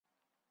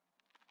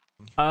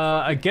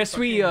I guess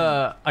we do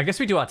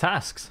our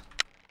tasks.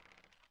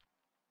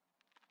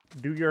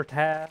 Do your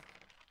task.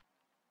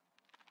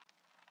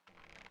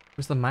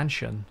 Where's the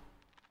mansion?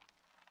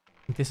 I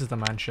think this is the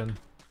mansion.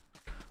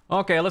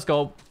 Okay, let's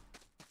go.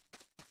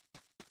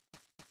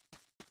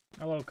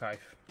 Hello, Kaif.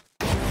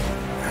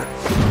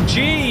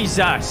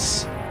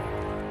 Jesus!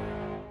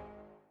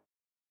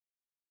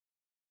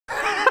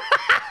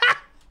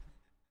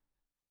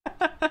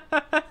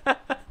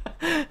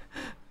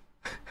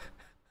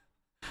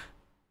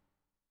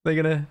 They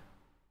gonna...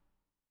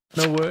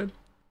 No word?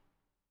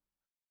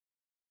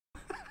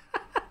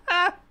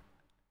 I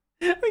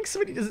think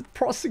somebody just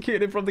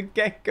prosecuted from the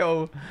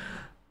get-go.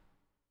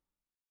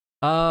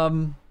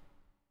 Holy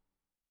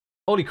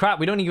crap,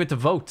 we don't even get to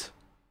vote.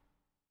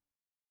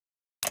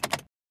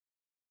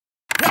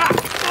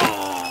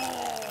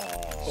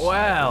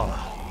 Well,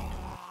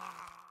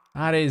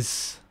 that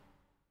is...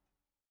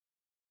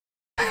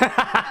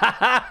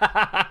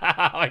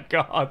 Oh my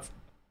god.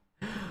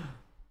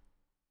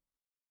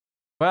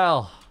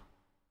 Well,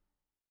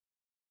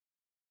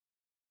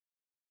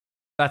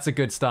 that's a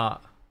good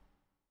start.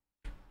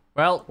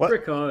 Well,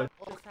 Trico.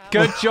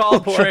 Good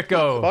job,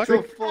 Trico.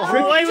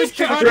 Why was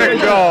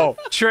Trico?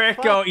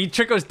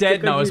 Trico's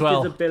dead now as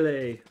well.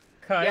 Ability.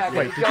 Yeah,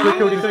 Wait, did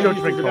Trico didn't kill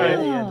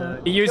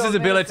Trico. He used his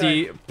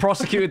ability,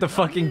 prosecuted the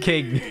fucking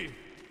king.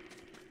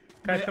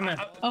 Kaif, come in.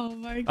 Oh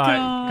my god.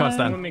 Alright, can't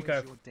stand. Come with me,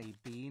 Kaif.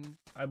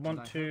 I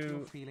want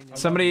to...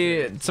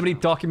 Somebody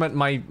document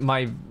my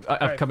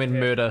upcoming here.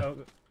 murder.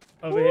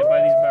 Over here by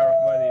these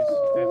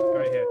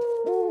right here.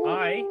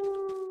 I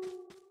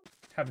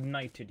have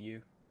knighted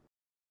you.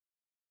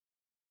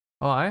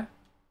 Oh, aye?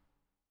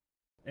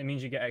 It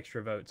means you get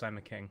extra votes. I'm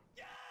a king.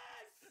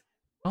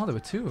 Oh, there were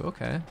two.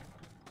 Okay.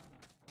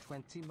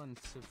 20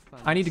 months of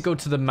fun. I need to go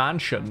to the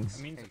mansion. It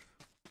means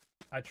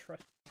I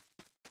trust.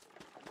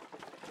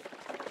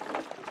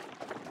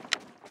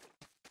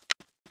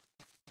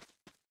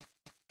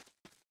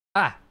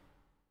 Ah.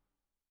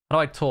 How do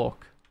I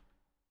talk?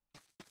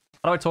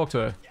 How do I talk to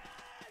her?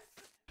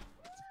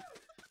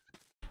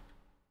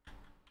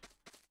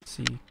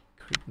 C.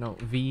 No.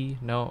 V.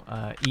 No.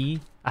 E.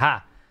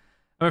 Aha.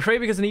 I'm afraid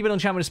because an evil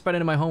enchantment is spread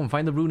into my home.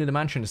 Find the rune in the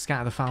mansion to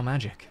scatter the foul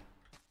magic.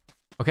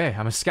 Okay,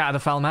 I'm a scatter the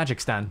foul magic,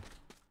 Stan.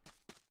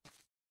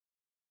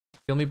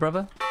 Kill me,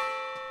 brother?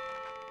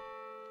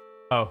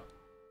 Oh.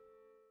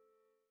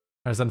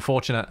 That's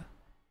unfortunate.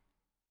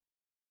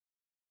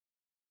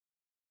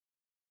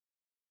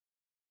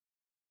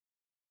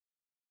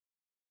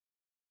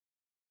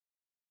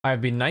 I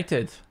have been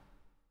knighted.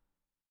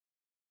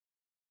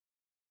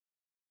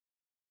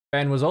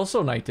 Ben was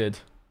also knighted.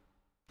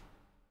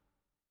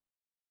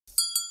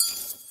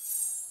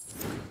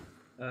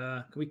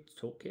 Can we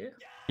talk here?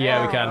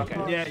 Yeah, we can.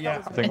 Okay.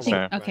 Yeah. I think,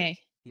 okay.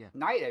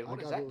 Knighted, what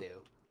does that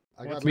do?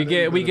 We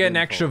get an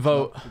extra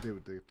vote. To do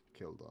with the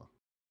kill though.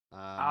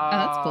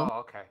 that's cool.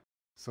 Okay.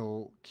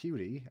 So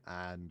Cutie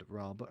and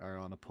Rob are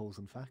on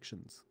opposing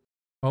factions.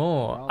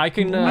 Oh, I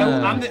can.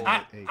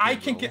 I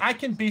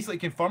can basically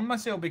confirm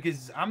myself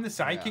because I'm the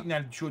psychic and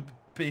I showed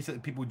basically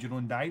people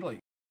Jerome died like.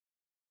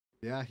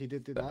 Yeah, he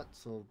did do that.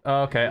 So.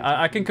 Okay,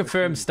 I can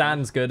confirm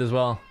Stan's good as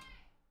well.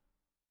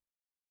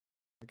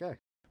 Okay.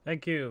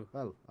 Thank you.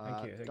 Well,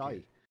 thank you. die.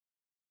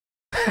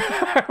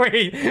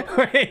 wait,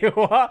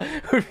 what?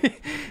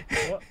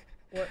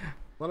 What?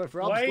 Well, if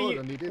Rob's good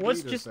and he did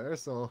lead us there,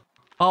 so.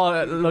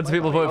 Oh, loads of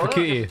people voted for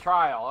Cutie.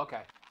 Trial,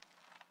 okay.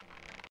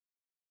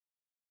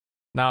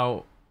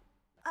 Now.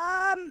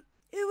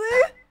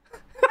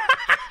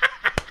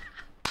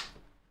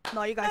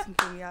 No, you guys can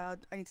kill me. I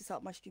need to set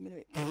up my stream in a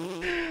bit.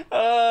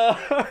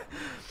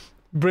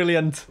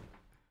 Brilliant.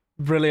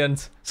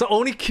 Brilliant. So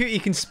only Cutie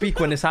can speak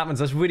when this happens.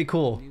 That's really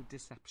cool. New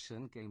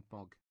deception game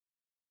bog.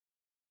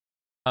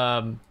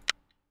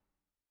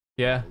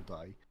 Yeah.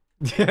 Die.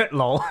 Yeah,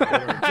 lol.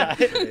 I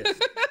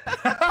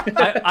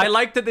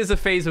like that there's a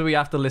phase where we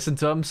have to listen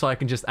to them so I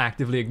can just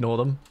actively ignore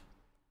them.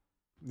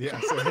 Yeah,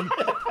 same.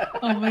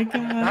 Oh my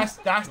god.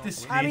 That's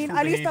disgraceful I mean,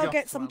 at least I'll behaviour.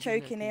 get some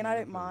choking in. I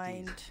don't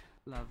mind.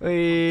 Love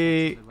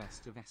Hey. the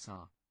rest of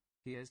SR.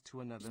 Here's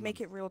to another. Just make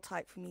it real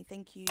tight for me.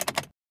 Thank you.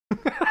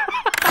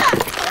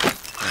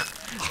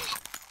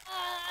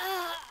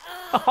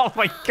 Oh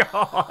my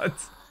god.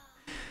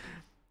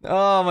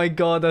 Oh my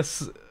god,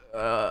 that's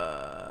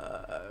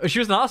she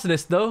was an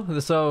arsonist though,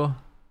 so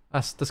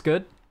that's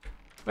good.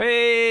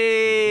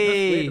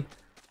 Hey!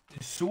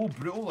 It's so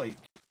brutal, like.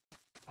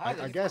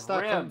 I guess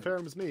that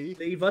confirms me.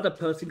 The other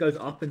person goes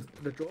up and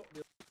the drop.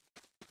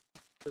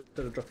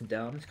 Instead of dropping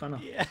down, it's kind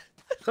of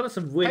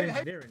some weird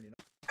engineering, you know.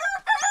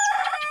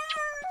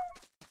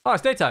 Oh,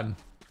 it's daytime.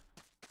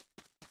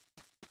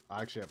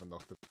 I actually haven't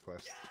looked at the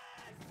quest.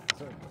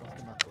 Sorry, what's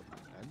the map button?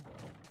 N?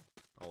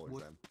 Oh,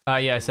 it's M.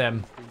 Yeah, it's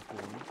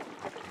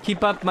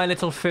Keep up, my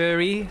little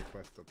furry.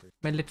 Quest up here.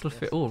 My little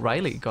furry. Oh,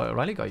 Riley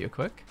got you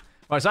quick.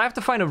 Alright, so I have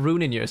to find a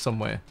rune in here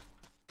somewhere.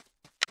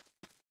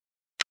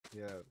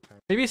 Yeah.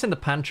 Maybe it's in the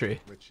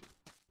pantry. Which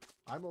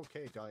I'm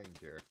okay dying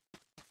here.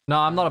 No,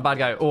 I'm not a bad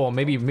guy. Oh,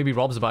 maybe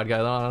Rob's a bad guy.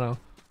 I don't know.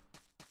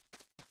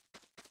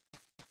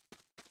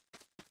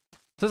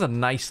 This is a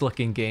nice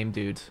looking game,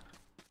 dude.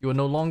 You are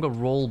no longer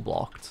roll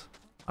blocked.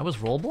 I was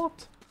roll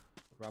blocked?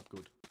 Grab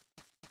good.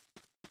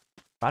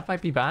 That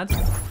might be bad.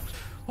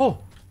 Oh!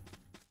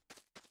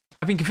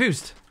 I've been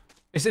confused.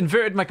 It's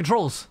inverted my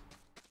controls.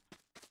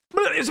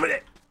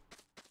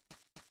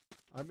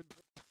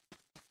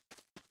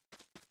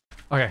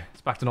 Okay,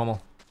 it's back to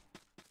normal.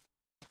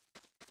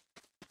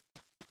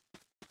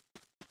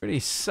 Pretty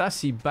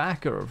sassy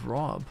backer of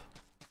Rob.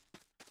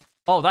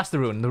 Oh, that's the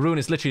rune. The rune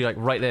is literally like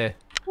right there.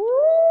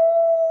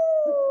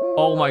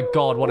 Oh my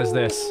god, what is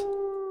this?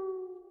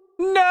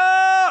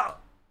 No!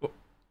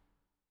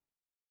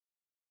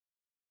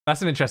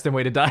 That's an interesting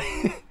way to die.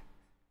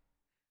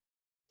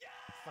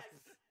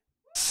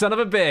 Son of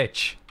a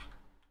bitch.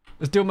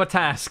 Let's do my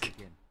task.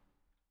 Are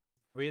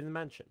we in the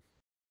mansion?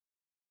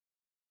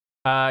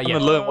 Yeah. I'm gonna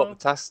learn what the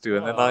tasks do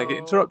and then I get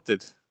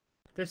interrupted.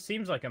 This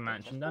seems like a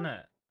mansion, doesn't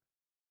it?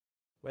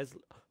 Where's...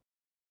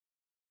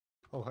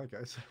 Oh, hi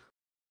guys.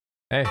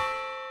 Hey.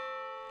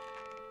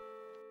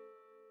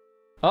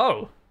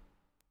 Oh!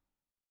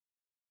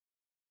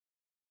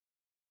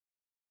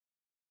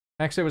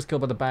 Hexer was killed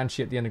by the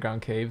Banshee at the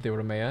underground cave. They were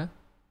a mayor.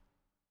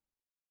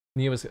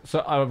 Nia was...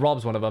 So,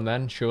 Rob's one of them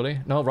then, surely?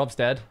 No, Rob's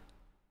dead.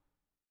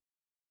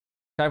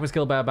 Kai was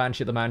killed by a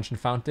Banshee at the mansion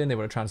fountain. They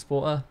were a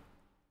transporter.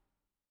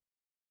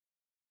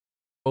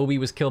 Obi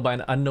was killed by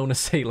an unknown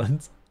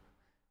assailant.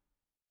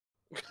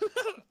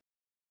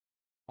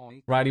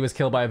 Riley was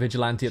killed by a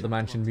Viglantie at the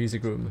mansion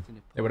music room.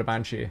 They were a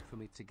Banshee.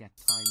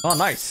 Oh,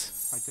 nice.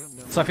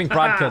 So I think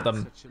Brad killed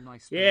them.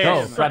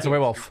 Yeah. No, Brad's a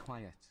werewolf.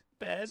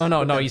 Oh,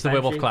 no, he's the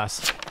werewolf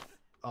class.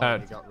 Oh,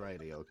 you got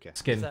Riley, okay.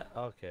 Skin.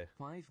 Okay.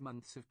 5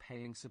 months of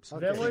paying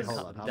There was...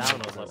 Down, I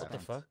was like, what the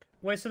fuck?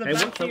 Wait, so the Hey,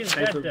 Banshee is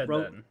dead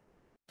then?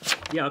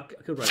 Yeah, I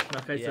could write.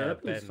 Okay, so Yeah,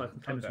 let's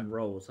fucking come some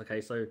rolls. Okay,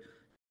 so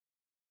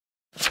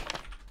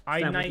I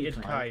Stan, what do you knighted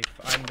think? Kaif.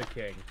 I'm the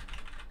king.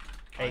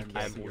 I'm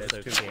There's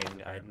also two king. kings,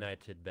 I apparently.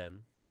 knighted Ben.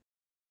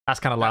 That's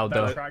kind of loud,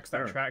 though.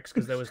 That tracks,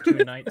 because there was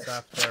 2 knights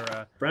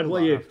after... Brad,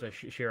 what are you? After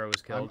Shiro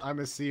was killed. I'm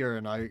a seer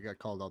and I got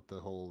called out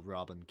the whole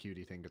Robin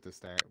cutie thing at the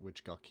start,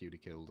 which got cutie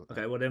killed.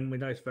 Okay, well then we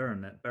know it's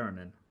Baron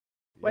then.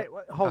 Wait,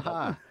 hold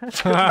on.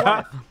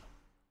 Aha.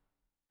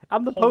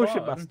 I'm the Hold potion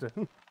on. master.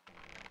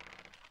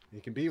 You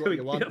can be what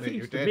you want, mate.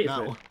 You're dead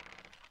now.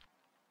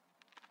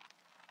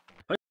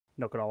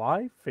 Not gonna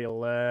lie,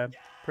 feel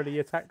pretty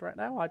attacked right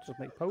now. I just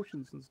make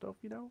potions and stuff,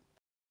 you know.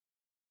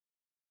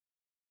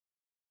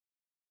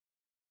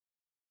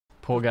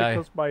 Poor Just guy.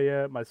 Because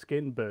my my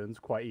skin burns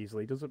quite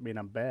easily doesn't mean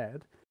I'm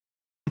bad.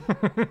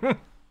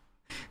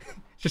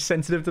 Just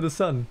sensitive to the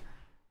sun.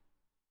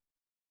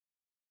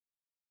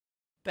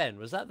 Ben,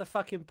 was that the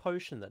fucking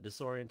potion that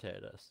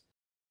disorientated us?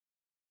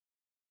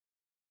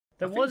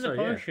 There I think was so, a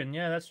yeah. potion,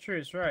 yeah, that's true,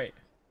 it's right.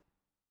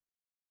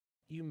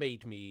 You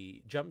made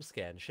me jump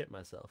scare and shit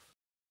myself.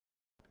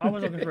 I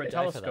was looking for a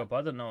Die for that. telescope,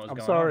 I didn't know what was I'm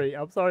going sorry,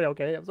 I'm sorry,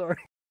 okay, I'm sorry.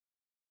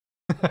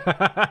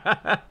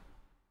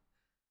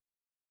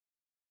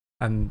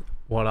 And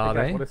what are You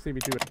guys they? want to see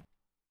me do it?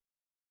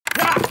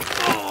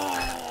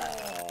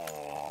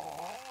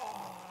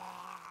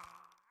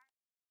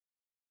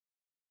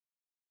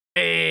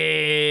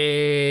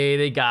 Hey,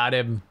 they got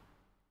him.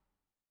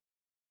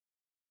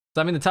 Does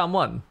that mean the town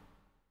won?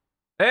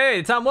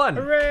 Hey, the town won!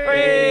 Hooray!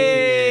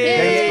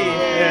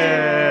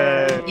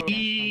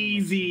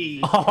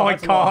 Easy. Oh my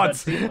that's a lot god!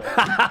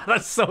 of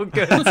That's so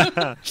good.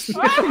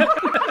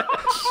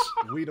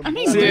 We I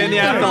mean, See you in the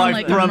you were on, afterlife,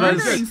 like, brothers. a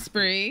murdering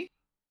spree.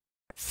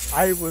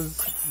 I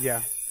was,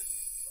 yeah.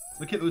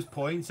 Look at those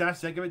points.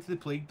 That's it. Give it to the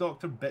plague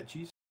doctor,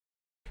 bitches.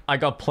 I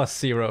got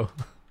 +0.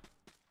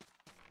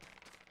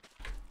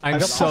 I'm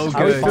got so I was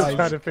good. just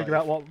trying to figure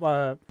out what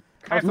I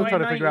was still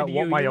trying to figure out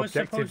what my you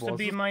objective were supposed was. to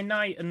be my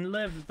knight and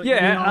live, but you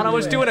Yeah, and I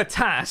was didn't. doing a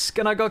task,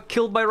 and I got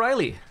killed by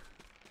Riley.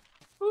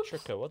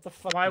 Trico, what the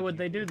fuck? Why would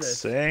they do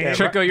this? Yeah,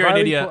 Trico, you're an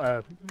Riley idiot.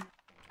 put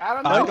I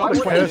don't know. I got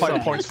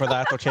 25 points for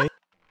that, okay?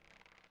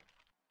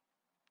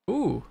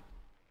 Ooh.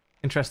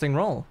 Interesting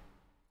roll.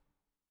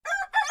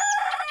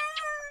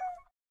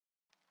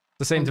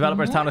 The same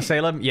developer as Town of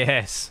Salem?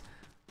 Yes.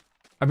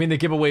 I mean, the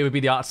giveaway would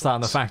be the art style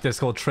and the fact that it's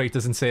called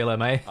Traitors in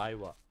Salem, eh? I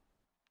what?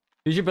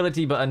 Use your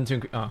ability button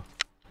to... Oh.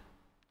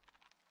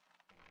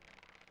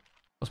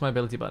 What's my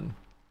ability button?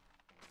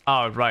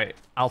 Oh, right.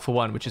 Alpha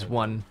 1, which is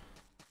 1.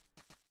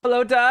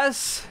 Hello,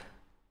 Daz.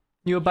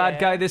 You a bad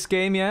guy this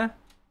game, yeah?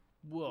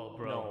 Whoa,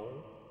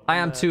 bro. I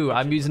am too.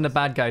 I'm using the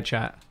bad guy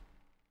chat.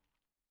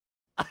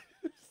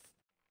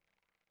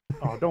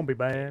 Oh, don't be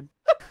bad.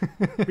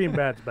 Being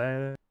bad's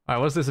bad. Alright,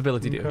 what does this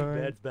ability do?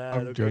 Bad's bad,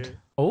 I'm good.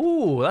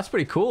 Oh, that's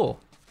pretty cool.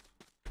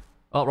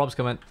 Oh, Rob's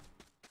coming.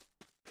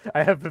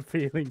 I have a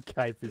feeling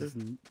Kaip is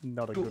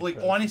not a So, good like,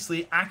 person.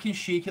 honestly, I can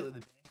shake it like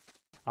the...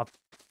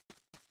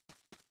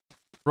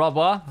 Rob,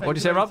 what? What'd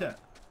you say, Rob? What'd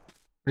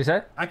you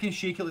say? I can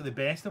shake it like the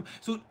best of them.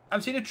 So,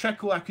 I'm saying to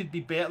Trico I could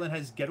be better than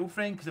his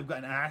girlfriend because I've got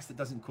an ass that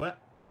doesn't quit.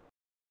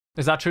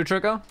 Is that true,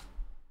 Trico?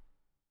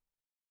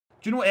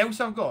 Do you know what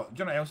else I've got? Do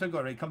you know what else I've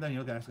got? Right, come down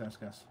here, guys.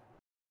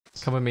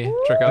 Come with me,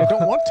 Trico. I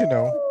don't want to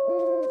know.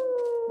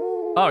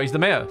 Oh, he's the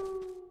mayor.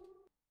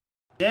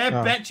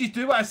 Yeah, bitches,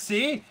 do what I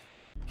say.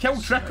 Kill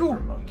Trickle.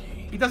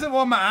 He doesn't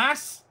want my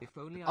ass.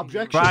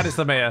 Objection. Brad is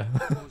the mayor.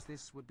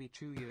 This would be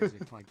 2 years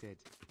if I did.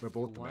 We're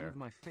both the One mayor. of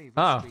my favorite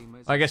Oh,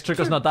 streamers I guess is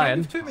Trickle's not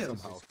dying.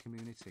 Somehow.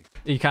 community.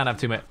 You can't have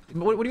two mayor.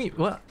 What do you mean?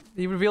 What?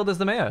 He revealed as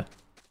the mayor.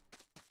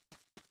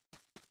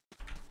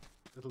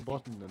 Little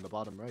button in the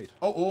bottom right.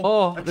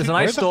 Oh, there's an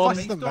ice storm.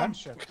 Where's the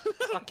mansion?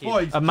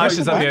 Boys, A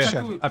mansion's up here.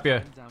 Trickle. Up here.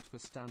 Turned out we're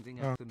standing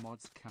at the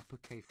mods Kappa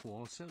K4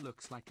 also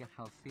looks like a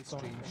healthy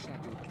stream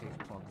shadow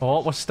cave pod.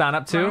 Oh, what's Stan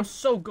up Man, to? I'm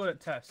so good at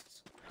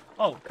tests.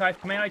 Oh,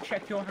 may I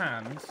check your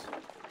hands?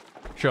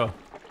 Sure.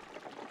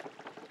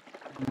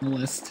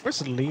 List.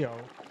 Where's Leo?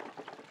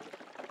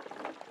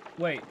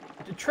 Wait,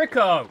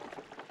 Trico!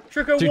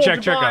 Trico Do you walked check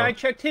by, Trico? I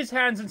checked his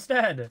hands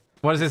instead.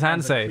 What does his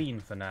hand Hands are say? clean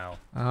for now.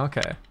 Oh,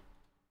 okay.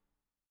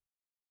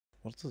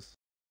 What's this?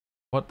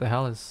 What the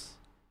hell is...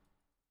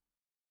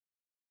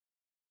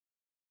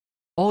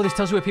 Oh, this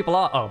tells you where people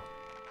are. Oh.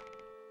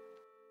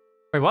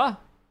 Wait, what?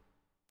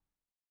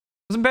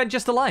 Wasn't Ben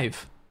just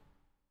alive?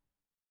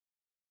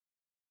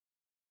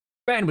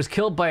 Ben was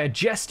killed by a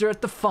jester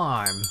at the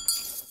farm.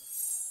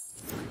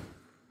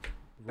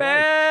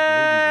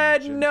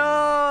 Ben,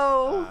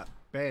 no!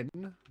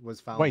 Ben was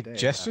found Wait, dead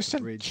Jester at the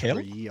said bridge kill?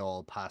 where ye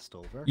all passed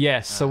over.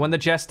 Yes, so when the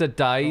jester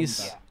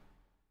dies,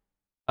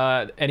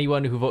 Yeah.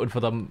 anyone who voted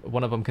for them,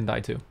 one of them can die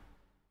too.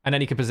 And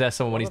then he can possess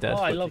someone when he's dead.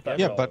 Oh, I love that.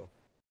 Yeah, role.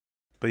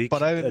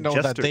 but I didn't know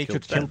that they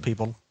could kill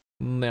people.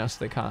 Yes,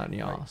 they can,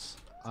 yes.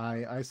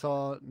 I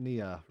saw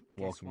Nia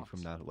walking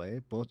from that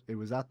way, but it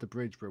was at the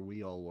bridge where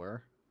we all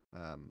were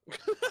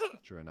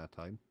during that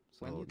time.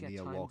 So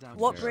Nia walked from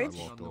What there, bridge?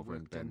 I walked over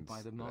and Ben's,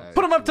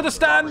 Put him up to the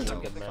stand!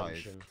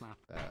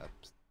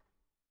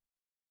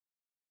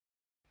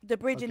 The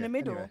bridge in the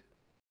middle. Anyway,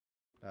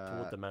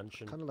 Toward the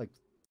mansion. Kind of like,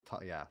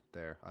 yeah,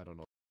 there. I don't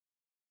know.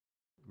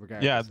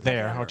 Yeah,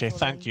 there. Okay,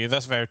 thank you.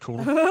 That's very cool.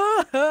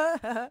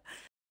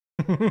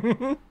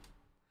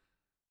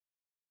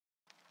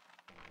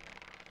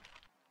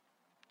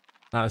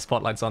 Now the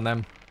spotlight's on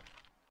them.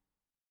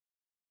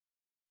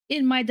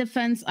 In my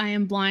defense, I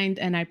am blind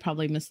and I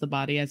probably missed the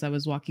body as I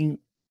was walking.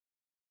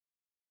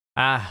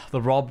 Ah,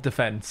 the Rob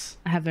defense.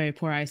 I have very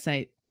poor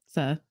eyesight,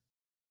 so.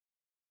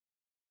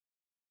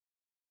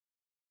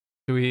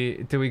 Do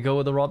we go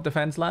with the Rob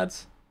defense,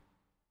 lads?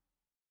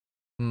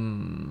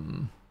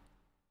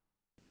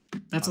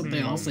 That's what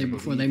they all say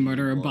before they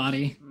murder a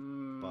body.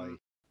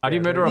 How do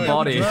you murder a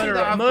body? Murder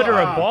a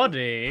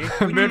body?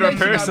 Murder a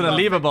person and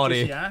leave a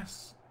body.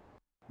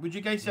 Would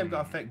you guys say I've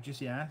got a fake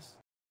juicy ass?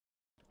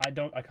 I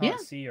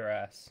can't see your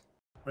ass.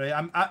 Right,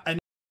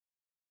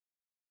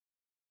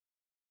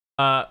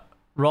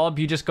 Rob,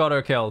 you just got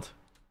her killed.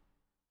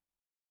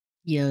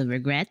 You'll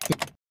regret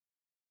it.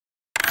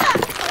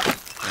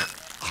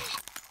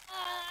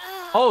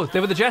 Oh, they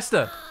were the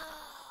jester.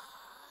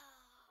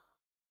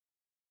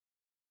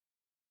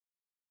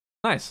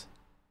 Nice.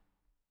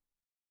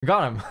 We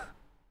got him.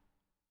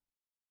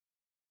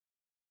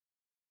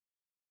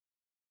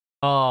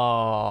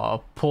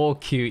 Oh, poor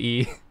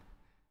QE.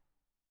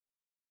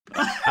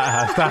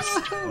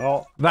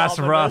 That's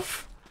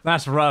rough.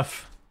 That's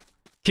rough.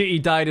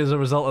 QE died as a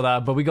result of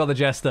that, but we got the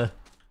jester.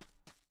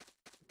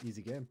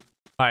 Easy game.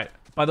 Alright,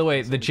 by the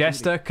way, the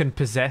jester can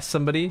possess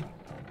somebody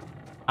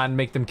and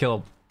make them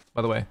kill,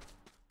 by the way.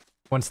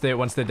 Once they're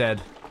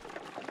dead.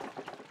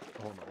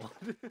 Oh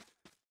no.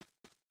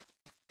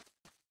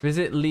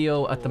 Visit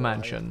Leo at the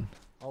mansion.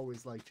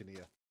 Always liked you,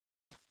 Nia.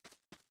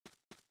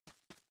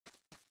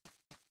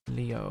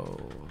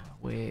 Leo.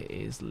 Where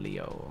is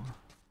Leo?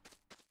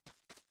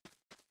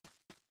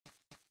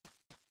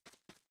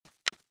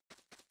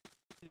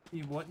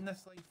 You want in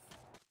this life?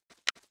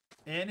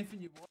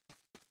 Anything you want.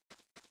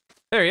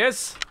 There he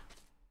is.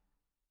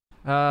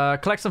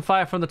 Collect some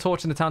fire from the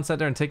torch in the town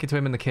center and take it to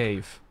him in the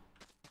cave.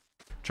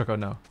 Choco,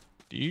 no.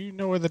 Do you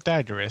know where the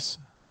dagger is?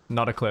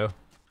 Not a clue.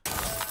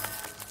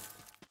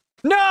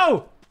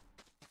 No!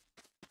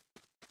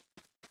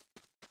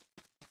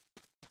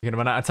 You're gonna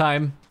run out of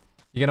time.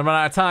 You're gonna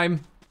run out of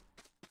time.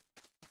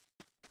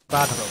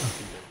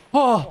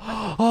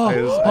 Oh,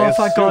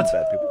 thank God.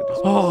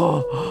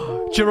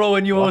 Oh,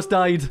 Jeroen, you almost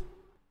died.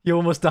 You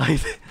almost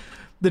died.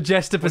 The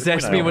jester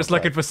possessed me and was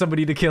looking for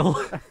somebody to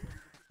kill.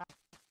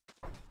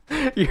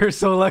 You're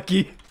so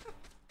lucky.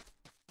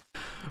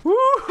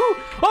 Woohoo!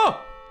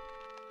 Oh!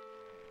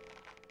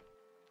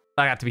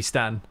 That had to be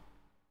Stan.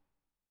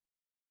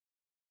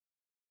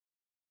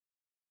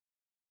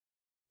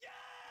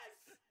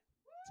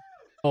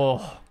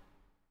 Oh.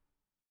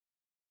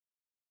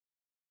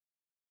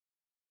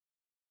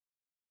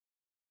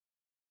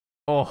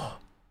 Oh.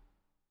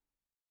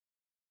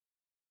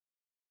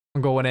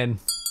 I'm going in.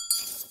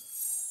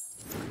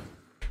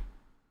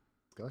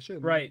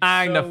 Discussion. Right.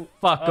 Hang the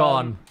fuck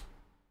on.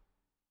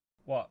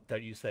 What?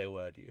 Don't you say a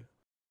word, you.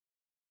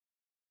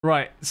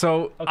 Right,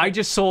 so I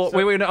just saw.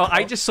 Wait, no.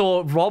 I just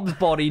saw Rob's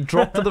body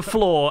drop to the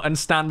floor and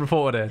Stan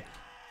reported it.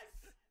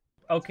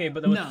 Okay,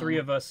 but there were three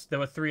of us. There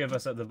were three of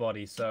us at the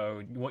body.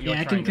 So what you're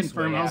Yeah, I trying can to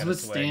sway confirm. I was out with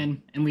of the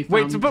Stan, and we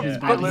Wait, found but- his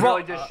but body. I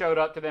literally just showed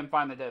up to them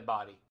find the dead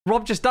body.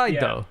 Rob just died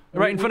though,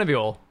 right in front of you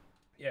all.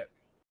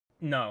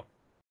 No.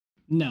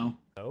 No.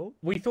 No.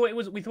 We thought it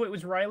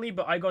was Riley,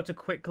 but I got to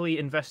quickly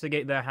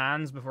investigate their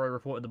hands before I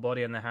reported the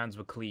body, and their hands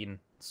were clean.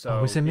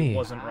 So was it me? It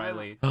wasn't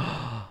Riley.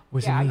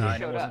 Was it me?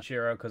 And it wasn't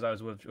Shiro because I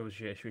was with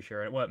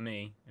Shiro. It weren't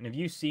me. And if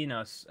you've seen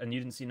us and you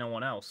didn't see no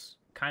one else,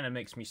 kind of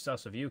makes me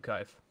sus of you,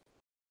 Kaif.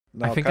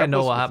 I think I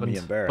know what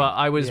happened. But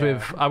I was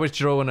with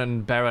Drone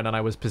and Baron, and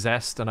I was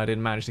possessed, and I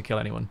didn't manage to kill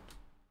anyone.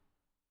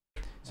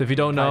 So if you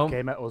don't know,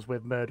 came at us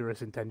with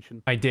murderous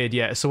intention. I did,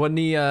 yeah. So when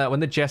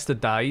the Jester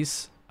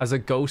dies as a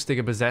ghost, they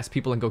can possess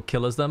people and go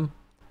kill as them,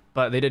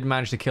 but they didn't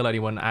manage to kill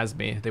anyone as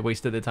me. They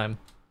wasted their time.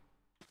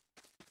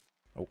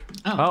 Oh,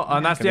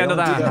 and that's the end of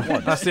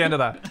that. That's the end of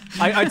that.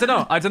 I don't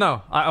know. I don't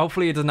know.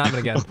 Hopefully it doesn't happen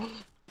again.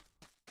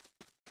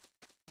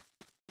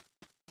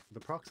 The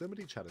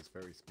proximity chat is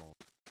very small.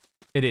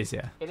 It is,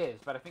 yeah. It is,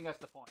 but I think that's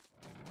the point.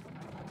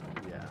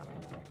 Yeah.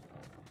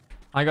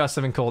 I got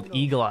something called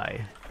Eagle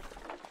Eye.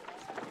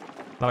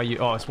 Oh,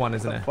 it's one,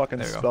 isn't it? Fucking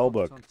There we go.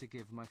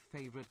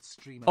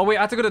 spellbook. Oh wait,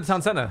 I have to go to the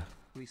town center.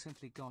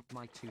 Recently got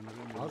my 2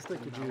 million. I'll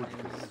stick with you.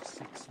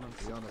 6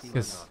 months. To be honest,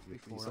 Yes.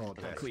 you saw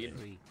that.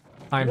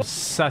 I'm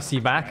Sassy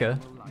Backer.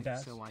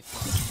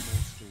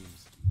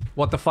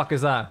 What the fuck is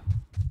that?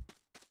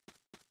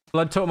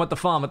 Blood totem at the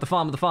farm, at the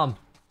farm, at the farm.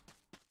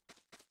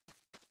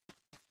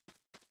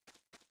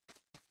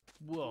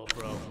 Whoa,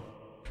 bro.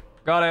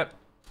 Got it.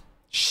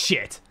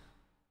 Shit.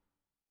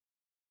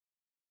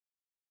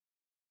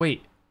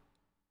 Wait.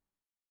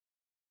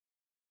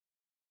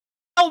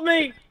 Help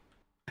me!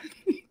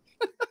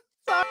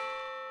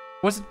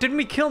 Didn't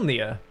we kill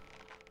Nia?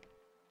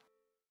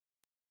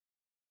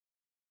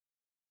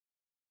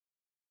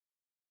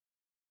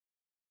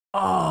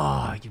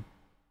 Oh, you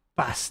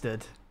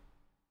bastard.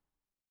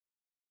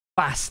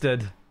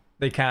 Bastard.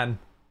 They can.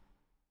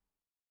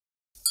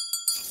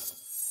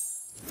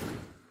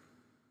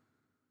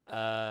 All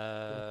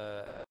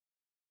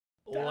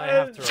I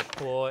have to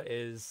report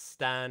is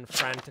Stan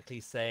frantically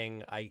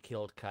saying, "I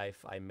killed Kaif.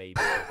 I may be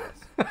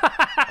possessed."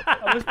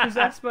 I was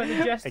possessed by the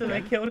Jester.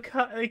 They killed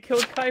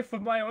Kaif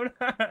with my own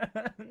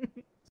hand.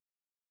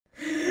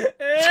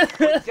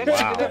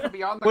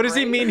 Wow. What does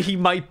he mean he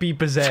might be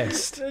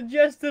possessed? The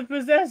Jester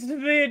possessed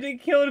me and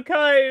it killed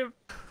Kaif.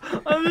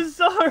 I'm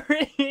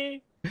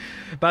sorry.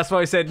 That's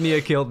why I said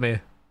Nia killed me.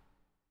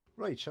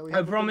 Right, shall we I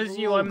have a promise big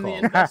you roll I'm the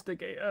call?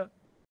 investigator.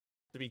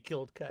 To be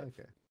killed Kaif.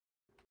 Okay.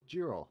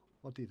 Jiro,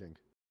 what do you think?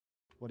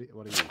 What are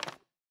you?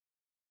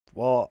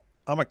 Well,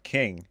 I'm a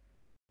king,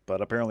 but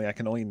apparently I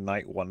can only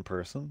knight one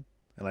person,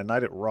 and I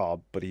knighted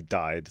Rob, but he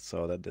died,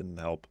 so that didn't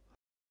help.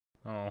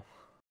 Oh.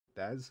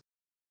 Daz?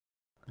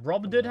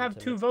 Rob did have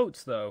 2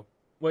 votes though.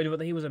 Wait, but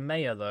he was a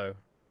mayor though.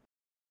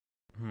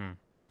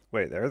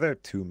 Wait, are there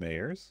 2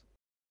 mayors?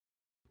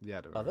 Yeah,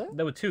 there Are there?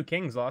 There were 2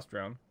 kings last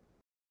round.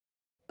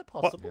 Is that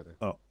possible?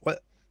 Oh,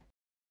 what?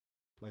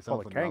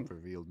 Myself and king. Rob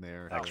revealed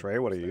mayor. X-Ray,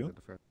 what are you?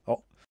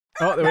 Oh.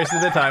 Oh, they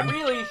wasted their time.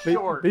 Really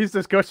short. These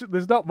discussions,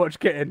 there's not much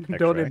getting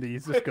done X-ray. in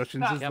these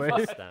discussions, is there?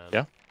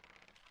 Yeah.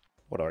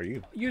 What are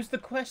you? Use the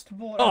quest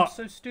board. Oh, I'm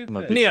so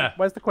stupid. Nia.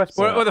 Where's the quest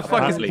board? Where the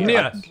fuck is Apparently,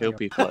 Nia? I kill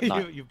people at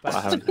night, but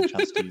I haven't had a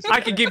chance to use it.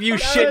 I could give you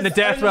shit in the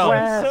death realm.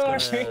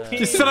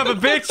 You son of a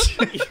bitch!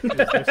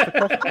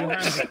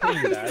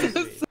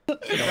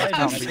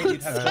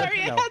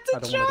 Sorry, I had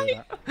to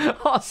try.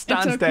 Oh,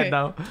 Stan's dead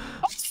now.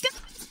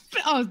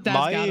 Oh, Daz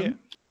got him.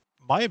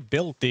 My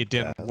ability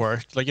didn't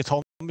work. Like, it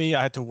told me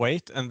I had to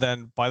wait, and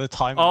then by the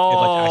time it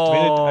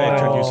activated, I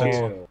tried to use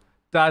it.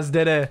 Daz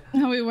did it.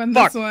 Oh, we won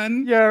this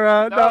one.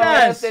 You're No,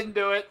 Daz didn't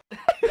do it.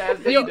 Daz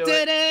You didn't do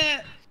did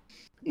it.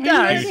 it.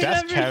 Daz, You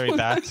just carried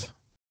that.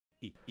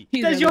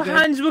 Daz, your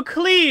hands were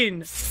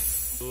clean.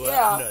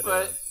 Yeah,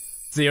 but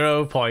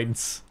 0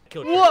 points.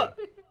 What?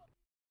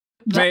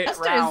 Mate,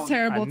 Jester is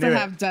terrible to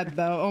have dead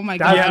though. Oh my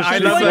Daz god. Yeah, I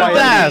love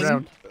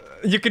that.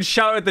 You can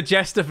shout at the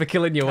Jester for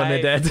killing you when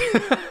they're dead.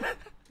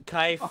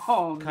 Kaif,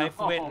 Oh, Kaif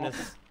no.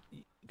 witnessed.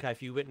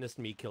 Kaif, you witnessed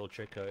me kill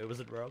Trico. It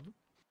wasn't Rob.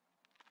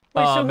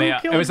 Wait, Oh, so who mate,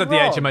 it killed was at the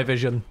edge of Rob? my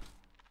vision.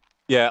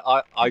 Yeah,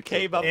 I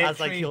Came up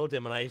as I X-ray. killed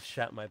him, and I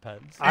shat my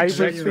pants. I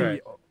was X-ray.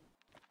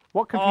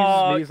 What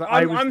confuses me is that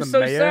I was I'm the so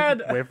mayor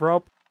sad. with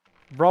Rob.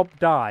 Rob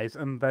dies,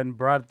 and then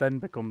Brad then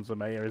becomes the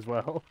mayor as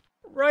well.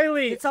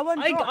 Riley, Did someone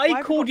drop? Why I have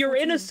we called got your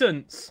 14?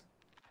 innocence.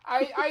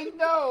 I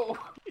know.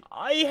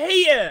 I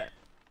hate it.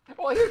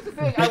 Well, here's the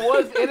thing. I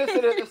was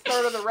innocent at the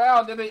start of the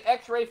round, and the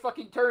X-ray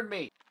fucking turned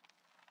me.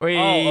 Wee.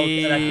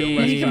 okay, I feel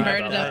less He bad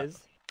converted about it.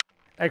 that.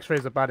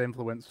 X-ray's a bad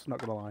influence, not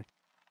gonna lie.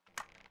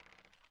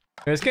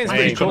 This game's I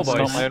pretty ain't cool, gonna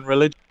boys. stop my own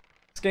religion.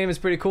 This game is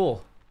pretty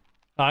cool.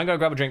 Oh, I'm gonna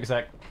grab a drink a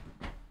sec.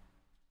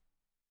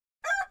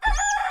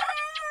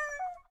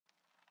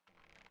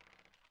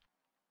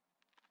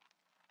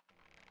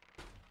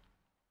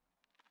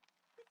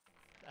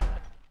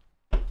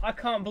 I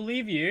can't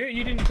believe you.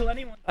 You didn't kill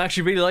anyone. I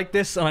actually really like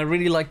this, and I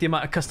really like the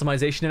amount of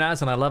customization it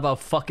has, and I love how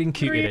fucking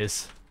cute it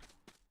is.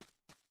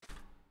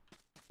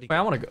 Wait,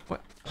 I want to go.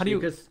 What? How do you?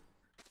 Because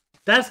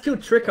Daz killed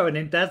Trico, and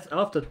then Daz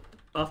after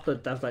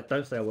Daz like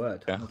don't say a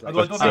word. Yeah. I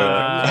was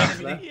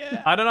like,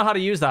 I don't know how to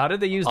use that. How did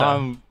they use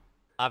that?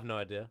 I have no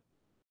idea.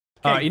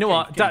 You know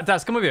what?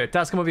 Daz, come over here.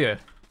 Daz, come over here.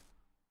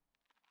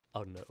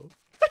 Oh no.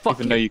 Fuck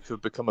Even you. though you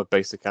could become a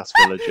basic ass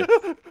villager.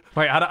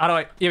 Wait, how do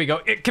I... Here we go.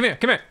 Come here,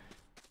 come here.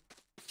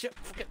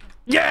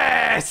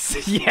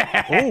 Yes!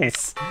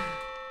 Yes!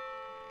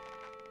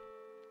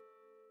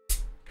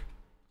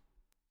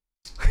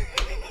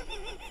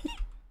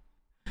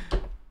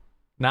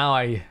 Now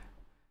I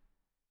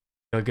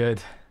feel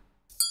good.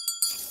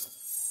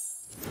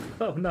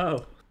 Oh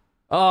no.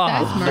 Oh,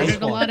 That's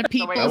murdered a lot of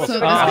people, so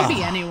this could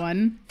be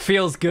anyone.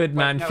 Feels good,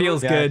 man.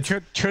 Feels good.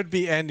 Could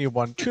be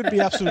anyone. Could be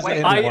absolutely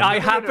anyone. I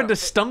happened to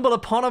stumble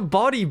upon a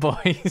body,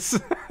 boys.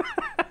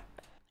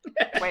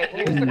 Wait,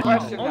 here's the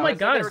question. Oh my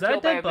god, is that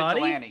a dead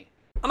body?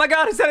 Oh my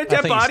god, is that a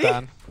dead body?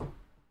 I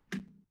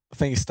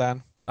think it's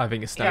Stan. I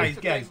think it's Stan.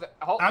 Guys,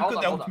 I've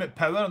got the ultimate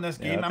power in this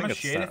Yeah, game. I I'm think a it's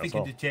Stan sheriff who as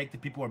can well. detect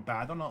if people are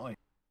bad or not. Like,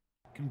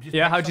 can just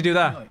Yeah, pick how'd you do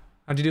something, that? like-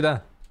 How'd you do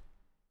that?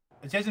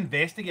 It says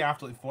investigate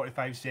after like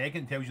 45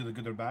 seconds. Tells you they're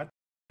good or bad.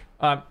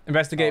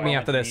 Investigate me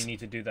after this. You need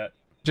to do that.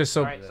 Just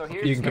so, Alright, so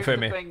you can confirm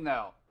the me. thing,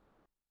 though.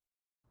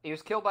 He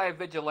was killed by a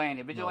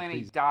vigilante.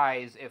 Vigilante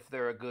dies if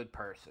they're a good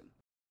person.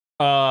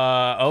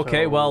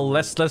 Okay, well,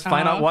 let's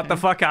find out what the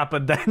fuck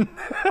happened then.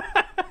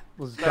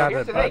 So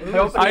here's the thing. I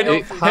Nobody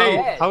didn't, knows hey,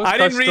 who's dead. I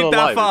didn't read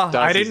that far.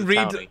 I didn't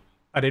read. Townie.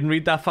 I didn't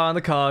read that far on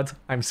the card.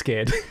 I'm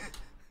scared.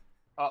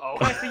 Uh-oh.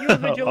 Wait, so you're a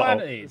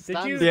vigilante. Did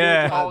you?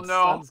 Yeah. Oh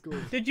no.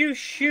 Did you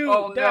shoot?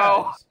 Oh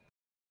no.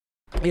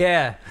 Daz?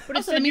 Yeah. But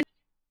it said you.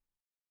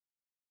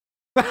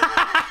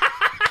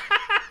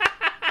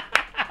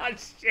 Oh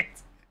shit.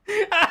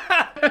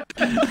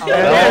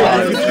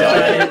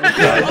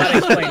 That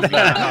explains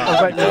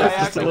that.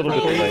 Just a little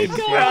bit late.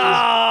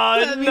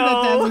 That means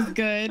that Daz No. is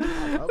good.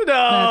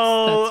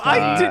 No. That's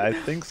I I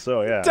think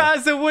so, yeah.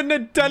 Daz, I wouldn't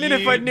have done it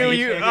if I knew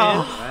you.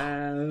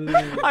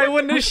 Oh, I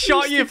wouldn't have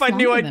shot you if I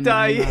knew I'd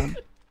die.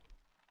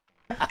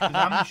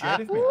 I'm the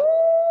sheriff, mate.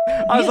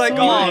 I was like,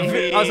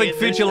 Yes, I was like,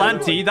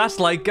 vigilante. That's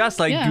like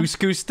Yeah.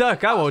 goose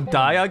duck. I won't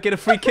die. I'll get a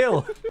free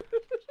kill.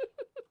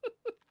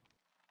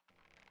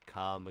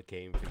 Karma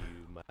came for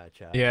you, my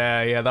child.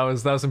 Yeah, that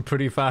was some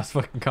pretty fast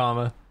fucking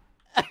karma.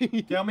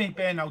 Tell me,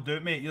 Ben, I'll do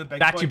it, mate. You're the big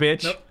That boy. you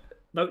bitch.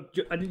 No,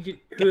 I need you.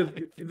 Who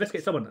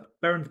investigate someone?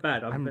 Baron's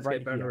bad. I've I'm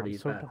investigated right Baron here. already. I'm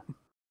He's so bad. dumb.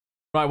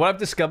 Right, what I've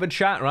discovered,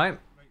 chat, right?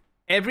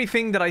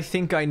 Everything that I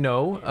think I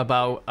know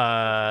about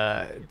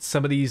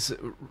some of these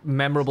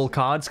memorable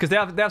cards, because they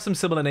have some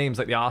similar names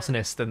like the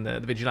Arsonist and the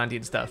Vigilante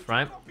and stuff,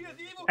 right?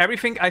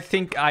 Everything I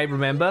think I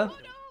remember,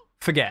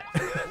 forget.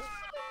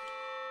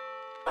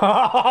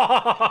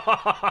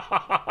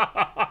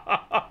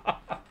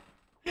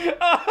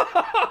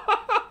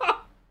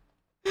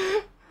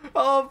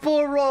 Oh,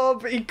 poor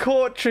Rob. He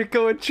caught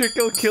Trico and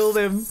Trico killed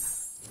him.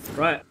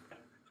 Right.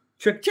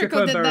 Trico Trico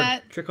and did Baron.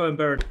 that. Trico and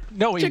Baron.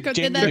 No, it Trico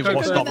did that. genuinely Trico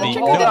was did not that. me. Trico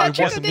No, did that. it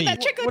Trico wasn't did me.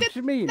 that. Trico What did do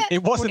you mean?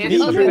 It wasn't It's me.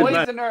 the me.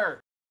 poisoner.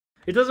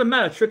 It doesn't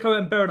matter. Trico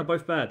and Baron are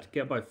both bad.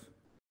 Get both.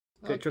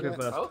 Get Trico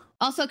first. Oh,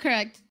 Also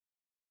correct.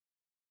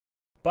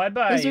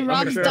 Bye-bye. Those are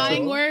Rob's sure.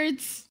 dying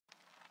words.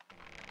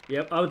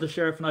 Yep, I was the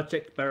sheriff and I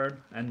checked Baron,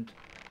 and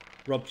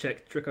Rob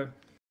checked Trico.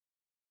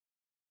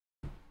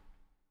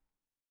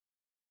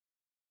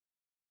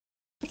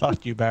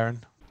 Fuck you,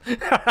 Baron.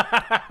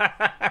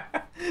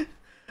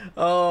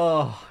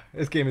 Oh,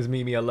 this game is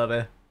memey. I love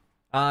it.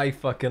 I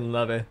fucking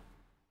love it.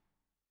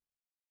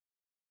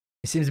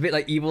 It seems a bit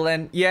like Evil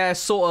then. Yeah,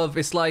 sort of.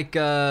 It's like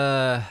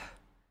the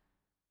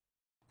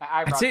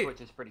eyebrow I'd say-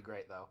 twitch is pretty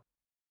great though.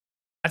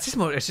 it's just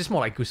more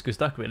like Goose Goose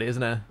Duck, really,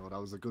 isn't it? Oh, that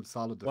was a good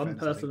solid defense. One I think,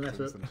 person left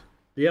it. wasn't it?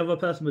 The other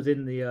person was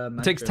in the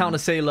It takes town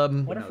of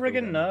Salem. What a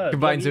friggin' nerd.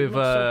 Combines Why do you with,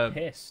 look so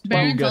pissed?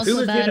 Baron's Bungus. Who also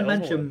was in the bad.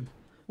 mansion?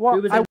 What?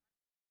 Who was in...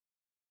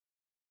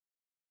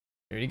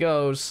 Here he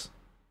goes.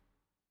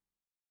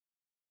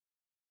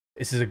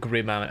 This is a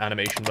grim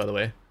animation, by the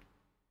way.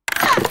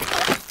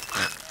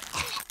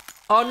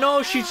 Oh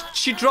no,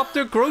 she dropped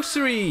her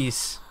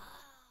groceries.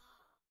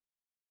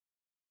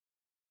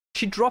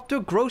 She dropped her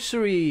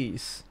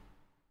groceries.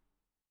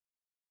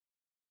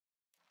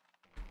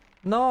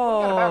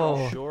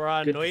 No. Sure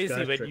are Good noisy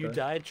disguise, when you Trico.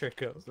 died,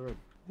 Trico.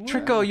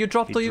 Trico, you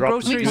dropped He all your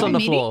dropped groceries his on the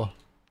meaty? floor.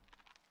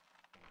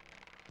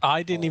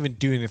 I didn't even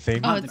do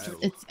anything. Oh,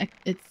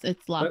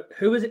 it's locked. But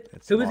who was it?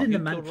 It's Who was in the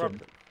locked.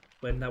 mansion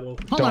when that was?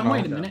 Hold on,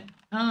 wait a minute.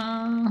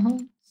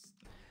 The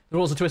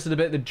rules are twisted a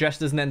bit. The jest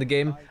doesn't end the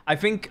game. I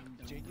think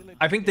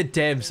the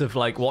devs have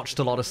like watched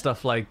a lot of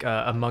stuff like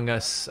Among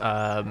Us,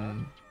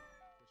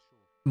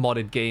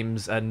 modded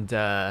games, and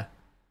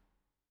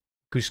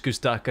Goose Goose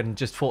Duck, and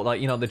just thought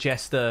like, you know, the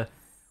jester,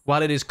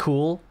 while it is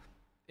cool,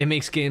 it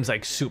makes games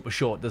like super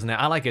short, doesn't it?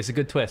 I like it. It's a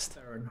good twist.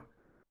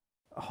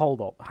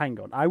 Hold up, hang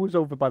on. I was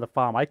over by the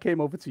farm. I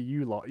came over to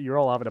you lot. You're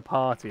all having a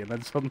party, and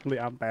then suddenly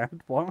I'm bad.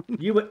 What?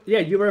 You were, yeah,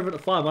 you were over at the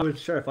farm. I was the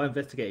sheriff. I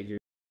investigated you.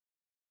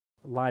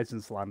 Lies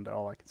and slander,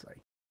 all I can say.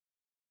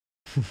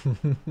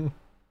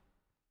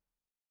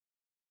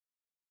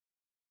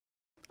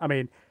 I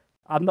mean,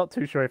 I'm not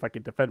too sure if I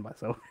can defend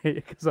myself here,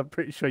 because I'm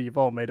pretty sure you've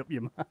all made up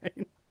your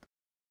mind.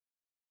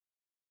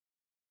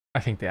 I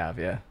think they have,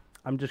 yeah.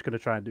 I'm just going to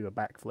try and do a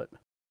backflip.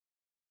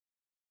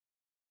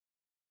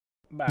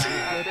 Flip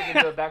it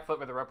into a backflip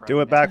with a rope.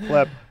 Do a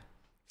backflip.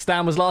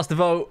 Stan was last to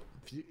vote.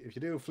 If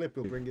you do a flip,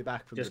 we'll bring you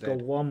back from Just the got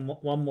dead.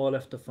 one more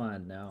left to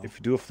find now. If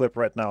you do a flip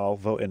right now, I'll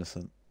vote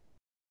innocent.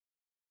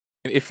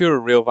 If you're a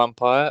real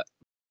vampire,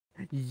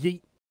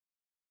 Yeet.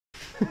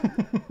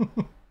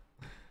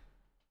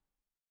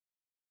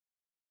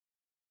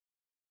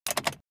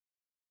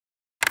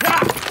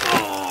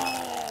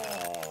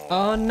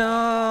 Oh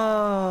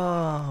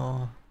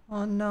no!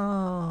 Oh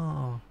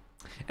no!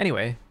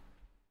 Anyway.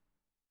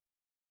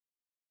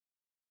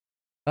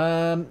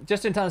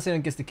 Just in time,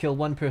 Salem gets to kill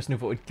one person who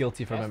voted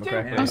guilty, if I remember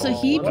correctly. Oh, so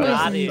he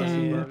poisoned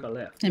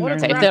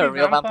if they're a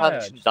real vampire,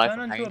 they shouldn't die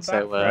from pain,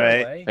 so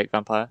fake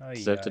vampire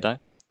deserve to die.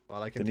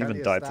 Well, I can Didn't tell even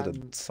you die to Stan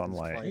the is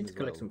sunlight. fine I need to as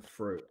collect well. some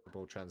fruit.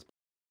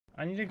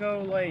 I need to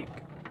go, like,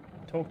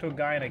 talk to a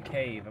guy in a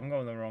cave. I'm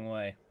going the wrong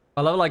way.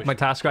 I love, like, my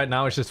task right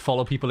now is just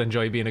follow people,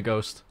 enjoy being a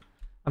ghost.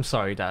 I'm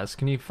sorry, Daz.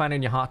 Can you find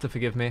in your heart to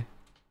forgive me?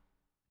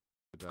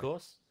 Of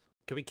course.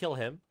 Can we kill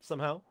him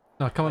somehow?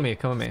 No, come with me,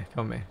 come with me,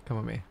 come with me, come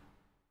with me.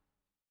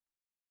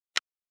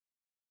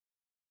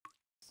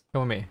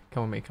 Come with me,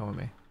 come with me, come with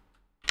me.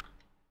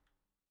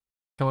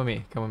 Come with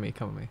me, come with me,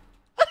 come with me.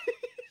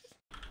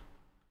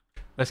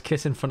 Let's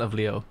kiss in front of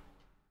Leo.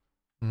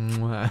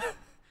 Mwah.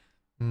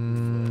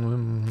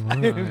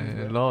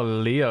 Mwah. Lol,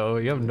 Leo,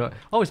 you have no...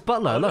 Oh, it's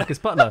Butler, look, it's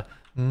Butler.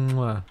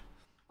 Mwah.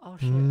 Oh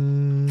shit.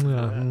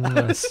 Mwah.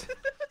 Mwah.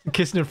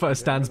 Kissing in front of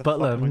Stan's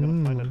Butler.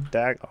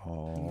 Dag.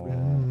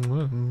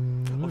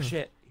 Oh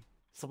shit.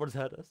 Someone's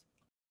heard us.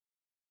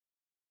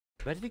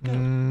 Where did he go?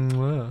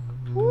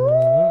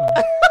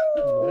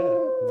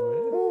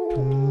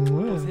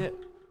 What was it?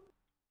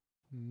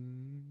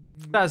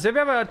 Daz, have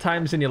you ever had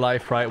times in your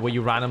life, right, where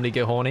you randomly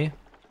get horny?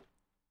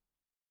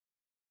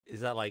 Is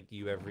that like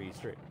you every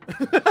stream?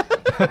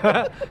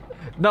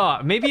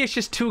 No, maybe it's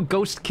just two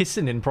ghosts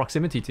kissing in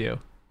proximity to you.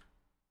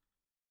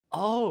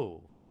 Oh.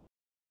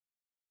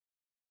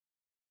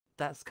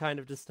 That's kind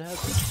of disturbing.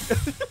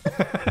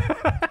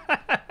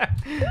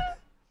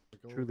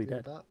 Truly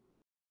dead.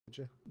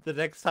 The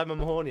next time I'm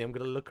horny, I'm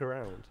gonna look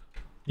around.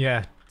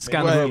 Yeah,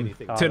 scan Maybe the see room,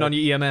 anything. turn on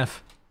your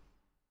EMF.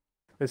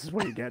 This is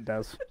what you get,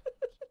 Daz.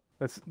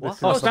 Oh,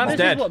 Stan's This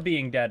dead. is what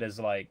being dead is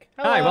like.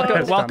 Hi,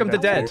 welcome to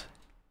Dead.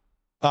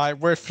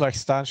 We're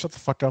Flex, Stan, shut the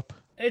fuck up.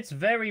 It's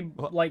very,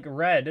 like,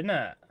 red, isn't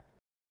it?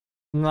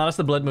 No, that's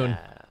the Blood Moon.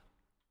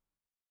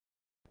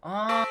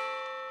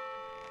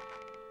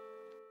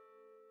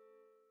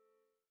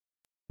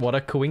 What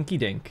a coinky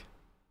dink.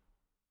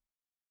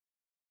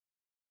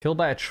 Killed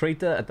by a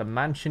traitor at the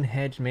mansion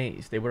hedge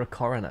maze. They were a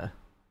coroner.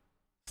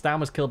 Stan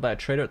was killed by a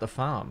traitor at the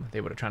farm.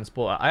 They were a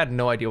transporter. I had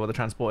no idea what the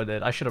transporter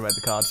did. I should have read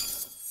the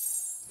cards.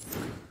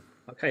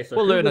 Okay, so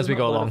We'll who learn was as we not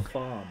go by the along.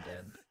 farm,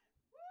 then?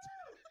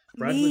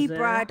 Me, was there?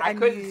 Brad, I and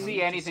couldn't you.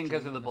 see anything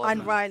because of the blood.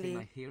 And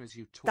Riley.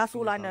 That's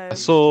all I know. I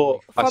saw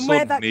From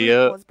where that group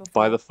Nia was before.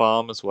 by the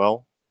farm as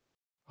well.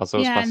 As I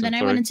was Yeah, and passing then I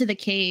through. went into the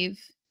cave.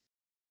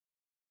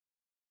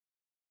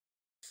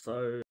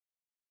 So,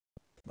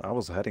 I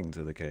was heading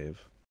to the cave.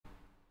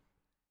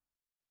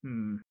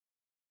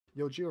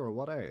 Yo, Jiro,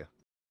 what are you?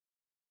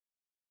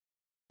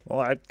 Well,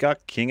 I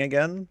got king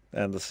again,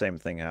 and the same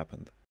thing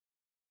happened.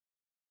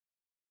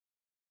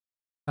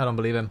 I don't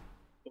believe him.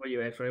 what are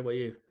you, X-Ray? What are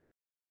you?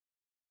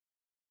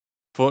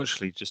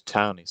 Fortunately, just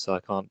towny, so I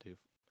can't do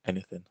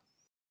anything.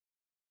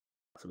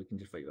 So we can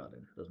just vote you out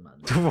then. Doesn't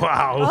matter.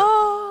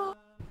 Wow.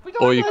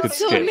 Or you could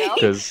so skip mean.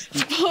 because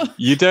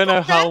you don't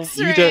know how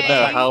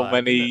X-ray.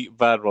 many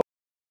bad rolls.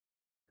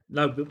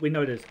 No, but we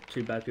know there's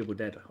 2 bad people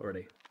dead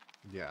already.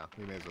 Yeah,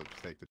 we may as well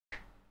just take the...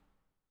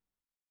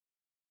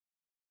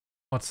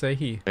 What say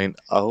he? I mean,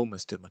 I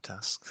almost did my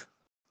task.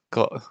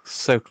 Got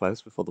so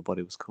close before the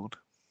body was called.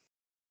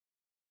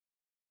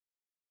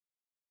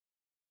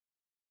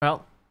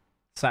 Well,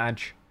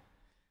 Sag.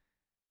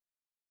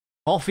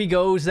 Off he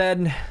goes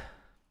then.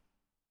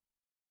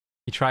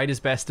 He tried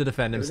his best to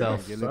defend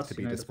himself. You live to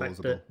be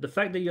disposable. The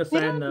fact that you're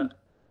saying that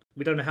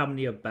we don't know how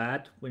many are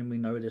bad when we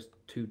know there's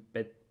 2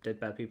 dead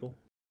bad people.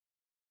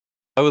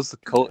 I was the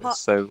cultist,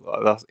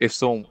 so if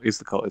someone is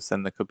the cultist,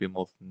 then there could be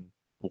more than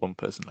one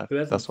person left. Who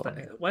hasn't That's what I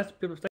mean. Why is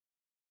people staying?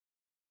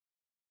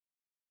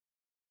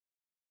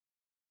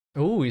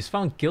 Oh, he's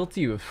found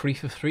guilty with 3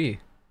 for 3.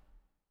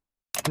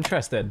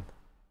 Interested.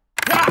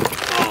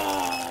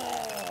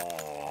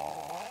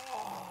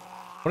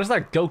 What is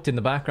that goat in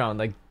the background?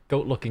 Like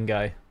goat-looking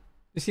guy.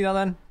 You see that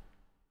then?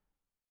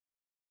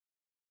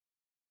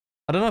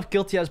 I don't know if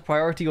guilty has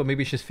priority or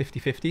maybe it's just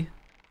 50-50.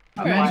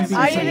 I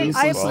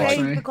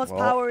abstained because Well,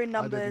 power in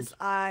numbers,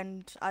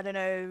 and I don't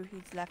know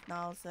who's left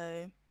now,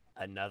 so.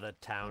 Another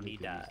townie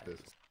dies.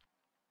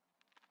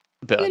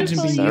 A bit I'm gonna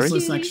call you unnecessary.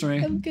 useless,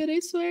 X-Ray. I'm good, I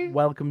swear.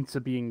 Welcome to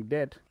being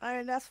dead.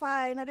 Oh, that's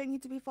fine. I don't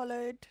need to be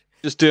followed.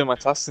 Just doing my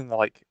tasks and they're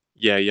like,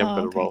 yeah, you haven't Oh,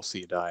 got a okay. roll, so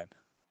you're dying.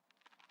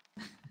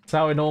 That's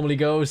how it normally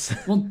goes.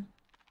 Well,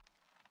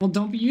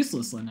 don't be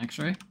useless then,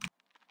 X-Ray.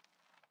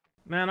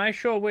 Man, I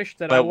sure wish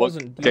that Know I what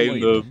wasn't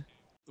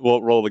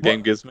what role the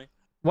game gives me.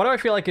 What do I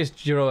feel like is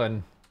Jiro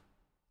in?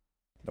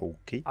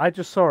 Okay. I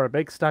just saw a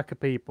big stack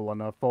of people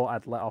and I thought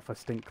I'd let off a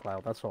stink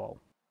cloud, that's all.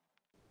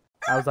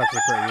 I was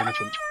actually pretty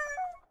innocent.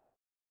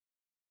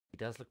 He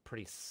does look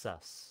pretty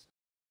sus.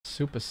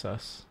 Super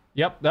sus.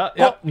 Yep,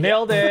 yep,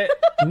 nailed it.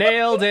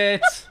 Nailed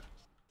it.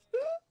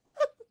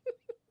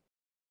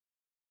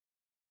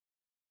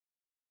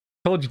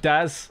 Told you,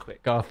 Daz.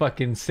 Got a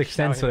fucking sixth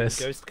sense for this.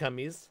 Ghost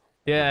cummies.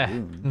 Yeah.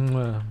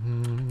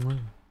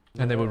 And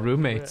they were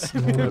roommates.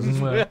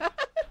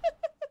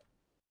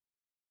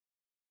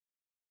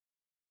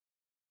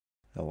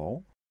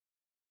 Hello?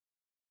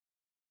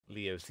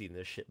 Leo's seen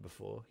this shit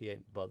before. He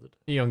ain't bothered.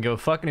 He don't give a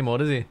fuck anymore,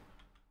 does he?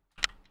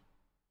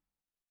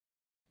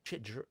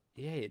 Shit,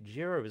 yeah,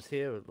 Jiro was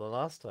here the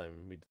last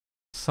time.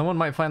 Someone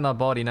might find that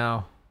body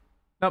now.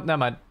 Nope, never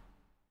mind.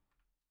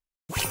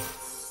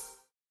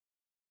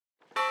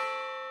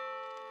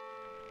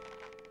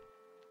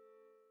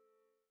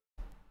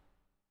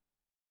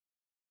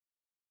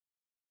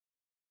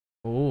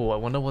 Oh, I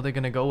wonder what they're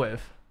gonna go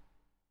with.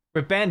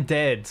 With Ben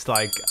dead,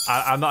 like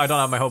I don't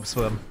have my hopes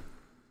for them.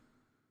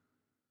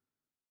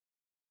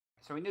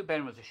 So we knew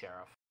Ben was a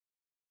sheriff.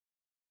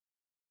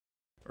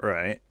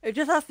 Right. It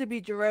just has to be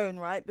Jerome,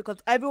 right? Because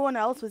everyone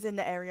else was in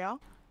the area.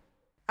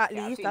 At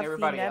Yeah, least I've seen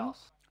everybody them.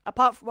 else.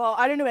 Apart from, well,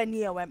 I don't know where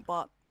Nia went,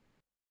 but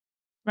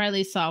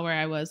Riley saw where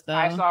I was, though.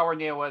 I saw where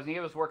Nia was.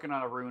 Nia was working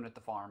on a rune at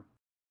the farm.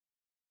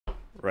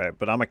 Right,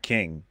 but I'm a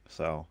king,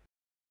 so.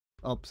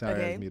 Oh, sorry, I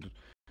Okay. was muted.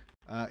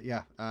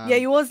 Yeah. yeah,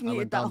 you was I muted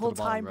went that down to whole the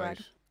bottom time, right.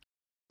 Brad.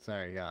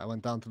 Sorry, yeah, I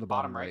went down to the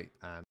Bottom bottom right,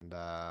 and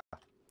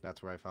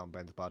that's where I found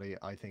Ben's body.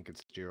 I think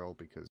it's Jiro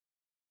because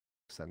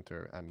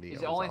center and Nia. He's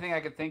the only thing I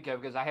could think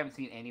of because I haven't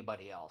seen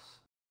anybody else.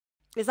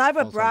 It's either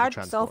Also the Brad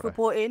transporter.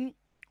 self-reporting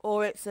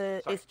or it's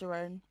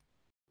Jerome.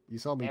 You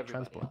saw me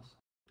Everybody transport. else.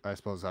 I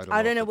suppose I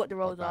don't know what the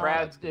roles are.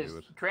 Brad is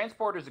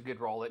transporter's a good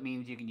role. It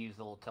means you can use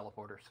the little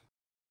teleporters.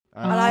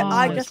 And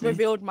I just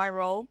revealed my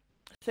role.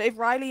 So if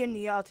Riley and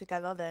Nia are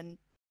together, then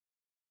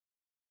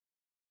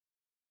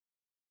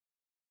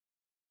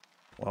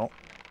Well.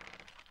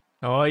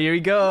 Oh, here he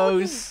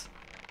goes.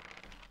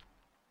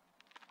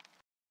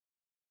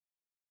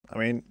 I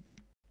mean,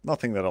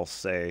 nothing that I'll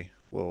say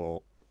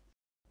will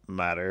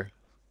matter.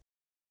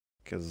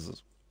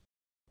 Because,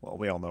 well,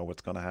 we all know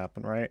what's going to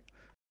happen, right?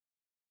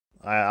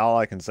 All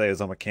I can say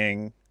is I'm a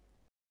king.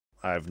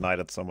 I've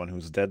knighted someone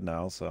who's dead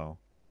now, so.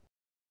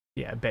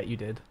 Yeah, I bet you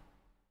did.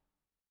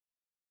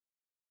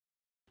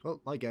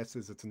 Well, my guess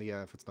is it's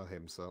Nia if it's not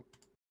him, so.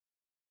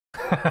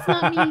 It's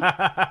not me.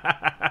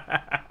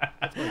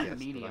 That's my guess,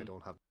 but I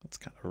don't have. That's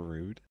kind of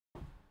rude.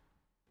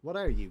 What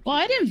are you? Well,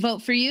 I didn't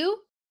vote for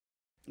you.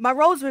 my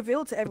role's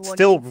revealed to everyone. It's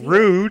still you can see it.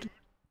 rude.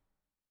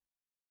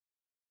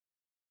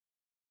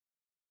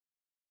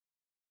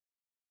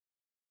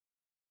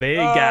 They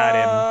got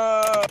him.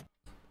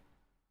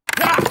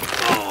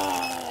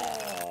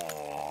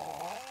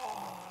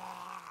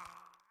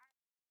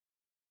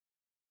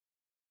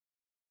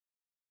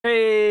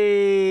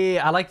 Hey,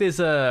 I like this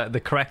the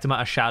correct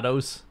amount of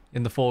shadows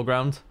in the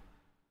foreground.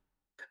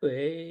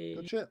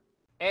 Good shit.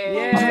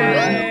 Yay!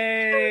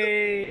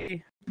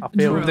 I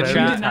feel The very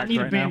chat. did not need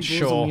to attacked right now.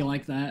 bamboozle me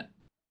like that.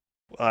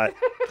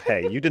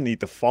 Hey, you didn't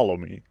need to follow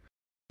me.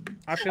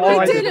 I feel All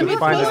like I did was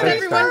find a dead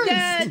Everyone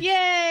stat. dead.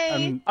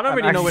 Yay! I don't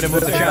really know where to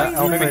move the chat.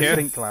 Maybe here.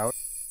 Think cloud.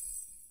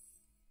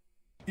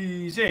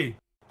 Easy.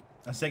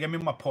 I say, give me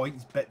my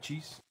points,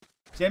 bitches.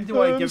 Does anybody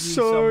want to give me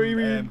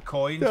some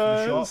coins for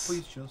the shop,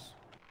 please, just.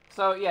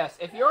 So yes,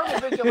 if you're the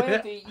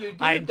vigilante, you do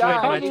I die.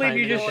 can't believe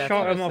you just You're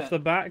shot him innocent. off the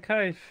bat,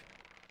 Kyle.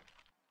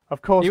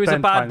 Of course, He was a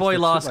Ben bad finds boy the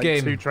last like,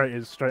 game. 2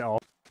 traitors straight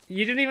off.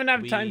 You didn't even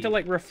have time to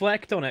like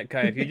reflect on it,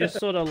 Kyle. You just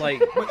sort of like.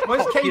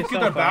 Was Cave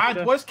good or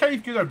bad? Was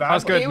Cave good or bad?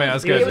 That's good, man.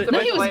 That's good. No,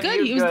 he was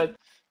good.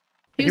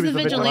 He was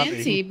the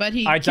vigilante, but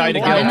he I died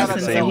killed again. one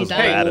innocent, so he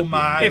died. Oh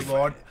my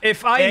lord.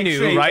 If I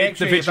knew, right,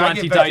 the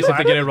vigilante dies if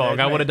they get it wrong,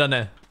 I would have done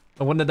it.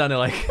 I wouldn't have done it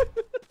like.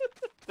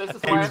 This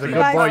is He why was a I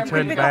good boy think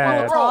turned pick up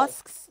more bad.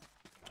 tasks.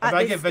 If I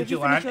get If you finish your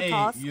vigilante,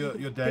 task, you're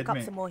you dead, pick up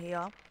mate. some more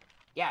here.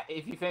 Yeah,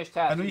 if you finish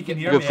tasks. I know you can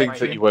hear Good me. thing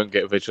that you won't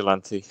get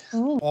vigilante.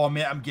 Oh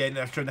mate, I'm getting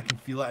it. I can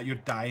feel it. You're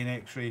dying,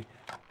 X-ray.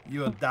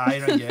 You are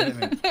dying. I get it,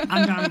 mate.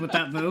 I'm down with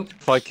that vote.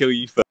 If I kill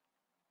you first.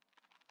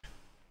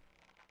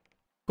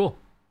 Cool.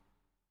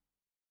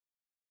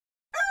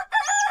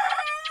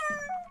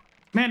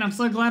 Man, I'm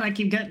so glad I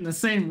keep getting the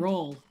same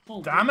roll.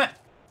 Holy Damn it.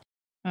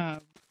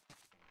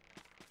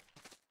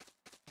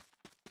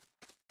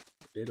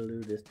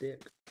 Diddle-oo this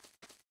dick.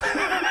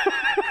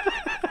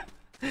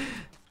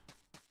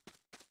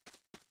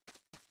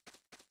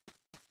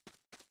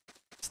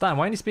 Stan,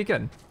 why aren't you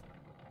speaking?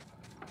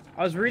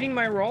 I was reading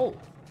my roll.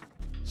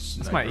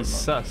 That's mighty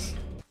sus.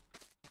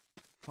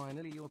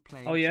 Finally, you're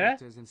playing Oh yeah?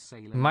 Traitors in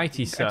Salem.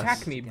 Mighty sus.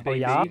 Attack me, baby.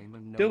 yeah?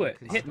 Do it.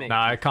 Hit me.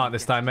 Nah, I can't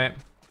this time, mate.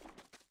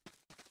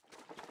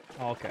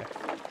 Oh, okay.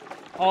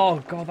 Oh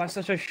god, that's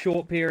such a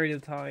short period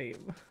of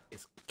time.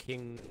 It's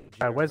King.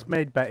 Where's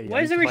Made Betty?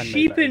 Why is there a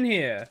sheep in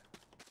here?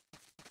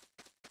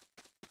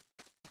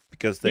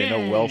 Because they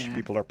know Welsh Yeah.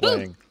 people are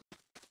playing.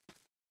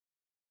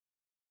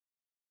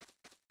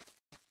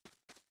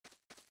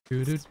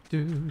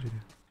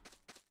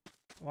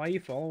 Why are you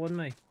following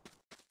me?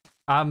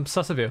 I'm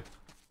sus of you.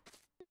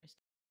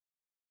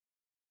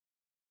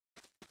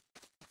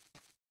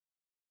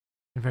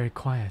 You're very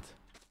quiet.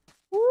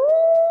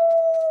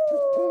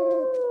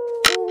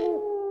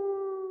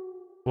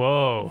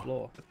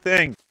 Whoa.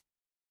 Thing.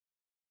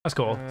 That's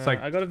cool. It's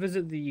like I gotta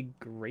visit the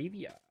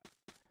graveyard.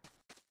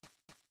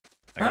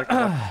 I gotta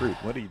collect fruit.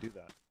 Why do you do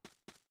that?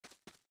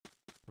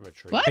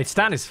 What? Hey,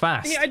 Stan is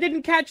fast. Hey, I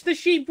didn't catch the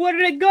sheep. Where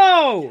did it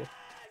go?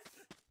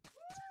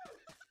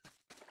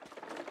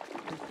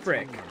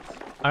 Frick.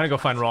 I'm gonna go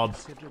find Rob.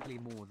 Considerably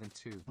more than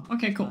 2.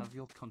 Okay, cool. Love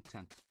your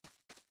content.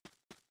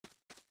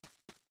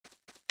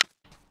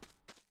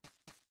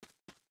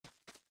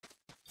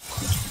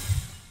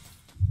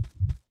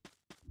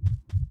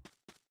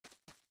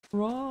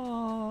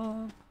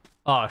 Rob.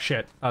 Oh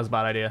shit, that was a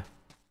bad idea.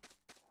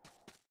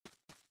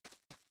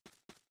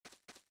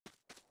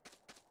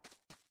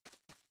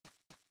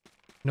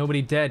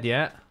 Nobody dead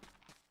yet.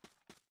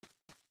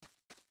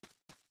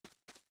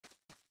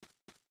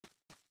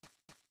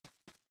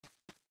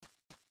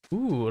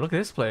 Ooh, look at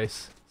this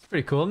place. It's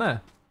pretty cool, isn't it?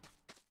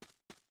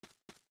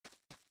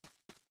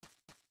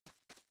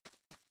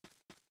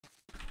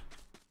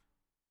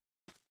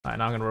 Alright,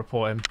 now I'm gonna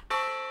report him.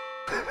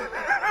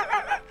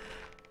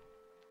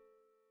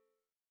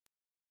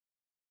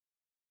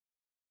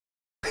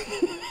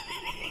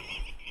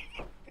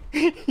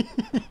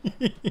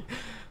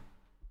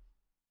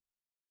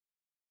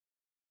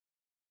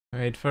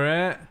 Wait for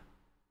it.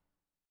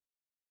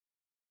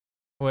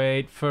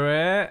 Wait for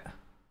it.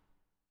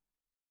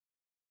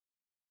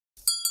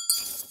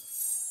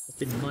 It's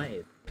been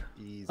knighted.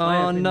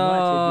 Oh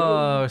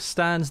no,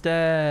 Stan's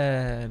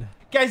dead.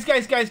 Guys,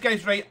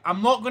 right.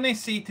 I'm not going to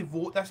say to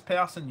vote this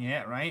person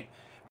yet, right?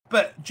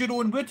 But,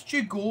 Jerome, where did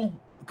you go?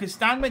 Because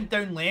Stan went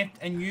down left,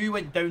 and you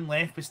went down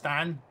left with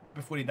Stan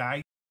before he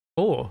died.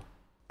 Oh.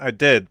 I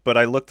did, but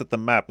I looked at the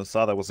map and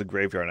saw that was a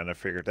graveyard, and I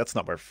figured that's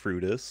not where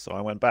fruit is, so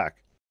I went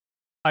back.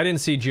 I didn't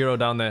see Jiro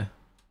down there.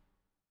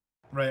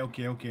 Right,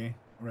 okay.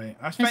 Right.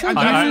 Is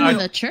that in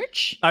the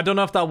church? I don't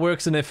know if that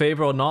works in their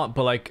favor or not,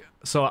 but like,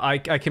 so I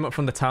came up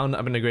from the town,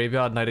 I'm in the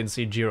graveyard, and I didn't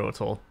see Jiro at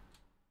all.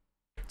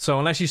 So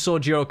unless you saw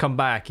Jiro come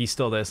back, he's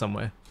still there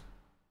somewhere.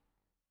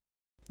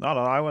 No,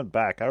 I went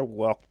back. I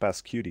walked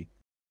past Cutie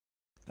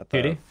at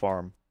the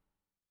farm.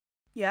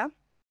 Yeah.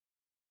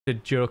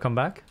 Did Jiro come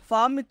back?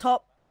 Farm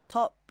top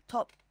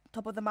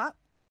of the map.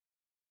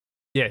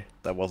 Yeah.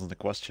 That wasn't the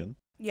question.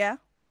 Yeah.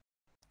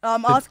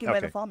 I'm asking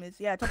where the farm is.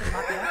 Yeah, top of the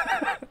map.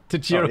 Yeah.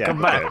 Did Jiro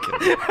come back?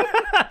 Okay.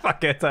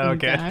 Fuck it, I don't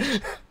care.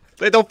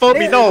 They don't vote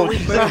me no.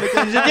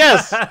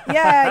 Yes.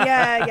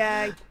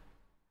 Yeah.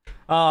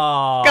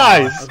 Oh,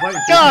 guys,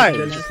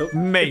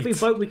 mate. If we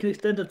vote, we can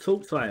extend the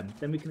talk time.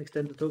 Then we can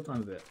extend the talk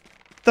time a bit.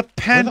 The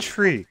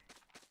pantry.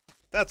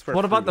 That's where.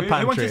 What about the pantry?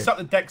 Who wants to suck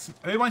the dicks?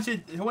 Who wants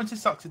to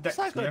suck the dicks?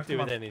 It's not going to do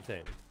with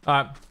anything.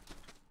 What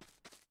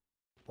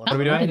are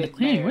we doing? The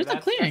clearing. Where's the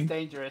clearing? That's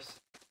dangerous.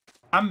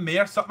 I'm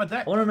mayor, suck my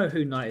dick. I don't know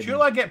who knighted.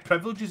 Surely I get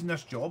privileges in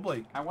this job,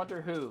 like. I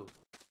wonder who.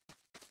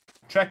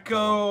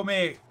 Trico,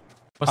 mate.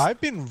 I've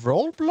been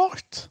role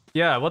blocked.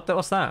 Yeah,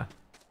 what's that?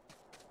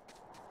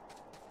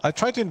 I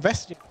tried to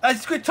investigate.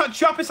 He's going to touch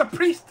you up. It's a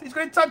priest. He's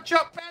going to touch you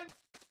up, man.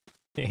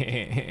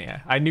 Yeah,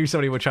 I knew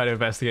somebody would try to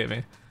investigate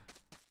me.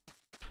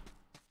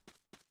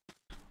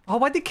 Oh,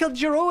 why'd they kill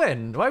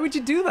Jeroen? Why would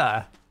you do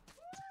that?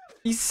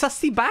 He's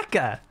sussy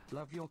baka.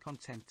 Love your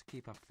content.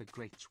 Keep up the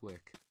great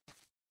work.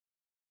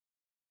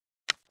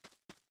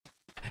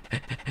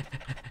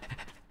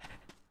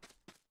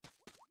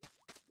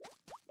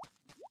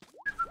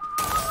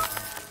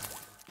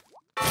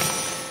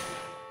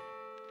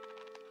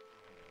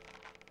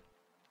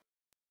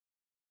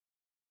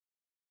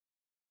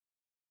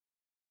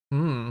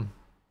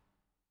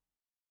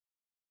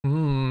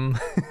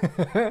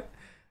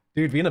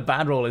 Dude, being a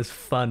bad roll is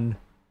fun.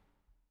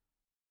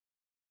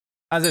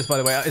 How's this, by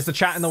the way? Is the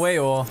chat in the way,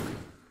 or?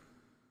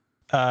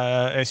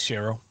 It's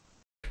Jiro.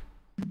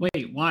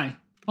 Wait, why?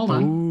 Hold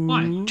on.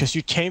 Why? Because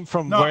you came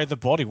from where the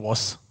body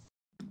was.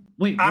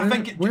 Wait,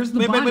 where's the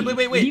wait, body? Wait.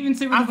 You didn't even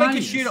say where the body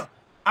is.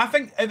 I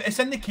think it's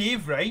in the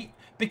cave, right?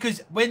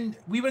 Because when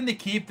we were in the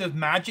cave, the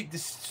magic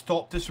just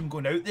stopped us from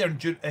going out there,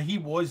 and he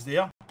was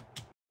there.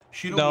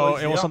 No,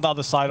 it was on the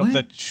other side of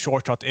the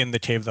shortcut in the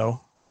cave,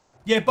 though.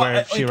 Yeah,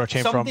 but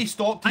somebody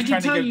stopped us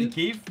trying to get out of the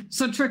cave.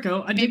 So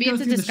Trico, I did go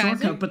through the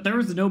shortcut, but there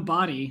was no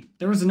body.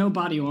 There was no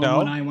body when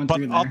I went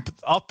through there.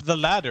 Up the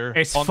ladder.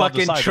 It's on the other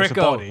fucking side, there's a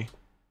Trico. body.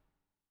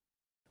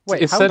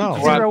 Wait, it said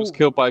Brad was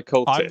killed by a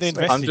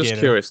cultist. I'm just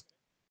curious.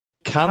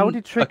 Can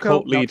a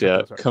cult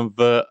leader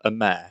convert a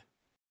mare?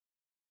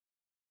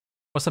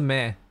 What's a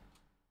mare?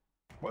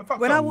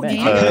 When I walked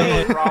into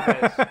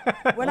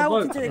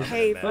the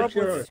cave, Rob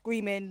was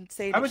screaming,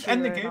 saying I was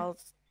in the cave.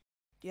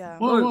 Yeah.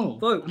 Whoa.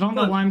 I don't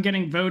know why I'm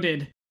getting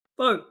voted.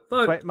 Vote.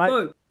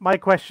 My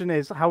question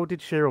is, how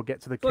did Shiro get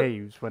to the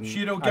caves when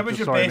Shiro, I give us just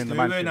your saw him best in the Uwu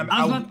mansion? and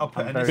I'll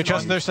put it in.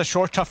 Because there's a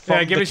shortcut from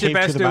Yeah, give the us your cave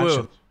best to the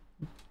mansion.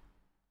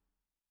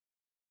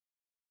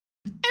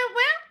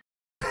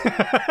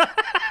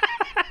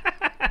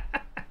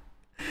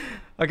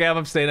 Okay, I'm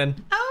abstaining.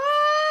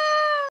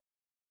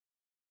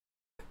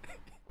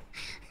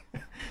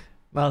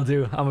 I'll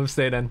do. I'm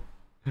abstaining.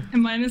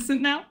 Am I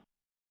innocent now?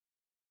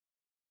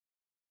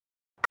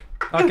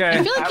 Okay.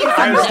 I feel like you've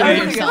done that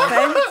I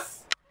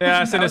yourself.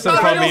 Yeah, citizen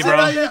from me,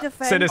 bro.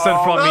 Citizen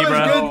from me,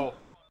 bro.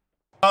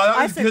 Oh,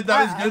 that was good.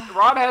 That was good.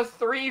 Rob has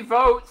 3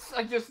 votes.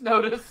 I just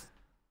noticed.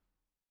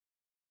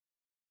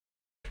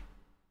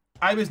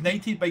 I was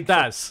knighted by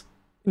Daz.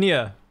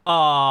 Nia.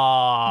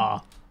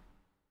 Ah.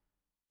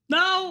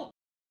 No.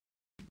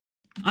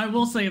 I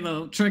will say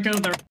though,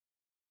 Trico, they're.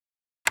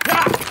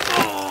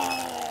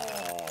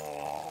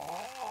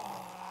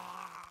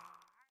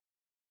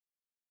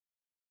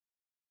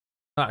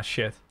 Ah,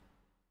 shit.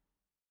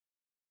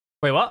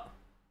 Wait, what?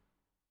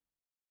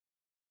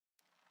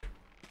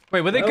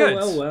 Wait, were they good?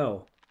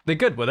 Well. They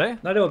good, were they?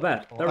 No, they were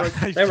bad. They were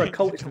a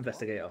cultist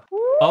investigator.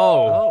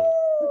 Oh.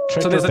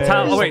 So there's a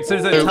town. Oh wait, so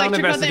there's a town Trico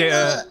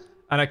investigator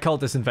and a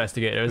cultist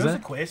investigator, is There's a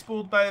there? quest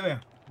board, by the way.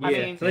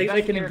 Yeah, so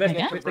they can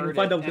investigate. They can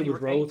find out people's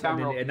roles and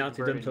then it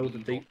announces them to all the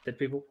dead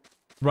people.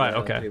 Right.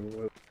 Okay.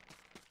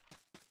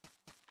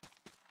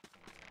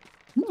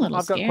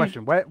 I've got a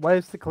question.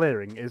 Where's the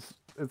clearing? Is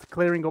the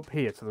clearing up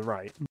here to the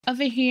right?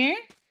 Over here?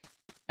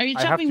 Are you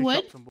I have chopping to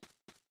wood? chop some wood.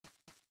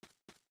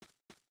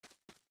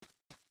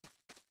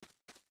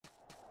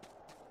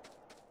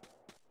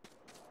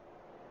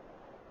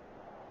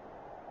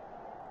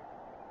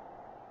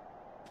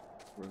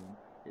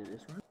 Is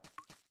this right?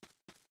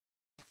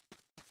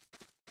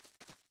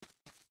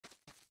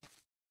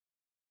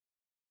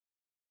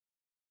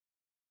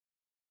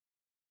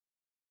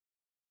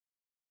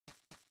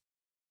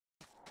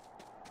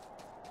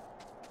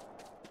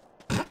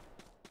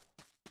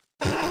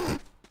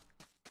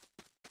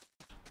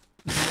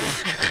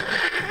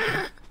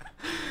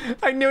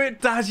 I knew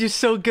it, Daz. You're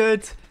so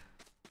good.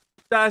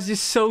 Daz, you're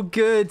so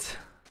good.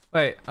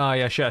 Wait. Oh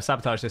yeah, sure. I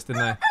sabotaged this,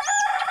 didn't I?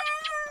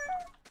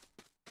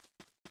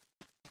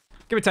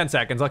 Give me 10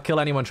 seconds. I'll kill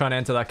anyone trying to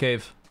enter that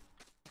cave.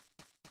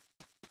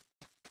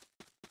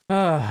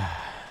 Over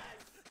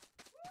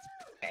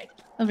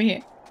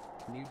here.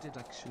 New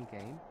deduction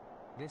game.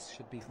 This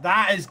should be.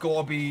 That has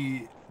got to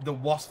be the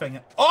worst thing.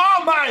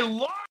 Oh my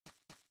lord!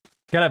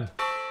 Kill him.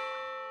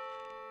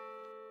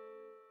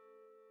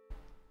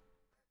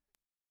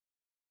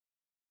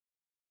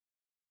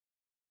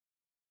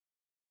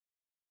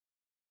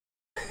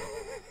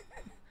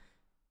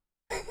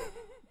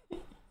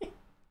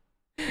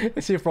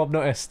 Let's see if Rob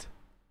noticed.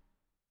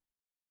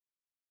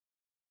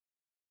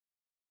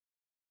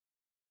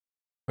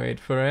 Wait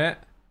for it.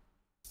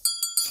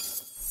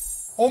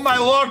 Oh my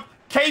lord!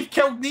 Cave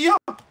killed Nia!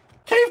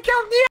 Cave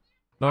killed Nia!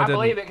 No, I I didn't.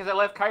 believe it because I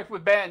left Kite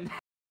with Ben.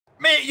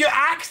 Mate, you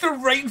axed her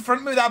right in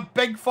front of me with that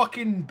big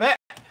fucking bit.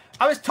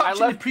 I was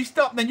touching the priest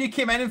up, and then you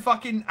came in and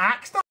fucking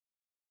axed her.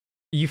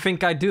 You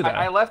think I'd do that?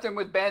 I left him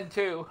with Ben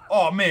too.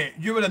 Oh mate,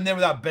 you were in there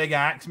with that big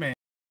axe, mate.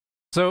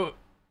 So,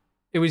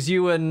 it was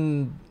you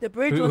and The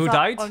bridge who was up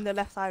died? on the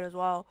left side as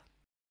well.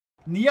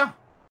 Nia?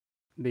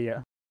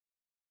 Nia.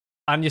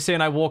 And you're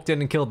saying I walked in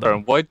and killed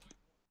them? Why?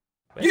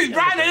 You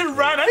ran in and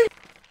ran out!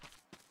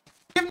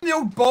 Give him the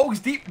old balls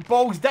deep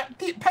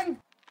ping!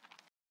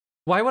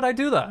 Why would I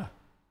do that?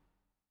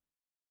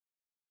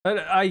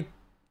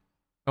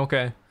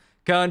 Okay.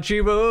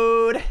 Country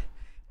road,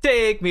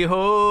 take me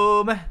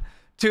home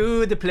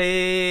to the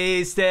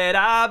place that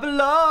I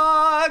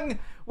belong.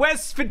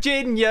 West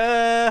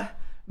Virginia,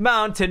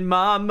 mountain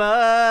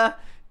mama,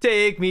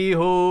 take me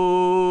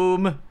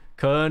home.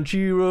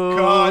 Country road.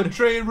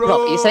 Country road.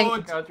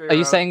 Rob, are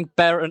you saying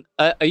Baron?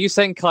 Are you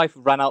saying Clive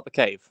ran out the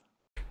cave?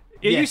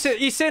 Yeah, yes.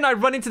 You saying I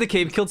run into the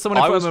cave, killed someone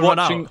in front of him and run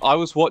out? I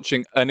was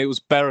watching, and it was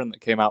Baron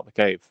that came out the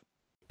cave.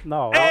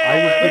 No,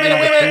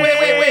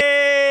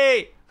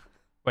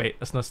 Wait,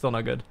 that's not, still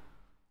not good.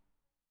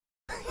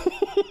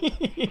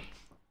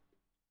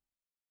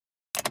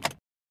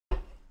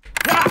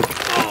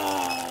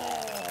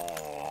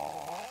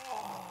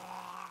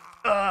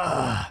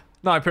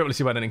 No, I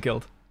purposely went in and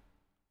killed.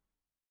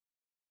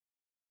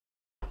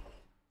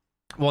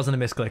 Wasn't a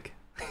misclick.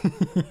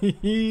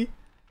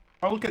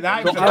 Oh, look at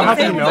that. How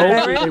do you know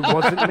it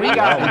wasn't me?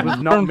 It was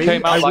not me.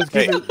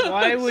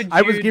 Why would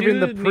I was you giving do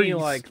the me priest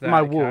like that, my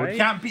Kai? wood. You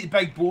can't beat the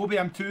big Bobby,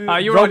 I'm too...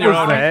 you were on your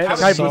own. I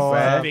was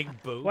there.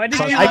 Big boot. Why did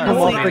you I come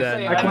off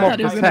then? I come off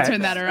he was the gonna text,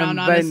 turn that around, and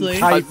honestly.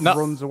 then Kite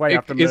runs away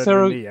after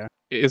murdering Nia.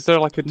 Is there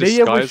like a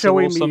Nia was disguise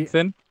showing or me-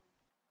 something?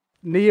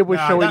 Nia was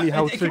Nah, showing me that-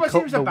 how it to was- it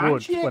cut was the a wood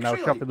Banshee, when I was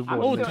actually. chopping the wood.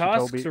 All and then she told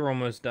tasks me- are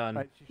almost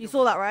done. You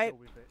saw that, right?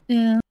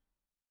 Yeah.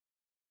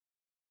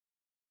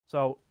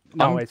 So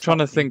no, I'm trying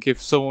to think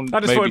if someone. I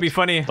just thought it'd maybe, be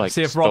funny, like,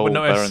 see if Rob would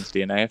stole notice. Baron's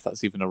DNA, if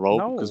that's even a role,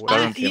 No. because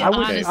Baron came yeah, out the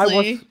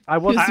honestly. cave. I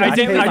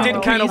did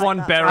came kind of out.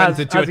 want Baron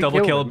to do a As he double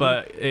killed kill, him.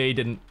 but he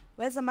didn't.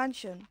 Where's the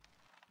mansion?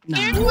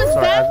 Aaron was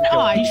Sorry, Ben? as Oh,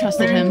 I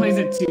trusted Baron him. plays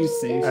it too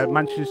safe.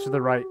 Mansion's to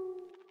the right.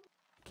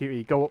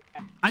 Cutie, go up.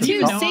 I to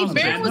didn't the know top. I was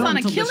Baron bad was on a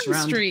until this killing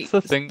round. streak If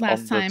the thing on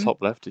last the time.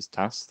 top left is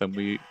tasks,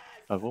 then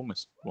I've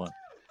almost won.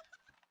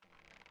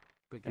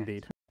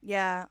 Indeed.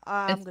 Yeah,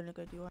 I'm gonna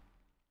go do one.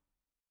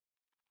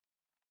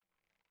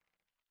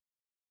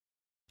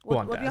 Go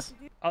on, what do you have Daz.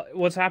 to do?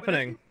 What's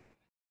happening?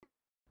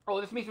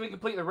 Oh, this means we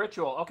complete the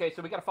ritual. Okay,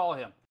 so we gotta follow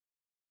him.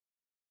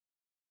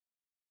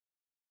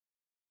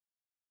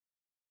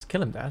 Let's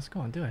kill him, Daz.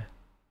 Go on, do it.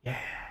 Yeah.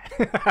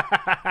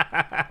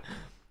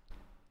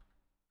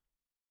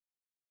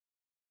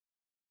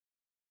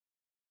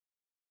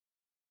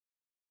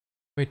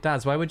 Wait,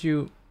 Daz, why would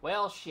you...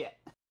 Well, shit.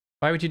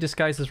 Why would you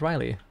disguise as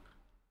Riley?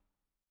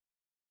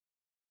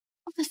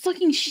 Oh, this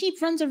fucking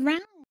sheep runs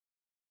around.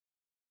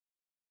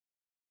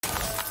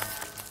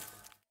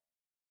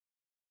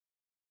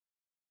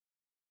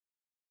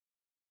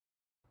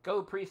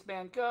 Go, priest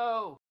man,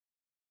 go!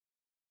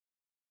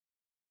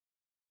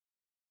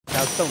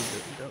 Now don't.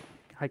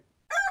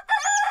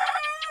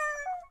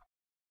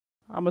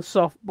 I'm a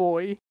soft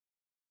boy.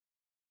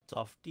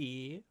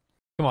 Softy.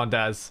 Come on,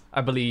 Daz.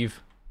 I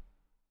believe.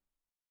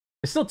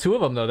 There's still 2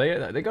 of them though.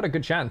 They got a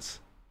good chance.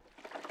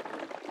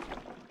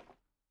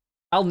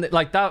 I'll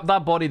like that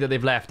body that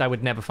they've left. I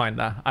would never find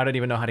that. I don't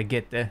even know how to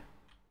get there.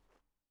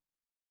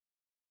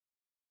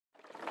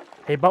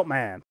 Hey,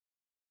 Boatman. I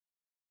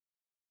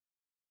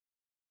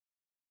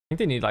think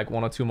they need like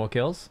 1 or 2 more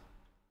kills.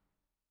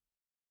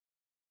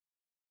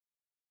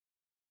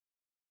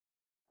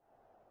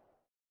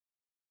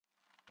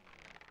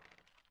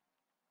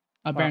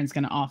 Oh, Baron's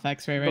gonna off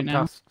X-ray right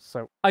now.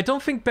 So I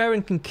don't think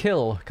Baron can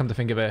kill. Come to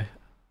think of it.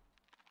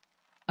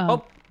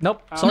 Oh,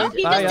 nope. No, Sorry,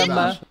 he I just am.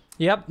 didn't.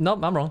 Yep. Nope.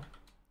 I'm wrong.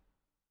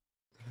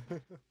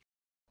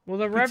 Well,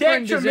 the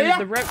Reverend is in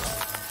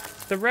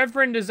the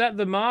Reverend is at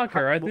the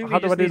marker. I think he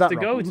just needs to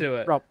go to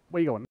it. Rob,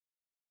 where you going?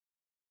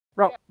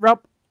 Rob.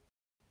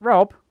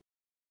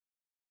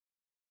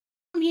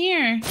 I'm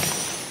here.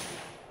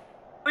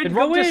 Did Go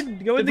Rob just,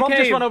 in. Go in did the Rob cave.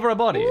 just run over a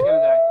body?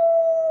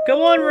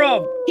 Go on,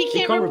 Rob. He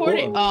can't report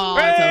it. Oh,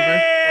 Hey!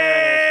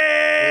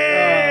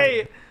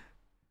 it's over.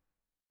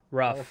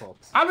 Rough.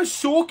 I was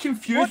so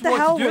confused What the what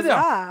hell to do was there.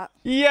 that?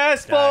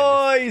 Yes,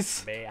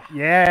 boys!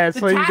 Yeah,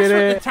 so you did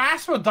The it.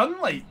 tasks were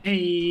done, like.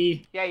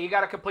 Hey. Yeah, you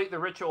gotta complete the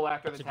ritual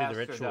after the tasks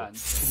are done.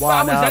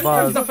 One I was of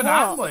us. interested in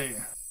that, like.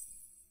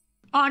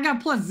 Oh, I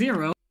got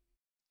 +0.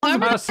 I'll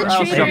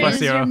Traitors,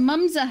 zero. your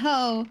mum's a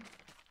hoe.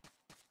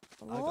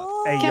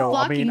 Hey, Kept yo, I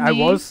blocking mean, I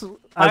me. was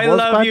I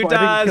glad, love you, but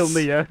I didn't Daz.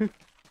 kill Nia.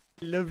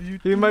 Love you.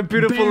 You're my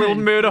beautiful little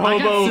murder I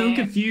got hobo. so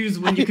confused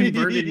when you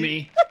converted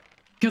me.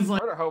 Because,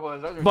 like, Murder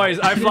hobos, those are Boys,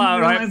 I I didn't fly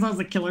out, right? realize I was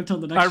a killer till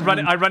the next round.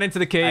 I run into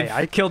the cave. Hey,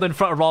 I killed in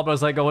front of Rob. I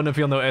was like, I wonder if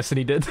you'll notice, and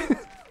he did.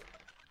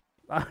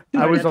 I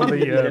was on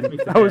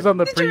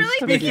the priest.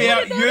 To be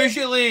fair,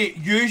 usually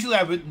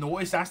I wouldn't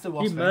notice. That's the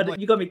worst You thing. murdered. Like,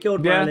 You got me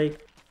killed, Yeah. Riley.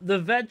 The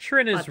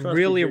Veteran I is trusted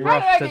really you.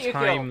 rough How did I to get you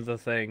time killed? the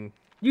thing.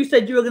 You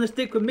said you were going to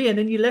stick with me, and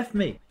then you left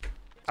me.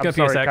 I'm gonna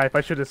be a sorry, sec. Kaif.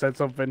 I should have said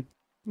something.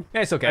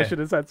 Yeah, it's okay. I should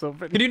have said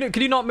something.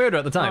 Could you not murder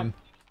at the time?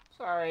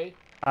 Sorry.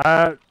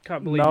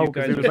 Can't believe no, you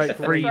because guys it was like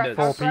were 3, saying 4 this.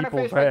 I'm trying to people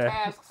finish my there.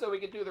 task so we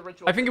can do the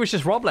ritual. I think it was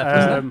just Rob left,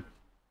 wasn't it?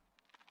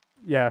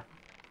 Yeah.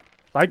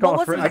 I got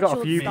What was the I got a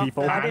actual few stuff?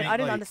 people. I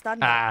didn't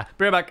understand that.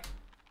 Bring it back.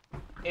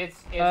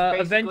 It's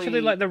Eventually,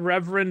 basically like the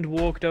Reverend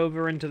walked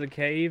over into the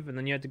cave, and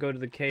then you had to go to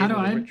the cave. How do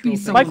with the I ritual be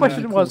thing. so My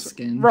question cool was,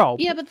 skin? Rob.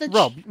 Yeah, but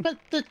Rob.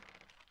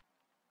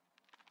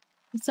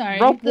 Sorry,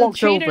 Rob the walked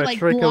traitor over, like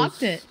Trickles.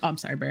 blocked it. Oh, I'm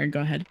sorry, Baron. Go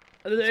ahead.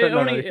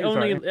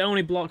 It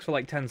only blocks for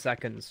like 10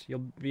 seconds. You'll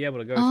be able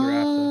to go through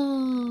after.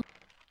 Oh,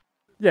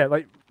 Yeah,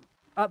 like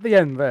at the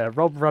end there,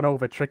 Rob ran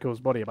over Trickle's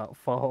body about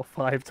 4 or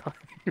 5 times.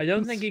 I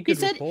don't think he he could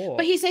said, report.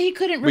 but he said he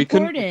couldn't We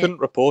report couldn't it.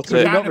 report you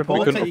it. can't We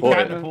report couldn't it. You report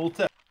can't it. report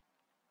it.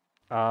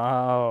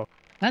 Oh.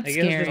 That's I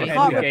guess it's scary. just You a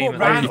can't heavy report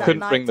game. rounds You at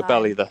couldn't ring the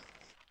bell nighttime. either.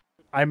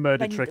 I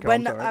murdered Trickle,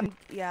 When I'm sorry.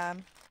 yeah.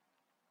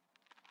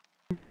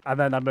 And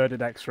then I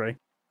murdered X-Ray.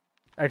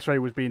 X-Ray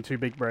was being too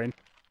big brain.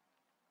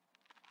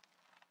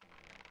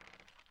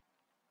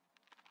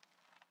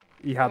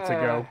 He had to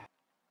go.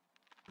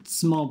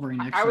 Small brain,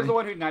 actually. I was the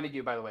one who knighted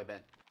you, by the way, Ben.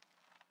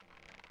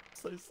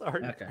 So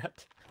sorry. Okay.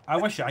 I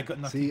wish I got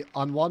nothing. See,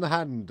 on one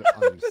hand,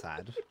 I'm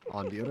sad.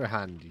 On the other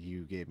hand,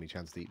 you gave me a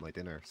chance to eat my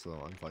dinner, so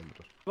I'm fine with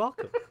it.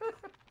 Welcome.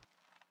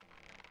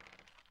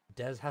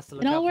 Des has to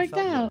look It all out for worked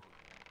Feldman. out.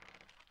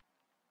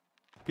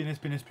 Penis.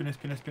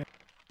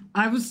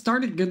 I was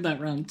started good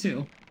that round,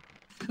 too.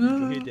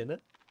 Enjoy your dinner.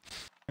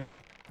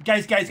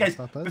 Guys,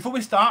 before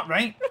we start,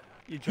 right?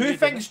 Who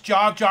thinks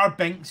Jar Jar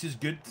Binks is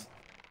good? I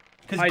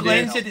Because do.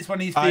 Glenn said it's one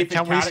of his favourite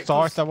Can we characters.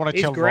 start? I want to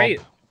He's kill great.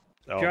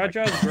 Rob. Jar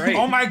Jar's great.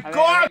 Oh my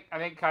god! I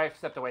think Kai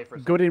stepped away for a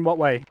second. Good in what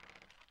way?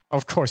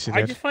 Of course he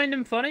I did. just find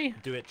him funny.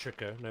 Do it,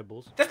 Tricker. No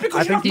balls. That's I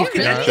because you're think not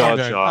fucking he's idiot. Jar I'm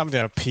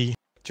Jar. gonna pee.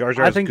 Jar I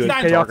Jar's think good.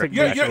 he's Jar chaotic.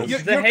 Jar.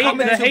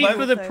 The hate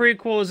for the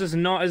prequels is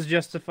not as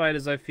justified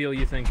as I feel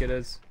you think it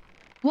is.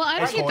 Well, I don't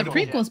That's hate the horrible.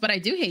 prequels, but I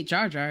do hate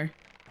Jar Jar.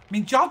 I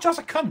mean, Jar Jar's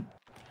a cunt.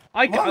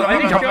 I think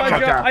Jar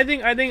Jar. I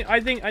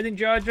think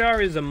Jar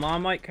Jar is a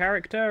Marmite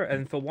character,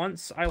 and for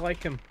once, I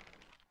like him.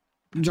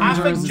 I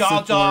think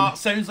Jar Jar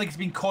sounds like he's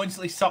been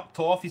constantly sucked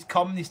off. He's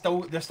come,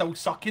 they're still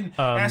sucking.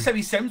 And that's how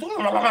he sounds. I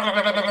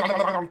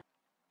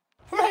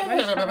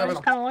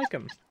just kind of like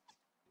him.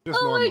 Just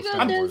Oh my normal Star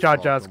goodness. Wars Jar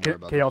talk, Jar's don't worry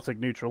about it. chaotic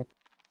neutral.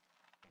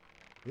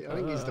 I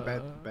think he's the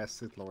best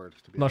Sith Lord.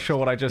 To be Not honest. sure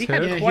what I just He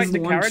had heard. Yeah, quite he's the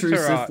the one true character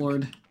Sith arc.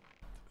 Lord.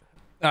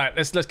 All right,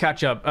 let's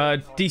catch up.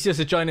 Decius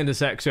is joining the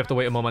sec, so we have to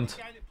wait a moment.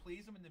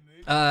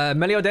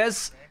 Melio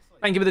Des,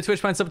 thank you for the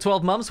Twitch Prime sub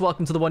 12 months.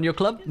 Welcome to the 1 Year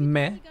Club.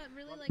 Meh.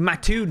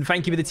 Mattoon,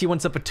 thank you for the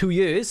T1 sub for 2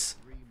 years.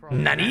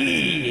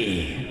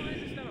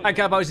 Nani! Hi,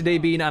 Cap, how's your day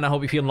been? And I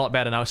hope you're feeling a lot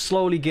better now.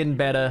 Slowly getting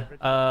better.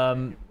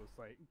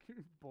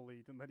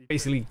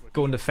 Basically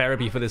going to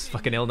therapy for this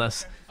fucking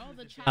illness.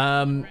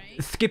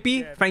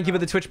 Skippy, thank you for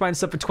the Twitch Prime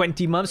sub for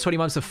 20 months. 20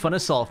 months of Fun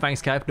Assault.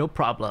 Thanks, Cap. No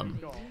problem.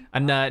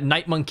 And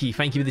Night Monkey,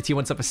 thank you for the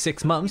T1 sub for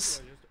 6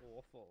 months.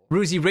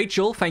 Rosie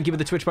Rachel, thank you for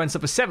the Twitch Prime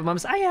sub for 7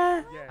 months.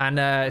 Hiya! And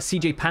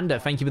CJ Panda,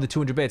 thank you for the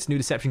 200 bits. New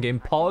Deception game.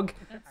 Pog.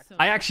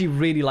 I actually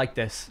really like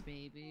this.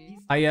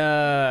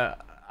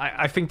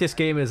 I think this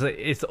game is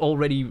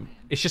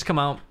it's just come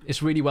out.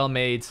 It's really well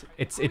made.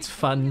 It's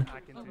fun.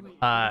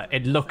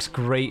 It looks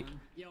great.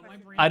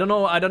 I don't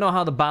know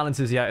how the balance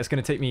is yet. It's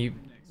gonna take me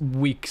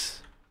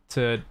weeks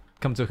to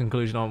come to a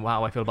conclusion on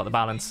how I feel about the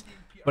balance.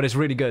 But it's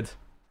really good.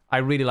 I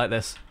really like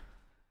this.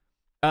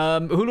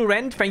 Hulu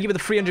Rend, thank you for the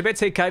 300 bits.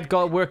 Hey, I've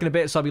got work in a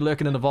bit, so I'll be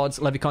lurking in the VODs.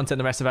 Love your content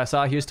the rest of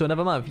SR. Here's to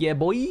another month. Yeah,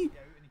 boy.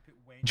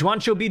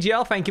 Juancho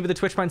BGL, thank you for the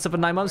Twitch Prime sub for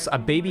 9 months. A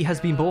baby has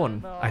been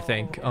born, I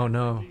think. Oh,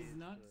 no.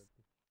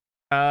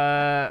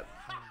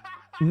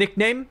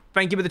 Nickname,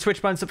 thank you for the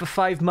Twitch Prime sub for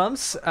 5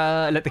 months.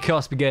 Let the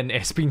chaos begin.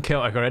 It's been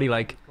chaotic already,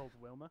 like.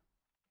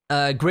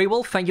 Grey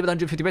Wolf, thank you for the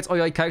 150 bits. Oh,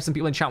 yeah, some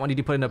people in chat wanted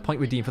to put in a point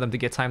redeem for them to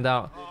get timed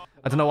out.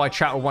 I don't know why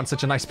chat would want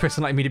such a nice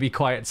person like me to be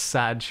quiet.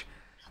 Sag.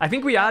 I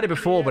think we had it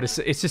before, but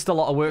it's just a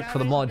lot of work for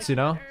the mods, you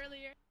know?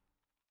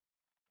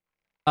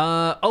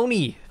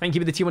 Oni, thank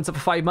you for the T1 sub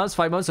for 5 months.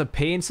 5 months of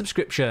paying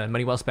subscription.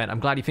 Money well spent. I'm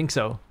glad you think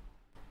so.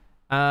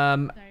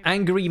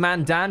 Angry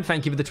Man Dan,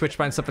 thank you for the Twitch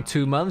Prime sub for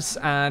 2 months.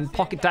 And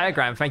Pocket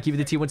Diagram, thank you for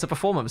the T1 sub for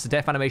 4 months. The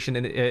death animation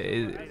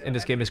in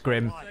this game is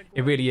grim.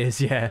 It really is,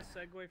 yeah.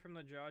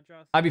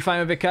 I'll be fine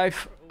with it,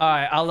 Kaif.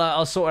 Alright,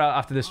 I'll sort it out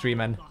after the stream,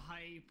 man.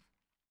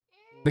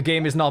 The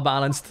game is not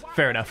balanced.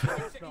 Fair enough.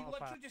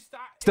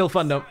 Still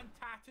fun, though.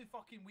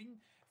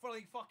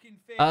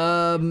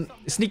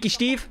 Sneaky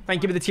Steve,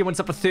 thank you for the Tier 1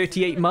 sub for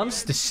 38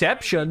 months.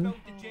 Deception.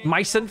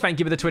 Myson, thank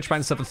you for the Twitch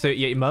Prime sub for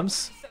 38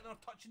 months.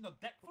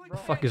 What the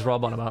fuck is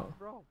Rob on about?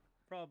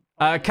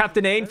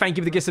 Captain Ain, thank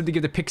you for the gift sub to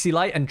give the Pixie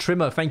Light. And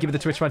Trimmer, thank you for the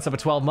Twitch Prime sub for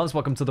 12 months.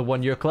 Welcome to the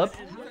 1 year club.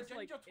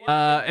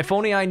 If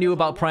only I knew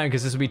about Prime,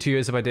 because this would be 2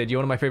 years if I did. You're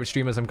one of my favorite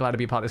streamers. I'm glad to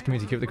be part of this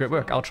community. Keep up the great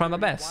work. I'll try my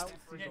best.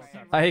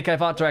 Hey,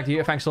 Kev Art Director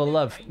here. Thanks for all the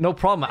love. No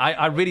problem.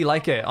 I really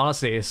like it.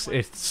 Honestly,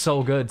 it's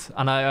so good.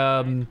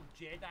 And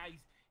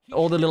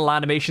all the little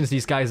animations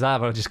these guys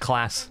have are just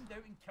class.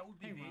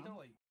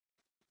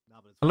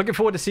 I'm looking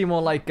forward to seeing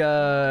more like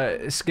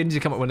skins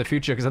you come up with in the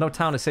future, because I know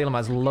Town of Salem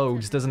has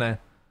loads, doesn't it?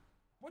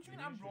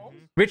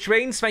 Rich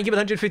Reigns, thank you for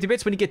 150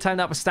 bits. When you get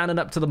timed out for standing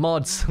up to the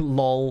mods,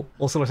 lol.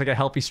 Also looks like a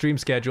healthy stream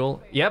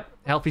schedule. Yep,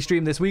 healthy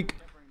stream this week.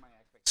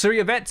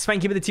 Surya Vets,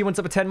 thank you for the T1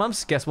 sub for 10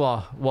 months. Guess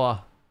what?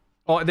 What?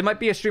 Oh, there might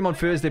be a stream on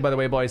Thursday, by the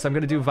way, boys. I'm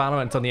going to do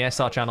Valorant on the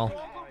SR channel.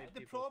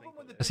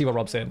 Let's see what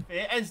Rob's saying.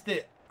 It is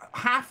that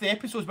half the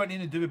episodes were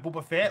nothing to do with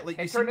Boba Fett. Like,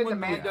 it turned into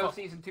Mando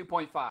season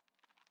 2.5.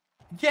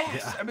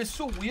 Yes, it was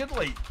so weird,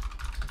 like.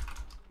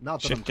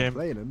 Not that I'm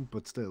complaining,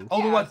 but still.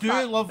 Although I do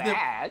love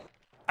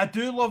I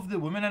do love the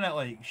woman in it.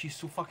 Like, she's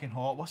so fucking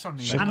hot. What's her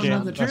name? I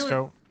don't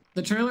know.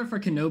 The trailer for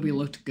Kenobi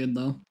looked good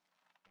though.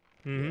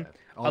 Mm-hmm.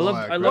 I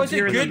love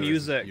hearing the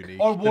music.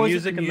 Or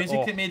was it the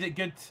music that made it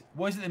good?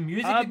 Was it the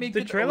music that made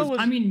the trailer?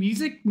 I mean,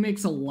 music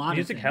makes a lot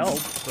of things. Music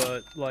helps,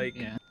 but like,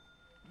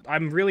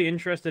 I'm really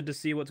interested to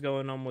see what's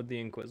going on with the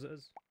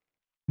Inquisitors.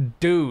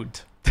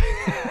 Dude.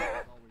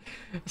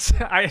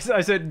 I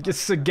said,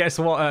 guess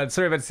what?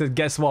 Sorry if I said,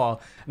 guess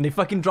what? And they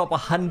fucking drop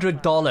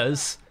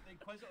 $100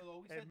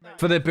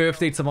 for their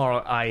birthday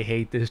tomorrow. I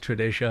hate this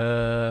tradition.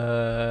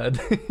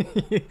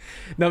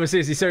 No, but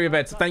seriously, sorry,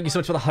 Vets. Thank you so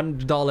much for the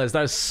 $100.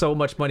 That is so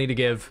much money to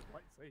give.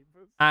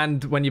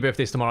 And when your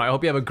birthday's tomorrow, I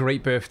hope you have a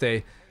great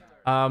birthday.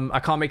 I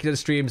can't make it to the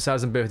stream, so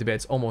some birthday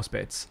bits, almost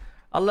bits.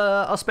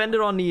 I'll spend it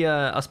on the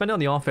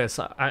office.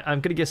 I'm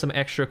gonna get some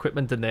extra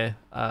equipment in there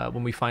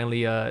when we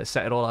finally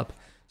set it all up.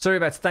 Sorry,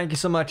 Vets. Thank you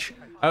so much.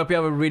 I hope you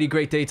have a really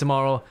great day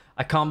tomorrow.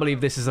 I can't believe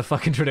this is a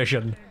fucking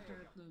tradition.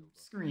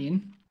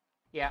 Screen.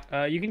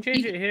 Yeah. You can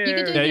change it here.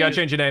 Yeah, you gotta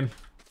change your name.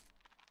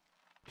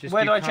 Just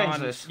where do I change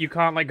this? You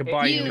can't like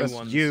buy new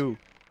ones. You.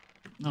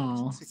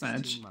 Oh,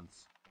 Sag.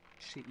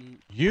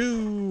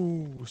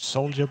 You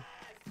soldier.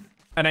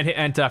 And then hit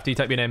enter after you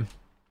type your name.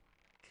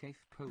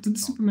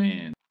 It's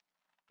Superman.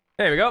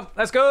 There we go.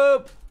 Let's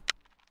go.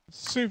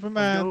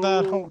 Superman.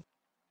 That whole.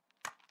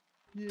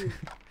 Yeah.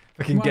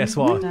 Fucking guess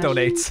what?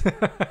 Donate.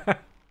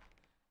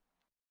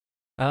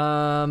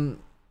 Oh,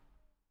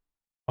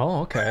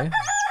 okay.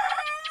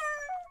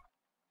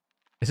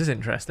 This is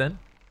interesting.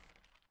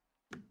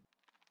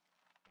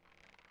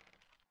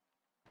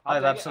 I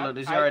have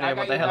absolutely zero idea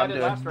what the hell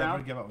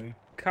I'm doing.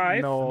 Kai?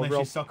 No, Unless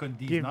you suck on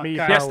D's give nuts. me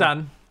Yes,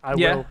 Dan. I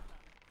will.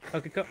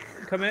 Okay,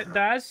 come here,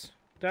 Daz.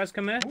 Daz,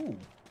 come here. Ooh.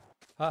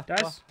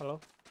 Daz. Hello.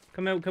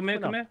 Come here. Come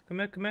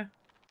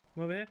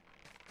over here.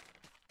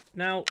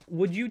 Now,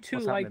 would you two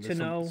like to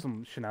know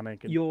some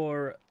shenanigans.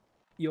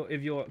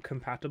 if you're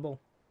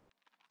compatible?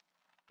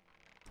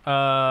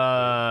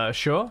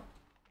 Sure.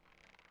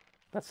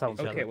 That sounds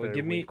okay. Well, very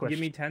give me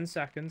weak 10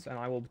 seconds, and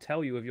I will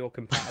tell you if you're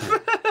compatible.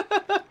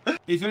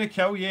 He's gonna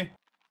kill you.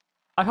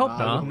 I hope I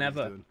not. would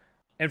never.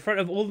 In front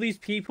of all these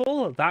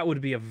people, that would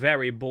be a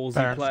very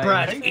ballsy play.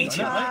 Brad, eat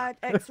it.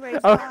 X-ray.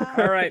 All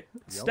right,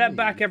 step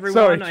back, everyone.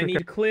 Sorry, I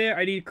need clear.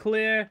 I need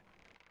clear.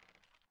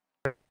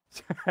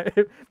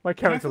 My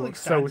character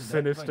looks so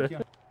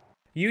sinister.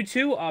 You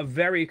two are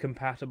very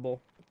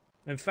compatible.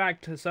 In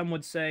fact, some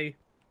would say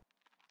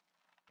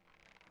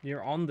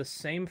you're on the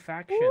same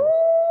faction.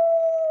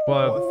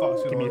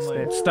 Well, give me a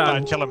snitch.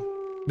 Stan, kill him.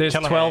 There's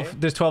Kill him.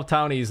 12. There's 12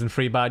 townies and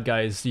 3 bad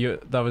guys.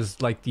 That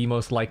was like the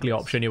most likely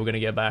option you were gonna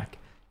get back.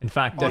 In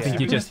fact, I think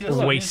you just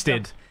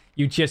wasted.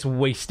 You just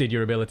wasted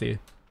your ability.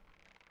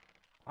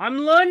 I'm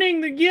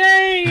learning the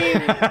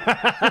game.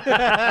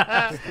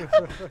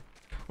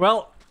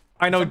 Well,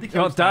 I know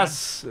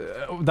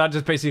that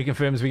just basically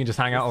confirms we can just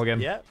hang out all again.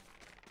 Yeah.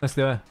 Let's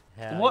do it.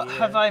 What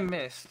have I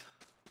missed?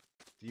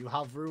 Do you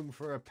have room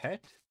for a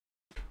pet?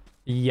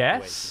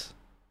 Yes.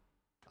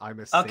 I'm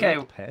a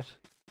safe pet.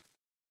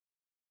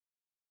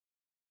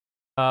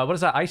 What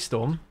is that? Ice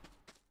storm?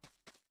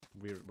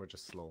 We're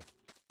just slow.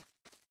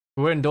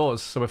 We're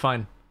indoors, so we're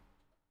fine.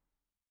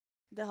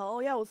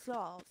 Oh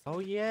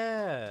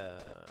yeah.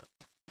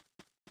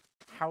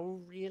 How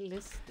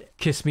realistic.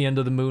 Kiss me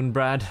under the moon,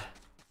 Brad.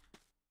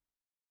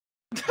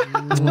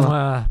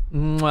 Mwah,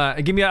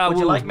 mwah. Give me a. Would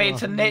you like me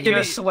to knit you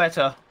a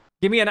sweater?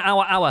 Give me an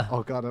hour.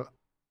 Oh god,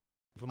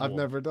 I've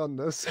never done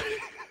this.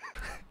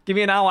 Give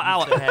me an hour.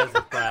 Hour.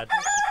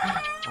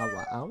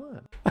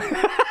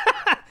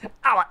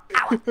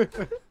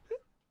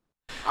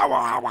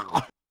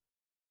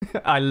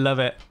 I love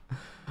it.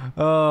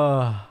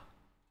 Oh.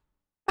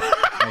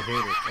 I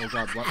hate it. Oh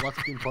god,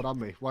 what's been put on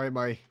me? Why am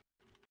I?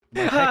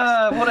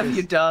 What have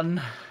you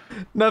done?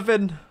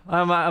 Nothing.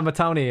 I'm a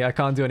townie. I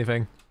can't do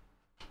anything.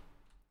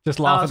 Just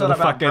laughing at the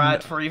fucking.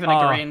 Brad for even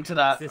agreeing to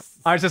that.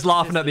 I was just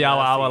laughing at the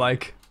hour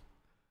like.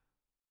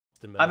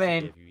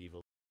 I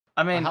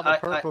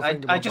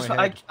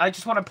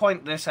just want to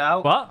point this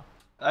out. What?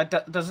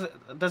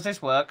 Does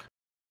this work?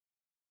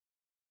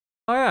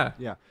 Oh yeah.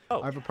 Yeah.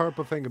 I have a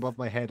purple thing above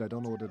my head. I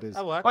don't know what it is.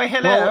 Why,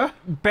 hello.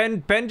 Well,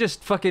 Ben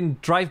just fucking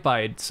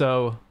drive-by'd,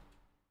 so.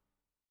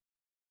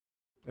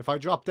 If I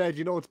drop dead,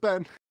 you know it's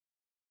Ben.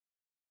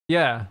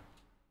 Yeah.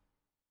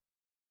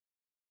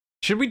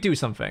 Should we do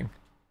something?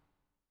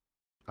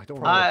 I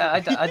don't know. I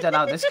don't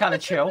know. This kind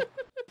of chill.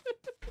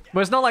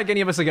 Well, it's not like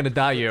any of us are gonna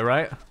die here,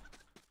 right?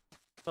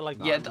 But like,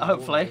 yeah,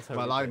 hopefully.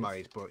 Well, I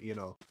might, but you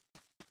know.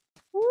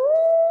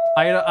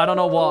 I don't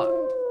know what.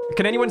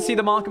 Can anyone see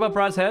the mark above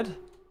Brad's head?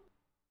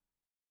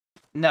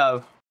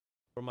 No.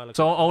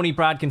 So only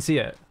Brad can see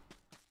it.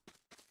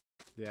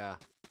 Yeah.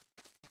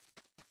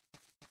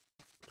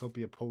 Could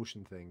be a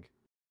potion thing.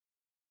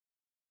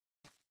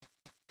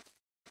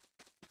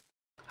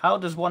 How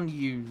does one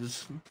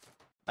use?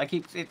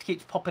 It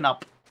keeps popping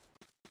up.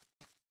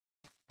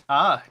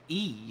 Ah,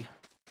 E.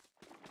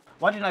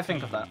 Why didn't I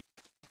think of that?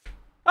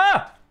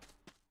 Ah!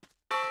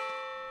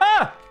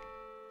 Ah!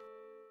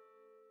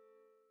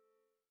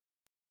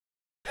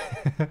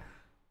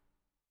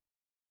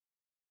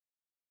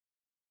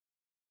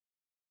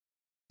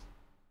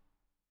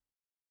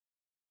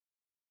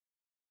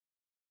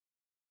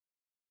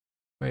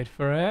 Wait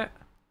for it.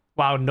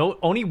 Wow, no,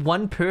 only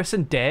one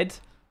person dead?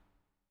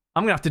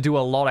 I'm gonna have to do a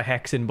lot of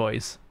hexing,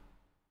 boys.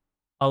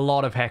 A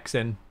lot of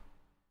hexing.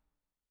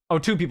 Oh,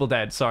 2 people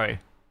dead, sorry.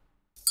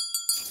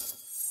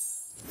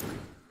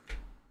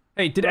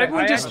 Hey, did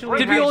everyone just...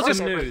 Did we all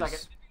just...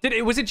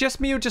 Was it just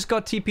me who just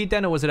got TP'd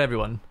then, or was it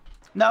everyone?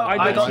 No,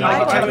 I got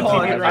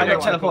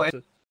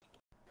teleported.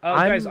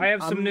 Guys, I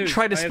have some news.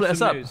 Try to split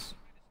us up.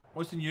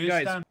 What's the news,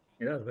 Guys, Stan?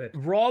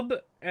 Rob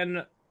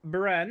and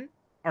Bren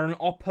are in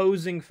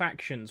opposing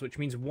factions, which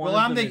means one Well,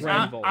 of them is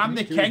involved. I'm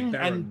the king,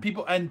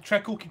 and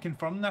Trickle can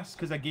confirm this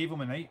because I gave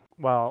him a night.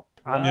 Well,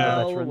 I'm the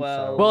veteran.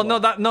 Well, no,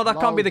 that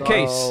can't be the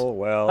case.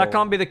 well. That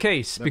can't be the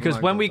case because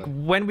when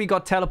we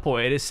got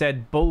teleported, it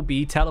said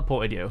Bobby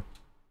teleported you.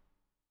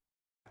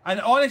 And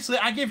honestly,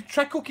 I gave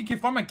Trickle can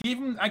confirm. I gave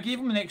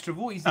him an extra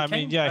vote. He's the king. I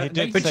mean, yeah, he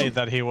did say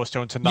that he was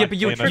going to. Yeah, but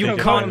you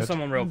can't.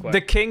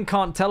 The king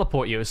can't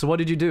teleport you. So what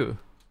did you do?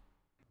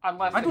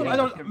 I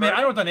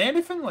don't done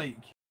anything like.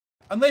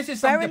 Unless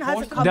it's Baron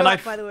hasn't come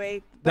up, by the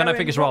way. Then I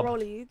think it's Rob.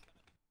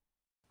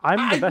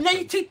 I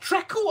ignited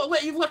Trickle.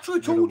 He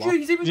literally told you.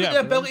 He's even got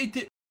the ability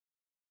to.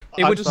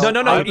 It would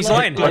no. He's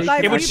lying.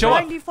 It would show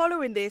up.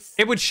 Following this?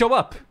 It would show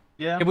up.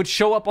 Yeah. It would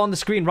show up on the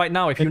screen right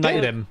now if you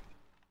knighted him.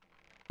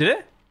 Did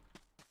it?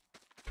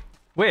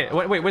 Wait.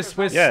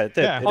 Where's? Yeah, it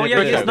did. Oh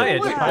yeah, he's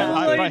knighted.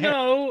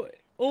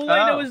 All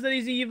I know is that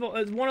he's evil.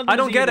 One of them. I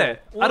don't get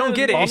it. I don't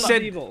get it.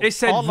 It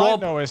said all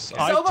Rob. I know is It's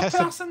the other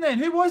person then.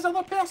 Who was the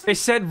other person? It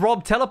said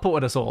Rob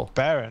teleported us all.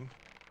 Baron.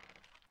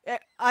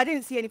 I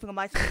didn't see anything on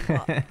my screen.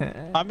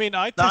 I mean,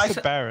 I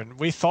tested Baron.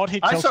 We thought he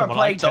killed someone.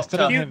 I tested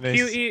him.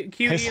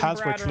 His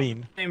hands were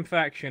clean. Same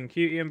faction.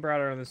 QE and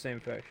Brad are on the same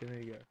faction. There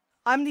you go.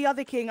 I'm the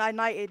other king. I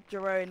knighted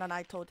Jerome and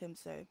I told him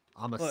so.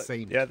 I'm a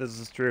saint. Yeah, this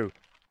is true.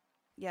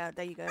 Yeah,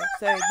 there you go.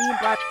 So me and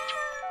Brad.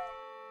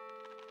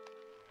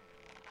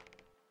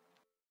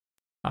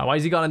 Why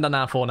has he gone and done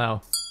that for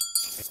now?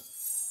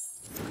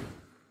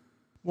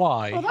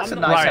 Why? Oh, that's a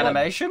nice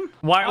animation.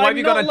 Why have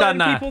you gone and done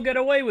that? People get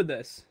away with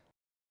this.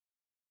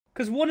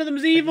 Because one of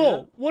them's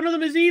evil. One of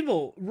them is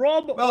evil.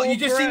 Rob. Well, you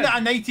just seen Brad.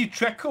 that a nighty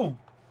trickle.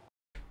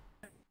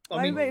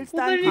 I mean, well,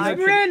 then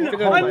it's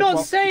Ren. I'm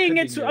not saying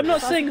it's. I'm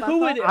not saying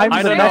who it is. I'm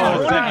the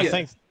veteran. I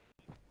think.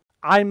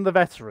 I'm the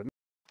veteran.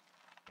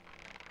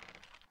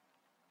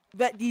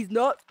 But he's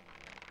not.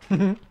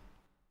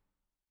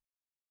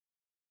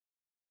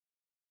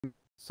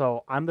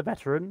 So I'm the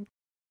veteran.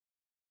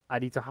 I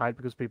need to hide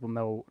because people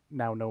now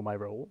know my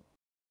role.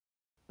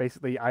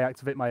 Basically, I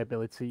activate my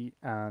ability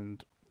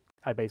and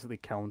I basically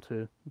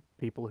counter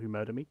people who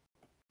murder me,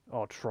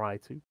 or try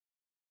to.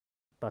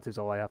 That is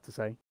all I have to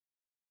say.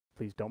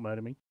 Please don't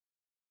murder me.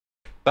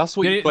 That's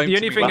what you claimed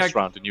to me last I...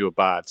 round, and you were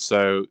bad,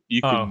 so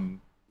you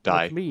can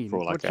die for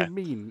all I care. What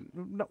do you mean?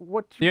 No,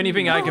 the only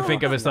thing I can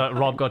think of is that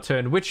Rob got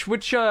turned. Which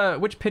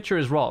picture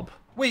is Rob?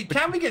 Wait,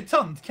 can we get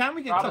turned? Can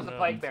we get Rob turned? is the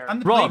plague bearer.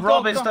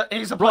 Rob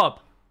is a Rob,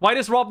 why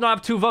does Rob not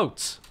have 2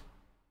 votes?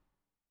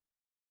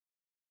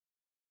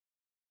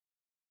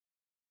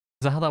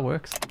 Is that how that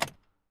works?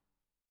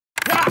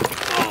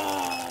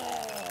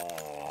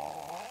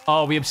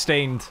 Oh, we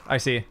abstained. I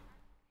see.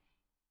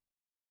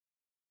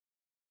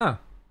 Huh.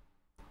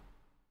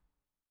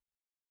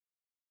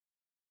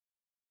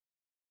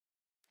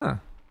 Huh.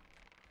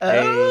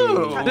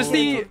 Oh. Does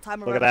the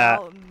Look at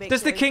that.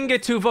 Does the king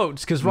get 2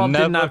 votes? Because Rob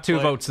didn't have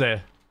 2 votes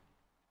there.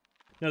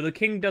 No, the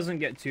king doesn't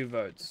get 2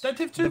 votes. Don't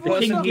have 2 The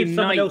votes. person he gives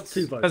someone else knights.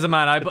 2 votes. Doesn't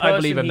matter. I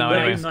believe him now.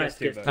 Anyway, Gets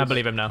 2 votes. I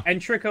believe him now.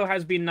 And Trico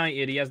has been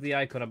knighted. He has the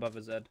icon above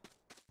his head.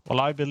 Well,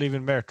 I believe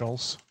in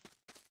miracles.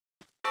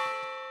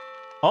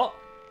 Oh.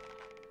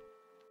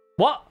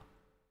 What?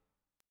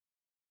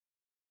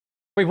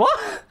 Wait,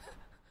 what?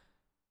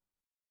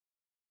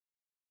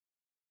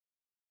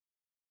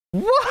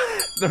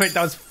 What? No, wait,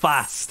 that was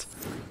fast.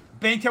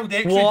 Ben killed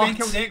X-ray. What? Ben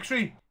killed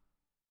X-ray.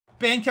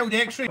 Ben killed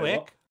X-ray.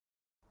 Quick.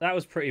 That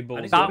was pretty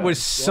ballsy. That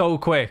was so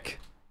quick.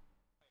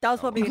 That was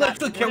probably He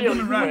literally killed him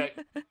and ran.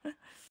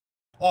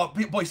 Oh,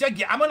 boys,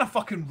 I'm on a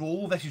fucking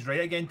roll. This is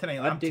right again tonight.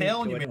 I'm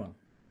telling you, man.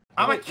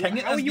 I'm a king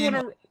at this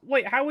game.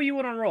 Wait, how are you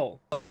on a roll?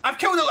 I've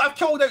killed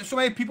out so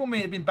many people,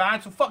 mate. It's been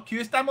bad. So fuck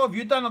you, Stan. What have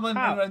you done?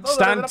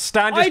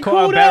 Stan just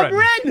caught a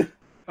Baron.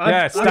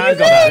 Yeah, Stan got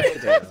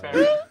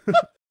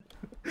that.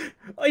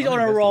 He's on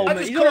a roll,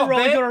 mate. He's on a roll.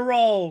 He's on a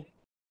roll.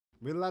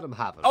 We'll let him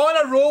have it. Oh,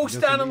 on a roll,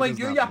 Stan. I'm like,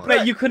 you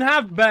Mate, you can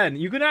have Ben.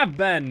 You can have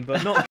Ben,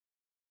 but not.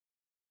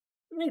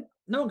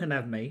 No one can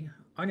have me.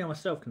 Only I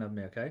myself can have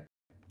me, okay?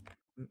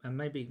 And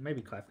maybe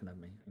Clive can have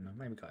me. You know,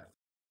 maybe Clive.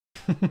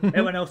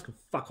 Everyone else can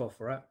fuck off,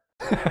 right?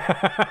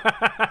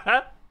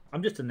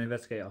 I'm just an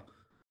investigator.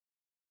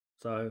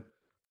 So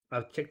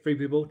I've checked 3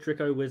 people.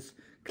 Trico was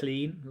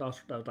clean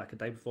like a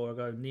day before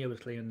ago. Neo was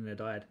clean and they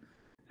died.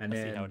 And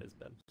then how it is,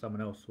 Ben.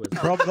 someone else was.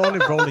 Rob, the only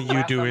rolling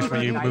you do is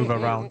when you move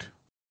around.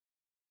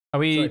 Are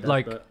we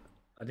like? But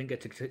I didn't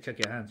get to check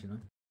your hands, you know.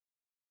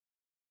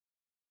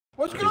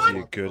 What's Is going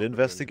he on? a good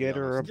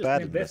investigator or a Just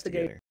bad an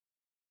investigator.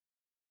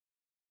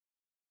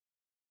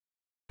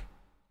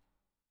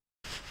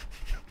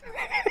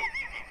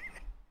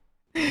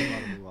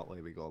 investigator? What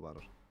way we go about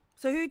it?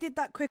 So who did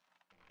that quick?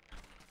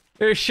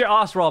 You're a shit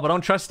ass, Rob. I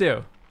don't trust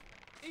you.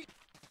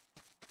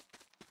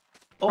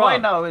 All I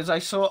know is I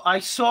saw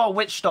a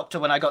witch doctor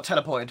when I got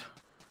teleported.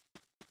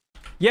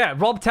 Yeah,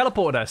 Rob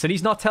teleported us, and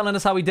he's not telling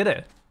us how he did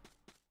it.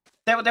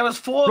 There was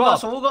 4 of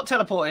us all got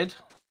teleported.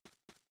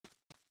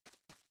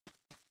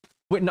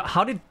 Wait, no,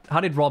 how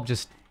did Rob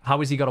just? How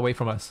has he got away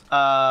from us?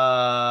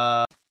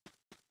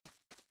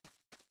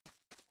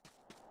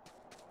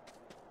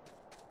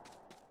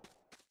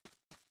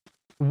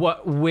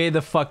 What? Where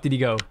the fuck did he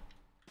go?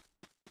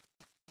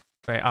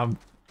 Wait,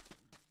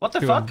 What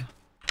the fuck?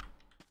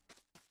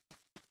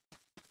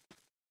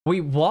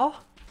 Wait, what?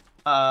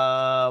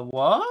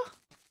 What?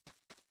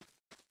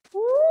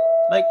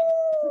 Like,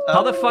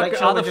 How the fuck? make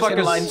sure How we're the just fuck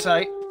in line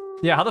sight.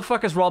 Yeah, how the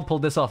fuck has Rob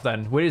pulled this off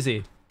then? Where is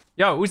he?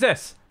 Yo, who's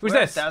this? Who's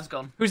Where's this? Daz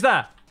gone? Who's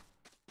that?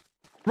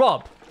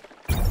 Rob.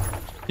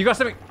 You got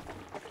something.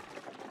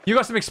 You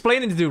got some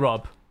explaining to do,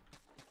 Rob.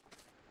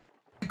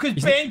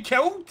 Because Ben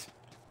killed.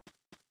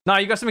 Nah,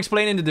 you got some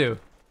explaining to do.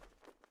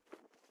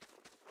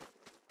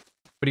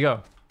 Where'd he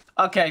go?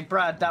 Okay,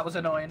 Brad, that was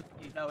annoying.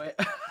 You know it.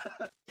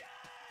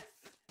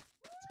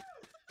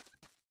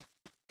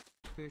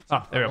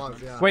 Oh, there we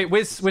go. Wait,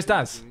 where's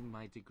Daz?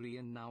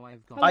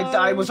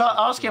 I was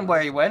asking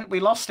where he went. We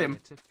lost him.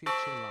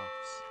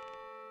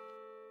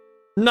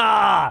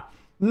 Nah!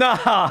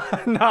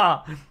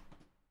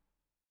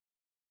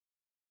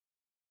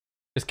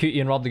 Just Cutie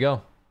and Rob to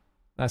go.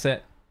 That's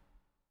it.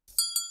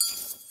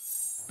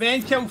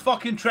 Ben killed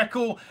fucking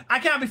Trickle. I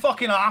can't be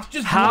fucking arsed.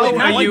 Just How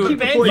are you?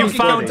 You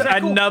found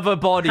Trickle. another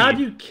body. How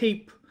do you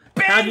keep?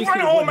 Ben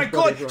went, oh my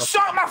god,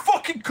 suck my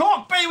fucking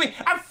cock, baby!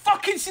 I've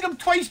fucking seen him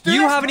twice do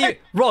You this, haven't even,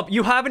 Rob,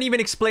 you haven't even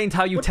explained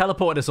how you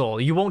teleported us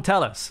all. You won't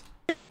tell us.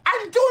 I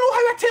don't know how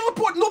I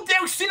teleport. Nobody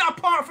else seen it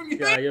apart from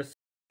you.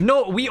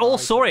 No, we all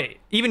saw it.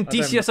 Even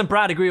DCS and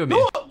Brad agree with me.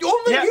 No,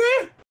 only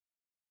you.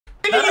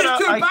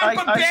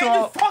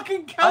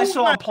 I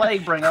saw a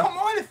plague bringer. Come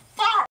on,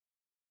 fuck!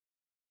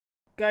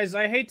 Guys,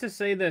 I hate to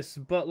say this,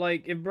 but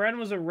like, if Bren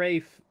was a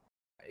Wraith,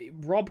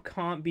 Rob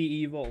can't be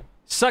evil.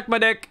 Suck my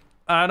dick.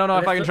 I don't know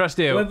if I can trust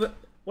you.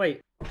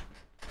 Wait.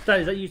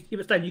 Stan, is that you? Yeah,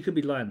 but Stan, you could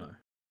be lying though.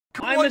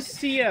 I'm a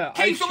seer.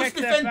 I checked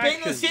their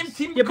factions.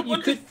 Yeah, but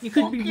you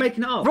could be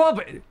making it up.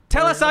 Rob,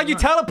 tell us how you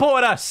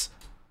teleported us.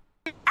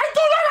 I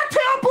don't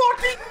know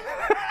teleporting!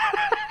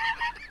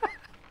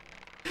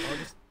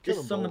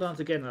 Just song and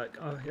dance again,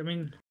 like, I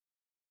mean,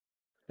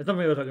 there's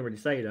nothing else I can really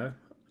say, though.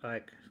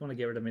 Like, if you want to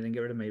get rid of me, then get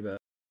rid of me, but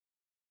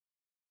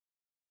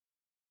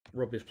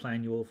Rob is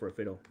playing you all for a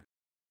fiddle.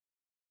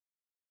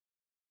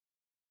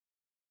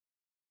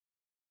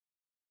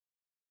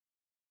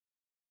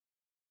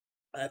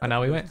 And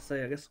now we win.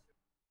 Say, I guess.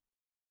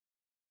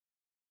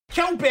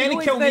 Kill Benny,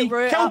 kill me.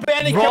 Kill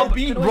Benny, kill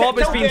me. Rob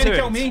has been kill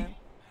turned. me.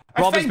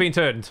 Rob has been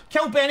turned.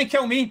 Kill Benny,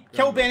 kill me.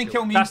 Kill Benny,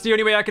 kill me. That's the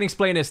only way I can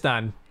explain it,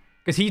 Stan.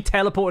 Because he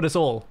teleported us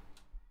all.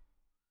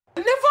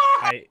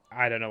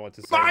 I don't know what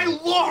to say. My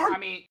lord! I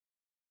mean,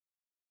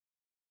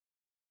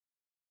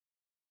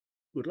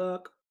 good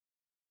luck.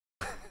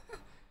 Is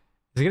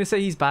he gonna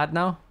say he's bad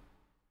now?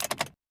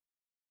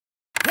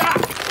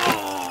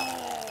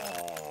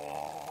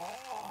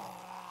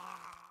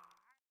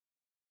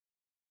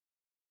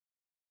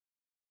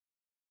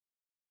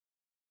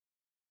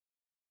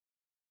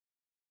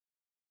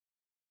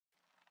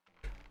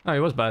 Oh, he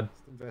was bad.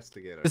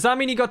 Investigator. Does that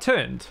mean he got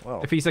turned?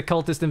 Well, if he's a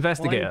cultist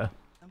investigator?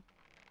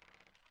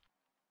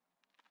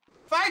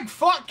 Thank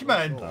fuck,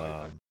 man!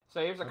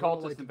 so he was a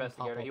cultist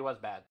investigator. He was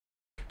bad.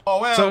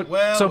 Oh,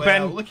 well, So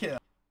Ben, look at it.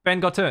 Ben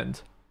got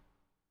turned.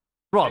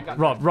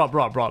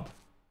 Rob.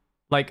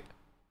 Like,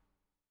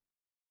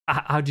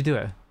 how'd you do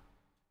it?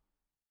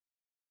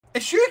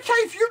 It's you,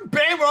 Keith. You and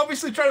Ben were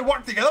obviously trying to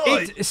work together.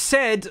 It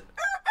said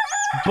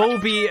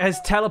Bobby has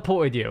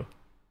teleported you.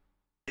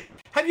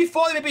 Have you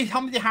thought that maybe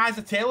somebody has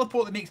a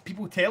teleport that makes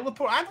people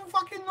teleport? I don't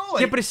fucking know.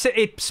 Like, Yeah, but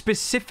it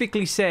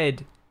specifically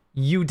said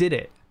you did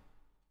it.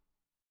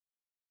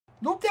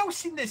 Nobody else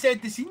seen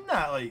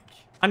that, like.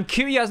 And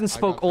QE hasn't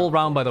spoke all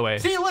round, by the way.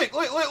 See, look.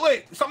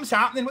 Something's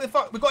happening. What the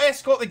fuck? We've got to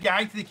escort the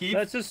guy to the cave.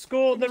 Let's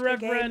escort the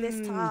Reverend.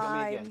 This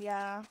time,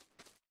 yeah.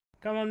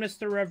 Come on,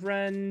 Mr.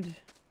 Reverend.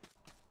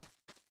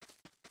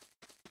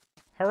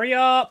 Hurry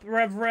up,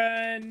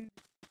 Reverend.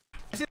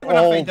 This is when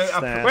I find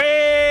out.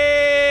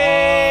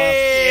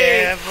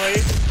 Yeah, boy.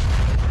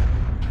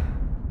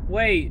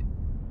 Wait.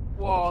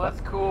 Whoa,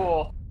 that's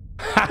cool.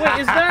 Wait,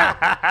 is that?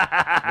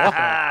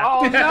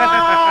 Oh no!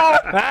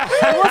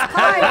 It was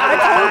Kai. I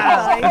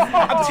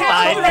told you.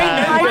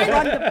 I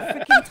run the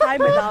freaking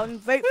timer down.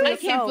 Vote for I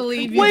yourself. can't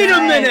believe you. Wait a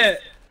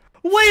minute!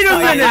 Wait a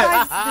minute!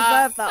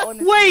 Deserve that,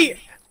 honestly. Wait!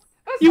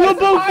 You were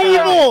both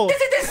evil!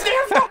 This is the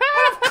same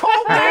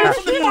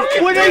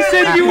When I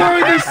said you were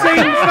in the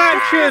same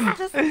faction!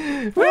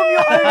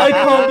 I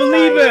can't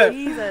believe it!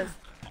 Jesus.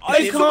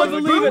 I can't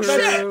believe it!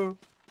 That's...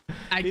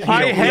 I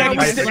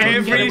hexed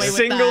every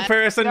single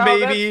person,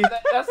 baby.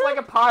 That's like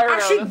a pyro. I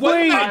should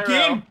win that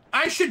game.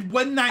 I should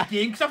win that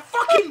game because I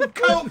fucking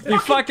killed. You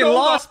fucking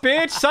lost,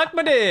 bitch. Suck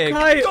my dick.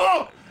 Kai,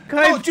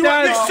 do you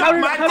want to suck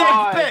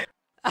my dick?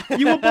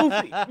 You were both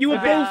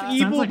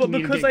evil, like but you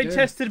need to because get I good.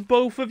 tested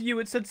both of you,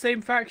 it said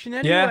same faction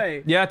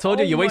anyway. Yeah, I told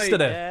you. You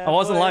wasted it. I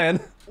wasn't lying.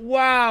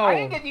 Wow. I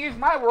didn't get to use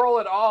my roll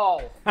at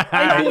all.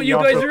 I thought you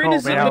guys were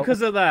innocent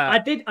because of that. I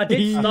did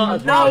start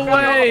as No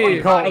way.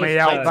 You caught me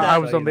out, but I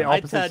was on the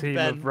opposite team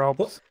of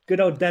Rob's. Good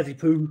old Dazzy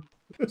Poo.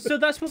 So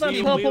that's what that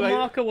purple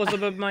marker was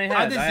above my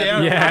head.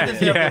 I deserve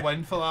the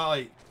win for that.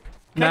 Like,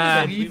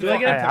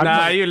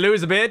 Nah, you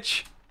lose,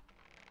 bitch.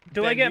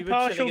 Do I get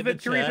partial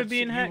victory for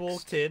being hexed? You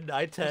walked in,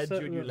 I turned you,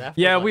 and you left.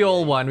 Yeah, we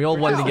all won. We all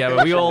won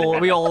together. We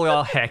all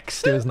got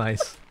hexed. It was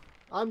nice.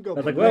 I'm going.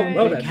 I was like,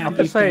 well then. I'm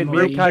just saying, me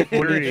and Kai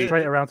were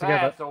straight around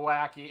together. That's a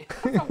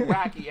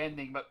wacky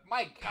ending, but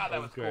my god,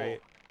 that was great.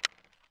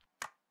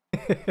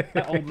 Cool.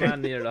 That old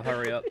man needed to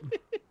hurry up.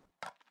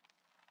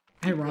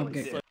 Hey, Rob,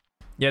 get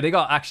Yeah, they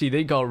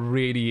got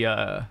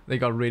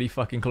really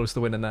fucking close to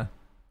winning there.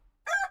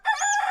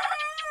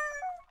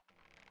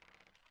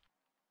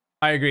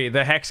 I agree.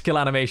 The hex kill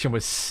animation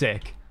was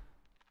sick.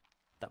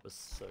 That was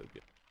so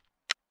good.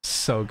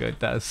 So good.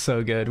 That is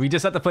so good. We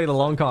just had to play the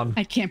long con.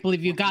 I can't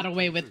believe you got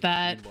away with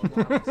that.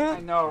 I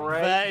know,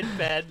 right?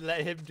 Ben,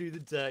 let him do the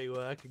dirty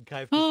work and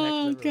Kai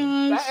Oh protect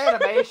everyone. gosh.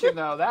 That animation,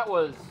 though, that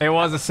was... It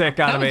was a sick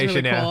That was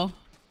animation, really yeah. cool.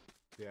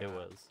 It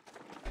was.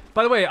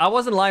 By the way, I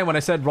wasn't lying when I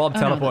said Rob Oh,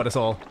 no, teleport us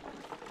all.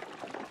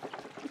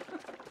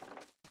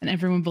 And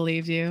everyone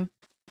believed you.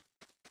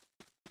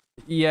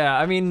 Yeah,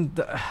 I mean,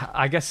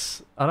 I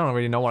guess I don't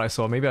really know what I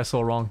saw. Maybe I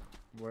saw wrong.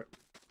 We're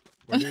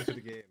new to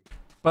the game.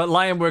 But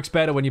lying works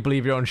better when you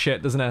believe your own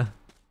shit, doesn't it?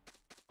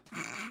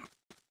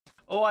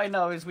 All I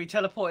know is we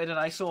teleported and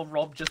I saw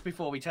Rob just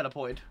before we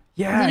teleported.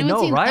 Yeah, I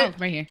know, right? Oh,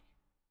 right here.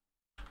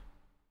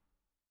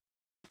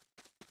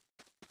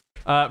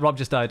 Rob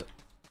just died.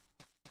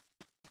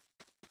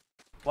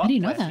 What? How do you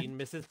know I've that? seen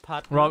Mrs.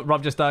 Pat.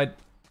 Rob just died.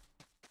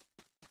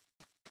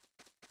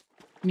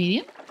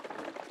 Medium?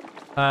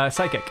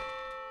 Psychic.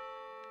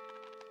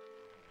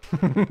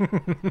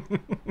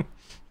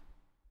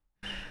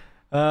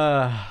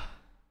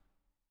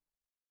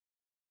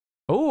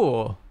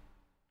 Oh.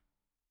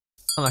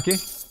 Unlucky.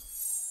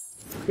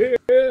 Here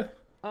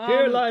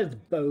Um, lies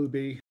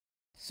Bobby.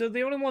 So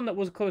the only one that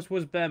was close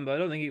was Ben, but I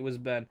don't think it was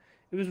Ben.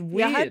 It was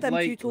weird. Yeah, I heard them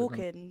like, two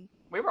talking.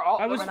 We were all.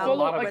 I was there a followed.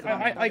 lot of Like, us on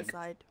the other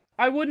side.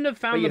 I wouldn't have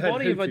found Wait, the you heard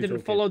body who if I two didn't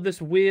talking? follow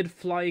this weird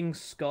flying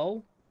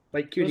skull.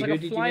 Wait, It Cutie, was who like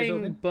a did you guys flying,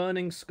 talking?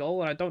 burning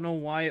skull, and I don't know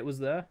why it was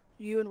there.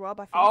 You and Rob,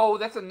 I think. Oh,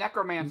 that's a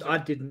necromancer. I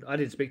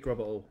didn't speak to Rob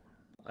at all.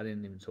 I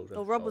didn't even talk to him.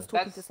 Oh, Rob was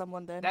talking to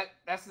someone then.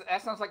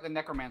 That sounds like the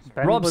necromancer.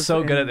 Rob's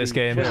so good at this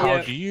game. How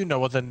do you know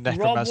what the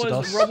necromancer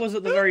does? Rob was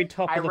at the very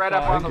top of the read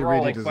up on fire, the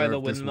roll. like by the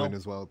windmill.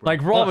 Well,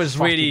 Like Rob Oh, is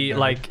fucking really nerd.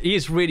 like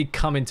he's really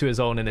come into his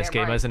own in this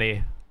game, right. hasn't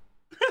he?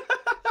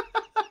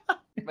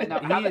 But no,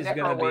 how He the is necro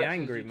gonna be works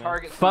angry, is you man.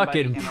 target somebody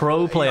Fucking and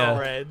pro it's player.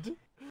 Red.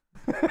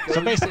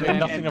 So basically, and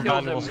nothing kill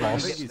about them was when it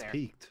lost. gets He's there.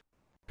 peaked.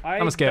 I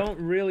I'm a skip. don't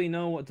really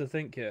know what to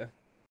think here.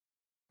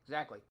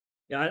 Exactly.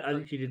 Yeah, I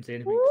literally didn't say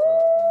anything.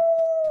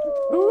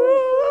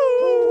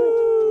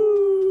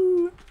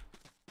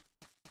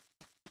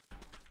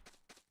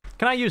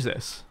 Can I use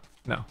this?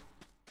 No.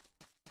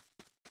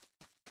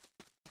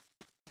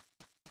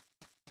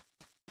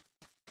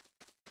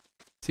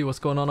 See what's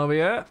going on over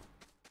here.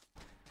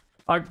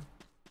 Oh,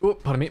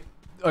 pardon me.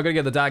 I gotta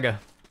get the dagger.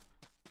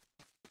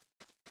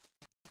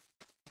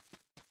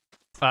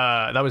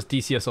 That was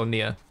DCS on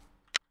Nia.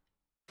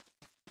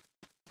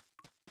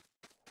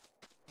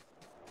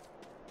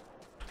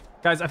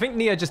 Guys, I think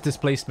Nia just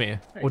displaced me.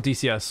 Or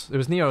DCS. It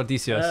was Nia or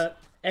DCS.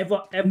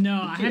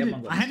 No,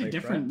 I had a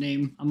different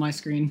name on my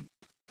screen.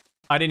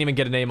 I didn't even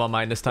get a name on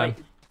mine this time.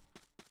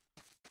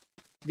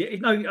 Yeah,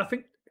 no, I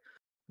think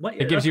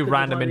It gives you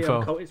random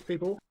info. Cultist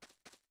people.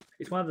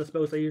 It's one of the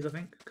spells they use, I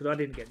think, because I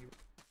didn't get you.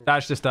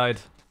 Dash just died.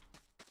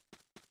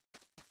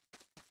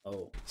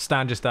 Oh.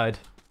 Stan just died.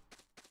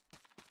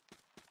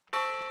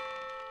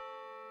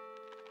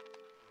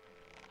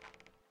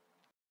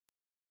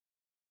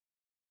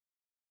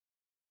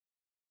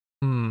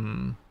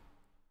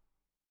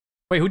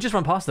 Wait, who just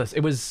ran past us? It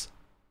was...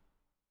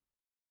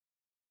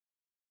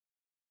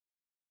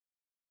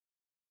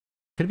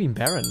 Could have been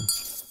Baron.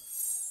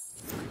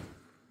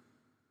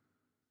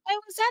 I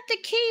was at the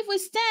cave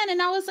with Stan,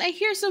 and I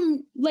hear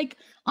some like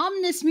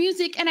ominous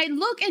music, and I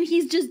look, and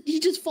he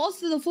just falls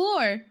to the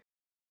floor.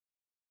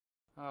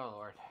 Oh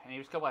lord, and he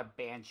was killed by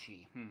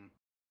Banshee.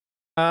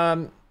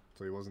 So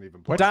he wasn't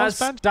even.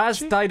 Daz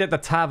died at the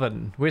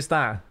tavern. Where's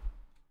that?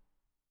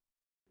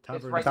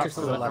 Tavern. Right That's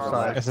to the the left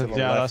right. side.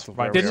 Yeah, that's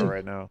right. Didn't,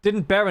 right now.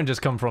 Didn't Baron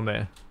just come from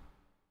there?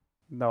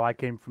 No, I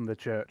came from the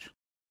church.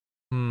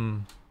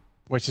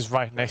 Which is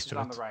right next It's to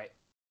on it. the right.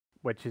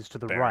 Which is to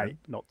the Baron. right,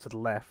 not to the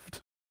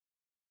left.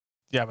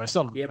 Yeah, but it's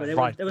still Yeah, but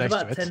right there was next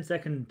about to it. 10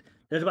 seconds.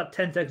 There was about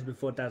 10 seconds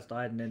before Daz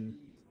died, and then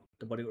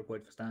the body got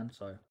reported for Stan.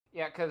 So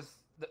Yeah, because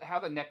how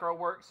the necro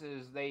works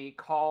is they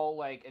call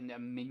like a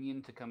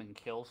minion to come and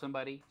kill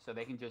somebody, so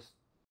they can just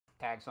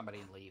tag somebody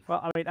and leave.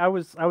 Well, I mean, I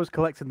was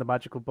collecting the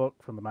magical book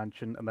from the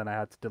mansion, and then I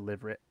had to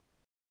deliver it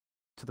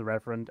to the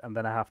Reverend, and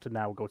then I have to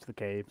now go to the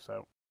cave.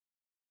 So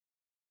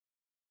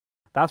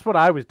that's what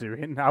I was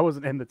doing. I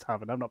wasn't in the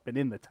tavern. I've not been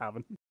in the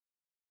tavern.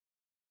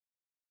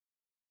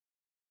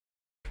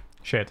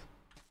 Shit.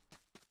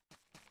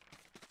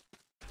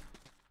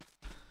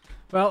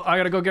 Well, I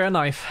gotta go get a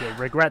knife. You'll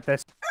regret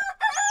this.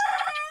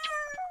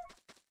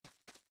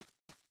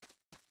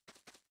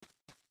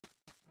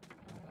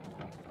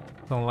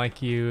 Don't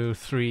like you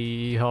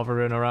three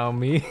hovering around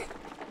me.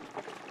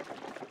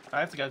 I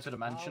have to go to the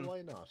mansion.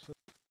 Why not?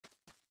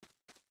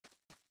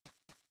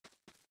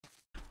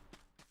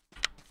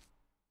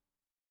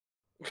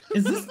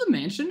 Is this the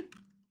mansion?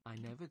 I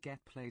never get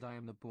played. I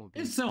am the board.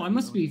 If so, I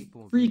must be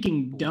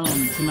freaking dumb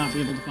to not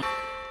be able to find.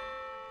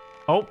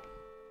 Oh.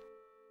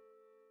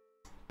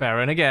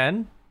 Baron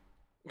again.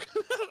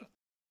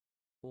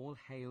 All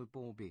hail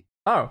Borby.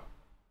 Oh.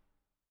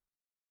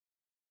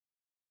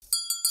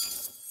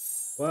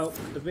 well,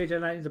 the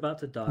Vigilante's about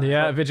to die.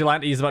 Yeah,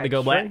 Vigilante's about to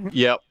go black.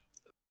 Yep.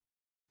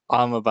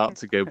 I'm about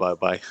to go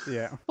bye-bye.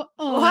 Yeah.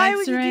 Oh, Why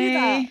would you do X-ray.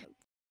 that?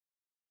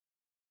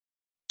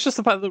 It's just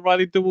the fact that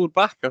Riley doubled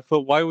back. I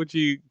thought, why would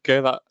you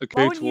go Why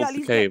towards wouldn't you at the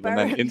least cave get and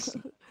then Baron?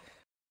 instantly?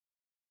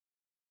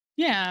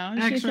 Yeah, I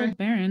should X-ray. have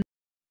Baron.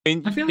 I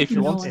mean, I feel like if you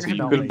you wanted know to, you it's could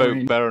not vote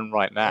me. Baron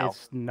right now.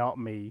 It's not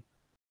me.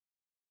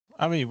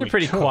 I mean, You're we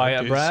pretty could,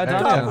 quiet, it's- Brad, I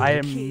aren't don't- you? I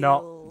am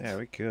not. Yeah,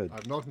 we could.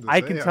 I've nothing to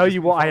I say, can I've tell just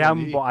you been what I following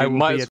am, you. but I You will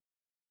might be. as-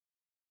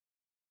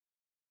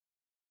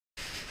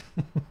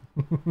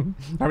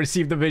 I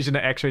received the vision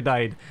that X-ray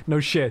died. No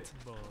shit.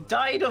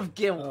 Died of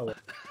guilt.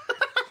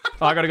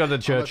 Oh, I gotta go to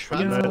the church.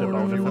 A murder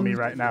boner for me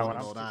right now. And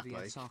I'm...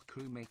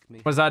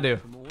 What does that do?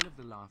 From all of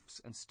the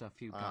laughs and stuff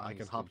you guys I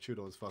can hop through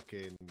those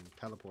fucking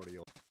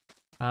teleporter.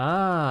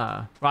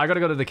 Ah. Well, I gotta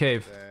go to the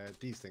cave.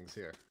 These things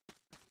here.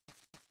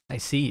 I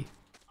see.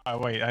 Oh,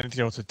 wait, I need to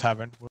go to the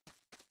tavern.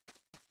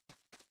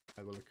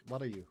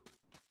 What are you?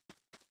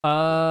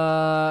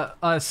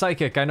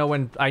 Psychic. I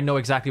know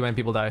exactly when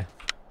people die.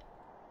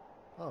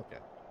 Okay.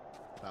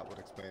 That would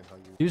explain how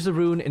you. Use the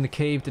rune in the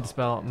cave to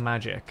dispel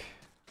magic.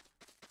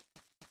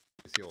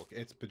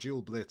 It's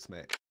Bejeweled Blitz,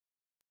 mate.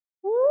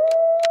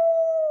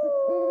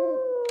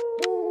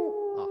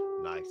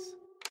 Oh, nice.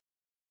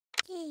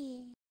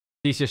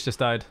 Theseus just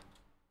died.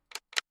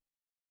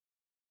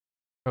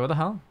 Wait, what the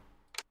hell?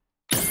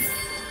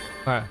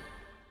 Alright.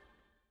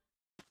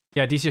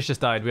 Yeah, Theseus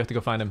just died. We have to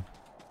go find him.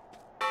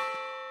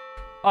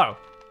 Oh.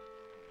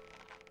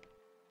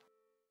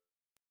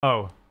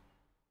 Oh.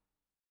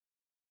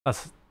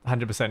 That's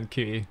 100%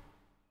 QE.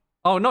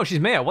 Oh no, she's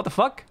Maya. What the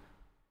fuck?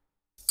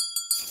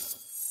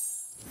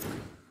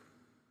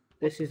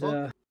 This is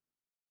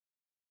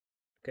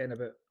getting a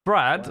bit.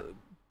 Brad,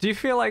 do you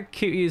feel like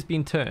QE has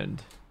been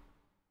turned?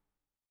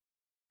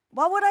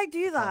 Why would I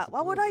do that?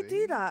 Why would I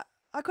do that?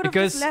 I could have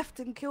just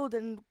left and killed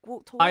and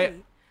walked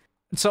away.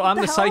 So I'm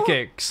the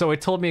psychic, so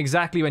it told me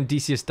exactly when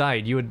Theseus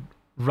died. You would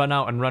run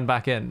out and run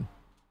back in.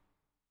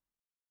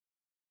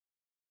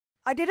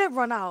 I didn't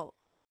run out.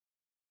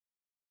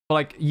 But,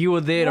 like, you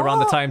were there around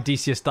the time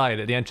Theseus died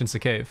at the entrance to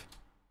the cave.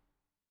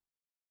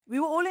 We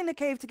were all in the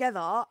cave together.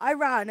 I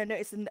ran and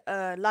noticed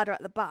a ladder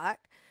at the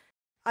back.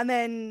 And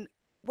then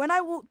when I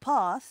walked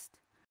past,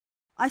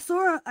 I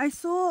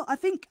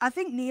think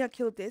Nia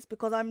killed this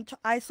because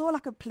I saw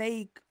like a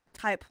plague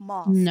type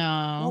mask.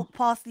 No. Walk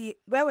past the.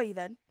 Where were you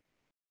then?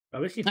 I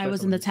was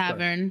in the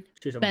tavern.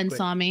 Ben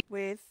saw me.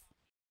 With.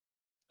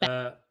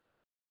 Yeah,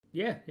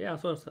 I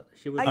saw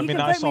she was. I mean,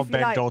 I saw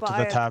Ben go to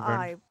the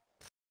tavern.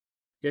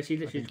 Yeah, she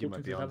literally walked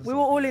into the tavern. We were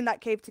all in that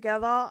cave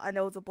together, and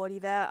there was a body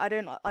there. I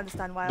don't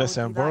understand why.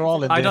 Listen, we're all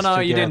in this I don't know.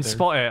 together. You didn't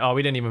spot it. Oh,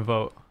 we didn't even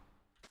vote.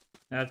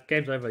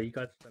 Game's over. You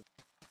guys.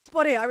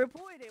 Spot it. I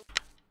reported it.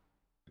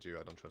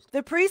 I don't trust.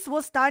 The priest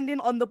was standing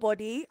on the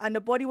body, and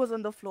the body was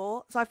on the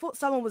floor. So I thought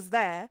someone was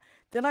there.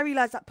 Then I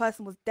realized that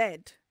person was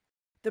dead.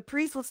 The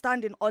priest was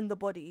standing on the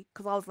body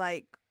because I was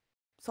like,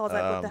 what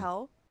the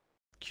hell?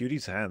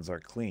 Cutie's hands are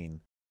clean.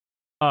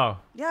 Oh.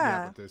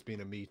 Yeah. But there's been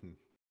a meeting.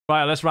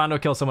 Right, let's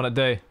rando kill someone a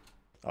day.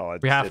 Oh,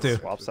 we have to.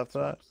 Swaps after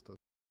that.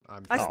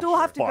 I still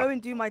have to go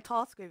and do my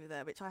task over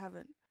there, which I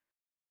haven't.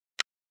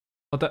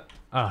 What the?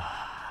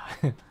 Ah.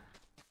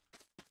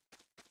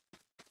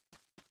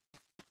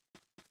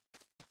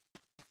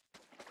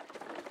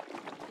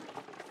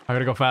 I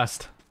gotta go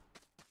fast.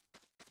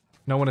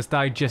 No one has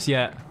died just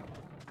yet.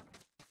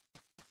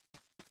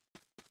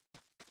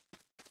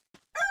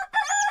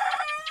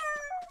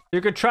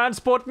 You could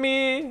transport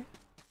me.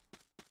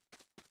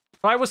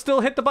 I will still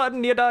hit the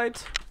button. You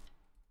died.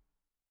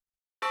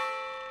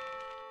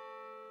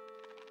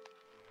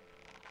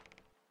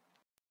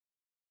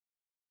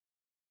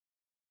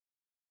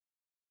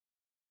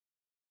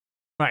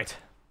 Right.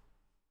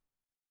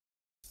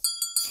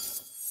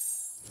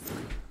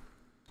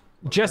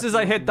 Just as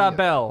I hit that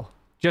bell,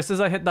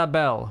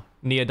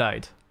 Nia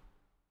died.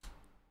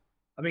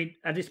 I mean,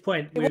 at this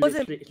point,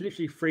 it's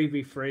literally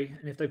 3v3,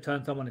 and if they've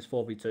turned someone, it's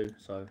 4v2,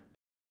 so...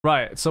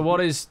 Right, so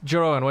what is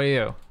Jeroen? What are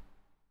you?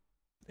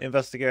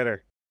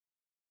 Investigator.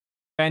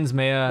 Ben's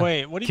Maya.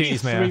 Wait, what do you mean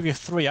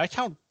 3v3? I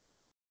count...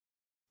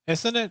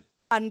 Isn't it?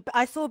 And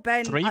I saw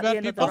Ben Three at the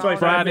end of the people?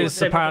 Brad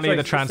is apparently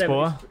the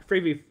transporter.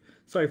 3v4,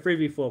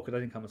 because I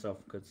didn't count myself.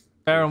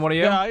 Baron, what are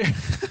you? Yeah, I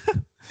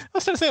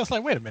was going to say, I was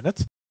like, wait a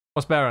minute.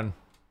 What's Baron?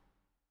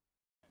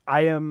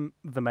 I am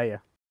the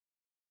mayor.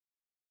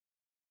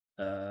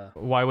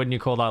 Why wouldn't you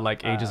call that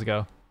like ages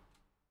ago?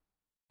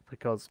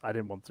 Because I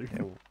didn't want to.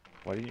 Yeah,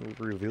 why didn't you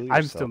reveal yourself?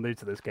 I'm still new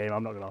to this game,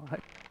 I'm not gonna lie.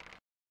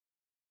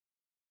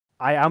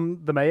 I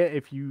am the mayor.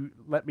 If you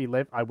let me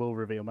live, I will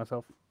reveal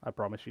myself. I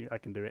promise you, I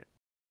can do it.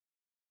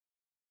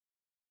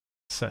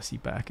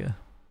 Sussy backer.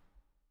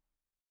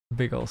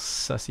 Big ol'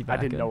 sussy backer.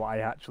 I didn't know I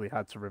actually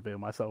had to reveal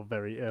myself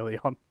very early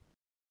on.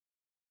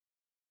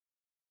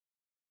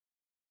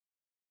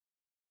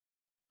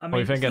 I mean, what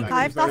are you thinking?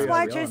 That's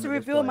why I chose to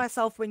reveal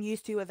myself when you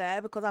two were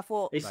there, because I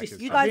thought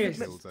you guys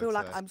would feel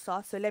like I'm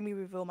sus, so let me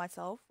reveal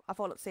myself. I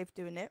felt it safe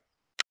doing it.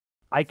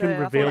 I can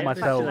reveal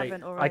myself.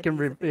 I can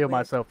reveal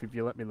myself if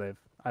you let me live.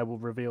 I will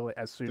reveal it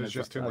as soon as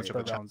just too much of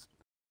a chance.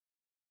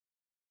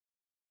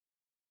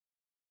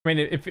 I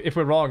mean, if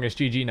we're wrong, it's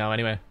GG now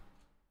anyway.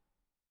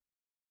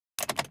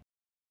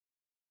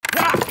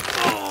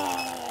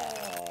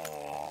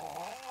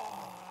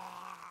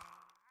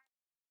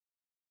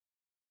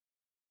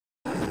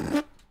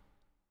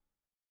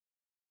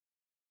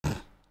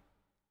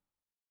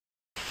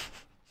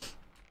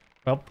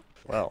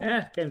 Well.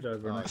 Yeah, game's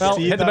over. Well,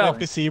 hit the bell.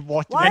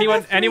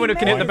 Anyone who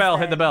can hit the bell,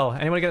 then? hit the bell.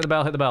 Anyone who can hit the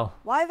bell, hit the bell.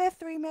 Why are there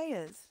 3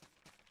 mayors?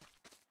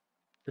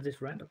 Because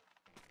it's random.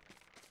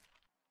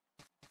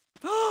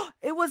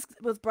 It was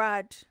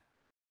Brad.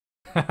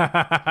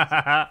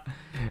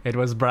 It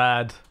was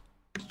Brad.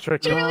 You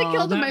really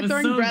killed him by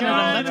throwing Brad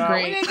at him. That's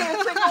great. We didn't get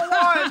a single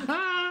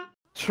one!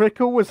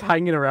 Trickle was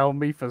hanging around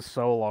me for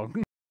so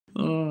long.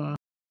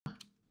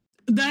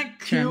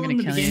 That kill in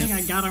the beginning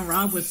I got on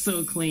Rob was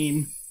so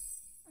clean.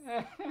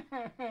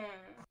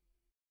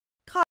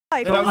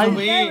 Kai, That what was was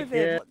me, there with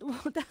yeah. him?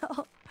 What the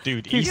hell?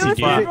 Dude, You easy, were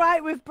dude. sitting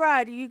right with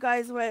Brad. You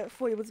guys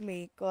thought it was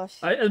me. Gosh.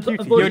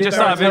 You just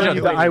saw a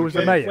vision. That I was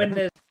the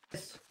mayor.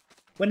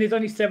 when there's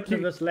only 7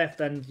 of us left,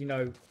 and you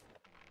know.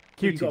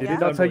 QT, did it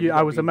not tell you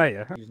I was a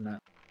mayor?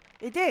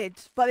 It did,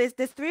 but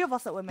there's 3 of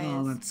us that were mayors.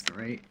 Oh, that's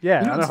great.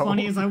 Yeah, You know I what's know.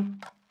 funny is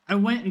I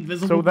went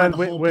invisible So by then the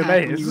whole we're pack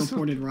when mayors. you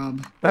reported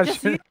Rob.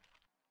 That's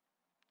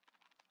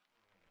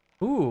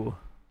Ooh,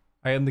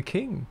 I am the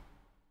king.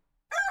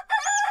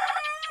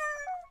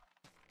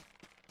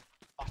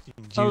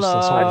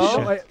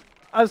 Hello.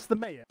 As the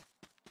mayor.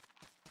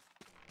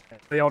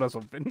 They order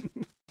something.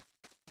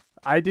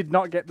 I did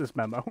not get this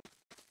memo.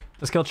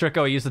 Let's kill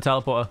Trico. Use the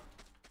teleporter.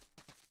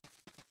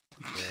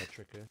 Yeah,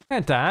 Trico.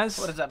 It does.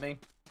 What does that mean?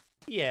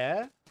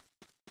 Yeah.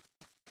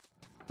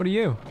 What are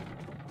you?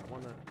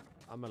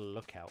 I'm a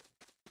lookout.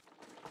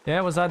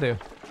 Yeah, what's that do?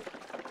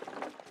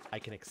 I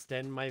can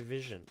extend my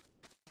vision.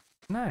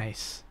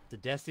 Nice. The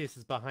Decius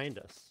is behind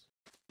us.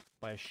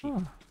 By a sheep.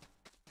 Oh.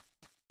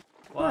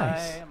 Why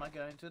Nice. am I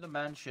going to the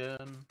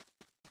mansion?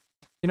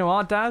 You know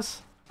what,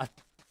 Daz?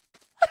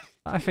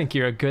 I think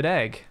you're a good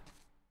egg.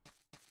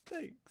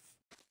 Thanks.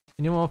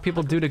 You know what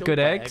people do to good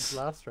eggs?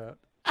 Last round.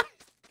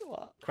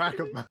 Crack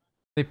up, man.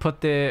 They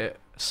put their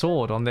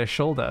sword on their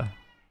shoulder,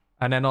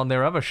 and then on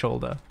their other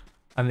shoulder,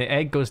 and the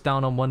egg goes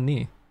down on one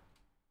knee.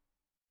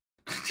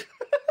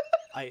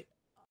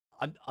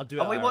 I'll do it.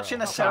 Are we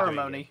watching a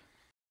ceremony?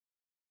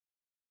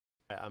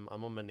 I'm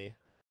on my knee.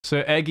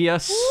 So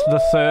Aegeus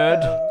the Third,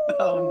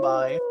 Oh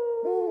my.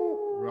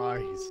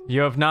 Rise.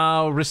 you have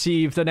now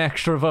received an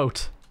extra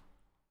vote.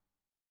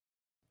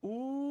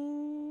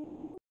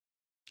 Ooh.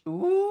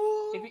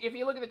 If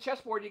you look at the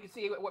chessboard, you can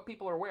see what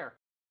people are where.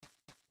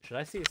 Should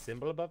I see a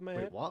symbol above my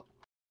head? Wait, what?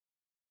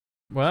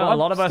 Well, So a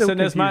lot I'm of us still in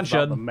this confused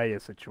about the mansion. mayor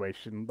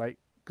situation, like,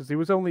 because it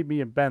was only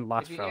me and Ben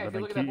last If you, round, if and you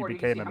then look at that QT board, you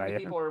can see became a how many mayor.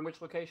 people are in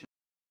which location.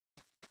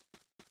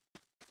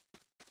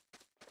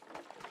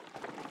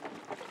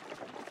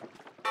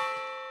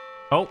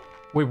 Oh,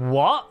 wait,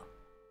 what?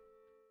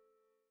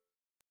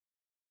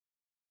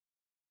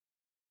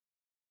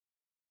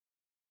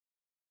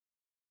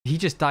 He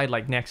just died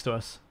like next to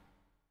us.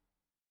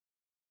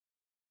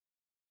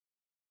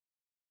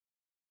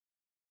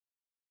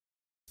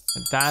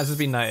 And Daz has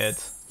been knighted.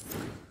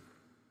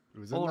 It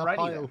was in that Alrighty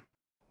pile. then.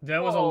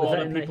 There was a Whoa. lot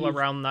Was of that people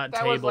around that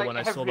That was table like when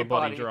I saw the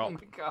body everybody. drop. Oh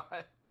my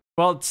god.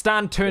 Well,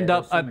 Stan turned Yeah,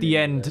 up there's so at the many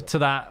end there. to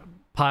that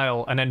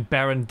pile, and then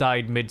Baron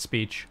died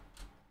mid-speech.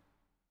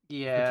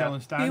 Yeah.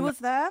 Who was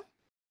there?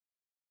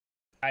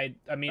 I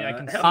mean, I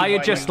can see I had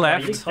why just you- why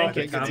you left. think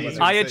it could be.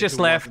 I had just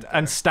left,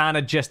 and Stan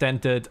had just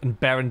entered, and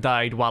Baron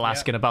died while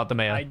asking about the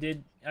mayor. I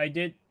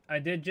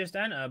did just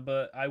enter,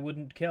 but I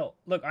wouldn't kill.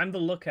 Look, I'm the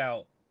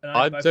lookout. And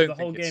I for don't the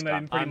whole think it's game, I've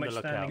been pretty I'm the much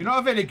lookout. standing. You're not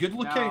a very good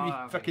lookout, you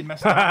No, fucking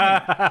missed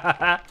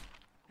that.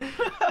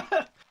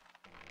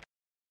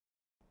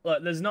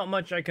 Look, there's not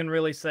much I can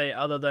really say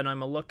other than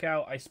I'm a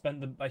lookout. I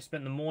spent the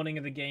morning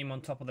of the game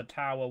on top of the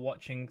tower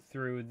watching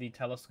through the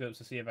telescopes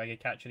to see if I could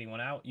catch anyone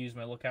out. Used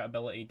my lookout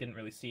ability, didn't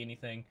really see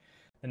anything.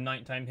 The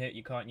nighttime hit,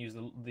 you can't use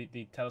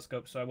the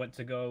telescope, so I went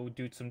to go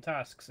do some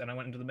tasks, and I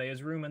went into the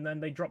mayor's room, and then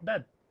they dropped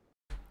dead.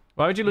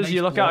 Why would you lose Nice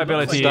your lookout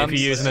blood. ability Stan- if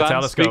you're using a Stan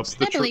telescope? speaks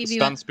the I believe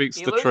you. Stan speaks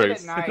You the lose it at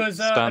truth. night. Because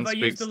Stan if I use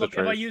speaks the the look, if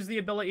I truth. use the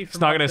ability from It's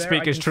not up going to there,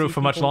 speak I his can truth see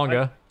for much people-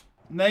 longer.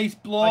 Nice I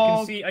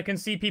blog. can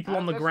see people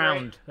on the That's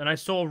ground, and I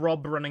saw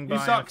Rob running by.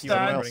 You and suck, a few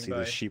Stan. others I'll running See by.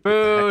 the sheep with the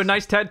Boo! hex.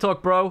 Nice TED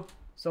talk, bro.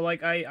 So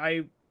like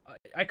I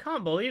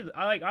can't believe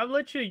I'm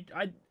literally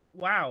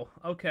wow,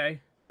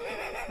 okay.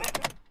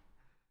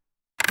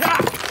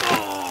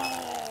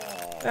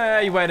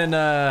 He went in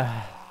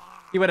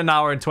he went an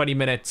hour and 20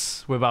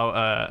 minutes without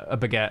a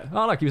baguette.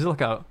 Oh look, he was a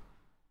lookout.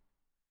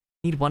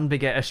 Need one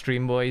baguette a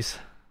stream, boys.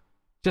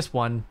 Just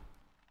one.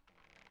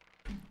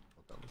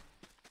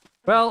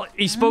 Well,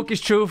 he spoke his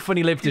truth when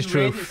he lived his Reddit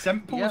truth.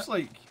 simple, Yep. it's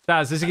like.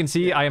 Daz, as you can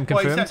see, I am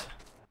What is confirmed. it?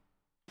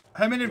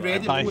 How many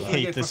Reddit I posts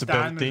hate did this for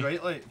Stan was ability.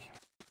 right, like?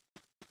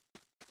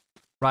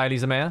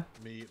 Riley's a mayor.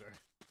 Me either.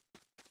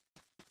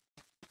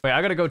 Wait,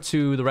 I gotta go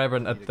to the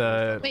Reverend at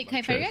the... Wait,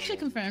 Kai, are you actually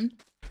confirmed?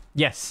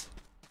 Yes.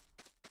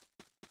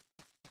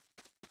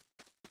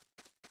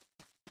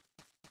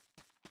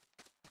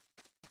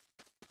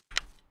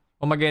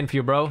 What am I getting for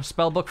you, bro?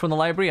 Spellbook from the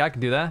library? I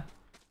can do that.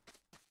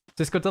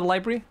 Does this go to the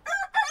library?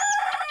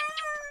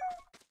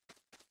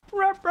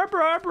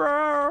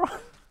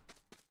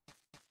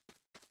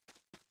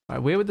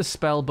 Alright, where would the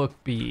spellbook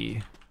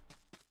be?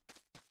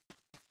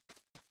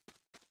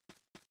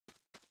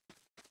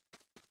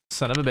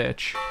 Son of a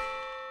bitch.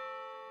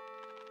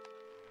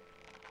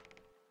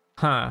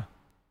 Huh.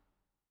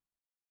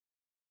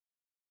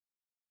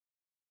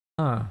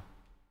 Huh.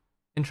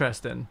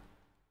 Interesting.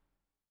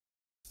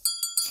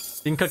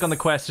 You can click on the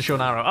quest to show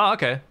an arrow. Oh,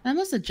 okay. That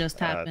must have just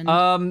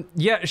happened.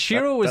 Yeah,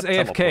 Shiro was that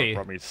teleport AFK.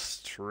 brought me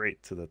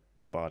straight to the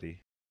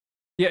body.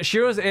 Yeah,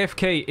 Shiro's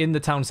AFK in the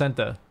town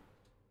center.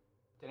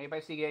 Did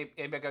anybody see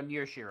anybody go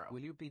near Shiro? Will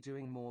you be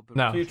doing more?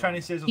 No. So you're trying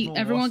to say there's no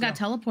Everyone loss got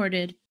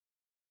teleported.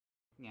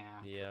 Yeah.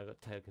 Yeah, I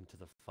got taken to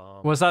the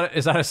farm. Is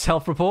that a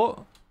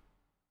self-report?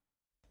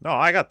 No,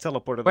 I got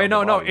teleported. Wait,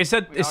 on no, the it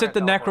said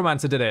the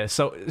necromancer did it.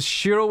 So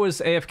Shiro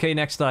was AFK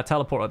next to that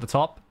teleport at the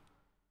top.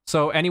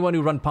 So anyone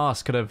who run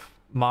past could have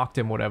marked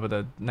him, whatever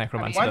the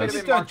necromancer Why do we does.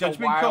 just do a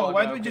judgment call?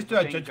 Why do we just do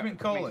a judgment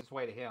call? Its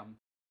way to him.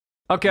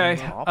 Okay.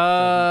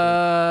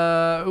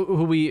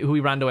 Who we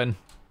rando in?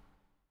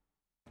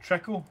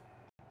 Trickle.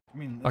 I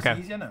mean, it's Okay.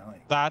 easy, isn't it?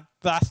 Like,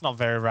 That's not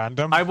very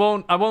random. I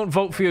won't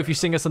vote for you if you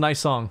sing us a nice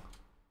song.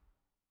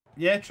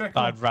 yeah,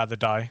 Trickle. I'd rather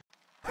die.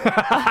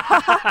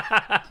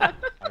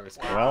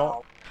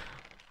 Well,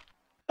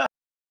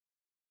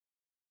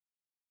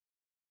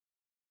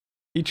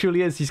 He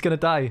truly is. He's gonna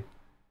die.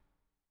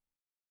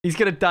 He's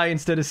gonna die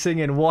instead of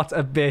singing. What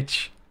a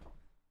bitch.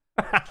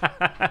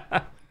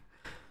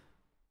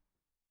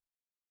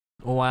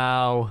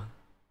 Wow.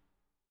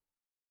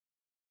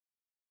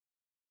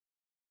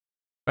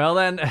 Well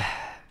then,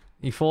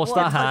 he forced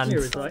our hand.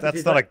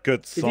 that's not a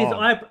good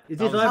song. Is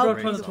his eyebrow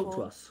trying to talk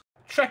to us?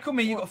 Trickle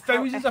me, you got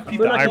thousands of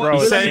people.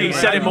 Eyebrows. He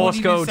said in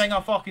Morse code. Sing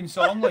a fucking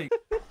song, like.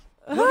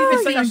 You don't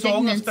even sing a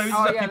song. There's thousands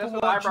Oh of yeah, people that's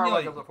what watching eyebrow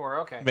you. was Like, for.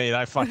 Okay. Mate,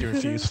 I fucking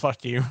refuse.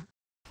 Fuck you.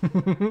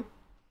 Why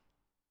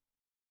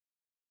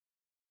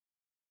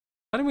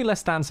don't we let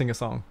Stan sing a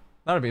song?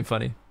 That would have been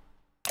funny.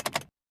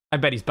 I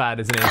bet he's bad,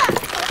 isn't he?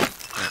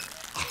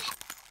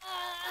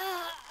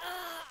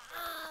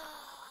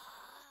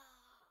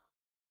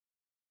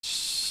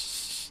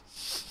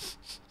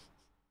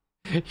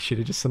 Should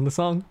have just sung the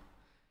song.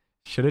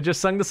 Should have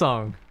just sung the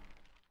song.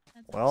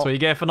 Well, That's what you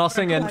get for not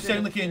singing. you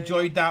sound like you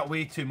enjoyed that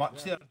way too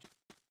much there.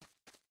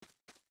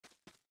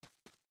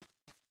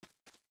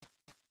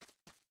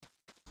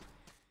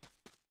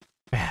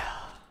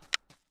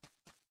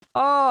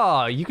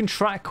 Oh, you can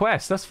track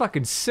quests. That's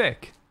fucking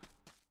sick.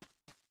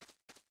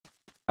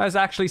 That is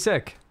actually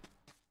sick.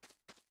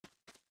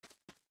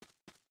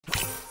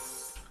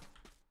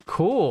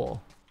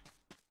 Cool.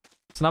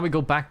 So now we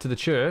go back to the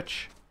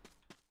church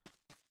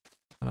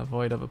and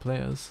avoid other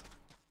players.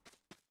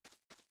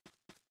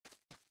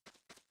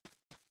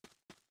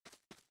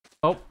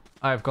 Oh,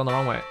 I've gone the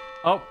wrong way.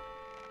 Oh.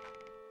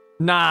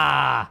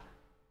 Nah.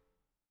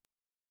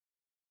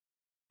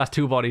 That's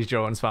 2 bodies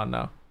Joan's found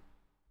now.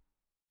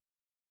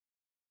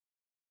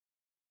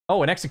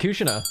 Oh, an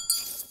executioner.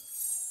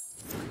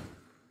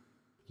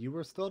 You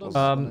were stood up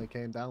when I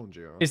came down,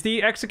 Joe. Is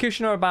the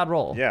executioner a bad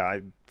roll? yeah,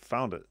 I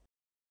found it.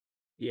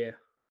 Yeah,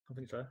 I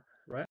think so.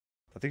 Right?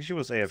 I think she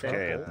was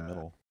AFK at the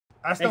middle.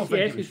 I still think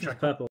it was she's Trickle.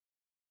 purple.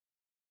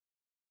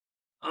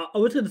 I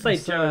was going to say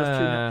That's, Joe,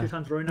 that's two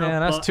times in a row now. yeah,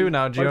 that's but 2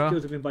 now, both Joe.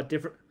 kills have been by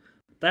different.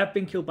 They have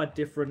been killed by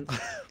different.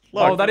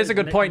 Oh, that is a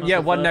good point. Yeah,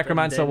 one Necromancer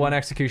necromancer, first, one then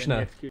executioner.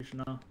 the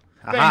executioner.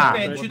 Aha.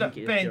 Ben, So I think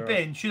it is Gerald.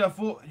 Ben, should I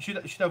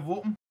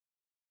vote him?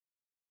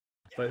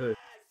 Wait, who?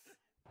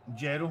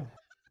 Gerald.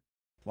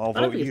 Well,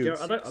 I don't vote think it's you.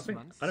 Gerald. I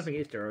don't think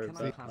it's Gerald.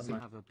 But I don't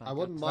know. I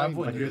wouldn't I mind.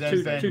 vote you Two- then,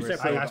 two Ben.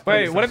 separate- I asked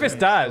Wait, Ben what if to it's say.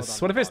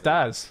 Daz? What if it's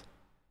Daz?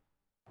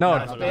 No,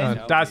 That's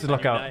Ben. Daz is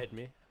look out. United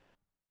me.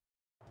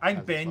 I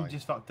think Ben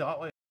just fucked it up.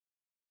 Like.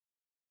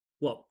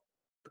 What?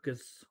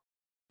 Because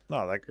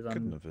No, that because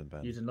couldn't I'm have been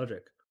Ben. using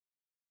logic.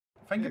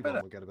 Think about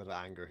it. We'll get a bit of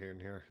anger here and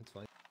here. It's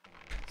fine.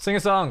 Sing a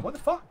song. What the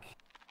fuck?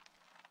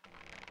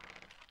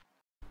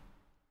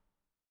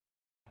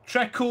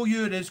 Trickle,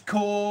 you're as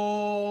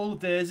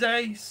cold as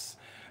ice.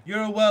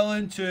 You're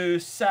willing to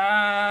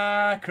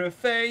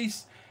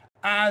sacrifice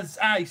as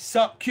I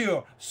suck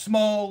your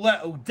small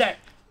little dick.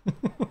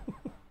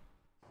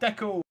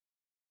 Dickle.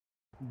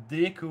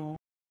 Dickle.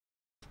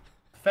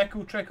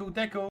 Feckle, trickle,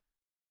 dickle.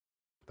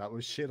 That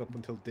was shit up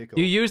until Dickle.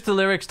 You used the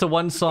lyrics to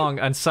one song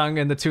and sung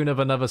in the tune of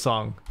another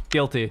song.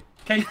 Guilty.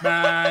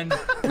 Caveman.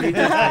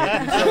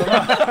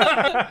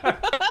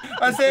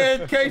 I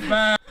said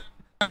caveman.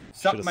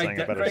 Suck Should've my sang a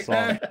dick better right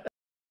song.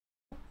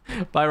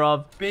 now. Bye,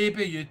 Rob.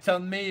 Baby, you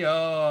turn me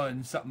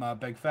on. Suck my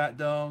big fat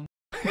dong.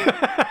 Did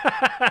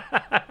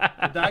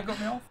that got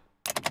me off?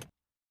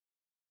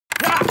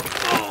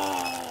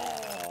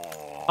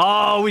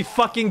 Oh, we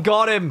fucking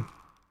got him.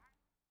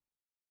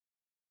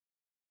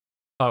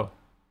 Oh.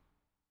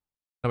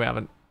 No, we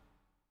haven't.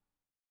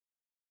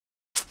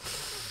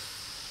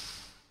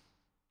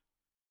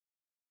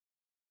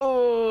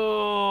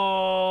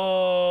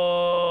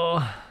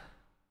 Oh.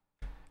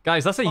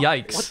 Guys, that's a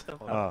yikes.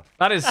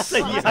 That is. That's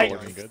a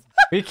yikes.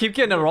 We keep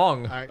getting it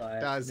wrong. Alright,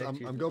 Daz,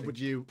 I'm good with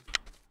you.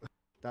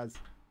 Daz.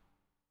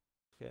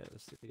 Okay,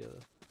 let's stick together.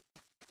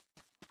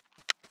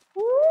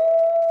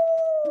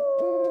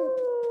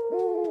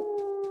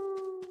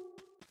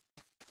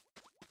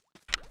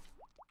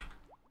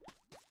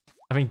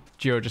 I think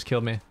Giro just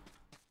killed me.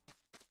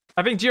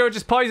 I think Giro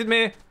just poisoned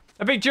me.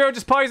 I think Giro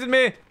just poisoned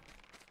me.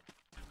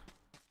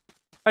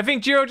 I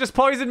think Giro just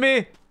poisoned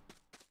me.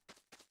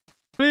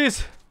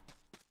 Please.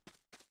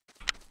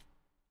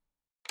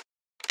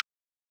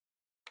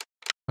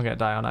 I'm gonna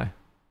die, aren't I?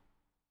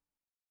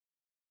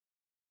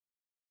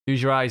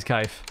 Use your eyes,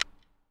 Kaif.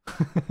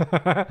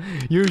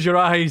 Use your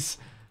eyes.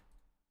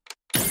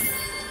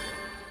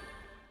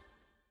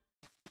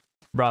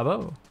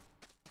 Bravo.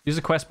 Use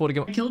a quest board to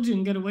get. I killed you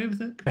and get away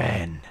with it.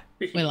 Ben.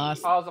 We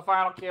lost. Oh, it's the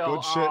final kill.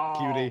 Good shit, Oh.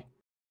 cutie.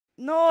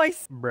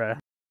 Nice. Bruh.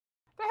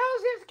 The hell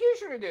is the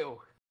executioner do?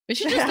 We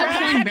should just start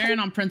killing Baron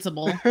on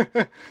principle.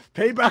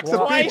 Payback's a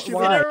Twice bitch. in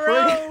a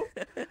row.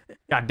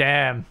 God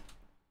damn.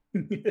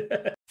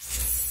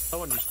 No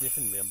one is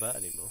sniffing me about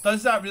anymore.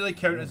 Does that really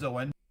count as a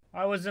win?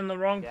 I was in the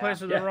wrong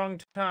place at the wrong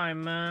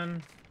time,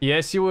 man.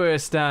 Yes, you were,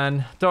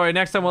 Stan. Dory,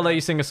 next time we'll let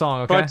you sing a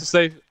song, okay?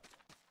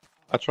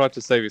 I tried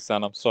to save you,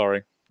 Stan. I'm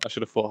sorry. I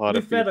should have fought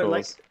harder for you.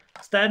 Like,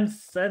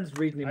 Stan's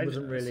reasoning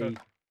wasn't really...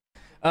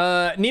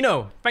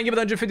 Nino, thank you for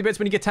the 150 bits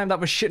when you get timed out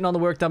for shitting on the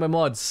work done by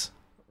mods.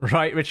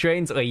 Right,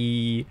 Retrains.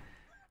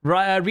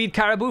 Reed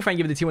Caribou, thank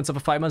you for the T1 sub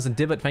for 5 months, and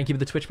Divot, thank you for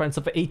the Twitch Prime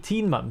sub for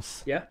 18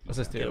 months. Yeah. What's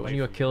this do? When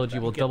you are killed,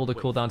 you will double the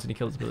cooldowns and your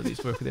kills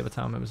abilities. Work with the other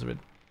town members.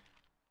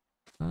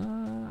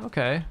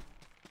 Okay.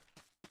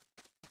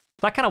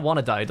 I kind of want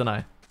to die, don't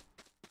I?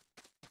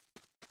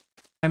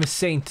 I'm a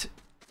saint.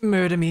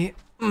 Murder me.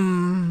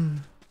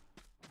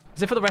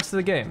 Is it for the rest of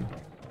the game?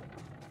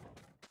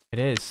 It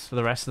is for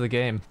the rest of the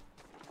game.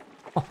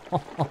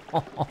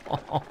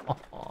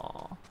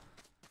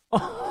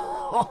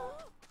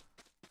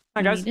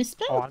 Hi guys. Need a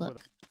spell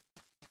book.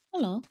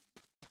 Hello.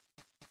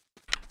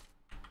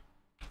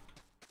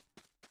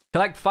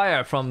 Collect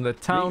fire from the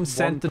town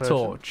center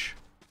torch.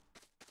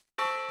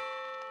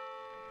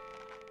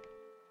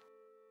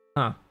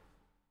 Huh.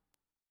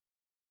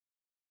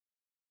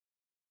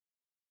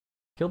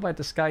 Killed by a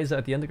disguiser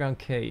at the underground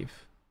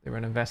cave. They were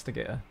an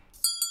investigator.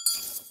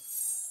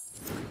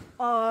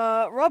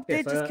 Rob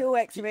did just kill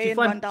X-Ray and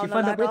run down the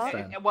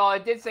ladder. Well,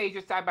 it did say you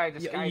just died by a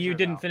disguiser. You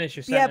didn't finish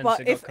your sentence. Yeah,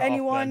 but if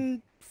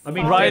anyone... I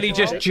mean, Riley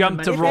just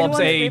jumped to Rob's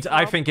aid.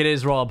 I think it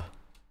is Rob.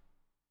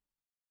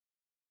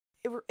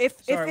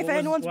 If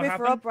anyone's with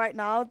Rob right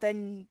now,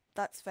 then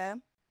that's fair.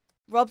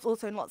 Rob's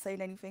also not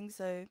saying anything,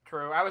 so...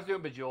 True, I was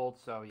doing Bejeweled,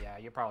 so yeah,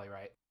 you're probably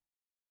right.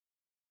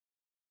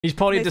 He's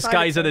probably a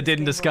disguiser that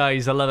didn't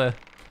disguise. I love it.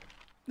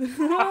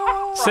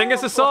 Sing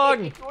us a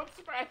song! It won't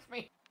surprise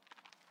me.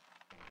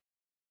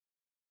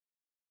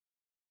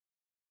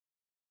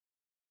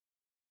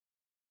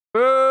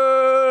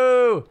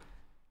 Boo!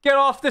 Get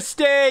off the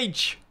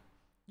stage!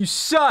 You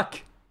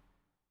suck!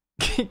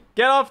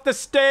 Get off the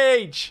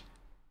stage!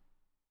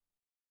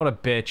 What a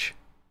bitch.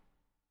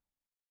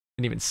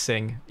 Didn't even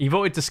sing. He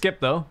voted to skip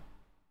though.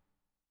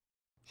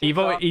 He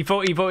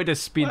voted to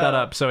speed that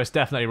up, so it's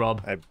definitely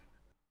Rob. I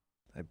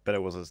bet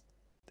it was his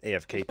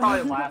AFK.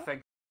 Probably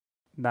laughing.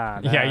 Nah,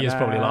 yeah, he is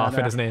probably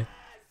laughing, isn't he?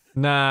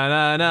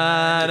 Nah.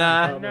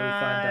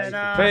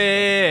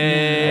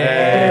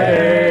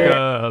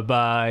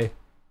 Goodbye.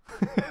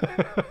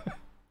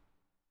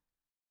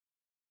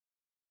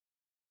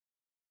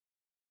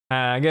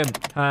 Hang him.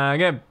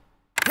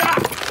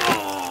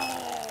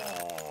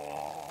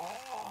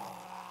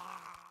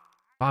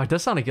 Oh, it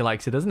does sound like he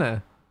likes it, doesn't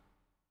it?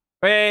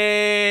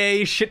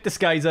 Hey, shit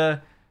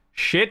disguiser.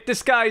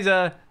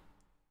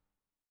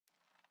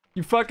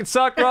 You fucking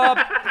suck, Rob.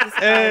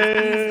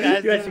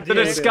 Hey. The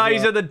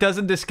disguiser that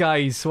doesn't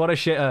disguise. What a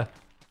shitter.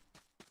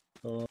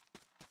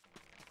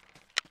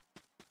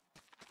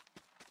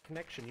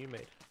 Connection you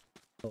made.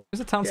 Where's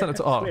the town centre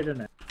to... It's weird,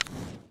 isn't it?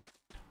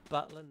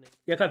 Butler.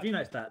 Yeah, have you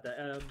noticed that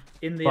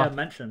in the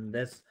mansion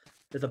there's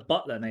a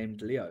butler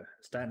named Leo.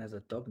 Stan has a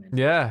dog named.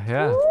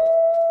 Yeah.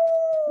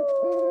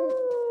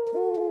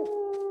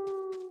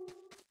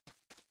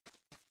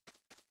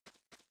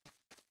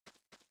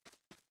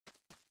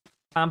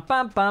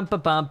 Bam.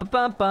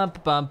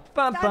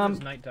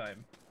 It's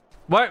nighttime.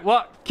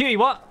 What? Cutie,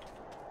 what?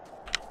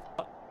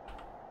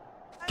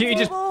 Cutie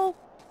just...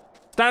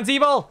 Stan's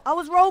evil! I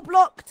was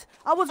roadblocked!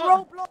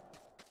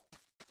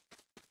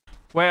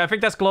 Wait, I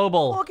think that's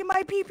global. Walk in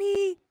my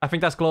PP! I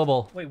think that's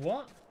global. Wait,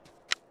 what?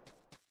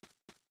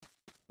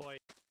 Boy.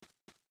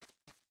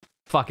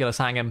 Fuck it, let's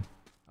hang him.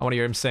 I want to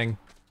hear him sing.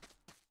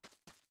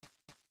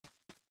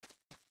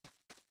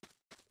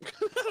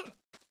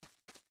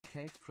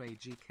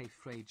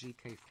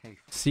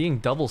 Seeing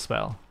double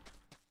spell.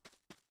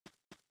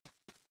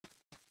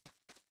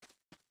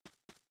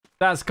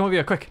 Daz, come over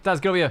here, quick. Daz,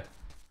 get over here.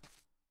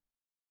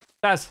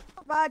 Daz.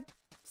 Bad.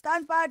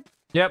 Stan's bad.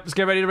 Yep, let's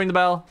get ready to ring the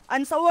bell.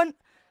 And someone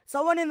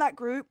in that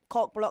group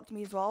cock blocked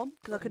me as well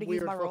because I couldn't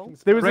use my role.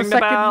 There was ring a the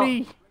second bell.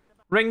 me.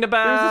 Ring the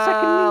bell. There was a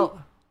second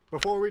me.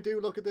 Before we do,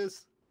 look at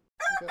this.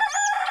 Okay.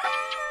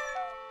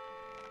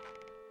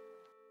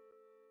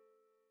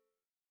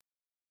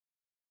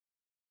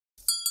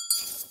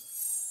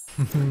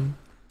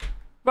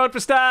 Vote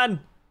for Stan!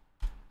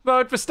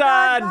 Vote for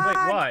Stan! Wait,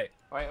 why?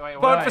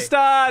 Vote for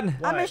Stan!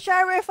 I'm a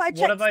sheriff. I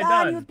checked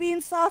Stan. He was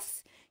being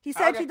sus. He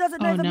said he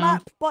doesn't know the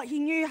map, but he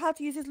knew how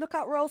to use his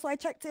lookout role, so I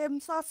checked him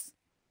sus.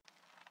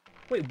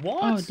 Wait,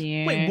 what? Oh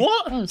dear. Wait,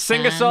 what? Oh,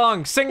 Sing a Stan.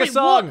 song! Sing a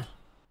song! What?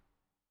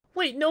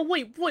 Wait, no,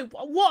 wait,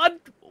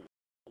 what?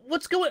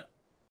 What's going...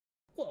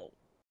 Whoa.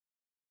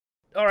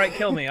 Alright,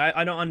 kill me.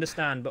 I don't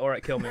understand, but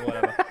alright, kill me,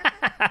 whatever.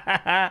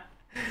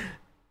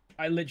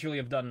 I literally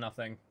have done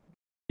nothing.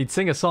 He'd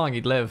sing a song,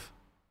 he'd live.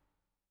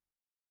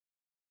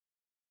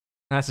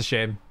 That's a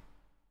shame.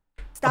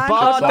 Stan a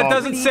bard that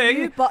doesn't believe sing!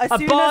 you, but as A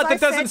soon bard as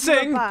that doesn't said you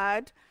were sing!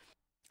 bad,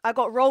 I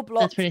got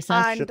roadblocked pretty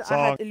sad. and I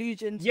had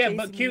illusions. Yeah,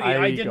 but chasing Cutie, me.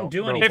 I didn't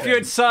do anything. If you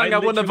had sung, I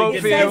wouldn't have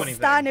voted for It you. says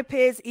Stan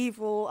appears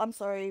evil. I'm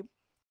sorry.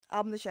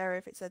 I'm the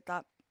sheriff. It said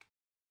that.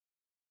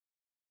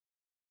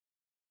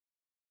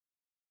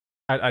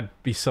 I'd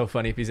be so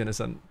funny if he's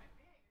innocent.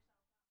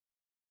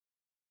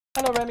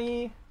 Hello,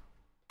 Remy.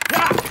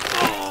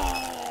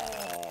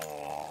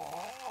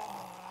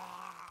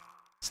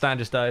 Stan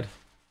just died.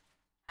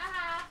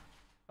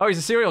 Oh, he's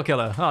a serial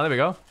killer. Oh, there we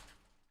go.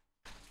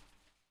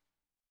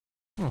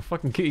 Oh,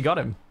 fucking Cutie got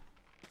him.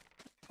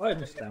 I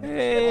understand.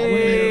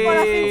 Hey. Well,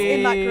 I think it's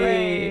in that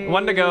group.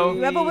 One to go.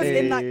 Whoever was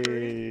in that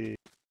group.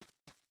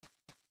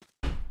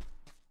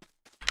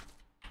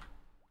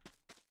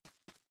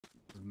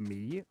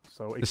 Me.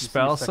 So if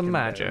Dispel some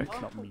magic.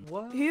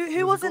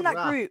 Who was in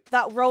that group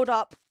that rolled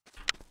up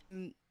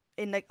in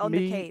the on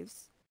the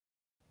caves?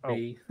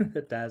 Me,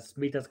 Daz.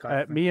 Me, Daz.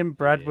 Me and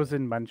Brad was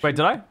in Banshee. Wait,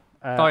 did I?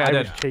 Oh yeah, I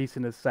was did.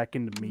 chasing a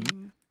second me.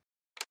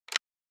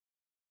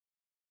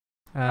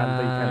 And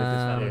they kind of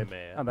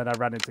disappeared. And then I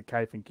ran into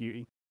Kaif and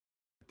Cutie.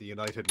 The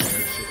United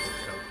Mayorship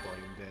felt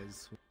fine,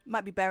 Des.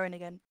 Might be Baron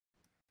again.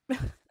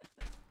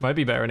 Might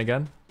be Baron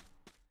again.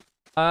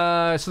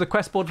 So the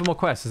quest board for more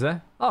quests, is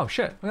there? Oh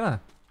shit, look at that.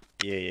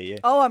 Yeah.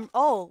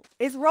 Oh,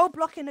 is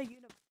roadblocking a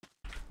universe?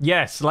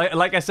 Yes,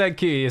 like I said,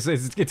 Cutie,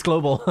 it's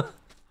global.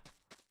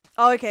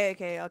 Oh, okay.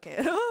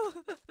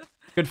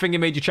 Good thing you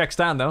made your check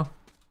Stan, though.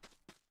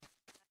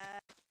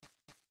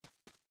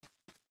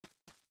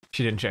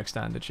 She didn't check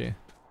Stan, did she?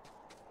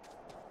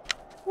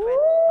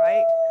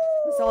 Right.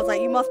 So I was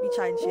like, you must be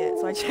chatting shit.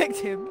 So I checked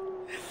him.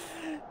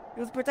 He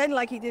was pretending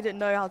like he didn't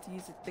know how to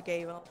use the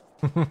game.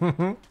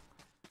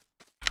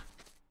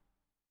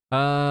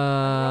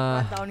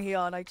 I ran down here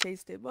and I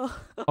chased him.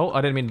 Oh,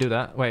 I didn't mean to do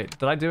that. Wait,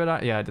 did I do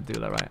that? Yeah, I did do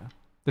that, right.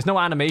 There's no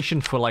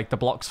animation for like the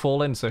blocks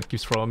falling, so it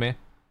keeps throwing me.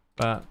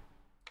 But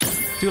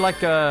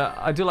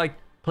I do like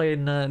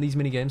playing these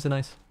mini games. They're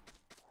nice.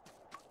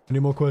 Any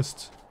more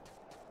quests?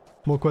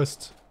 More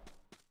quests.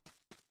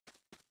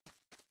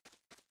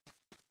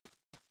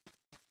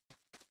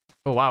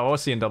 Oh wow, I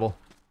was seeing double.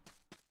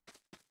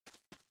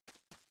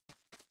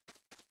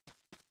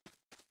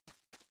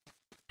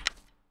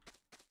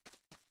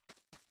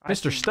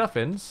 Mr.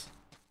 Stuffins.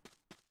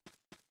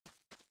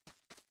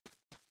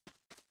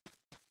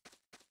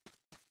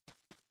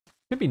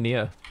 Could be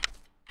Nia.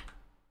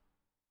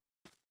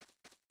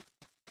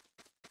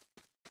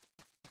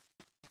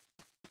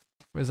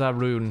 Where's that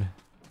rune?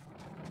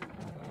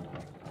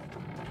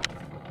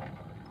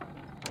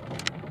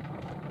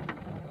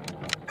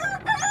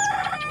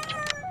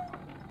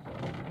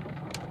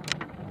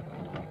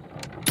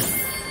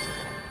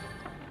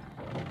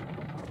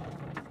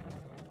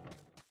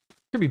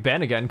 Could be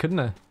Ben again, couldn't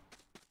it?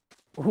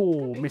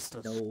 Oh, missed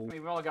us. I mean,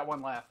 we've only got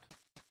one left.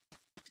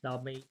 It's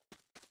not me.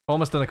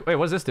 Almost done. Wait,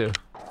 what does this do?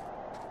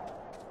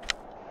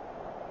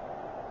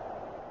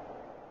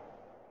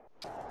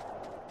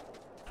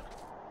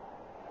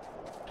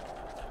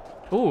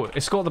 Oh,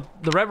 it scored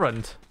the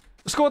Reverend.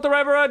 It scored the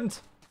Reverend!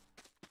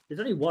 There's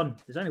only one.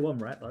 There's only one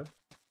rat though.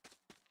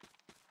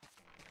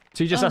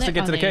 So you just has to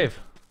get to the cave.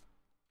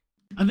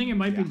 I think it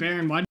might be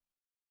Baron. Why?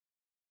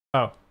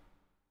 Oh.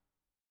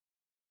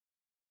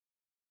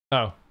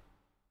 Oh.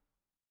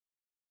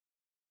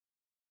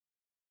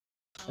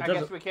 I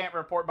guess we can't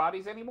report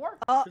bodies anymore?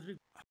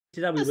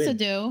 See how we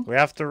win. We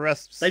have to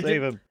rest, save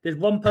him. There's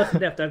one person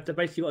left. They've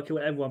basically got to kill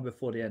everyone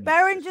before the end.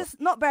 Baron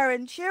not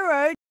Baron.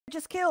 Shiro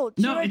just killed.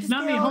 No, Shiro it's just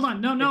not me. killed. Hold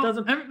on. No. No.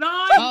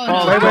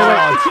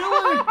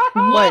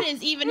 What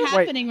is even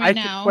happening right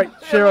now? Wait,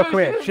 Shiro, come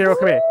here. Shiro,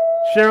 come here.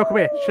 Shiro, come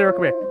here. Shiro,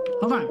 come here.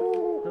 Hold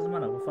on. Doesn't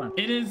matter. We're fine.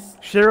 It is.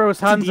 Shiro's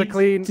hands are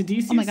clean.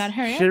 Oh my god,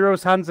 hurry up.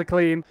 Shiro's hands are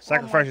clean.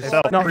 Sacrifice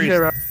yourself, Not priest.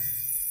 Shiro.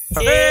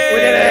 We did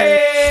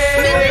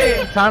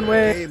it! Can't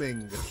wait.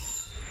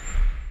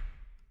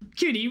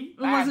 Cutie,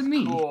 it wasn't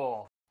me.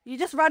 Cool. You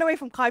just ran away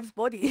from Kaif's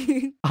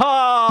body.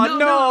 Oh,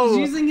 no! I was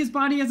using his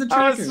body as a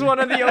tracker. I was one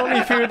of the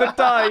only few that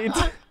died.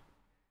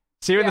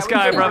 See you in the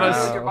sky, brothers.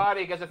 Use your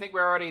body because I think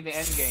we're already in the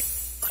end game.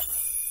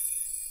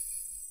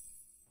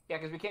 Yeah,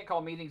 because we can't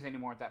call meetings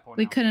anymore at that point.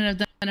 We couldn't have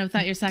done it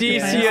without your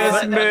sacrifice.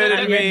 Decius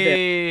murdered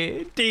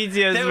me.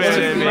 Decius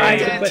murdered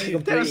me.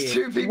 There was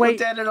two people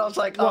dead, and I was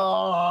like,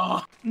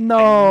 oh.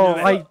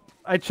 No,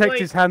 I checked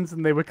his hands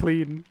and they were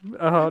clean.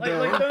 Oh,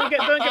 Like, don't get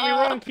me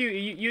wrong,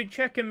 Cutie. You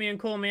checking me and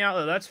calling me out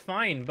there, that's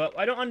fine. But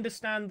I don't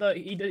understand that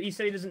he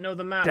said he doesn't know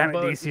the map, Damn it,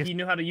 but Decius. he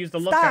knew how to use the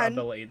lookout Stan,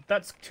 ability.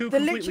 That's two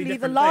completely Literally,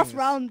 different the last things.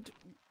 round.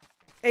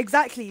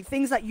 Exactly,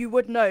 things that you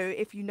would know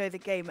if you know the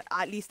game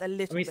at least a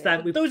little bit.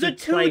 Stan, Those are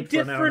two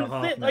different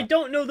things. I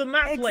don't know the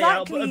map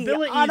layout, but Exactly,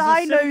 abilities and are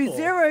I know simple.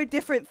 0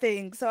 different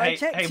things, so I Hey,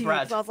 checked you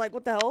Brad. because I was like,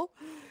 what the hell?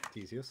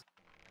 Theseus.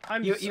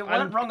 You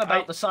weren't wrong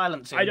about the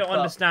silencing. I don't but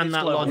understand it's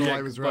that global. logic. No,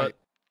 I was right.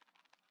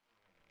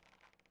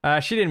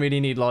 She didn't really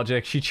need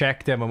logic. She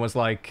checked him and was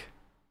like...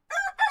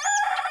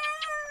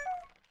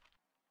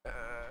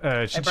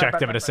 she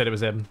checked him and said it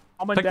was him.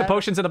 Take the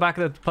potions in the back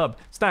of the pub.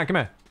 Stan, come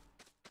here.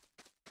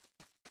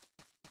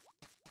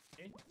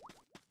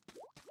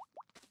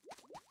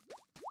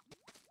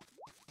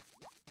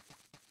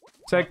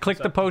 So click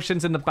the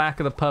potions in the back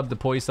of the pub to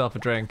pour yourself a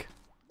drink.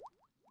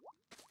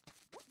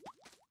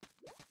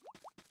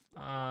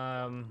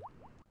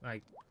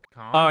 I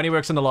can't. Oh, and he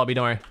works in the lobby,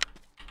 don't worry.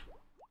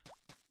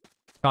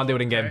 Can't do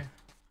it in game.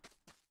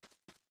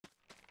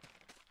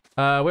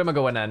 Where am I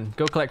going then?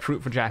 Go collect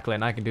fruit for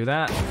Jacqueline. I can do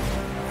that.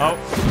 Oh.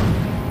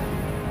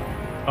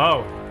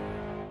 Oh.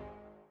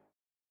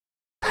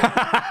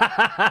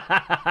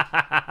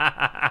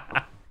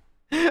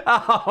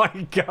 Oh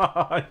my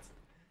god.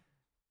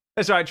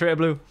 That's right, Traitor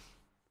Blue.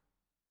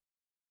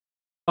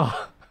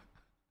 Oh.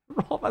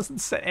 Rob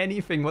hasn't said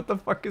anything. What the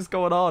fuck is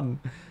going on?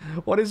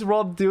 What is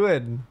Rob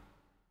doing?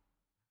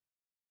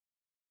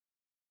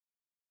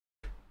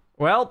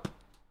 Welp.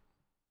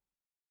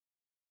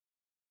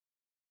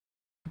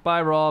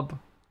 Bye, Rob.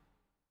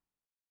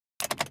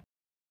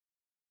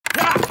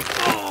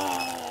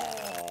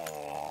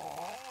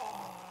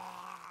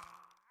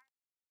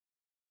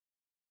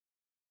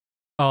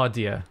 Oh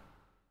dear.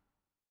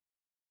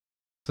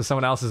 So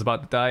someone else is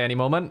about to die any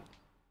moment.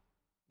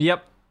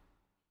 Yep.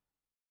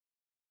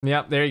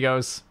 Yep, there he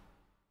goes.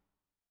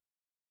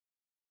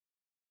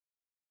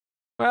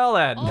 Well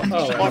then. Oh,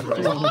 why would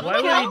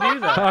he do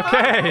that?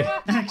 Okay.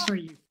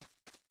 Actually,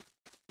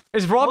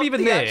 Is Rob What even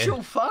the there?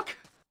 actual fuck?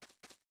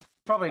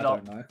 Probably I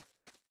not. don't know.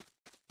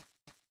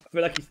 I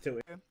feel like he's still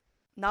here.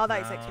 Now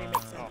that it's actually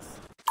makes sense.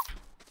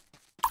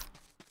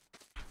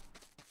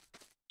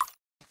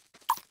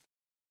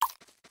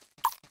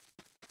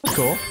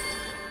 Cool.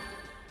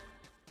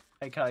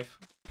 Hey, Kaif.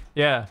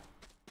 Yeah.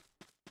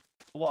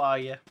 What are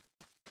you?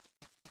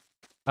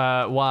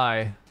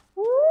 Why?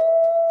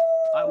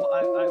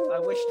 I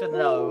wish to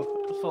know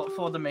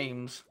for the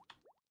memes.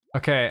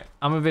 Okay,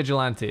 I'm a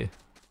vigilante.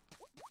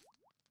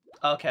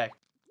 Okay.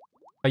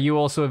 Are you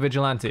also a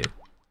vigilante?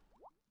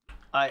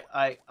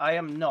 I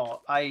am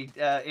not.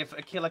 If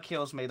a killer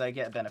kills me, they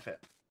get a benefit.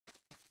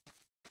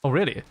 Oh,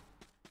 really?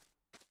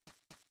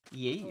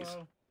 Yes.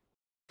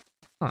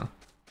 Huh.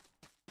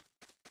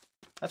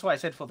 That's why I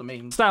said for the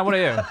memes. Stan, what are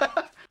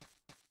you?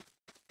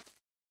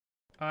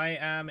 I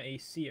am a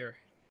seer.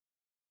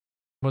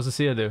 What does the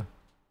seer do?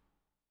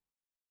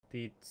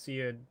 The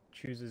seer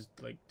chooses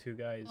like two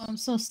guys. I'm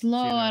so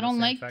slow. Seer I in the don't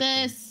same like faction.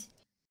 this.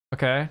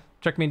 Okay,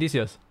 check me in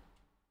DCS.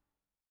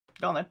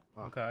 Go on then.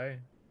 Okay.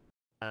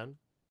 And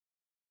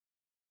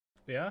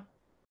yeah.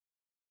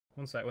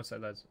 One sec,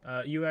 lads.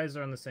 You guys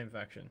are on the same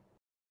faction.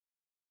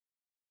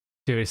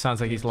 Dude, it sounds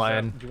like he's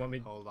lying. Do you want me?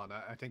 Hold on,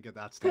 I think at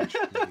that stage,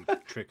 maybe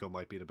Trico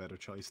might be the better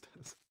choice.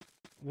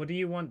 What do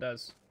you want,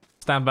 Daz?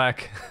 Stand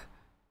back.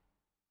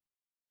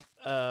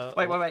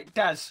 Wait,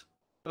 Daz.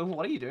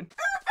 What are you doing?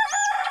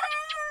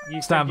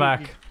 You Stand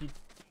back.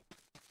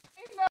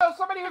 No,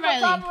 somebody was on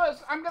top of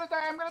us. I'm gonna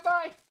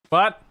die.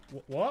 What?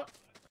 What?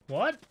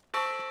 What?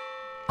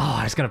 Oh,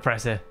 I was gonna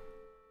press it.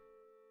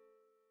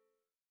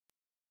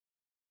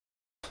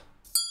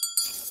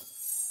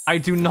 I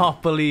do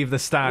not believe the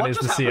Stan is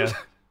the seer.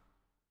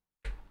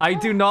 I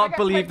do not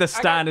believe the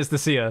Stan is the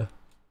seer.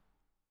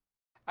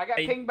 I got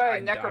pinged by a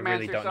really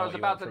necromancer, don't so know I was what you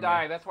about want to from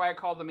die. That's why I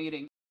called the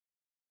meeting.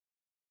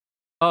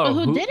 Oh,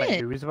 who did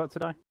it? Who is about to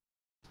die?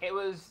 It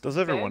was. Does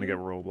everyone Ben. get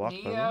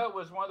roadblocked? Nia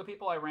was one of the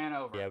people I ran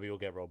over. yeah, we will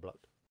get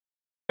roadblocked.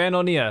 Ben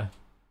or Nia?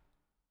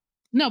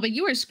 No, but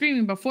you were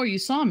screaming before you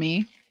saw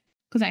me.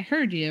 Because I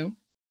heard you.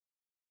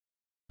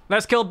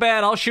 Let's kill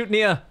Ben. I'll shoot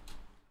Nia.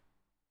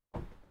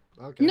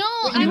 Okay. No,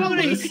 I were don't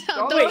gonna- think so.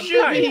 Oh, Don't wait,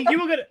 shoot Kai, me. you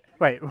were gonna.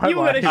 Wait, You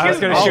were why? gonna I was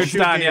gonna I'll shoot shoot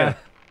Stan, Nia. yeah.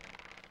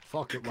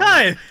 Fuck it,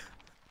 man.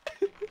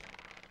 Kai!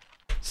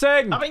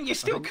 Sing! I mean, you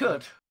still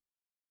could.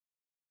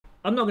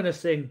 I'm not gonna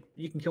sing.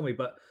 You can kill me,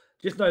 but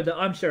just know that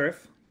I'm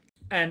sheriff,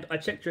 and I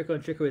checked Trico,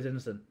 and Trico is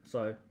innocent,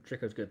 so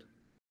Trico's good.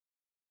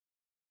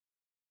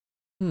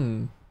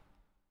 Hmm.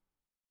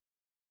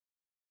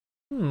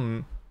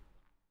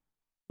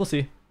 We'll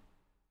see.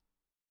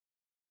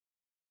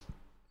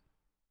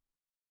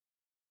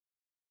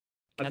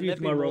 I've Can used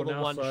there be my more role than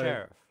now, one so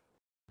sheriff?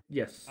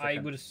 yes. I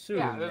can. would assume,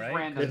 Yeah, there's right?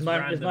 random.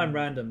 There's nine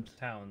random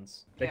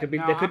towns. There Yeah, could be.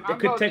 no, there could I'm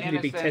voting technically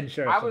be innocent. 10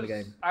 sheriffs I was, in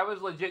the game. I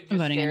was legit I'm just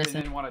voting scared innocent.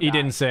 and didn't want to He die.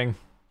 didn't sing.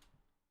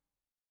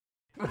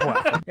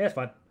 Yeah, it's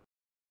fine.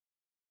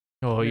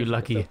 Oh, you Yes,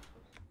 lucky. so- You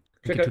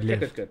get to Trico's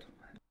live. good.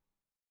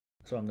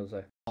 That's what I'm gonna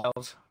say.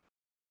 Cows.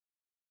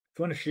 If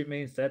you want to shoot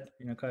me instead,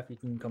 Kai, you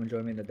can come and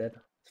join me in the dead.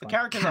 It's The fine.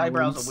 character's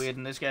eyebrows are weird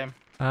in this game.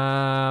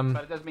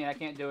 But it doesn't mean I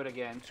can't do it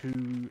again.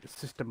 To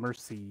Sister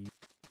Mercy.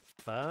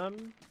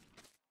 Fun.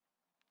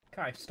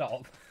 Kai,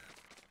 stop.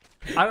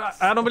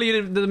 I don't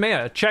believe the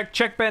mayor.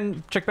 Check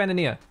Ben and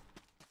Nia.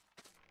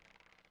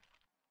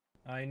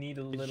 I need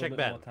a little check bit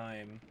Ben. more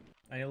time.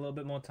 I need a little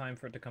bit more time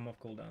for it to come off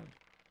cooldown.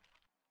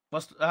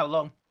 How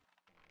long?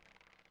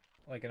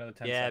 Like another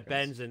 10 Yeah, seconds.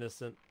 Ben's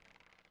innocent.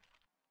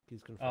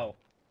 He's confirmed. Oh.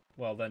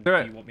 Well, then Do do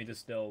it. you want me to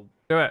still...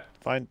 Do it.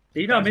 Fine.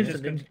 You know I'm Ben's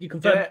just instant. You Do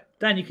confirm. it.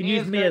 Dan, you can He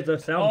use is me good.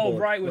 as a soundboard. Oh,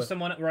 right, with but-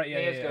 someone... Right, yeah,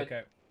 He is yeah, good.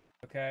 okay.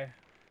 Okay.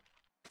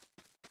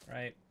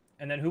 Right.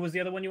 And then who was the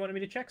other one you wanted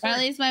me to check?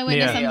 Riley's my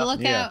witness Nia. on the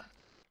lookout.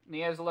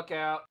 Nia's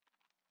lookout.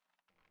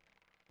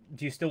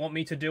 Do you still want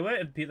me to do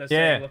it? Let's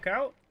Yeah. say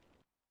lookout?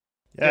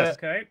 Yes.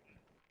 Okay.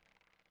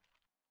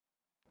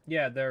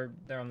 Yeah, they're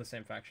on the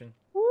same faction.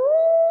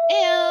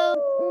 Ew.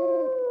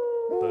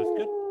 Both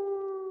good.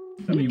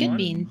 Is that what you Good want?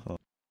 bean.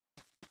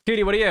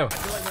 Cutie, what are you? I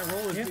feel like my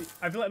role is,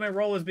 I feel like my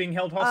role is being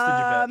held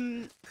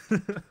hostage a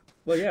bit.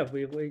 Well, yeah,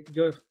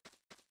 you're.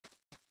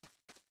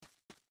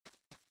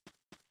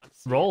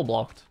 Roll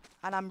blocked.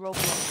 And I'm roll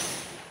blocked.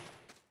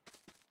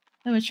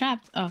 Oh, we're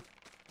trapped. Oh.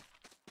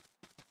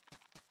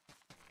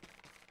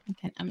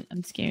 Okay,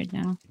 I'm scared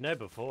now. No,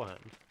 beforehand.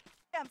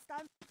 Yeah, I'm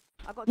standing.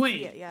 I got to see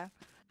Wait. it, yeah.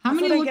 How I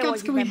many still don't get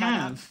lookouts what can you we meant by that.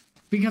 have?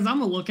 Because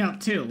I'm a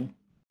lookout too.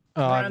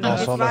 I'm Random.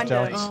 also It's looked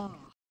random. out. Oh.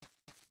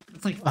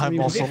 It's like I'm 3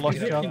 also minutes. looked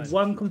There's out. literally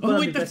one confirmed wait,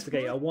 that's-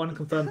 investigator, one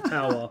confirmed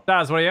tower.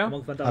 Daz, what are you? One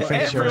confirmed I tower.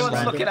 think you're Everyone's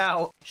random. looking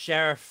out.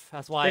 Sheriff.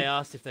 That's why I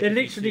asked if There could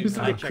be literally two.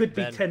 there I checked could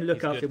be Ben. 10 He's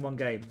lookouts good. in one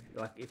game.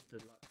 Like if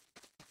the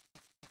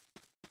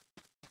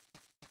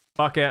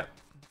Fuck it.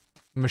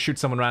 I'm gonna shoot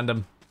someone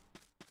random.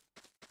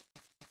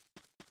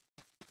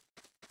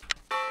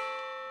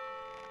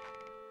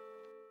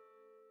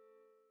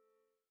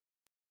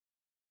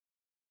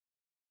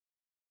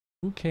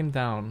 Who came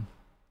down?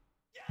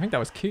 I think that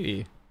was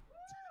Kitty.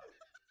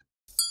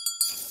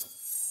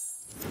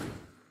 Who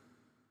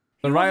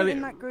The wasn't Riley.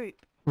 in that group?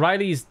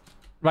 Riley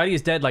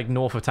is dead, like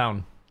north of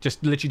town.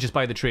 Just literally just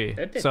by the tree.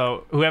 They're dead.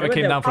 So whoever They were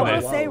came there down for from a I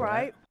it. will say, while,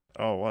 right?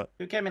 Oh, what?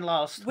 Who came in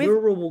last? we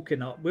were all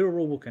walking up. We were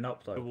all walking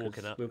up though. We were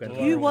walking 'cause up. we were going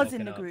Who to was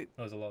in the group?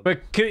 That was a lot.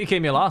 But Kitty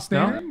came here last,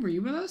 no? Baron, were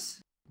you with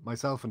us?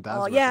 Myself and Daz.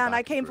 Oh were at yeah, the and back I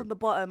of the came group. from the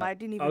bottom. I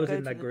didn't even was go in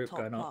to that the group top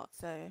going up. part.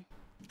 So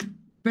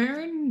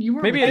Baron, you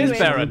weren't Maybe with it is us,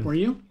 Baron. were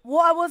you?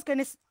 what I was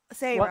gonna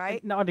say, What?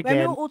 right? Not When we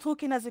again. were all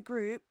talking as a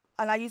group,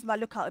 and I used my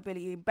lookout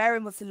ability,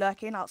 Baron was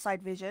lurking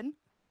outside vision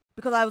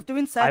because I was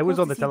doing circles I was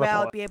on to the see where I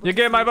would teleport. be able You to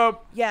get my see.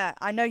 vote. Yeah,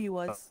 I know you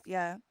was.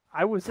 Yeah.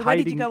 I was So where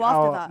hiding. did you go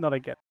after oh, that? Not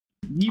again.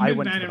 You've I been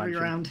went to bad the every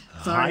mansion. round.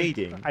 Sorry.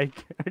 Hiding. I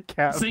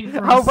can't. Sing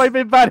for How us. have I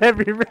been bad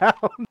every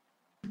round?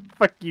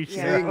 Fuck you,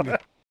 Yeah.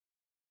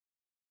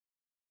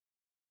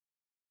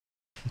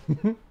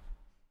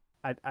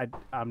 Sheriff.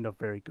 I'm not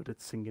very good at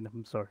singing.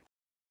 I'm sorry.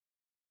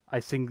 I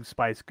sing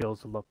Spice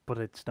Girls a lot, but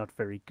it's not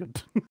very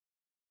good.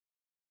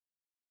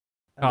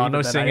 And Oh, even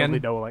no then, I only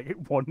singing. know like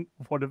one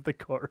of the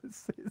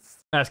choruses.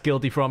 That's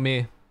guilty from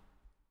me.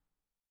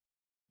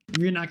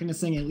 You're not going to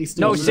sing at least.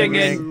 do No it.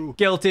 singing.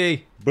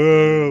 Guilty.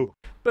 Boo!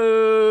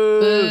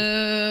 Boo.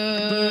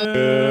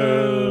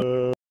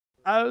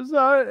 I'm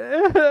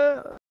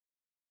sorry.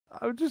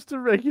 I'm just a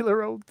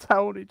regular old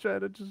townie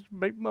trying to just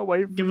make my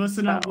way. Give us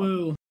an town.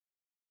 woo.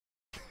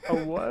 A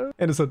what?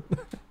 Innocent.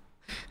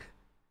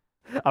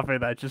 I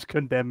think that just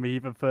condemned me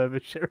even further,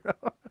 Sheriff.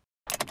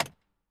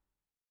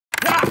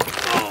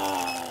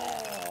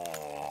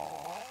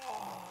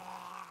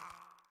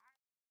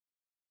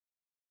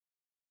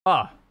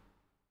 Ah.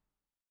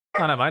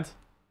 Oh, never mind.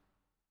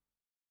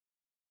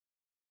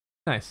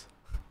 Nice.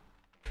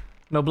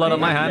 No blood on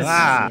my hands.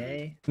 Ah.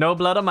 No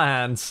blood on my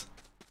hands.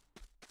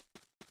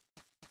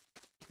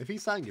 If he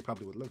sang, you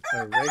probably would look.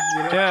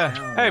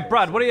 Yeah. Hey,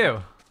 Brad, what are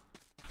you?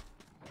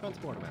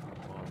 Transport man.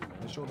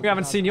 We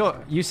haven't seen your.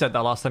 You said that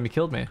last time you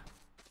killed me.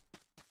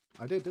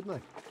 I did, didn't I?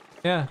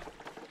 Yeah.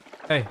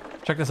 Hey,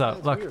 check this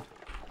out. That's Look. weird.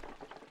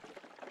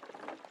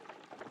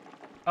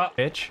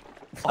 Bitch.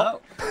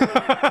 Oh.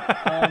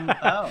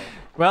 Oh.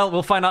 Well,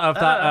 we'll find out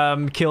if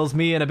that kills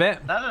me in a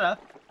bit. No.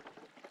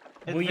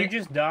 Will you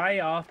just die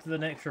after the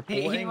next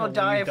reporting? He or will will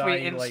die you if we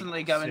like,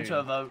 instantly go into a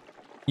soon? vote.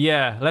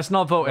 Yeah, let's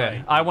not vote it.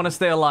 Right. I want to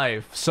stay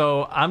alive,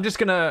 so I'm just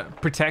gonna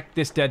protect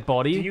this dead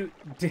body.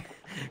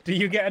 Do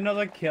you get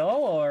another kill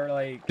or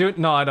like?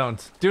 No, I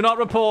don't. Do not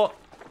report.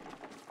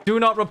 Do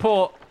not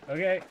report.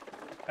 Okay.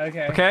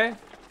 Okay. Okay.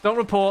 Don't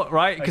report,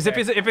 right? Because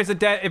Okay.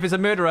 if it's a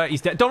murderer,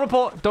 he's dead. Don't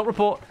report. Don't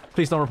report.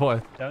 Please don't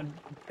report it.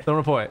 Don't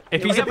report it.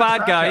 If Do he's we a have a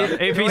bad guy,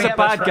 tracker? if Do he's we a have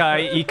a bad guy,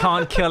 tracker? he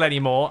can't kill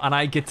anymore, and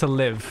I get to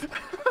live.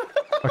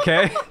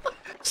 Okay.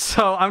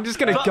 So I'm just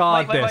gonna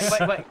guard this.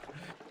 Wait.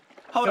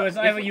 Hold So on. it's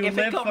either If you it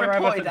live got forever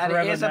reported that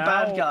forever he is a now,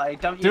 bad guy,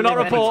 don't you Do not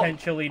live report.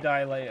 potentially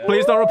die later.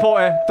 Please don't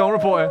report it. Don't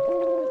report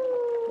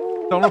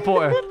it. Don't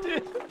report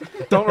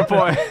it. Don't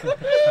report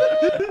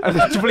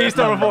it. Please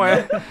don't report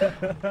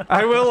it.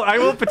 I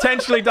will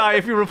potentially die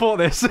if you report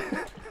this.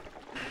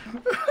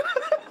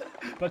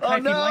 But Oh, Kaif,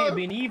 you no. might have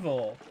been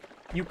evil.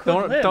 You could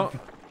live. Don't Is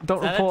that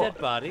a report.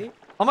 dead body?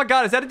 Oh my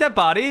god, is that a dead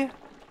body?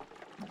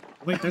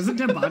 Wait, there's a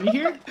dead body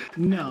here?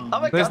 No. Oh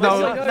my There's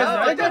God,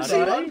 no- I don't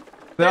see one.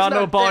 There There's are no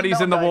no bodies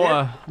dead, in the no one died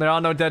water. There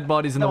are no dead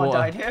bodies in No the one water.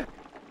 died here.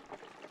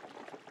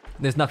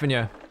 There's nothing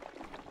here.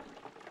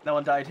 No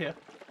one died here.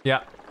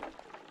 Yeah.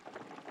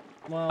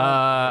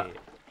 Well,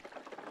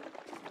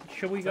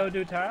 should we go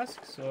do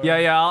tasks? Or...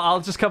 Yeah.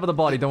 I'll just cover the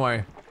body. Don't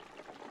worry.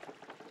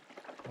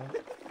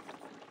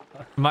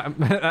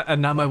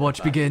 And now my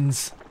watch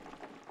begins.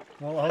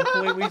 Well,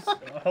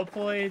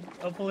 hopefully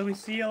we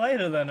see you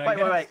later then. I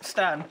guess. Wait,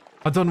 Stan.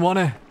 I don't want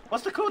to.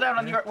 What's the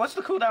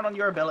cooldown on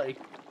your ability?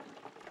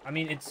 I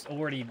mean, it's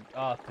already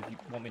up if you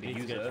want me to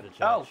use it.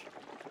 Oh.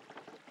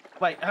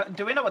 Wait,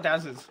 do we know what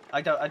Daz is?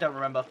 I don't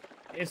remember.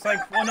 It's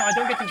like, well, no, I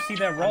don't get to see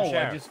their role. I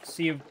Sheriff. just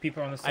see if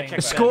people are on the same.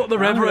 Escort the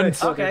Reverend.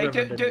 Okay,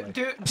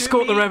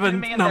 Escort the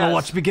Reverend. me and Now my Daz.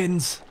 watch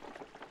begins.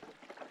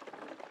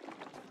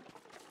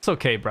 It's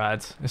okay,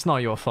 Brad. It's not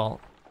your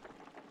fault.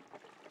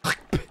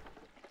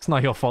 It's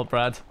not your fault,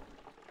 Brad.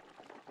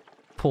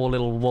 Poor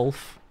little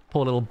wolf.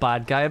 Poor little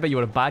bad guy. I bet you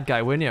were a bad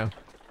guy, weren't you?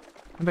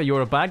 I bet you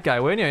were a bad guy,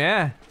 weren't you?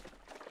 Yeah.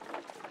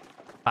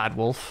 Bad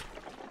wolf.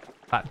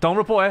 Don't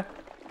report it.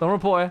 Don't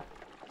report it.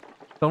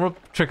 Don't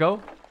Trico.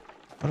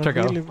 But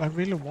Trico. I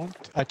really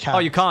want. I can't. Oh,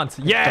 you can't.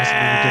 It doesn't really give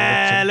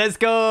Yeah, it let's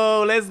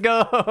go. Let's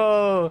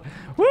go.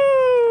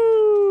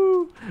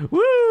 Woo.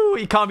 Woo.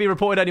 You can't be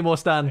reported anymore,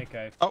 Stan.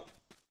 Okay. Oh.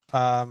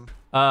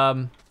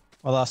 Well,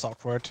 that's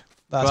awkward.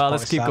 That's well,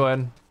 let's keep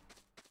going.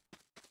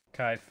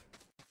 Kaif.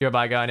 You're a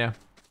bad guy, yeah.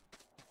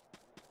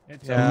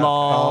 It's Yeah.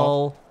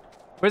 Lol.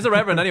 Where's the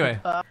Reverend anyway?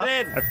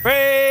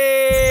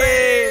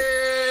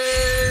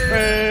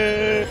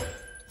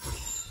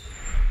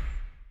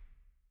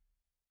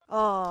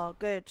 Oh,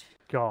 good.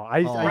 God,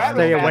 I Oh,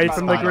 stay yeah, away that's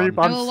from the fine. group.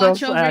 I I'm will so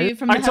watch over you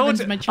from the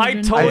heavens, my I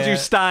children. told Yeah, you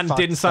Stan fuck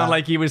didn't sound Stan.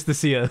 like he was the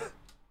seer.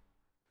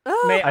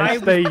 Mate, I I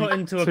was stay put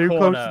into a too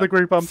corner. close to the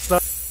group. I'm so.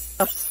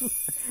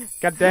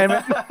 God damn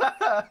it!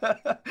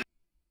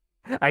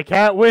 I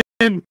can't win.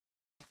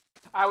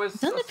 I was.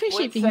 Don't a appreciate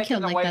split being killed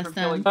second like away that, from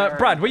Stan. killing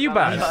Brad, were you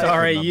Barry. bad?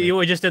 Sorry, you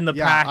were just in the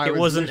Yeah, pack. I It was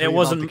wasn't. It literally about to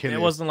wasn't. kill It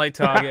you. wasn't like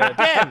target. Oh, okay,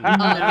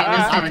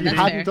 that's fine, If you that's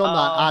hadn't fair. done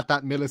that at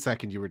that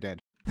millisecond, you were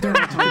dead.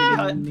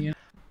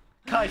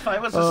 Kaif, I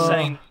was a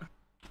saint.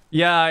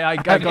 Yeah, I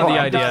got the idea.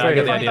 I got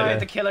If the I die, idea.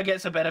 the killer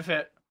gets a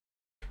benefit.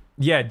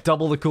 Yeah,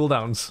 double the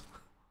cooldowns.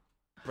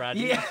 Brad,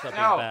 Yeah, stop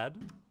being no. bad.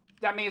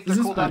 That means This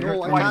the is cooldown better.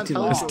 No, I twice can't too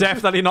tell long. It's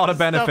definitely not a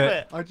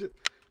benefit. I just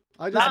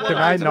Can Can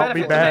I it's a not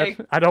be benefit bad?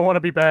 to me. I don't want to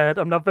be bad.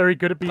 I'm not very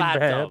good at being Bad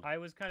bad. dog. I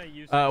was kind of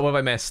used. What have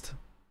I missed?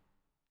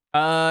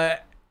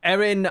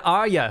 Erin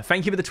Arya,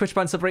 thank you for the Twitch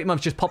ban sub for 8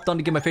 months. Just popped on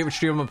to give my favorite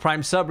streamer my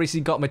prime sub.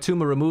 Recently got my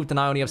tumor removed and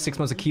I only have 6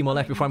 months of chemo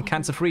left before I'm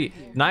cancer free.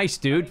 Nice,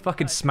 dude.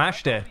 Fucking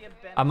smashed it.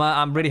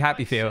 I'm really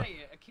happy for you.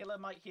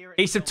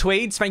 Ace of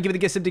Tweeds, thank you for the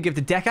gift sub to give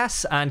to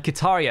Decas. And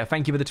Kataria,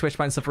 thank you for the Twitch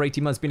ban sub for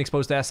 18 months. Being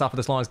exposed to airsoft for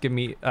this long has given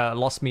me,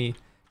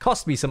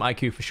 cost me some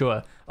IQ for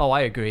sure. Oh,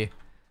 I agree.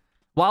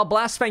 Wild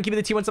Blast, thank you for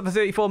the T1 sub for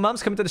 34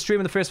 months. Coming to the stream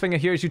and the first thing I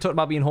hear is you talking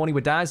about being horny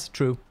with Daz.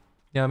 True.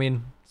 Yeah, I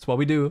mean, it's what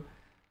we do.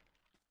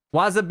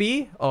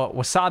 Wasabi, or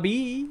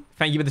Wasabi,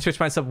 thank you for the Twitch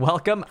ban sub,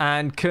 welcome.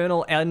 And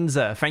Colonel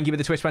Enza, thank you for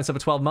the Twitch ban sub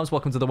for 12 months,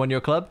 welcome to the 1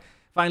 Year Club.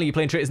 Finally, you're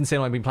playing Traitors and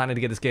Salem. I've been planning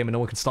to get this game and no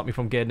one can stop me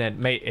from getting it.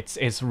 Mate,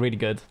 it's really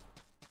good.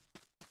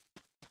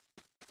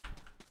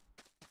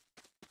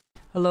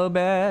 Hello,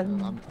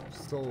 Ben. I'm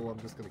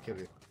just gonna kill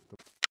you.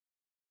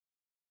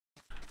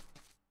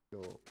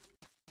 Go.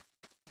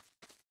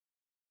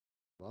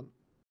 1,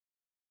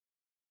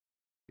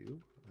 2.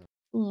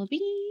 What'd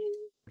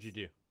you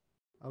do?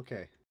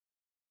 Okay.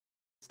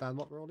 Stan,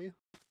 what role are you?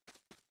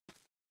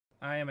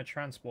 I am a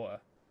transporter.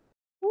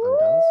 And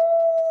Daz?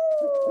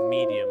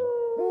 Medium.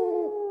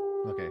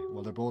 Okay,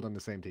 well they're both on the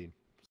same team.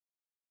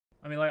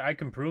 I mean, like, I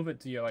can prove it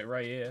to you, like,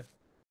 right here.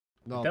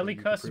 No, The but deadly you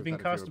can curse has prove been that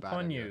if you cast were bad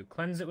upon anyway. you.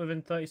 Cleanse it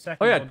within 30 seconds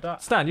Oh or yeah, die.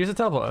 Stan, use a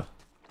teleporter.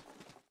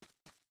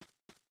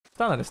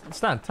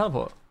 Stan,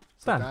 teleport.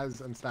 Stan.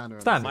 Daz and Stan are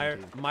on Stan. the same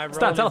team. My role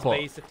Stan, is teleport.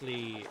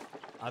 basically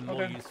I'm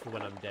more Okay. useful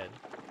when I'm dead.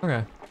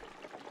 Okay.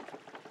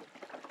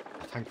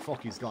 Thank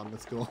fuck he's gone,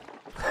 let's go.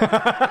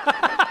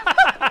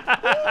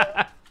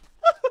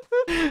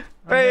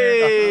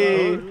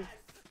 Hey!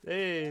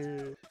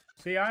 Hey!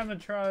 See, I haven't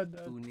tried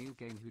Who new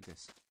game who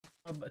this?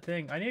 a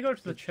thing. I need to go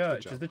to the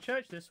church. Is the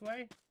church this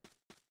way?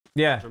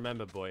 Yeah.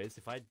 Remember, boys,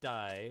 if I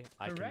die,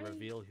 I can Hooray.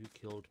 reveal who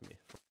killed me.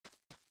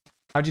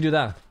 How'd you do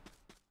that?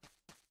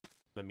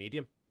 I'm a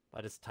medium.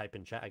 I just type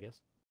in chat, I guess.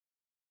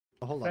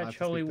 Oh, hold on, I have Fetch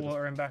to holy speak to this.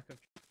 water and back of.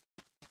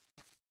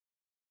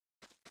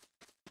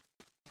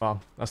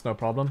 Well, that's no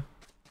problem.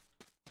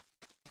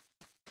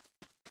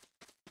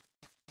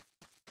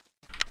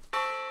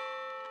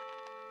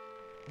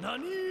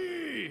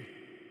 Nani?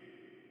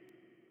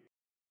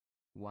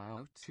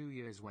 Wow, 2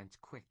 years went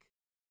quick.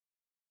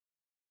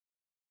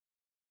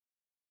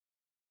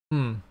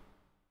 I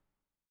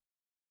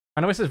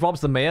know it says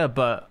Rob's the mayor,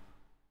 but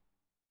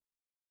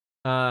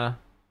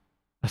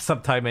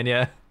sometime in,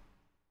 yeah.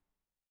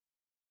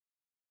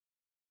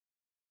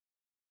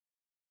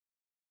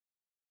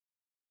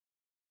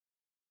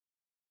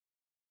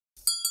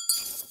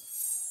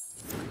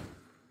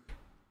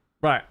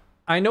 Right.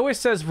 I know it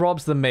says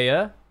Rob's the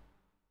mayor,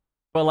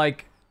 but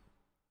like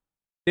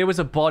there was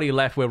a body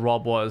left where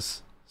Rob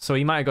was, so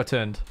he might have got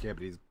turned. Yeah,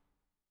 but he's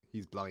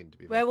blind to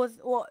be Where was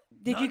what?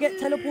 Did you get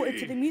teleported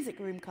to the music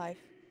room, Kaif?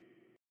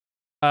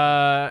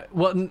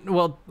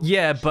 Well,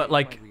 yeah, but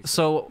like,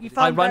 so You I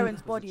found run.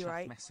 Baron's body,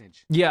 right?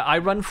 Yeah, I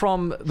run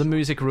from the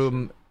music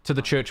room to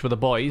the church with the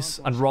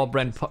boys, and Rob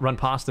run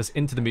past us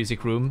into the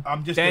music room.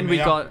 I'm just then the we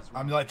mayor. got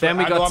I'm like, then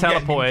we I know got I'm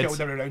getting teleported. killed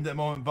around at the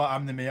moment, but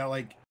I'm the mayor.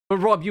 Like, But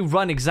Rob, you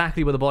run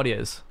exactly where the body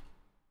is.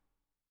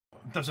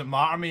 doesn't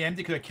matter. Me,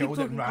 empty could have killed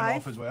it and ran Kaif,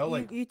 off as well.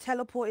 Like, you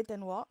teleported,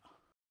 then what?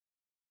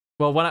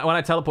 Well, when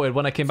I teleported,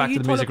 when I came So back you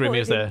to the music room, he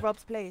was teleported in there.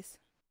 Rob's place.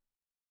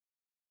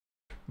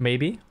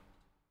 Maybe.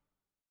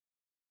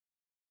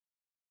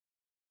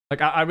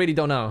 Like I really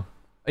don't know.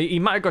 He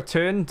might have got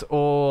turned,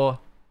 or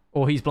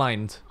he's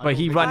blind. But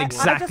he ran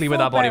exactly where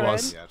that body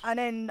was. And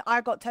then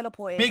I got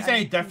teleported. makes and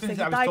any you difference?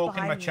 said I you was died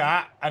talking in my behind me.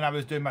 chat and I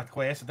was doing my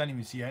quest. I didn't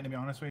even see it, to be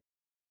honest with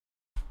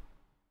you.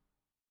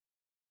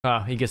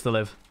 Ah, he gets to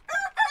live.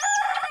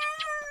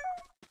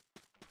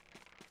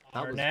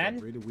 That was Hernan?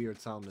 really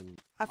weird sounding.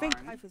 I think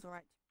Kaif is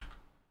alright.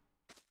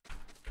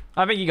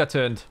 I think he got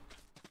turned.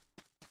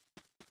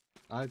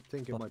 I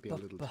think it might be a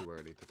little too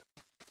early to.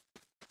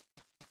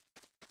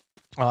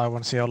 Well, I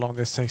want to see how long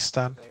this takes,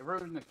 Stan. They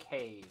rode in the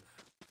cave.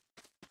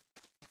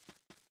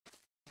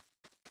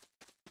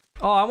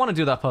 Oh, I want to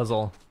do that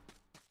puzzle.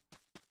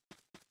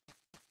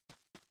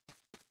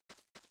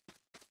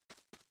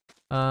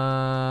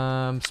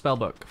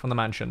 Spellbook from the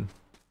mansion.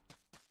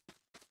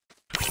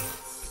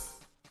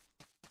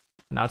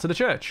 Now to the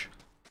church.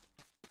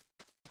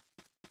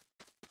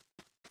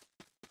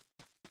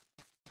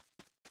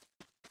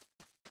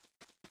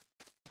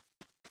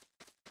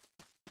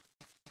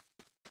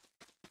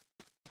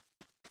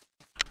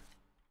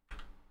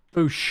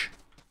 Boosh.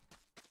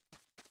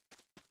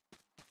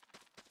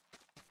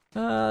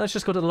 Let's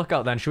just go to the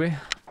lookout then, shall we?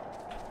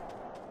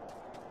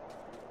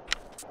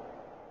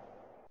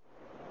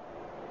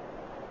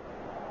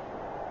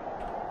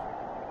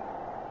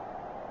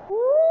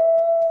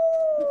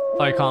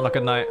 Oh, you can't look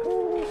at night.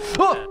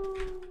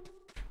 Oh!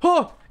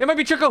 Oh! It might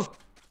be Chico!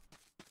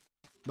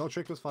 No,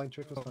 Trick was fine.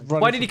 Trick was fine.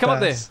 Why did he come up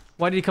there?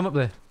 Why did he come up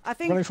there? I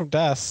think running from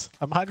Das.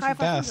 I'm hiding from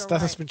Das.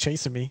 Das has been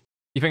chasing me.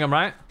 You think I'm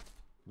right?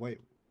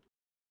 Wait.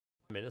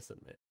 I'm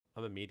innocent, mate.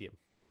 I'm a medium.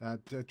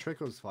 Trick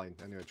was fine.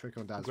 Anyway, Trick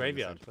and Daz.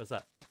 Graveyard. What's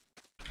that?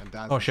 And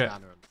Daz oh and shit.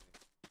 Stan are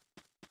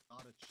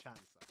not a chance.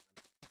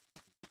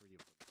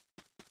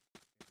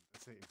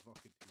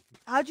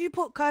 How do you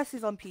put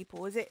curses on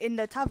people? Is it in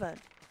the tavern?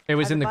 It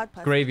was in the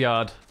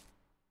graveyard.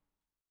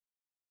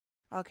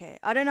 Okay,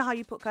 I don't know how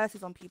you put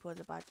curses on people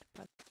as a bad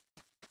person.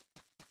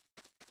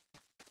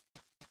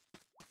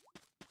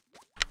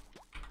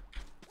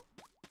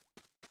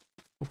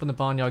 Open the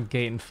barnyard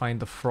gate and find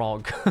the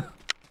frog.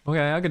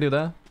 Okay, I can do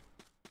that.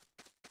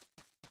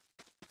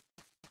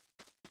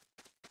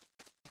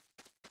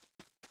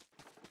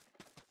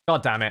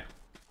 God damn it.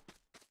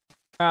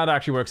 That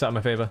actually works out in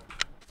my favor.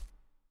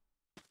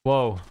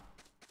 Whoa.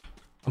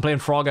 I'm playing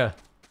Frogger.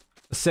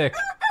 Sick.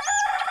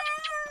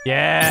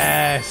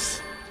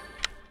 Yes!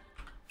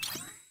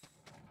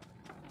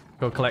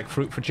 Go collect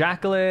fruit for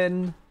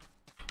Jacqueline.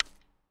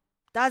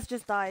 Daz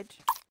just died.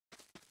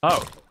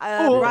 Oh.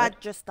 Brad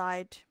just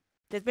died.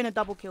 There's been a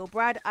double kill.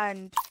 Brad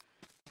and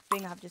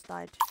Thing have just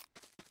died.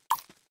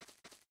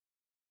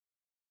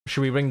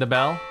 Should we ring the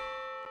bell?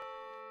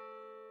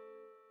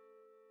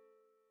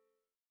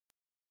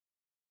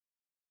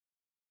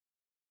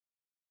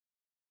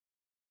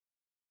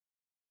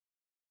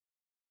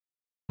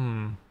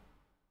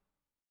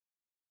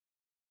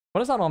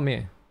 What is that on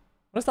me?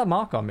 What is that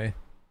mark on me?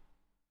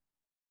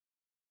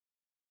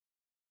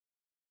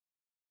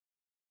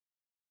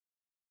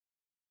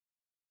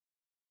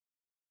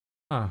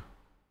 Huh. I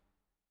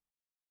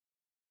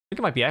think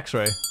it might be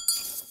X-ray.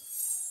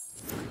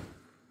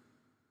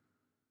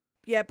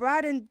 Yeah,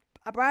 Brad and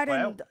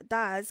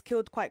Daz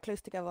killed quite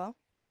close together.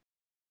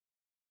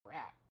 You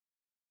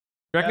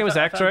reckon it was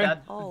X-ray?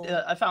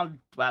 I found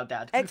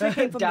Dad. X-ray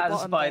came from Daz the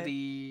bottom, by though.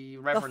 the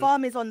Reverend. The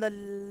farm is on the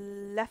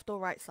left or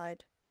right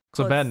side.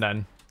 So Ben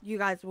then. You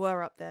guys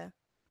were up there.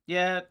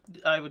 Yeah,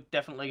 I would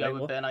definitely go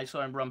with Ben. I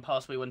saw him run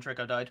past me when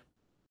Trico died.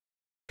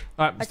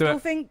 Alright, I let's do still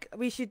it. think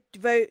we should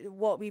vote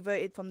what we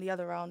voted from the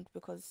other round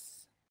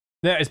because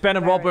Yeah, it's Ben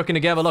and Rob working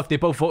together. Look, they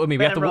both voted me.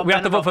 We have to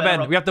vote for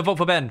Ben. We have to vote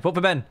for Ben. Vote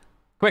for Ben.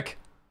 Quick.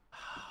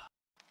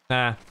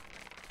 Nah.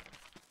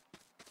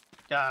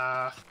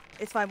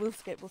 it's fine. We'll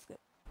skip.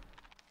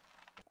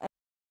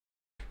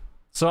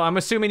 So I'm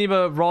assuming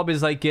either Rob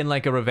is like getting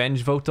like a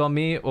revenge vote on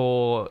me,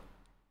 or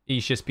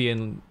he's just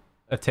being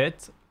a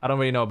tit. I don't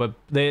really know, but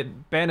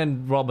Ben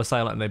and Rob are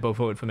silent and they both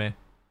voted for me.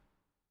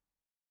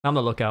 I'm on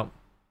the lookout.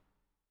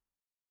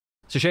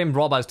 It's a shame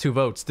Rob has 2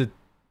 votes.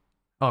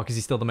 Oh, because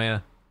he's still the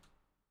mayor.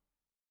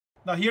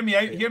 No, hear me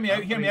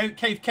out.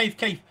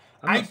 Cave.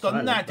 I've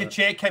done that to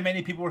check how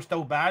many people were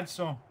still bad,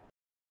 so...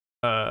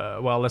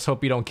 Well, let's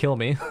hope you don't kill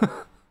me.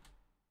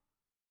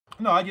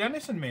 No, you're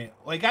innocent, mate.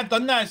 Like, I've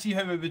done that to see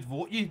how it would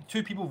vote you.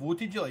 2 people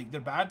voted you, like,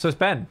 they're bad. So it's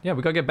Ben. Yeah,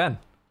 we gotta get Ben.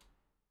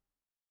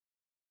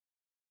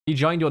 He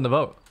joined you on the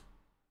vote.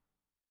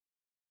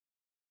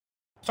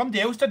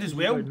 Somebody else did as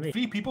well.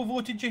 3 people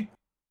voted you.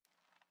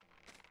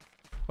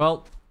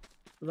 Well,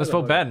 let's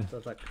vote Ben.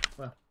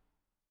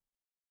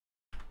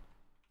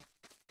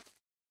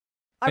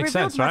 I Makes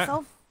revealed sense, right?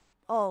 myself.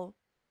 Oh,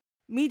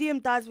 Medium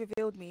Daz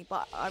revealed me,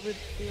 but I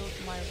revealed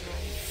my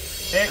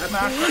role. Hex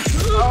Master.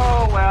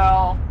 Oh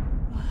well.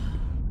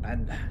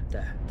 And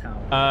the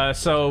town.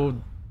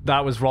 So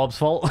that was Rob's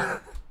fault.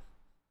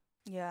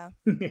 Yeah.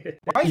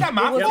 Why is that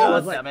my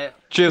fault? Damn it.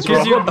 Cheers,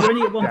 Because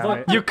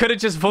Rob. you could have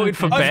just voted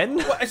for Ben.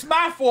 It's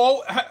my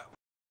fault.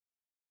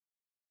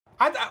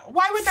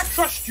 Why would I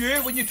trust you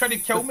when you tried to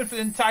kill me for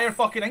the entire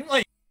fucking thing?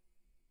 Like,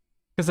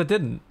 because I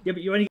didn't. Yeah,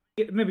 but you only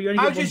maybe you only.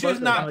 I was just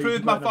using that to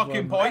prove my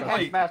fucking point.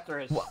 Hex Like, Master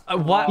is.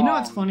 What? You know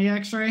what's funny,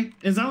 X-Ray?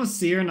 Is I was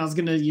seer and I was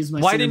gonna use my.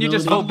 Why seer didn't you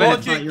just ability, vote but I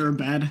Ben? thought you were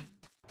bad.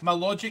 my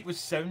logic was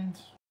sound.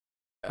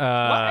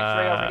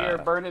 X-ray over here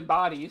burning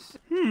bodies.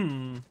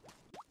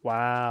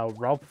 Wow,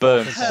 Rob.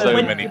 Burned so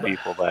When- many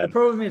people The then.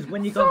 problem is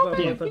when you can't vote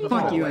Yeah, for the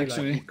fuck vote, you, like,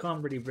 actually. you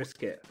can't really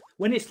risk it.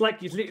 when it's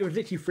like it was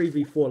literally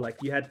 3v4. Like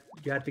you had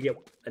to get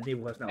an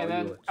evil person out. And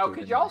then,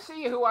 could y'all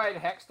see who I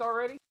had hexed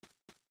already?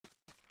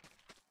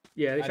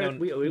 Yeah, Yeah, see.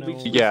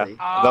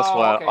 that's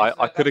why okay,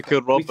 I could have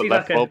killed Rob, but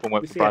left Rob and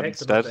went for Brad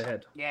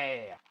instead.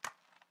 Yeah.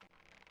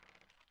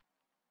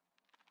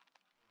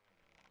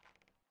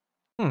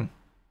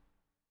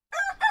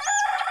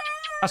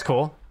 That's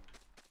cool.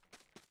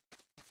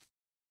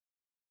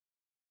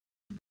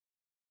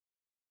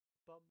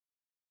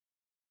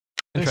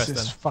 Interesting.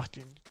 This is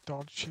fucking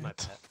dog shit. My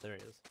pet. There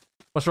he is.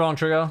 What's wrong,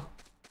 Trigo?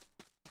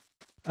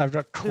 I've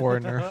got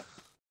Coroner.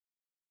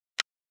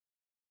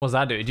 What's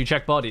that do? Did you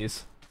check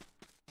bodies?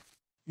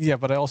 Yeah,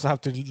 but I also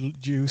have to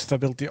use the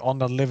ability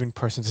on a living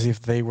person to see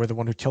if they were the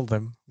one who killed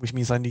them, which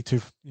means I need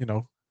to, you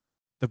know,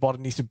 the body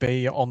needs to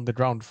be on the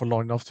ground for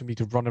long enough for me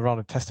to run around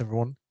and test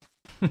everyone.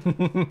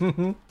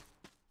 Which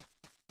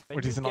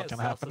is not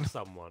gonna happen.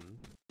 Someone.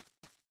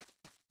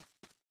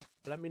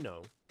 Let me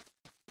know.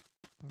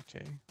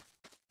 Okay.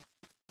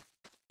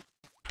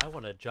 I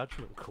want a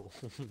judgment call.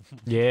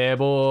 Yeah,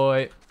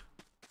 boy.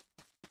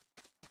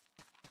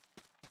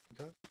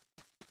 Do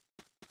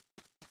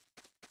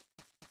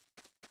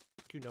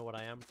you know what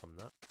I am from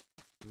that?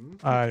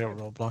 I don't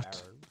roll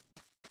blocked.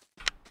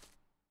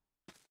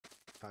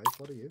 Guys,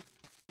 what are you?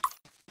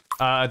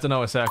 I don't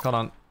know a sec, hold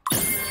on.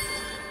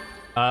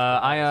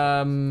 I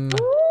am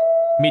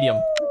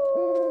medium.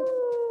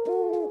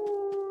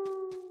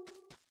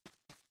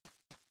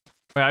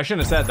 Wait, I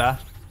shouldn't have said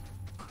that.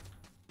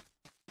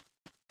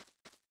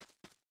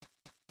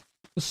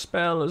 The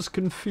spell has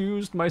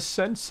confused my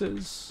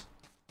senses.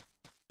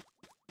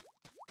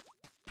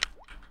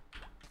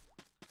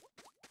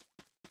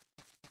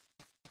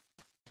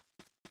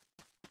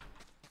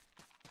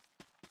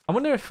 I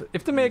wonder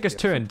if the Maker's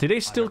turn, do they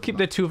still keep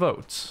their 2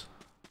 votes?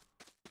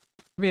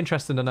 It'd be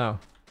interesting to know.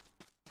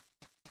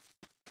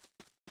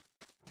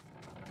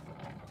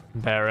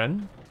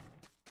 Baron.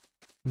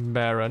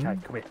 Baron. Okay,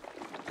 come here.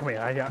 Come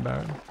here.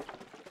 Baron.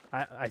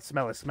 I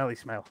smell a smelly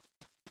smell.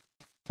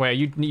 Wait,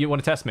 you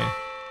want to test me?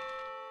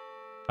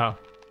 Oh.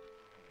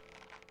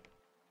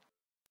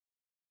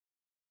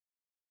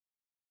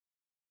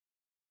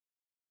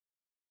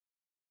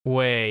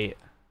 Wait.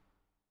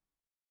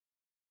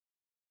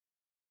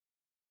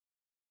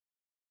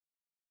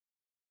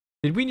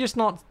 Did we just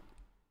not...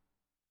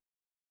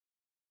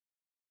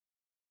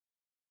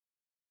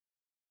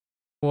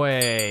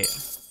 Wait.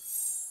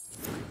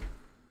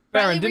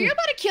 Riley, were you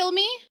about to kill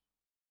me?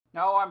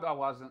 No, I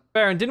wasn't.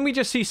 Baron, didn't we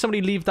just see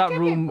somebody leave that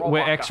room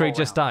where X-Ray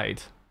just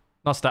died?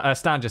 Not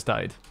Stan just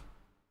died.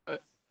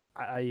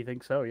 I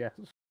think so, yes.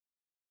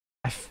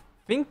 I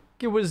think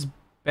it was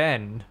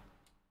Ben.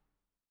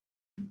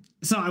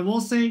 So I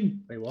will say,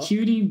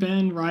 Cutie,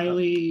 Ben,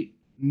 Riley,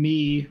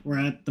 me were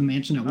at the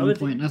mansion at one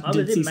point, and I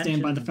did see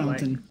Stand by the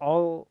Fountain.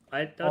 All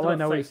I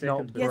know is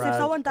not Yes, if Brad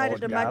someone died or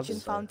at the Gaz, mansion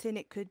so fountain,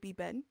 it could be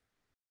Ben.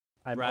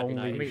 I'm Brad and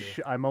only,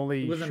 I. I'm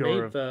only It wasn't sure me,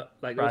 of but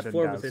like Brad there was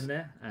 4 and of us Gaz. in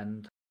there,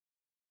 and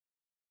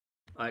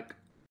like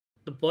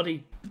the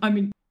body. I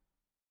mean,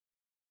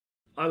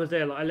 I was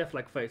there. Like, I left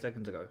like 30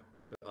 seconds ago.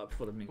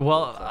 Before the meeting.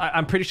 Well,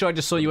 I'm pretty sure I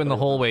just saw you in the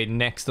hallway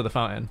next to the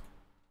fountain.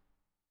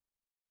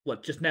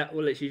 What? Just now?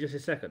 Well, literally just a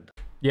second.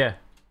 Yeah.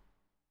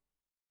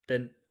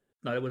 Then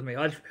no, it was me.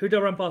 Who did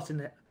I run past in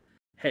the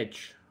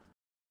hedge?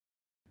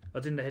 I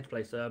was in the hedge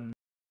place.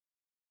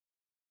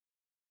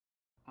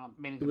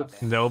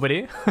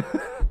 Nobody.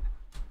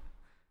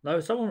 No,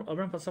 someone. I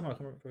ran past someone. I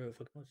can't remember who the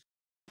fuck it was.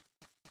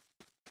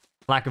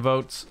 Lack of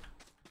votes.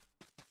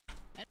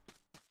 I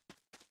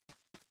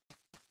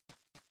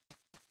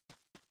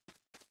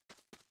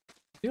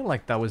feel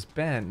like that was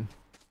Ben.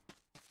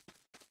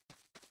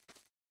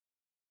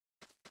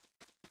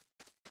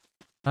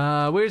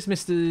 Where's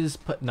Mrs.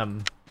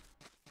 Putnam?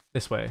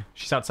 This way.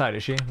 She's outside,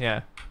 is she?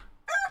 Yeah.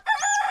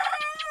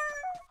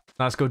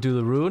 Now let's go do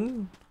the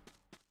rune.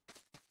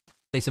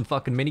 Play some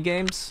fucking mini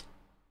games.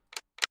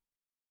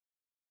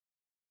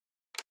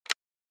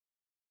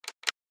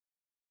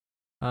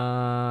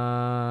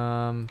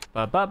 I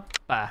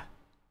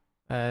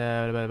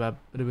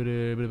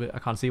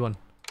can't see one.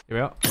 Here we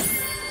go.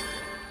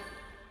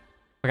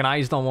 Fucking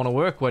eyes don't want to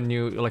work when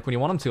you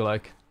want them to,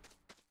 like.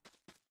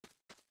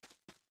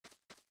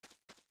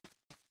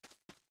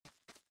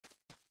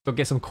 Go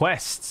get some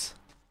quests.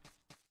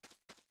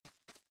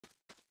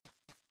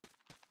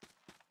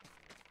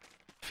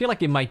 I feel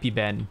like it might be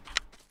Ben.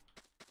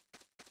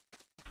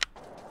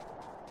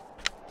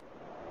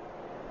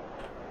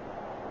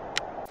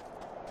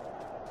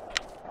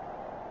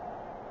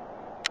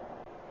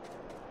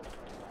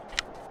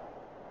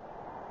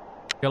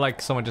 I feel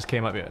like someone just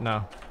came up here.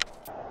 No.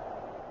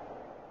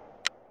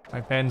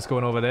 My pen's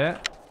going over there.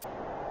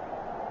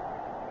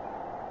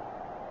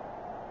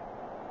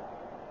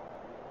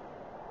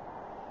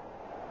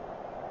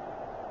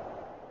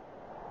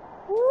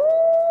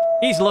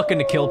 He's looking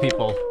to kill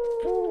people.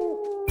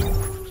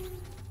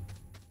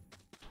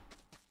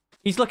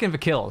 He's looking for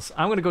kills.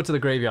 I'm gonna go to the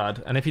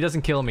graveyard, and if he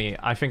doesn't kill me,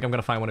 I think I'm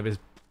gonna find one of his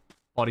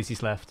bodies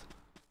he's left.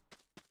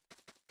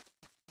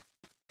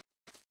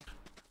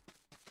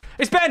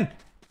 It's Ben!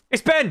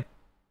 It's Ben!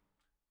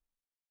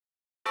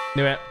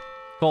 Knew it.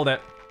 Called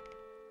it.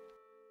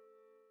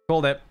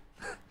 Called it.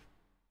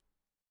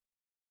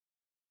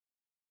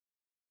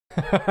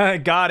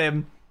 Got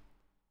him.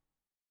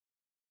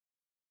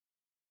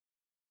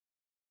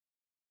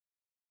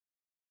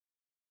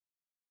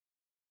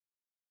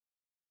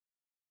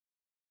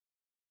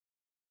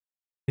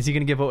 Is he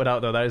going to get voted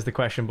out, though? That is the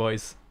question,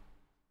 boys.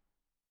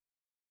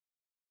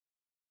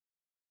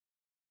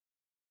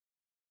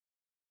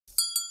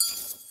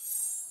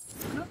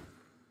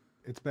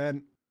 It's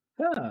Ben.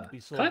 Ah, We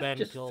saw Clive Ben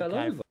just kill fell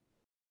Clive. over.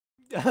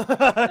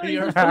 No, he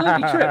just fell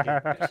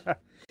over.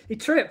 He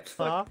tripped. He tripped.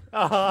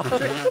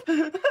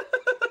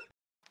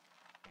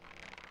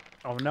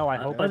 Oh no, I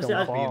hope I Honestly,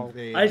 don't fall.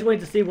 I just wanted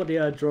to see what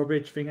the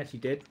drawbridge thing actually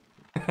did.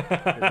 Click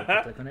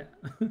on it.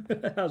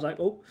 I was like,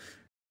 oh.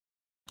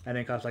 And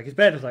then Clive's like, it's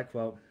Ben. I was like,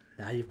 well,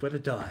 now you've got to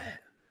die.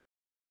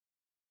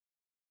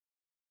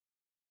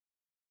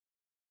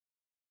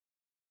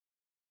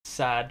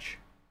 Sag.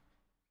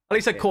 At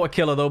least I caught a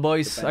killer, though,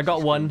 boys. I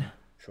got one.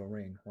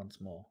 Shoreen once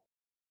more.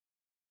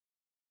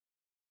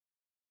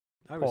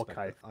 I Poor respect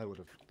Kai. it. I would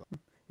have.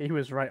 He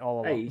was right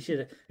all along. Hey, he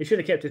should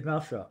have kept his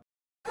mouth shut.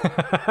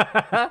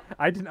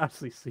 I didn't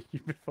actually see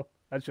you before.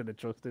 I should have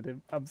trusted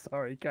him. I'm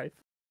sorry, guys.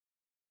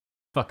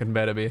 Fucking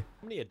better be. How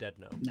many are dead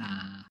now?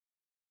 Nah.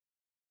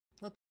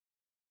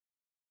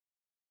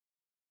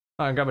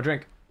 Alright, grab a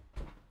drink.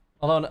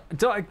 Hold on.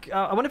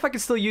 I wonder if I can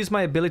still use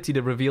my ability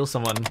to reveal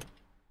someone.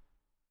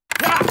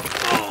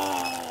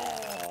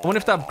 I wonder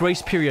if that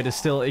grace period is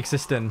still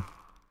existing.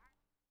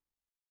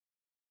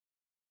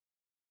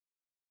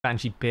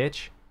 Banshee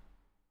bitch.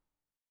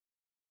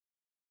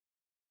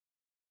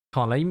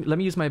 Come on, let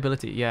me use my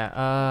ability.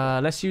 Yeah,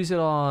 let's use it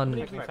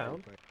on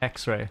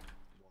X-ray.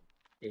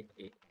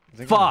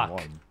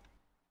 Fuck!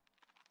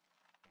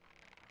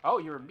 Oh,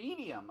 you're a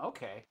medium.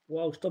 Okay.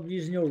 Well, stop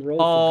using your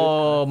roll.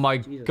 Oh for good. my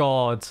Jesus.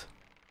 god.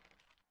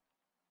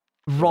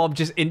 Rob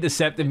just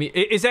intercepted me.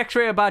 Is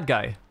X-ray a bad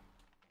guy?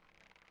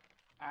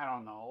 I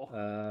don't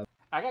know.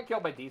 I got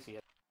killed by DC.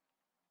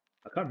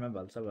 I can't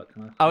remember. Let's have a look.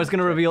 I was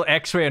gonna reveal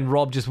X-ray and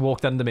Rob just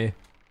walked under me.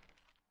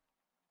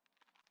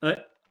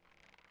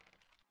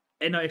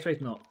 No,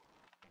 X-ray's not.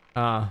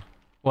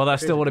 Well, that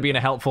still would have been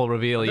a helpful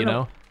reveal, you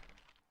know?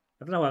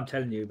 I don't know what I'm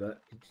telling you,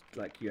 but it's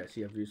like you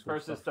actually have useful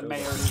Versus stuff the still.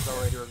 mayor who's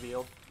already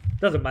revealed.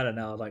 Doesn't matter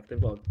now. Like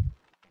they've got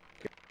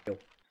kill.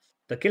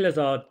 The killers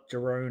are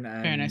Jerome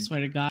and. And I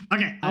swear to God.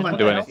 Okay, hold on.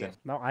 Do anything.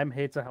 No, I'm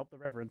here to help the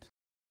Reverend.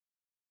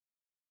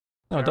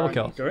 Oh, double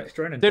kill.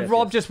 Jerome and Did Jess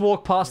Rob is- just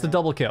walk past the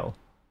double kill?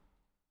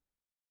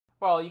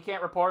 Well, you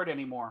can't report it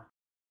anymore.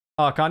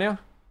 Oh, can you?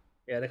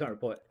 Yeah, they can't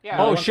report.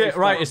 Yeah, Oh once shit! they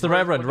Right, start it's the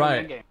reporting Reverend, within the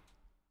right? game.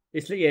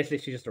 It's literally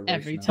just a race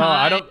Every now.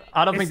 time. Oh,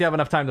 I don't think they have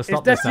enough time to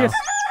stop this now.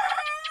 Decius.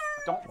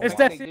 Don't It's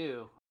think they Desi-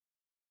 do.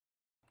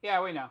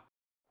 Yeah, we know.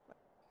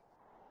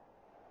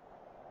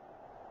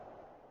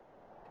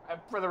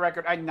 For the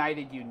record, I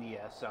knighted you,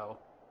 Nia, so...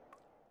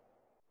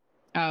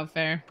 Oh,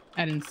 fair.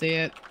 I didn't see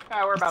it.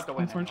 we're about to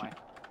win Unfortunate.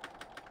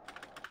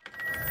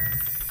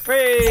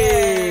 anyway.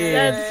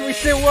 Yes, we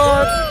still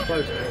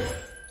won!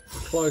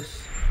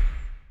 Close.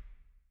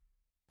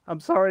 I'm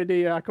sorry,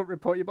 Nia. I couldn't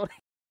report your body.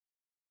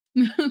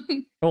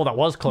 Oh, that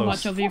was close.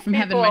 Watch over you from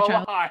heaven, People my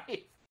child. alive.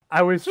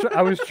 I was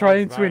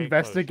trying to Very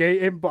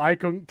investigate him, but I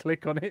couldn't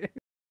click on it.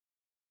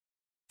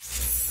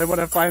 Then when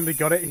I finally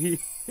got it,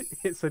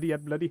 it said he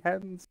had bloody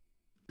hands.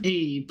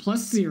 Hey,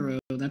 +0.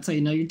 That's how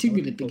you know you're too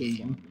good at the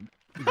game.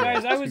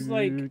 Guys, I was Too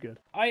like, good.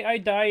 I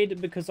died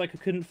because I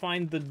couldn't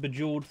find the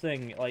bejeweled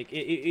thing. Like,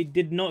 it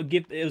did not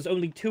give. It was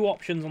only 2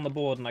 options on the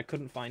board, and I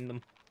couldn't find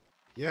them.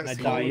 Yes, I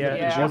died. Yeah,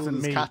 it wasn't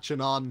Jason's me.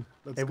 catching on.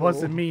 It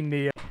wasn't me,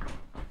 Nia.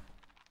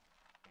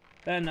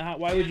 Ben,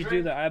 why would you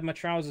do that? I had my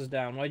trousers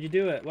down. Why'd you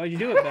do it? Why'd you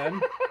do it,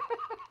 Ben?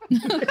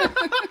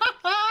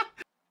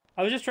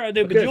 I was just trying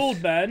to do Because-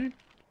 bejeweled, Ben.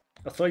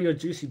 I saw your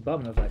juicy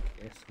bum and I was like,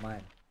 it's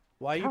mine.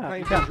 Why are you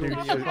playing You can't do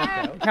Bejeweled that.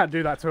 yourself? You can't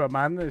do that to a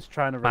man that's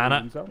trying to Man,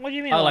 redeem himself. What do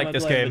you mean? I I'm like a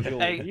this glad game.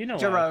 bejeweled? Hey, You know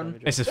Jerome.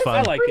 This is I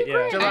fun. like it,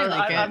 yeah. Jerome,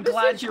 like it. I'm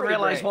glad you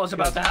realised what was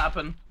about to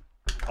happen.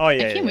 Oh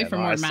yeah, I can't wait yeah, for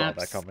no, more I saw that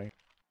maps. coming.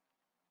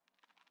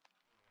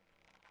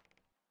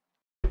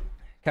 Can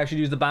I actually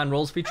use the ban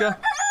rolls feature?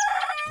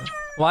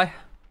 Why?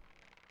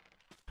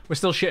 We're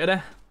still shit at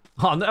it?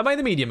 Oh, am I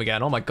the medium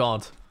again? Oh my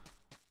god.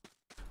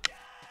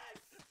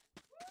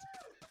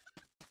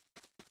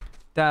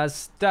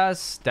 Daz,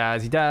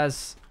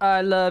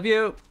 I love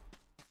you.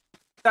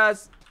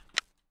 Daz.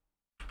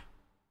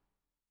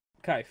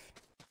 Kaif,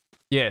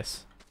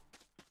 Yes.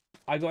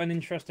 I got an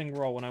interesting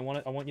role, and I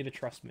want you to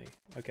trust me.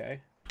 Okay.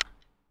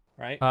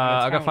 Right.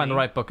 I gotta find the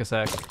right book a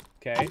sec.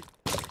 Okay.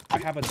 I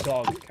have a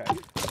dog. Okay.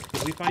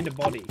 If we find a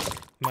body,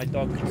 my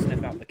dog can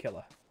sniff out the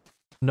killer.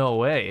 No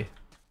way.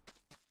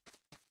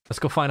 Let's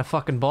go find a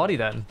fucking body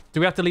then. Do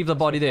we have to leave the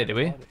body there, do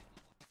we? I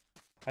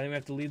think we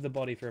have to leave the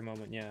body for a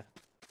moment. Yeah.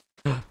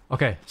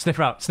 Okay, sniff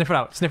her out, sniff her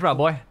out, sniff her out,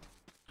 boy.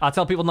 I'll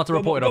tell people not to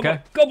report it, okay?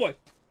 Go boy!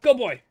 Go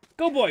boy!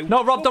 Go boy!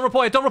 No, Rob, don't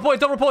report it, don't report it,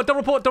 don't report, don't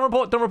report, don't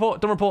report, don't report,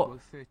 don't report.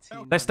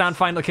 Let's Stan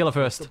find the killer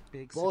first.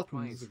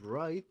 Button's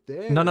right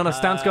there. No,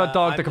 Stan's got a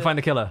dog that can find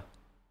the killer.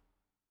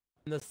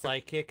 the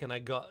psychic, and I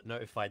got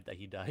notified that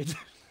he died.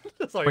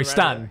 Sorry, Wait,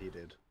 Stan. He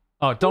did.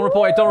 Oh, don't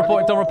report it, don't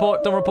report it, don't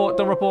report, don't report,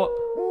 don't report.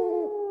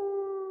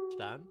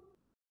 Stan?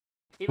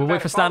 We'll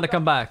wait for Stan to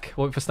come back.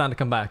 We'll wait for Stan to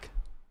come back.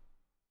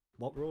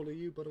 What role are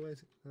you, by the way?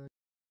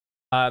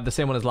 The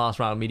same one as last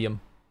round,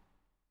 medium.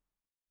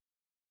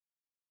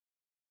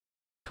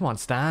 Come on,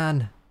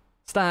 Stan.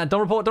 Stan,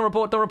 don't report, don't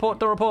report, don't report,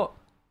 don't report.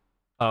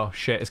 Oh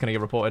shit, it's gonna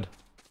get reported.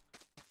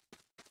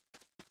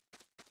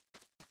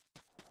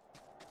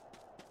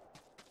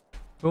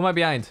 Who am I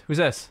behind? Who's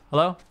this?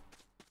 Hello?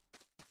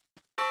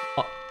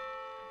 Oh.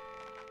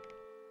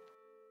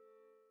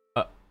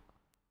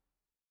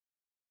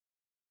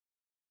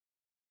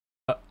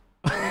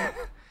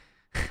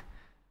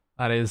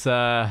 That is,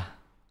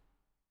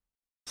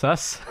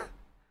 sus?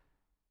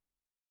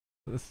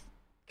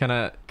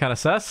 Kinda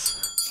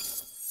sus?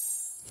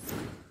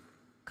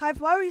 Kai,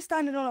 why were you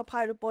standing on a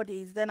pile of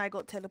bodies? Then I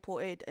got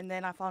teleported, and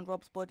then I found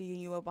Rob's body, and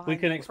you were behind. We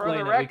can me. explain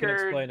it. We can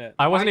explain it.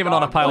 I wasn't even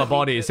on a pile of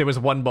bodies. It was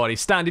one body.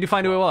 Stan, did you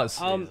find who it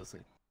was?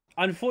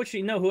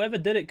 Unfortunately, no. Whoever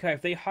did it, Kai,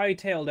 they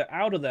hightailed it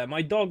out of there.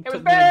 My dog took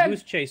me Ben! on a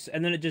goose chase,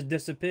 and then it just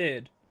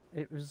disappeared.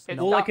 It was.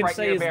 All I can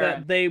say is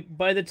that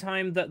by the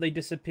time that they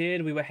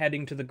disappeared, we were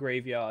heading to the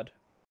graveyard.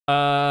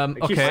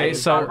 Okay,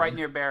 so right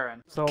near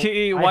Baron. So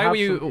Kitty, why were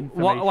you?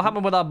 What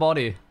happened with that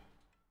body?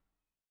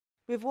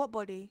 With what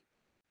body?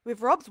 With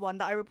Rob's one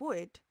that I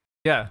reported.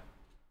 Yeah.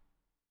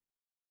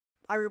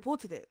 I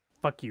reported it.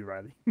 Fuck you,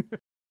 Riley.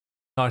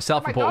 No,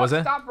 self-report was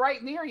it? Stop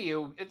right near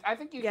you. I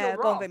think you Yeah,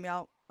 killed go on, Rob. get me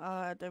out.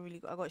 I don't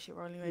really. I got shit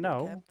wrong anyway.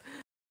 No.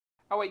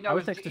 Oh wait, no, I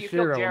was next to you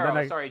killed Shiro, and Jero.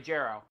 then Sorry,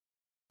 Jero.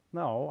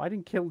 No, I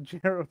didn't kill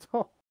Jero at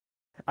all.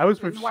 I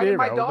was with Then why did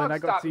my Shiro, dog then I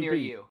got stop near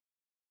TP. you?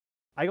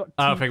 I got.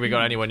 I don't think we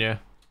got TP. anyone yet.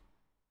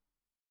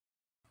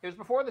 It was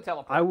before the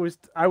teleport. I was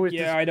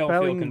Yeah, I don't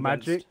feel dispelling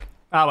convinced. magic.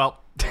 Ah well.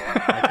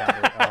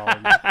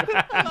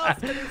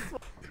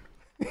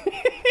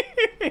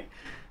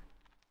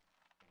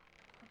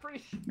 Pretty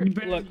sure.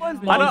 Look, I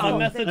my don't,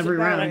 methods Every are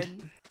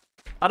round.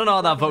 I don't know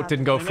how that vote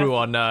didn't go through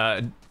on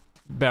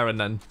Baron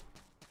then.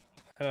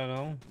 I don't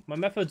know. My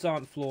methods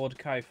aren't flawed,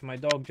 Kaif. My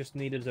dog just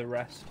needed a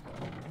rest.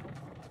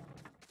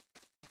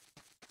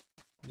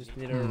 Just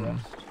needed a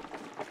rest.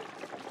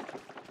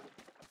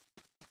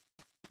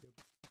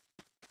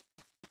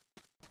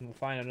 We'll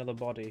find another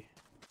body.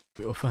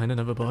 We'll find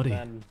another body.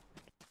 And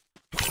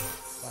then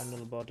find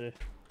another body.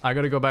 I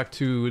gotta go back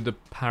to the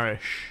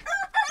parish.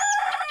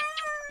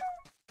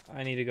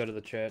 I need to go to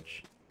the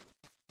church.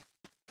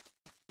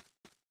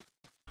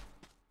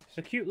 It's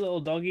a cute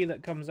little doggy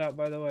that comes out,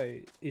 by the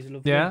way. He's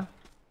lovely. Yeah?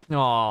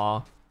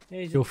 Aww.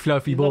 Yeah, he's Your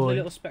fluffy he's a lovely boy.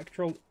 little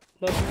spectral.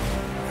 Look.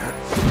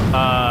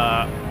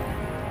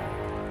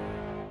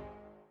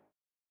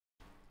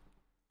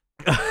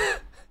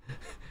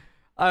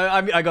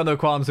 I got no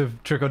qualms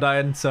with Trico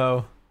dying,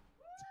 so...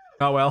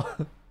 Oh well.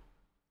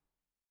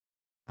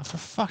 Oh, for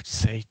fuck's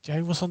sake,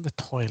 I was on the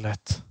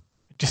toilet.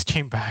 I just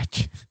came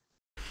back.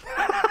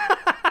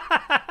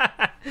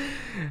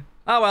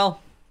 Oh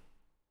well.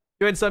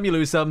 You win some, you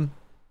lose some.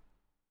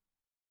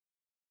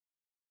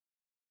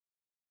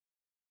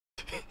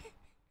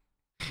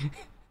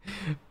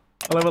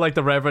 I love it, like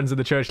the reverends in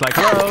the church, like,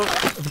 hello,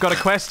 I've got a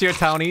quest here,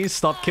 townies.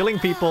 Stop killing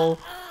people.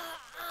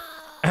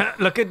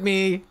 Look at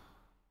me.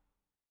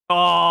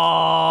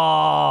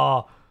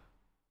 Oh,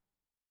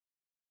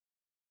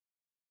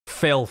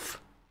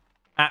 filth.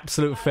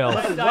 Absolute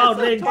filth.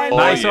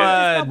 Nice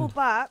one.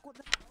 Back.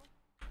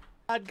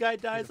 Bad guy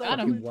dies.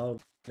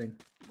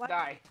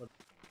 Die.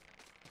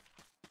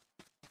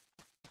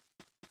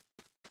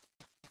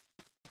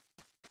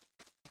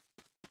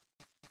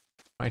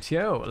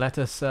 Rightio, let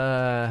us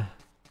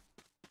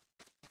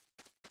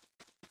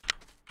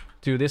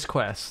do this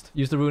quest.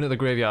 Use the rune at the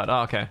graveyard.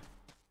 Oh, okay.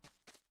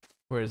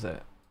 Where is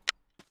it?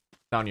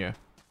 Down here.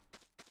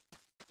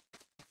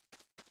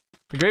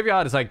 The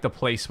graveyard is like the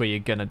place where you're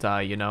gonna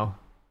die, you know?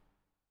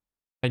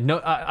 I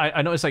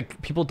notice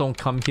like people don't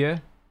come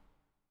here.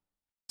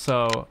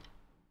 So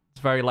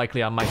it's very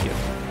likely I might get.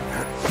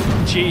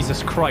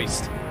 Jesus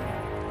Christ.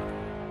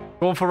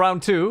 Going for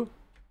round 2.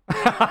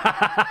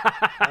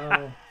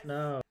 Oh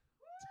no.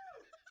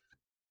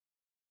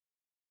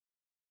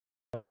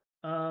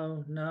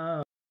 Oh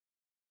no.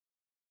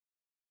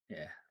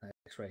 Yeah,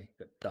 X-ray.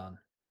 Got done.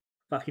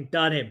 Fucking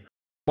done him.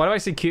 Why do I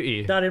see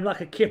cutie? Done him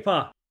like a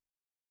kipper.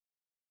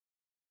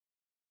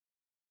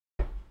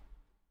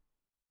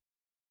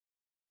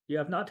 You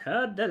have not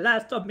heard the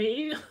last of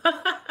me.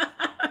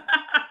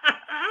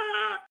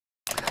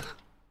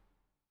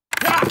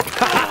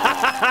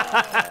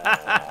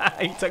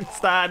 He took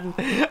Stan.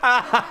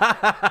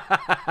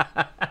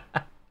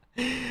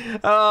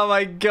 Oh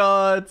my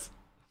god.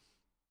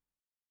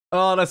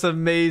 Oh, that's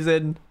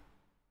amazing.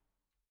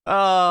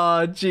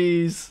 Oh,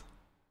 jeez.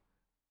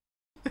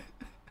 I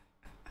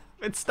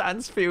bet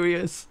Stan's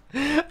furious.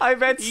 I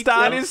bet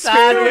Stan is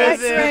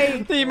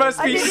furious. He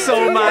must be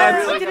so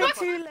mad.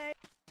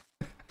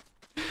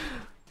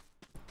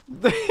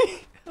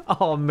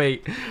 Oh,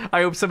 mate.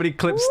 I hope somebody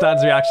clipped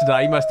Stan's reaction to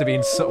that. He must have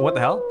been so... What the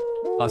hell?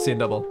 I'll see in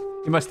double.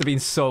 He must have been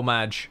so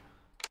mad.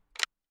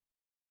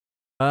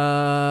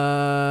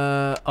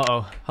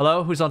 Uh-oh.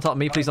 Hello? Who's on top of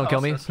me? Please don't kill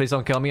me. Please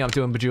don't kill me. I'm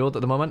doing Bejeweled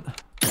at the moment.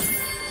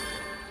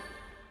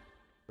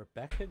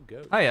 Rebecca,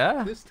 go. Oh,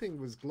 yeah? This thing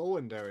was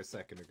glowing there a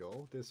second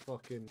ago. This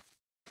fucking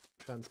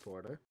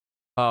transporter.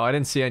 Oh, I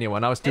didn't see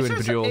anyone. I was doing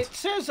Bejeweled. It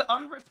says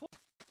unreported.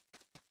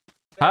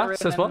 Huh?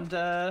 Says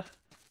what?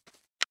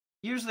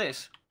 Use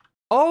this.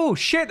 Oh,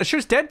 shit. It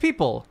shows dead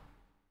people.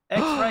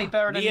 X-ray,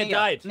 Baron, and Nia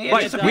died. Nia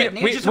disappeared.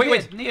 Nia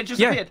disappeared. Nia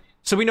disappeared. Yeah.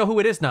 So we know who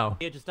it is now.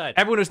 Nia just died.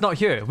 Everyone who's not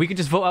here. We can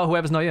just vote out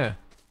whoever's not here.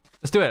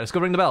 Let's do it. Let's go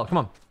ring the bell. Come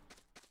on.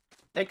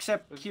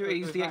 Except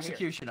Curie's the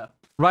executioner.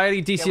 Riley,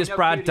 Decius,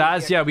 Brad,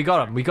 Daz. Yeah, we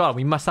got him. We got him.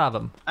 We must have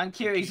him. And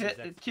Curie's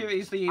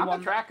the I'm one.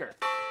 the tracker.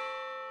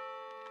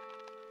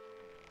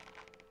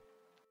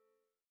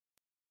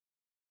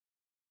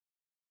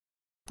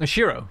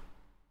 Shiro.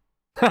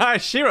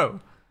 Shiro.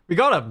 We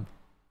got him.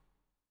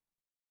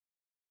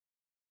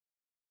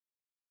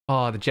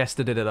 Oh, the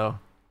Jester did it though.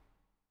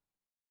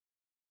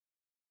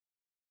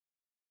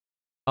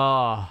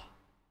 Oh.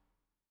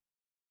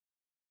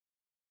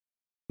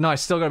 No,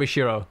 it's still gotta be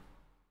Shiro.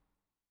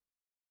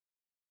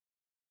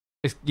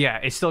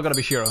 It's still gotta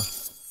be Shiro.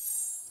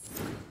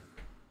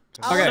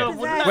 Okay,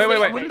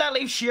 wait. Wouldn't that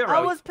leave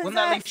Shiro? Wouldn't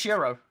that leave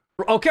Shiro?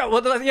 Okay,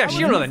 well, yeah,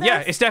 Shiro then.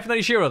 Yeah, it's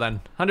definitely Shiro then.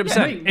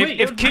 100%.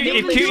 If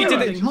Cutie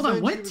did it, hold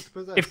on, what?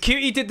 If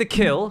Cutie did the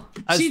kill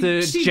as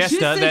the she Jester, just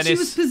said then she it's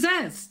was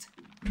possessed.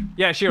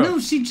 Yeah, Shiro. No,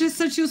 she just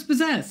said she was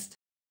possessed.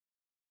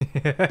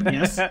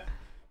 Yes.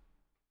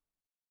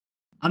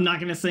 I'm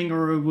not gonna sing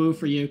or woo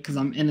for you because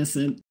I'm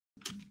innocent.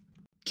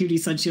 Cutie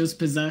said she was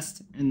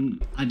possessed,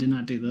 and I did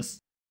not do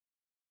this.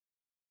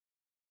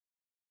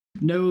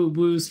 No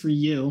woos for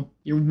you.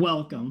 You're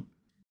welcome.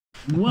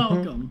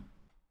 Welcome.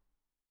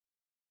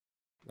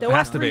 There It were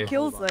has to 3 be.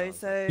 kills though,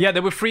 so Yeah,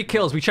 there were 3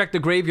 kills. We checked the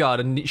graveyard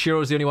and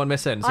Shiro's the only one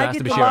missing, so it I has to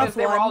did be the Shiro. last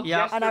one,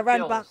 Yeah. and I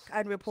ran back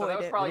and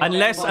reported it.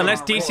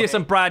 Unless Decius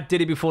and Brad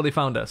did it before they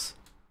found us.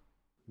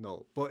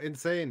 No, but in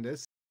saying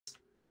this,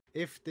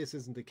 if this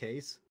isn't the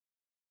case,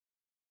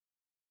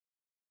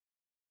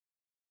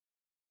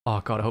 Oh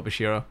god, I hope it's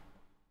Shiro.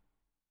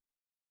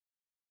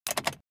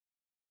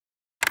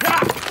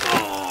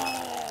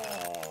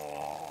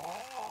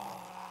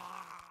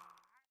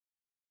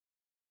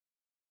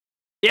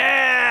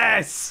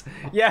 Yes!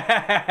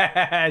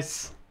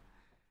 Yes!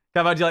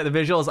 How about you like the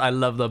visuals? I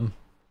love them.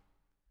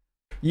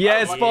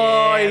 Yes,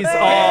 boys!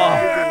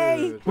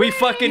 Oh, we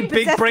fucking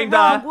big brain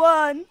that.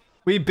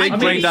 We big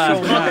brain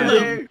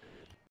that.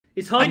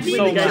 It's hard to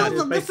win the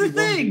game. That's the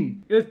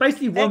thing. It was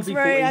basically 1v14.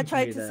 X-Ray, I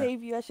tried to there.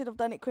 save you. I should have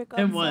done it quicker.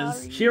 It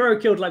was. Shiro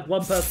killed like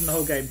 1 person the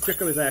whole game.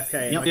 Tricker was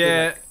AFK. and I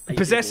Yeah, killed, like, 8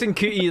 possessing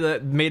Cutie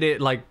that made it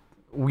like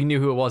we knew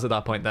who it was at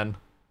that point then.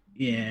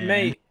 Yeah.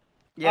 Mate,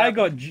 I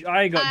got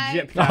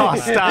gypped Oh, out.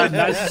 Stan.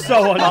 That's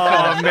so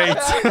unfair.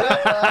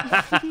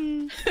 Oh,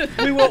 mate.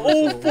 We were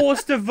all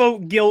forced to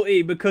vote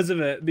guilty because of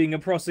it being a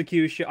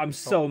prosecution. I'm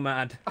so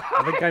mad.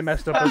 I think I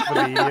messed up as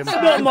the medium. It's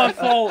not my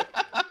fault.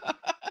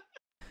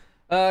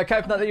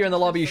 Cap, now that you're in the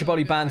lobby, you should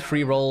probably ban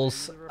 3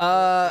 roles.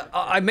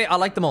 I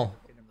like them all.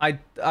 I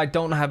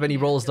don't have any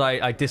roles that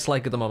I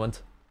dislike at the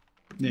moment.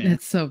 Yeah.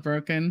 It's so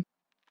broken.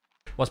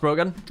 What's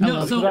broken?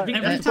 No, so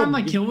every time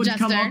my kill would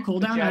come off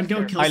cooldown, I'd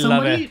go kill I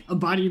love somebody, it. a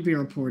body would be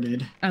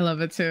reported. I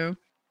love it too.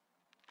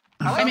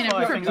 I mean,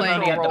 I prefer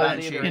playing it,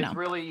 but you know. It's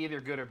really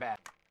either good or bad.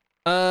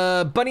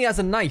 Bunny has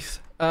a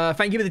knife.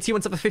 Thank you for the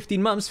T1 sub for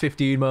 15 months.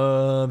 15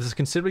 months is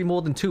considerably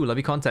more than 2. Love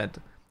your content.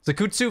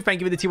 Zakutsu,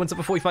 thank you for the T1 sub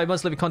for 45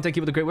 months. Love your content.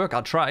 Keep up the great work.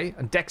 I'll try.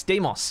 And Dex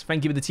Damos,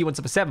 thank you for the T1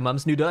 sub for 7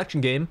 months. New direction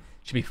game.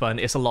 Should be fun.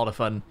 It's a lot of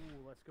fun.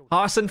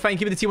 Harson,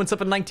 thank you for the T1 sub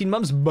for 19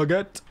 months.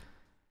 Buggett.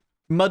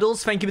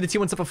 Muddles, thank you for the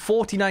T1 sub for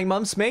 49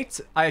 months,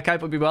 mate. I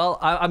can't be well.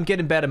 I'm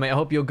getting better, mate. I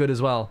hope you're good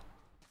as well.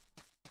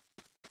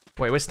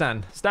 Wait, where's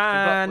Stan?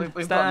 Stan!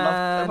 We've Stan! got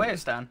love.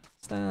 Where's Stan?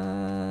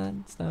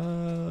 Stan.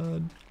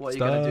 What are you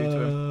gonna do to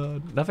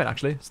him? Nothing,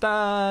 actually.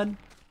 Stan!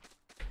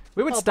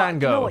 Where would Oh, Stan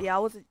but go? You know what? Yeah, I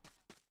wasn't.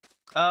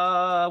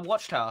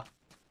 Watchtower.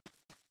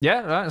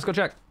 Yeah, alright, let's go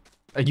check.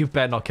 You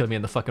better not kill me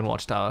in the fucking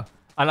watchtower.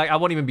 I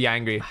won't even be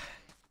angry.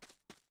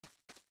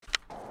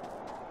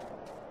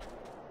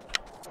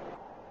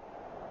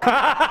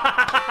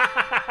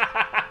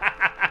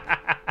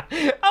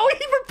 Oh,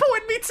 he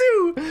reported me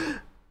too!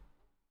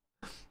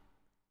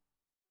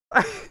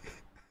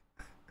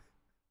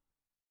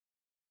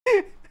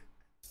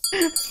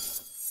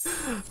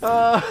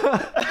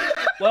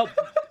 Well,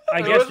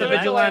 I guess the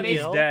vigilante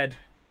is dead.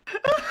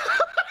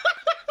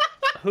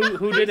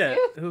 Who did it?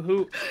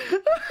 Who?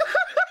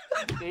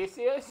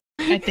 Decius?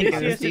 I think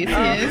it was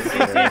Decius.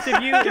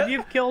 Decius, if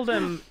you've killed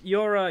him,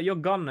 you're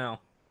gone now.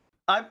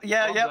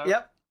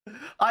 Yep.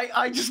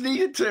 I just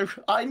needed to.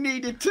 I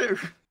needed to.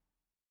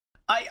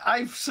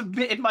 I've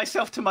submitted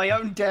myself to my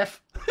own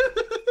death.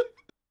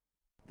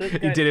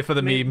 You did it for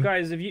the meme.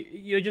 Guys, if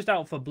you're just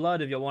out for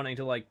blood if you're wanting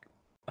to like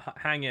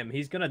hang him,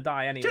 he's gonna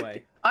die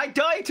anyway. I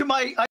died to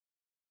my.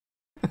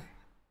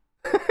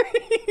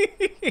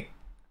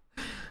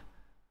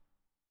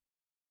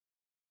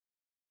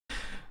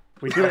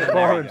 We do it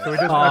for him, so we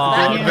just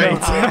have to do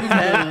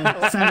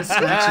it.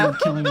 Satisfaction of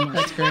killing him.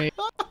 That's great.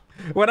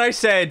 When I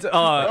said,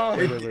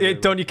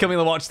 don't you kill me in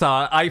the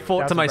Watchtower, I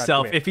thought to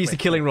myself, if he's the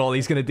killing role,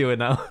 he's going to do it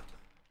now.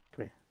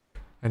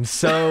 And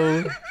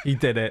so, he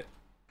did it.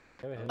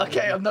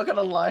 Okay, I'm not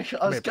gonna lie.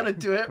 I was gonna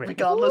do it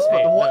regardless,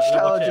 but the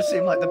Watchtower just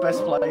seemed like the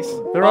best place.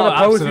 They're on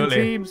opposing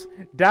teams.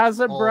 Daz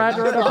and Brad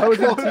are on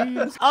opposing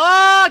teams.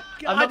 I'm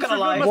not gonna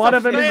lie. One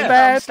of them is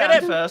bad.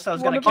 First, I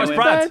was gonna kill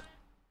him.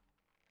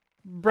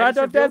 Brad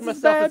on Daz is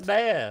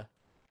bad.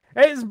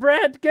 It's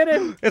Brad. Get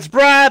him. It's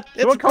Brad.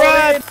 It's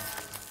Brad.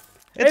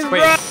 It's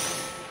Brad.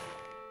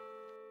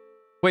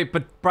 Wait,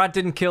 but Brad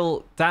didn't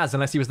kill Daz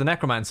unless he was the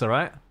Necromancer,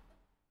 right?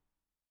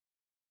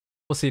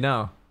 We'll see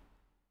now.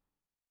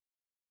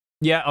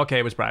 Yeah, okay,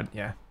 it was Brad.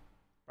 Yeah.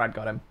 Brad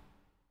got him.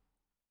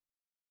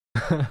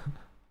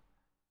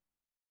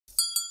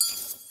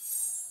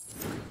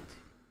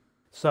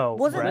 So,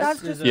 wasn't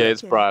that just yeah,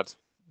 it's Brad.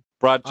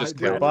 Brad just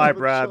killed. Bye,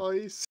 Brad.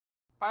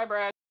 Bye,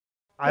 Brad.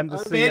 I'm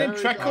the Ben and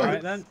CEO.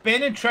 Trickle.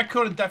 Ben and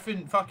Trickle are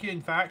different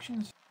fucking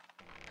factions.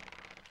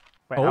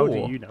 Wait, how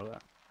do you know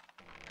that?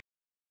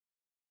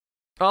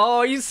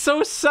 Oh, he's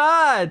so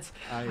sad.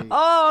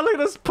 Oh, look at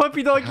those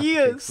puppy dog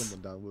ears.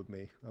 Someone down with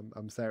me.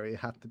 I'm sorry, it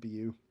had to be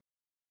you.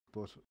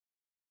 But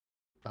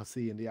I'll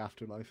see you in the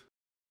afterlife.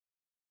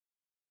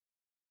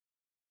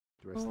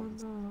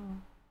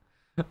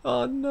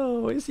 Oh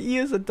no, his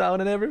ears are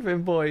down and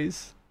everything,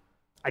 boys.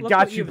 I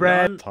got you,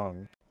 Brad.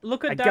 Tongue.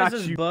 Look at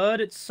Daz's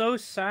bird. It's so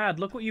sad.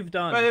 Look what you've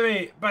done. By the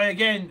way,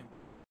 again,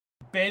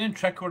 Ben and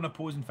Trick are in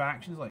opposing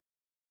factions, like.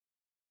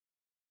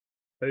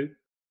 Who?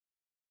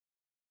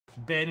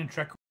 Ben and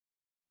Trick.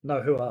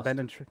 No, who else? Ben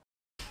and Trick.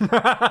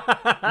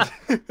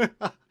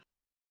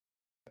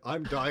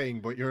 I'm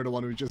dying, but you're the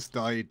one who just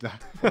died.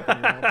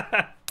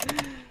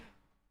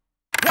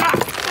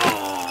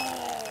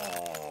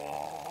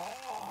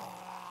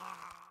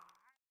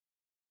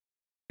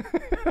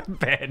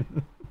 Ben.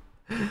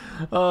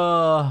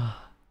 Oh.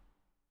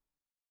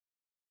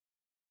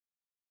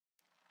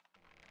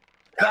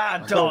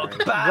 Bad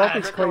dog, bad.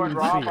 Rob is claiming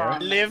to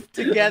see Live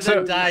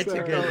together, die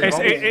together.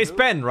 It's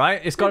Ben, right?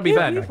 It's got to be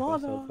Ben.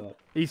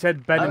 He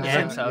said Ben and Okay,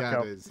 Ben. so-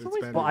 Yeah, it is. It's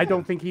Ben But I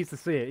don't think he's the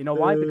seer. You know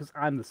why? Because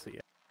I'm the seer.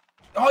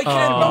 Oh, you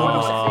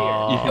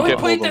can't You can we get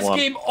played more than this one.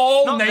 game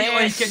all Not night,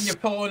 this. and you're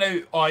pulling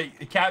out. Oh,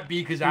 it can't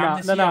be because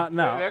I'm the No, seer.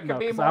 There could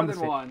be 'cause more I'm the than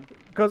seer. one.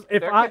 Because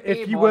if There could be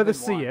if you more were the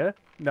than one. seer,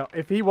 no,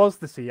 if he was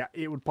the seer,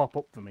 it would pop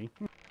up for me.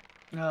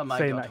 Oh my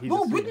saying god. that he's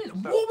What a seer.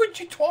 would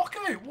you talk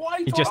about? What are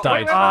you He just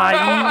talking died.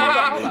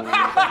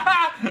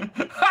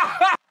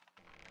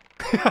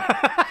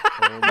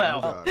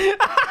 Well,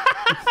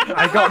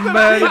 I got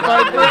murdered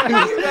by Brad.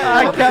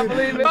 I can't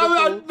believe it.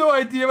 I have no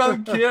idea. I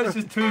don't care. It's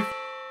just too.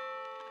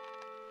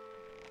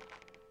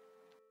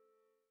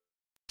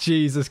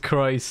 Jesus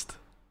Christ.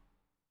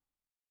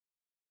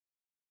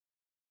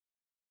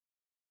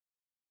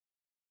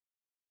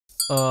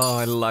 Oh,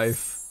 my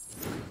life.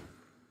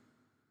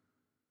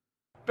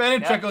 Ben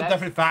and Trick are that's-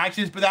 different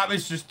factions, but that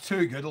was just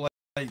too good. Like,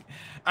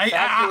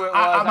 That's who it was.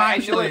 I'm I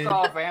knew actually. it's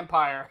all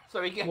vampire.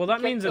 So he can. Well, that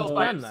get means it's killed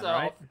by Ben then,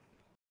 himself. right?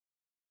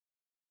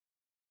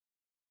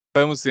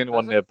 Ben was the only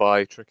one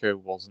nearby. Trico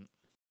wasn't.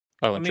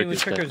 Oh, I and mean, with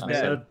Trico's Tricker's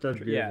dead.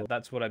 dead. Yeah,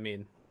 that's what I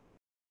mean.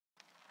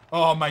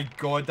 Oh my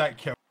god, that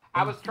kill.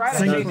 I was trying to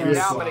Thank chase you. him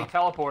down, but he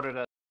teleported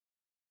us.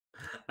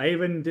 I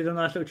even did a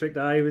nice little trick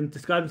there. I even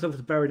disguised myself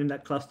as Baron in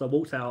that cluster,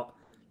 walked out,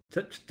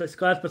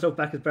 disguised myself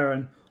back as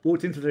Baron,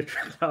 walked into the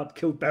crowd,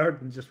 killed Baron,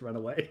 and just ran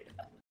away.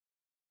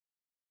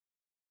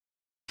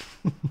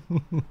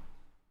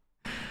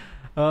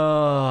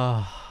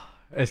 Oh,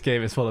 this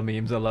game is full of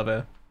memes. I love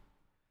it.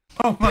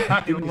 Oh my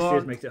Even the seers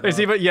lord. makes it It's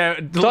hard. even, yeah,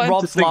 Starting to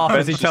Rob's think laugh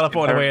as he Ben's just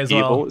teleported away as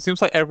evil. well. It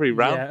seems like every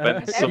round Yeah.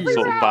 Ben has some Every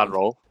sort of bad round.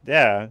 roll.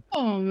 Yeah.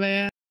 Oh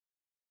man.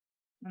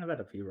 I've had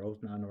a few rolls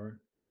now in a row.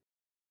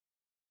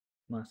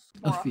 Nice.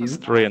 It's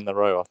 3 in the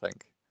row, I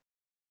think.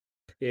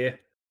 Yeah.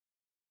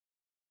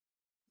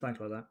 Thanks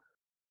for that.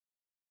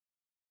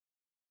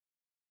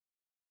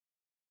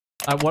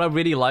 What I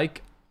really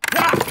like,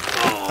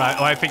 right,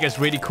 what I think is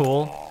really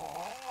cool,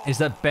 is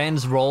that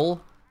Ben's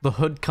roll, the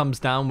hood comes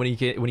down when he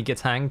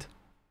gets hanged.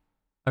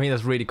 I mean,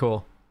 that's really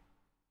cool.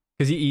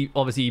 Because he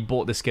obviously he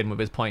bought the skin with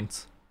his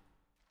points.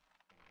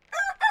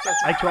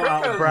 I got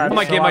out of Brad. I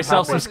might so get I'm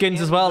myself some happy.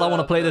 skins as well. I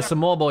want to play this some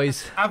more,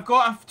 boys. I've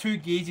got 2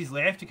 gauges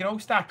left. You can all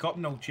stack up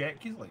and I'll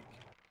check you. Like.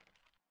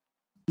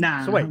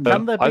 Nah. So wait,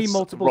 can there be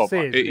multiple Rob,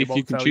 seers? if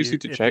you can choose who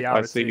to check,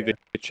 I'd say either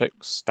check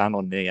Stan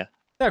or Nia.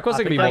 Yeah, of course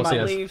there can be I more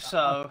seers. believe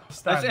so.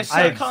 Stan. I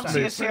still can't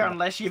see us here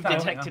unless you've Stan,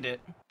 detected it.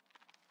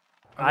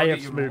 I have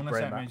I'll smooth get you brain rolling a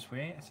that. second,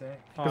 wait a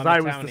sec. Because I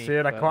was the seer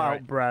and I caught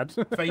out Brad.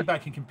 Fine, but I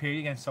can compare you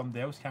against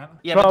somebody else, can't I?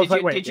 Yeah, So I but was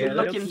like, wait, did you Yeah,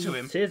 look those into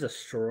him? Seers are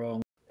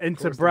strong.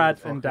 Into course Brad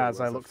the and motherfucker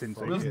Daz, I was a looked into.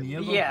 Where's fucking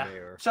Neil? Yeah.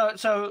 player.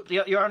 So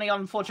your only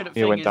unfortunate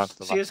He thing went down is to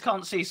the seers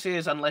can't see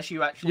seers unless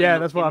you actually. Yeah,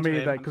 look that's what I into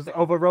mean. him. Because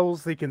other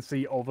roles, they can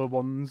see other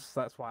ones.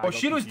 That's why. I Oh, got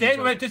Shiro's confused.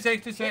 dead. Wait, 2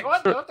 seconds, 2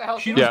 seconds. What the hell?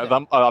 Shiro's Yeah,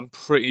 dead. I'm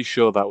pretty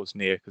sure that was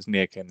Nia, because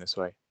Nia came this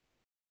way.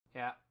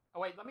 Yeah. Oh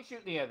wait, let me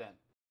shoot Nia then.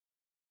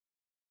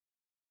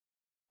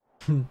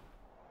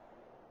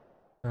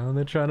 Oh,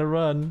 they're trying to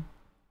run.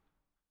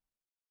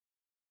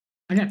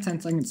 I got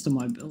 10 seconds to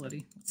my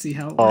ability. Let's see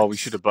how it Oh, works. we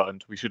should have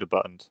buttoned. We should have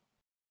buttoned.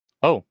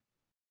 Oh,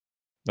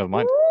 never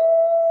mind.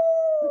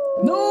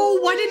 No,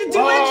 why did it do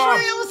Oh!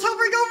 X-ray? I was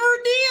hovering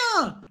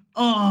over Nia.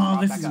 Oh,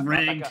 this is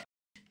rigged.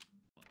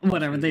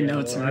 Whatever, they know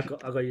it's I rigged.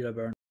 got you to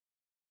burn.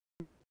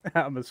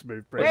 I'm a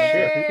smooth brain.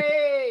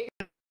 Hey!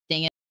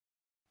 Dang it.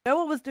 No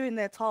one was doing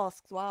their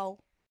tasks. Wow.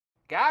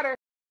 Got her.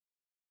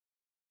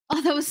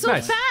 Oh, that was so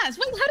Nice. fast.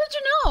 Wait, how did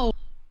you know?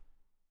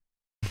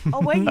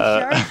 Oh wait,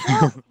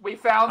 sure. We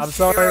found I'm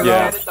sorry, Spiro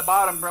yeah. dead at the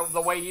bottom the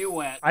way you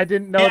went. I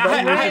didn't know Yeah,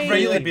 that. I had was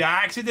Riley Sears. by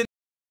accident.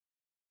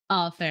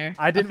 Oh, fair.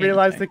 I didn't Okay,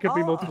 realize fair. there could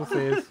be multiple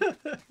Sears.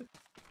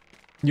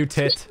 You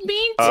tit.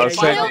 Mean I to was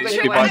saying Well, it they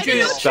should be were Banshee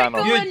actually- and Stan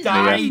on. You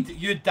died.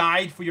 You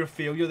died for your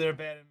failure there,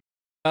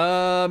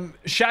 Ben.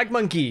 Shag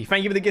Monkey,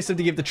 thank you for the gifts of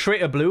the give the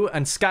Traitor Blue,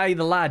 and Sky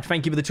the Lad,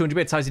 thank you for the 200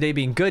 bits. How's your day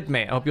being? Good,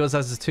 mate. I hope yours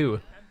has too.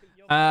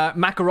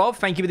 Makarov,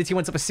 thank you for the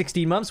T1s up for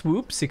 16 months.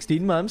 Whoop,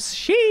 16 months.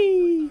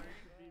 Shee.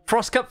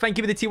 Frostcup, thank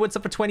you for the T1s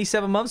up for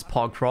 27 months.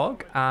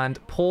 Pogprog. And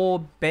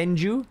Poor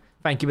Benju,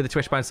 thank you for the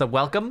Twitch Prime sub.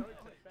 Welcome.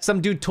 Some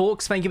Dude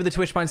Talks, thank you for the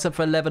Twitch Prime sub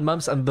for 11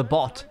 months. And The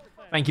Bot,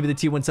 thank you for the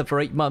T1 sub for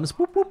 8 months.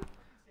 Whoop, whoop.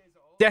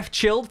 Def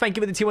Chilled, thank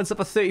you for the T1 sub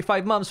for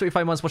 35 months.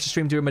 35 months, watch the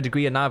stream during my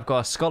degree, and now I've got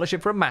a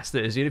scholarship for a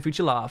master's. You know,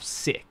 future laugh.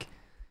 Sick.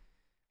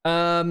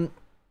 Royal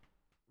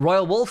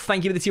Wolf,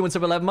 thank you for the T1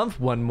 sub for 11 months.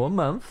 1 more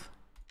month.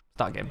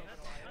 Start game.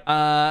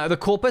 The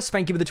Corpus,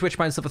 thank you for the Twitch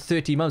Prime sub for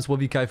 30 months.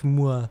 Love you, Kai.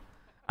 Mwah.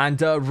 And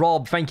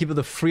Rob, thank you for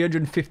the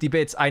 350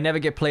 bits. I never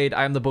get played.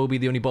 I am the Bobby,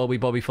 the only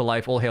Bobby for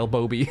life. All hail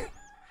Bobby.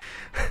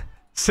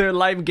 Sir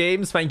Lime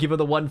Games, thank you for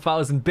the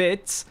 1,000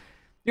 bits.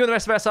 You and the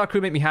rest of SR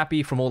crew make me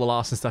happy from all the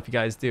laughs and stuff you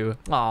guys do.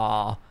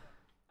 Aww.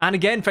 And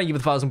again, thank you for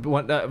the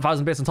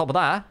 1,000 bits on top of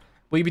that.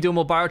 Will you be doing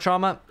more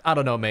biotrauma? I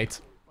don't know,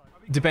 mate.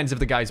 Depends if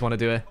the guys want to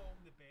do it.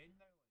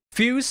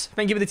 Fuse,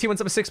 thank you for the T1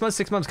 sub for 6 months.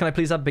 6 months, can I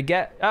please have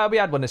Baguette? We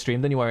had one to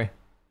stream, don't you worry.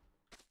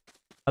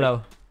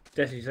 Hello.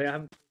 Jesse, say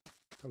I'm.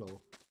 Hello.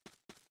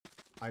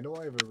 I know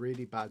I have a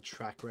really bad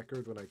track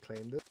record when I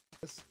claim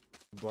this,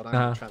 but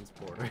I'm a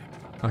transporter.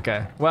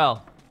 Okay,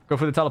 well, go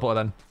for the teleporter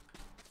then.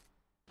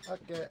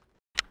 Okay.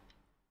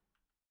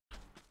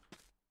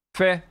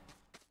 Fair.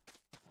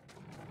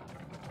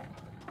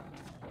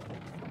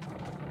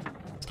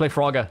 Let's play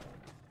Frogger.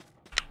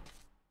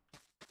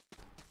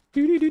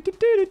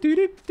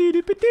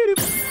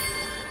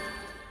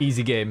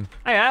 Easy game.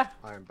 Oh yeah.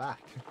 I am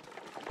back.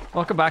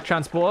 Welcome back,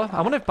 Transporter.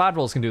 I wonder if bad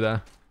rolls can do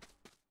that.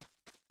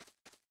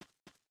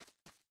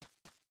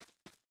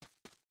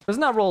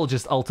 Doesn't that roll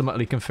just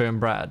ultimately confirm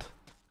Brad?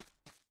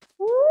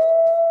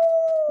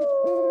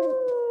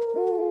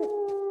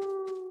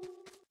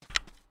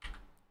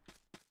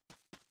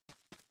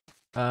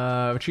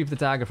 Retrieve the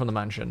dagger from the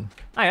mansion.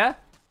 Oh yeah?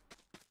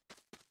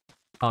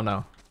 Oh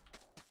no.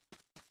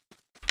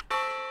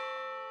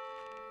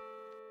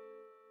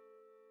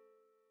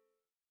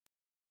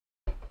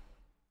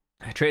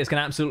 Traitors can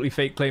absolutely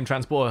fake claim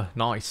Transporter.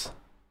 Nice.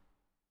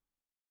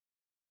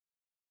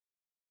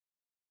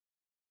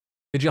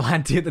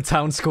 Vigilante at the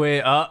town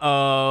square.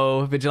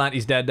 Uh-oh.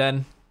 Vigilante's dead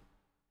then.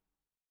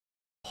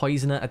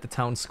 Poisoner at the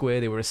town square.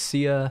 They were a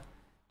seer.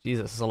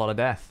 Jesus, that's a lot of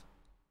death.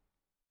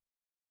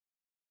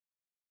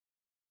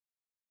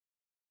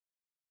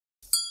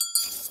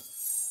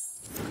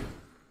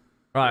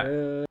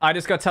 Right. I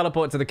just got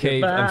teleported to the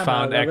cave goodbye, and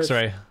found my lovers.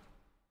 X-ray.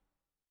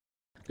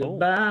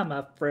 Goodbye,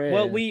 my friend.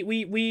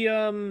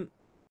 Well,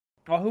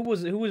 oh, who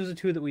was the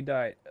two that we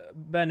died?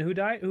 Ben, who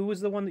died? Who was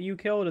the one that you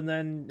killed, and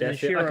then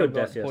Decius. I Shiro killed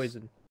got Decius.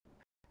 poisoned?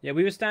 Yeah,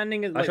 we were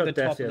standing at I like shot the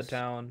top of Decius. the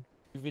town,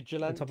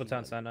 Vigilante. the top of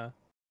town center,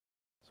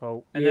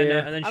 So and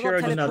Yeah. then I Shiro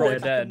got just not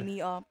dropped dead.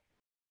 dead.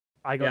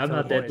 I got Yeah, I'm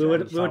not dead. teleported We were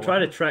to Salem.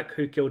 trying to track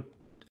who killed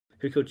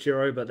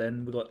Shiro, but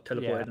then we got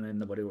teleported Yeah. and then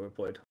nobody was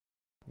reported.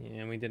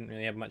 Yeah, we didn't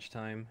really have much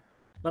time.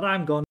 But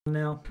I'm gone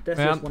now. Decius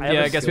Yeah, won yeah,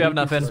 the I guess we have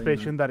skill, nothing. so,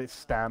 Suspicion that it's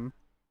Stan.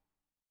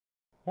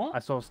 What? I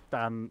saw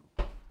Stan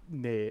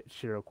near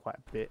Shiro quite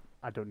a bit.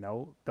 I don't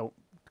know. Don't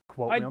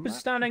quote I me on was that.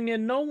 standing near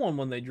no one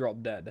when they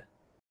dropped dead.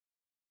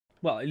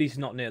 Well, at least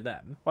not near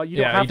them. Well, you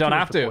Yeah, don't you don't have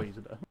have to. to. as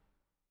the poisoner.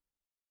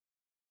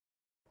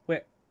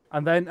 Wait.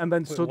 And then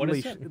what suddenly,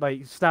 is it?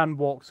 like Stan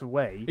walks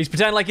away. He's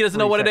pretending like he doesn't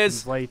know what it is.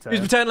 seconds later. He's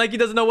pretending like he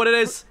doesn't know what it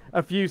is.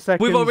 A few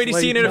seconds. We've already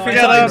seen it a later, few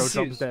Shiro times.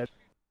 drops dead.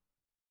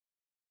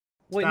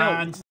 Wait,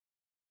 Stand. no.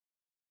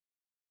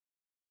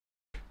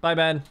 Bye,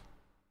 Ben.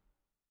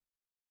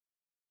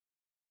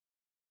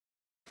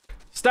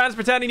 Stan's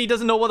pretending he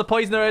doesn't know what the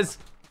poisoner is.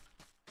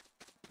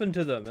 What happened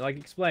to them? Like,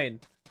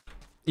 explain.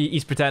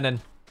 He's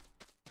pretending.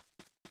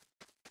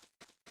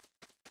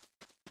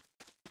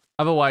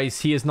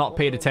 Otherwise, he has not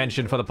paid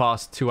attention for the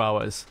past 2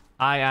 hours.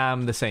 I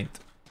am the saint.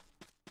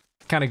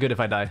 Kind of good if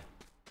I die.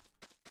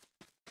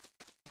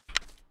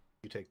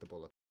 You take the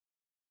bullet.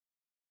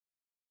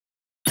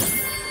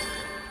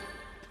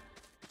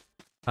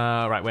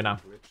 Right, where now?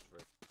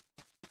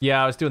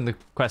 Yeah, I was doing the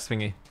quest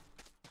thingy.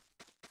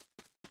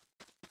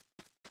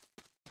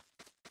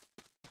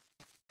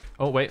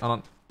 Oh, wait, hold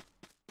on.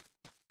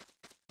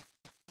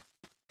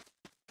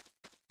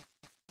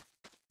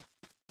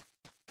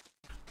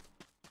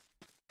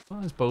 Oh,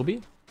 there's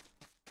Bobby.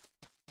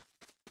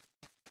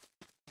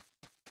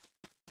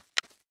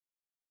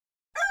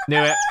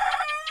 Knew it.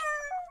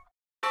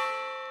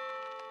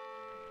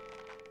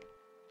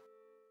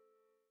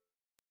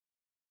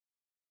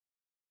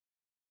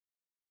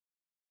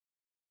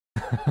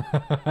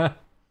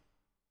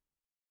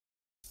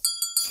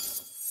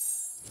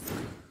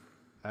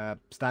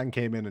 Stan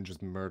came in and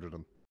just murdered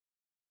him.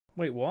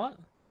 Wait, what?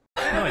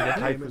 No, I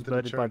didn't. Came into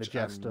the church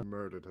and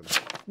murdered him.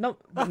 No,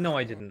 no,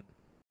 I didn't.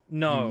 You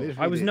No, literally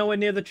I was did. nowhere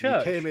near the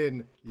church. You came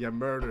in, you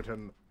murdered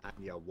him, and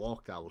you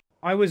walked out.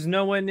 I was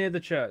nowhere near the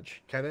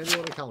church. Can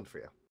anyone account for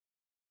you?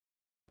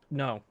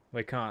 No,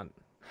 we can't.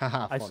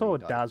 I saw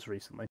Daz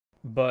recently.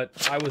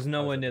 But I was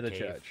nowhere near the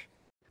church.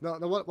 No,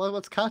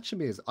 what's catching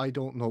me is I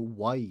don't know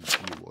why you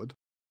would,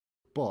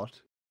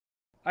 but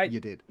you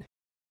did.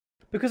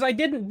 Because I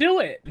didn't do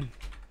it.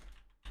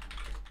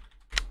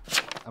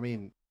 I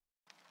mean,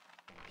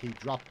 he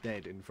dropped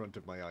dead in front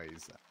of my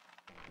eyes.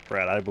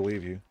 Brad, I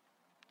believe you.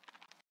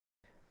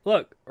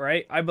 Look,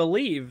 right? I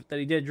believe that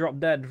he did drop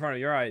dead in front of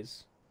your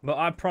eyes. But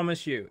I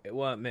promise you, it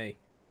weren't me.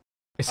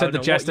 He said the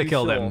jester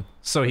killed him,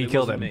 so he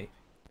killed him. Me.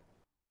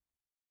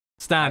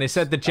 Stan, he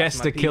said the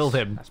jester killed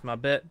him. That's my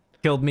bit.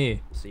 Killed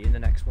me. See you in the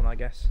next one, I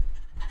guess.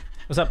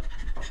 What's up?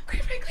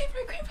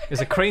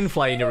 There's a crane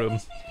fly in your room.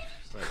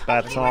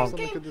 Bad song.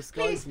 Someone could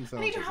disguise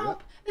themselves as it.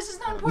 This is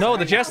not No,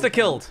 the jester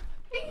killed.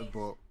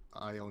 But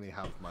I only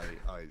have my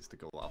eyes to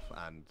go off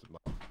and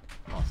my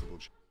possible.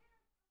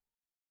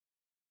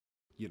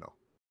 You know.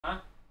 Huh?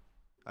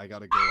 I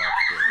gotta go off.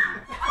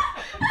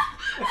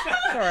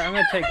 It's alright, I'm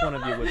gonna take one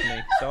of you with me.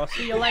 So I'll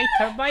see you later.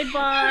 Bye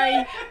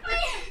bye.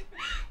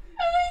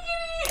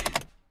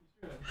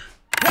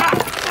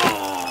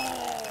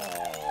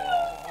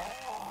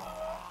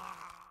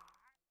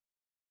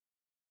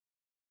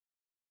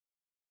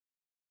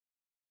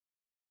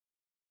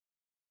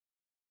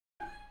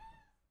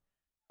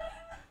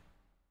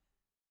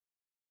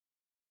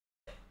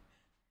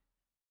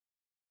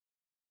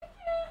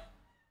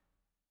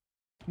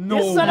 No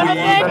You son of a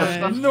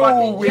bitch!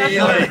 No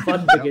way!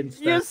 Fun begins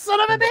there. You son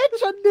of a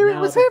bitch! I knew it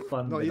was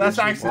him. No, That's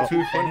actually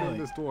too funny. On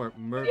this door,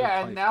 murder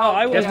Yeah, type. now. Oh,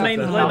 I was yeah.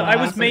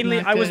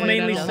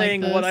 mainly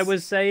saying what I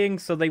was saying,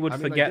 so they would I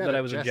mean, forget get that it,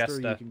 I was a You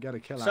jester. can get a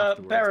kill So,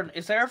 afterwards. Baron,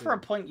 is there ever a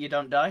point you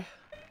don't die?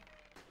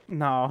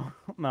 No,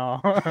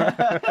 no.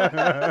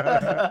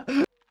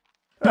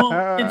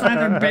 Well, it's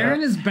either Baron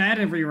is bad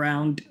every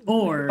round,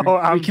 or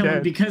I'm we kill him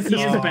dead. because he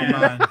is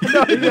bad.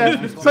 No,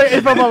 yeah. So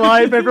if I'm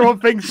alive, everyone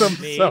thinks I'm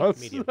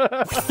sus.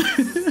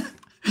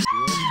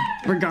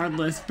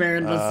 Regardless,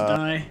 Baron must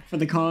die for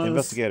the cause.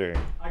 Investigator.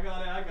 I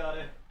got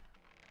it.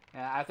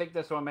 Yeah, I think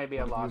this one may be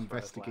a loss for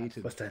us.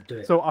 What's that? Do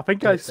it. So I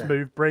think Do I it, Stan.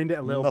 smooth-brained it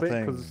a little bit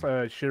Nothing.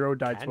 because Shiro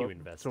died Can you to a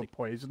investigate?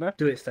 poisoner.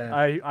 Do it, Stan.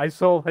 I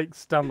saw like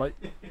Stan like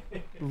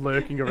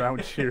lurking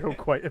around Shiro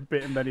quite a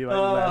bit, and then he like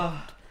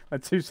left.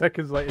 And 2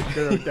 seconds later,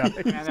 Shiro died.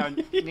 And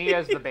then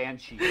Nia's the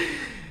Banshee.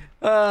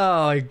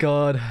 Oh my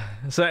god.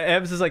 So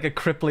Ebbs is like a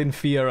crippling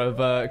fear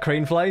of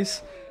crane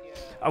flies.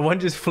 One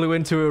just flew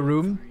into her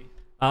room.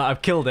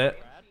 I've killed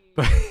it.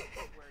 But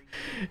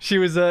she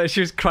was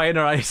crying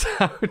her eyes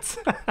out.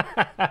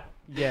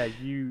 Yeah,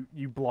 you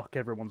block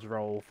everyone's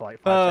roll for like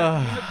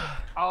 5 seconds.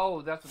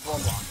 Oh, that's a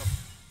block.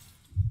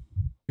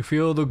 You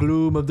feel the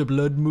gloom of the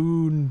blood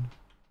moon.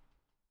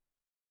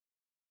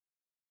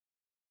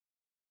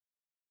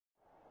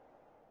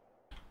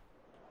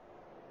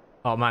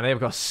 Oh man, they've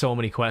got so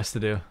many quests to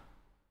do.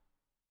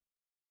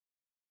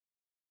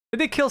 Did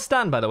they kill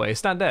Stan, by the way? Is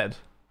Stan dead?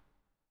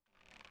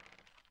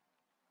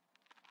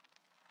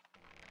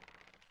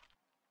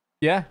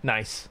 Yeah?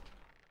 Nice.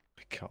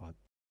 My God.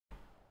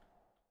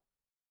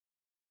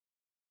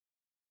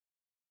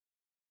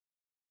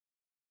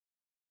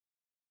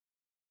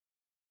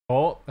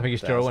 Oh, I think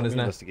it's Joro one, Let me isn't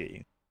it? investigate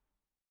you.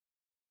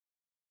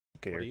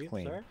 Okay, What are you're you,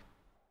 clean. sir?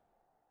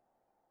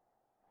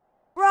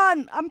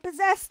 Run! I'm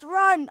possessed!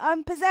 Run!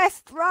 I'm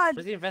possessed! Run! What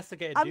does the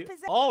investigator I'm do?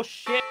 possessed. Oh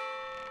shit!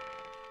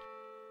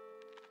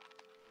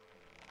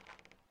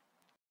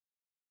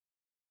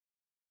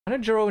 Why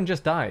did Joro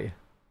just die?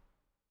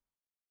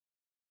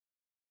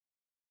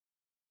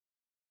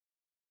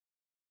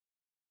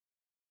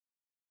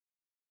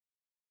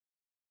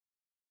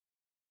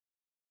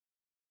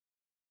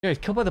 Yeah, he's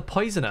killed by the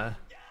poisoner.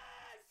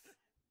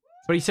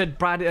 But he said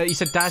he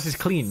said Daz is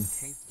clean.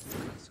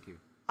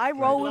 I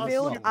roll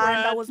revealed and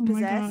I was Oh my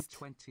God. possessed.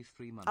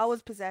 I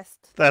was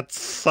possessed. That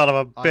son of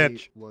a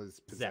bitch. I was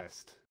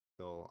possessed.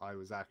 So I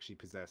was actually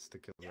possessed to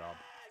kill Rob.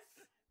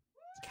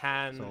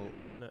 Can So-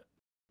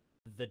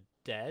 the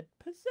dead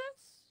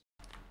possess?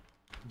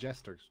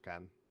 Jester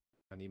can.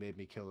 And he made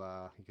me kill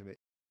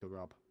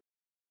Rob.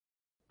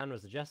 And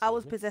was the jester? I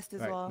was wasn't he? possessed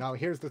as Right, well. now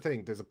here's the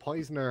thing. There's a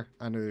poisoner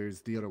and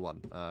there's the other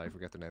one. I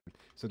forget the name.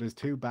 So there's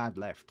 2 bad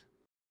left.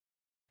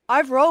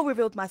 I've roll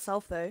revealed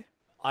myself though.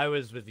 I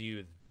was with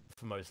you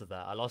for most of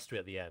that. I lost you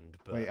at the end.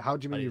 But Wait, how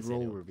do you I mean you didn't see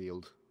roll anyone.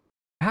 revealed?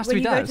 It has When to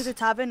you be go Daz. to the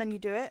tavern and you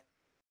do it.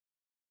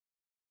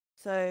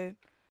 So,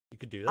 You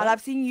could do and that.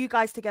 I've seen you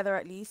guys together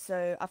at least,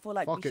 so I feel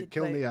like Fuck we it, should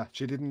kill vote. Nia.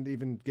 She didn't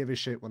even give a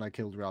shit when I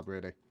killed Rob,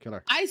 really. Kill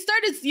her. I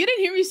started. You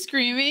didn't hear me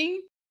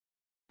screaming.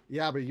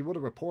 Yeah, but you would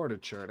have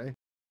reported, surely.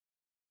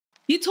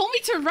 You told me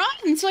to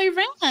run, so I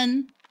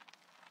ran.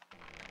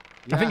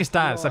 I think it's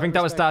Daz. I think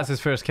that was Daz's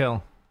first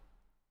kill.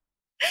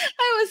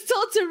 I was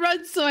told to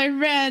run, so I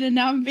ran, and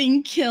now I'm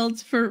being killed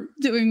for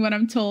doing what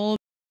I'm told.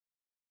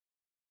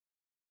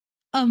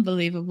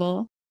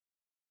 Unbelievable.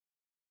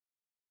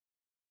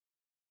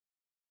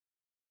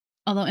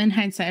 Although in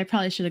hindsight, I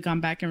probably should have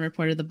gone back and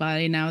reported the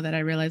body now that I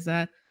realize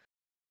that.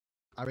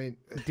 I mean,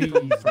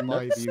 from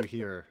my view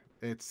here,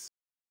 it's...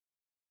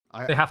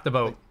 They have to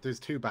vote. There's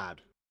two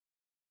bad.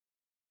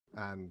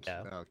 And,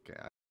 okay,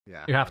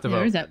 yeah. You have to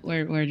Yeah, vote.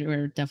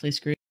 we're definitely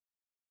screwed.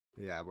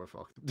 Yeah, we're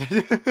fucked.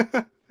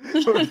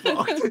 We're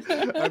fucked.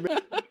 I mean...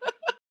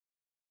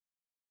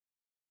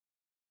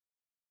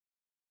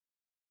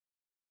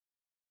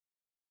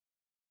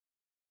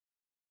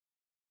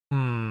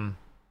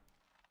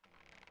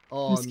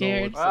 Oh, I'm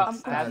scared. No,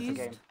 I'm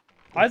confused.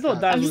 I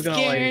thought Daz was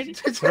gonna like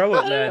throw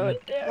it then.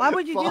 Why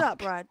would you do that,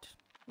 Brad?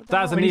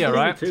 Daz and Nia,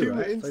 right? Two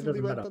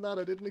instantly went on that.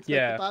 I didn't expect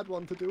the bad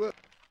one to do it.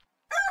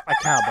 I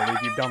can't believe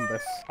you've done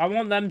this. I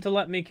want them to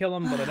let me kill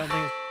him, but I don't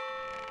think.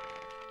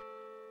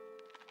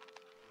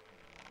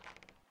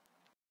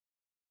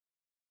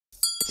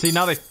 See,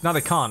 now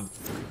they can't.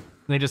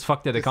 They just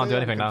fucked it. They can't do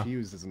anything now.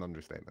 Confused is an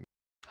understatement.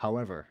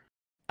 However,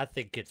 I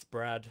think it's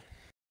Brad.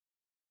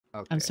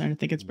 Okay. I'm starting to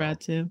think it's Brad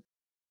too.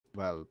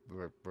 Well,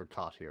 we're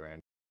caught here, in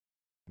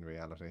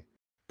reality.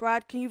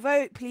 Brad, can you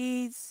vote,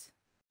 please?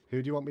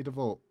 Who do you want me to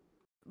vote?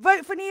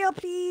 Vote for Nia,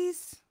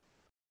 please.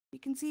 You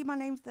can see my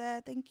name's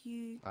there. Thank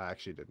you. I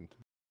actually didn't.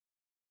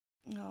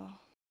 Oh.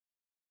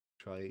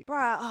 Try.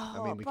 Brad. I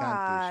Oh, mean, we Brad.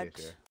 can't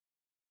do shit here.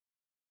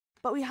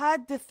 But we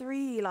had the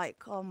three,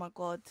 like, oh my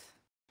god.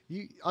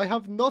 I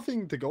have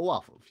nothing to go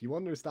off of. You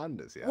understand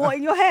this, yeah? What,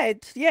 in your head?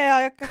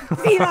 Yeah, I can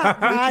see that,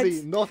 Brad.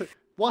 Literally nothing.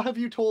 What have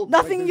you told?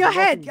 Nothing in your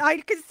head. I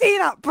can see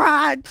that,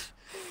 Brad.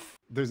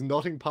 There's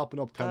nothing popping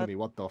up telling me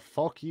what the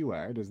fuck you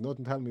are. There's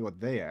nothing telling me what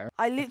they are.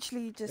 I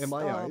literally just. In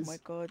my eyes, my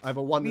god. I have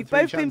a 1 in We've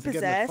 3 both been chance of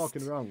getting it possessed.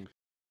 fucking wrong.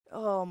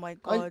 Oh my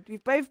god.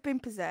 We've both been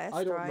possessed,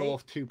 I don't right? know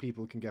if two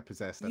people can get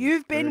possessed. and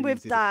You've it's been very with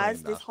easy to claim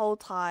Daz this that. whole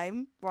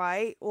time,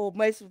 right? Or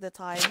most of the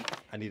time.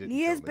 And he didn't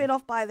Nia's kill me. been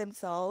off by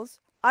themselves.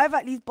 I've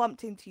at least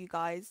bumped into you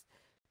guys.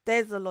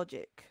 There's the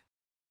logic.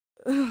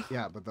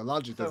 Yeah, but the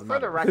logic So doesn't for the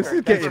matter. record, This is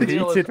that getting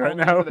reveal is heated right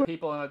only now. for the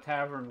people in the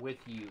tavern with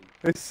you.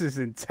 This is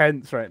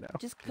intense right now.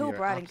 Just kill You're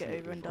Brad and get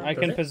absolutely over and fine. done. I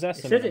can with. possess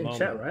It him said at it the in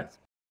chat, moment. right?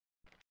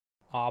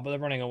 Ah, but they're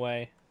running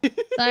away.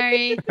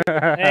 Sorry.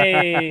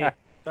 Hey,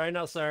 Sorry,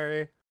 not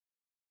sorry.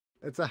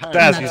 It's a hard.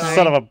 Daz, you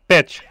son of a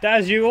bitch.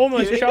 Daz, you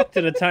almost shocked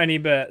it a tiny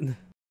bit.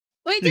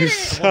 Wait, You did it?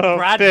 son of a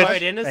Brad bitch.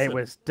 voted innocent. It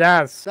was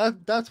Daz.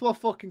 That's what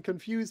fucking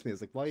confused me.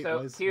 It's like why? So,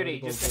 why is Cutie,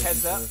 why just a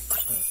heads up.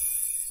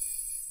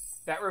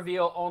 That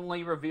reveal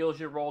only reveals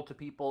your role to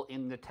people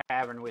in the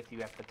tavern with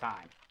you at the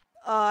time.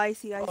 Oh, I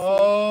see, I see.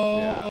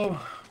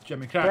 Oh,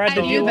 Jimmy Crack. Brad, I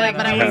did knew you that, like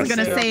but I wasn't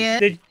gonna say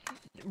it.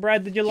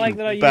 Brad, did you like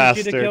that I used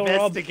bastard. you to kill Rob?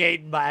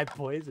 Investigating my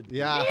poison.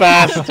 Yeah.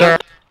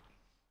 Bastard.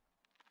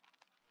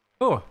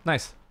 Oh,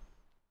 nice.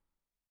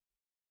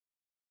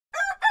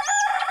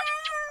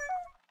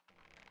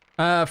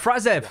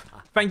 Frazev,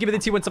 thank you for the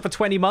T1 up for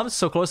 20 months.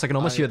 So close, I can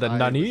almost hear the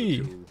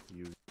nani.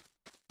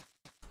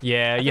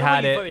 Yeah, you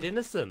had You it. voted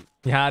innocent.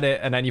 You had it,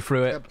 and then you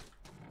threw it.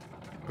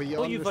 But you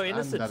Oh, you voted understand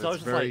innocent, that so I it's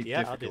was just like, very yeah,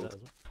 I'll do difficult. that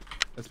as well.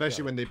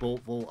 Especially when they both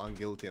vote on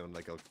guilty on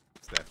like a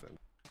step and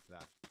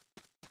that.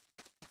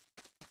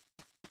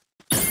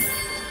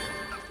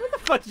 Where the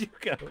fuck did you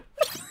go?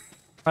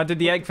 I did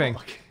the egg thing.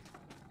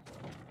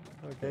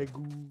 Okay,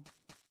 goo.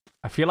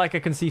 I feel like I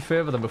can see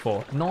further than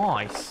before.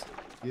 Nice.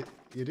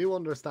 You do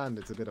understand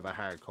it's a bit of a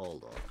hard call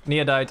though.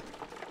 Nia died.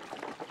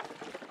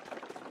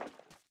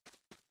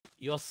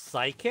 You're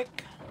psychic?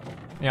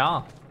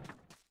 Yeah.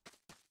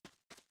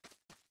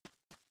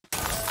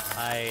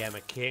 I am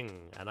a king,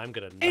 and I'm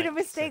gonna. Made a knight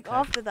mistake Saka.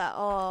 after that.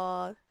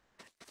 Oh.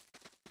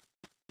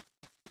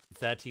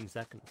 13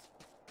 seconds.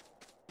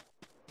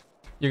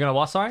 You're gonna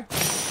what, sorry?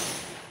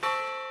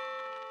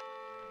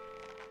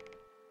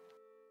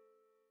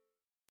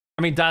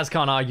 I mean, Daz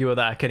can't argue with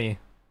that, can he?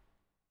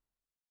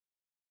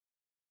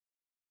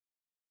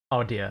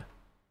 Oh dear.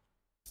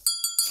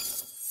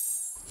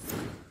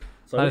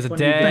 So That is which a one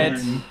do you dead.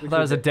 ban? Which That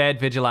was was a it? dead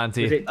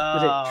vigilante. Was it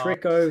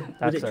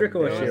Trico? Was it Trico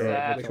or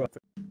Shiro? Which one?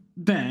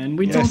 Ben,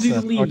 we told you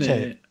to leave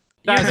okay. it.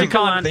 Daz, you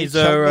can't. He's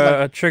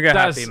a trigger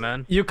Daz, happy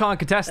man. you can't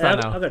contest that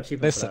now. I got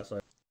achievement Listen. for that. So.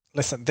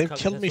 Listen, they've Can't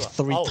killed me contest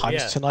what? 3 Oh, times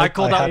yeah. tonight. I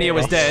called out had Nia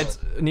was enough.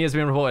 dead. Nia's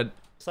been reported.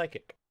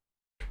 Psychic.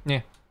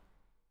 Yeah.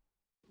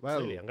 Well,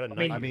 Absolutely, I'm gonna I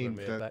mean- knight I you mean,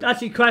 when we're back.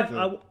 Actually, Clive,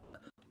 the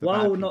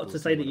while bad not people to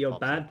see say when that it you're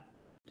pops bad,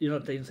 you're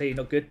not to say you're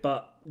not good,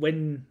 but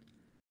when.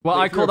 Well, if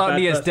I you're a called out bad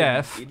Nia's person,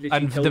 death, it literally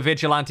and tells- the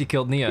vigilante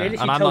killed Nia, Yeah, it and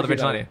literally I'm not a tells you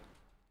vigilante.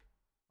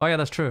 Oh yeah,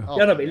 that's true. Oh,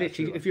 Yeah, no, but yeah,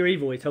 literally, sure. if you're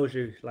evil, it tells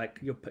you like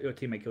your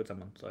teammate killed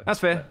someone. So That's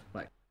fair.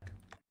 Like,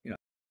 you know,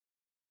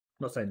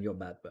 not saying you're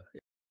bad, but.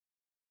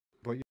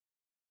 But you-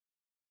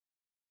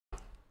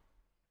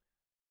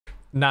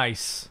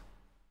 Nice.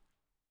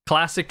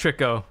 Classic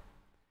Trico.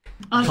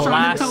 I was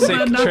trying to tell Classic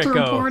Ben not to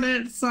Trico. report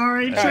it.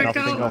 Sorry, Nothing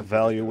Trico. of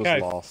value was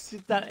Okay. lost.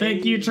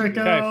 Thank you,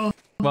 Trico.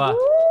 What?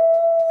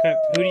 Okay,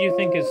 who do you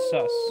think is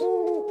sus?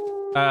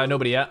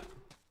 Nobody yet.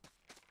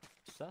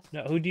 Sus?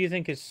 No, who do you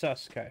think is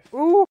sus, Kai?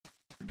 Don't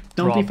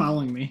be Rob.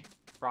 following me.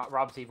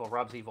 Rob's evil.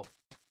 Rob's evil.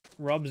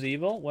 Rob's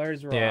evil?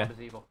 Where's Rob? Yeah. Rob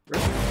is evil.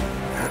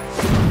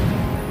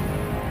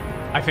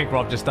 I think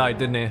Rob just died,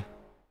 didn't he?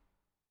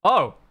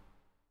 Oh.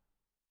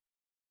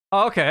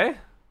 Oh, okay.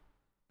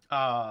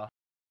 What?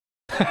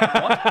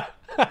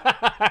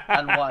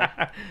 And why?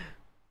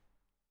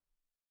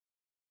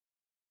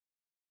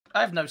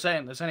 I have no say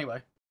in this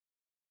anyway.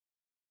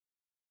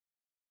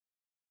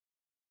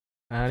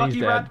 And Fuck he's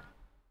you, dead. Brad.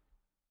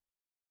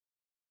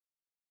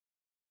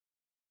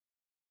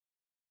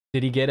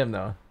 Did he get him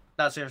though?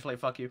 No, seriously,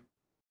 fuck you.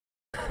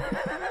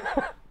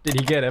 Did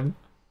he get him?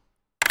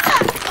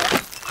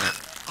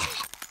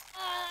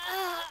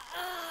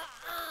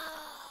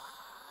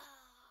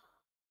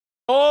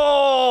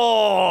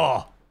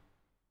 Oh,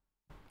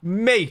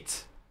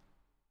 mate.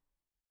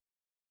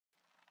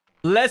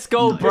 Let's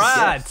go, Nice.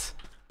 Brad.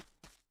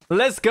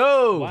 Let's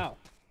go. Wow.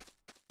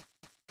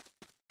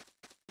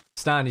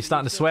 Stan, you're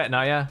starting to sweat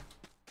now, yeah?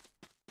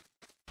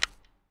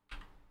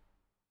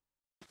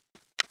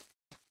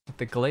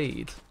 The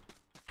glade.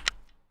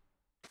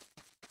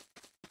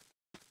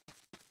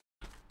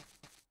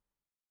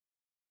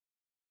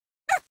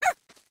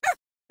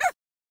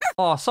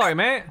 Oh, sorry,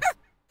 mate.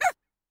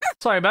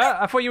 Sorry,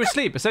 Matt. I thought you were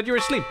asleep. I said you were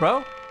asleep,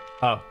 bro.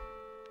 Oh.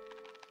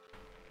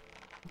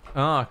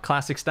 Oh,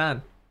 classic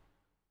Stan.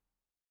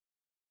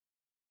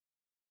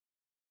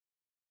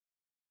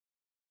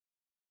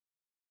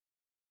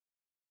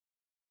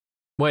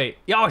 Wait.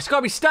 Yo, it's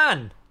gotta be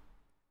Stan!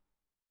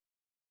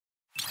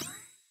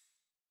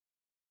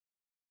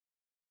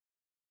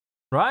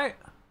 Right?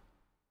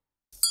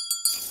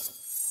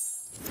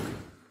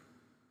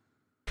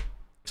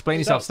 Explain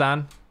yourself,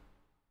 Stan.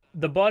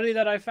 The body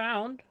that I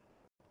found,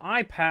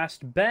 I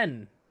passed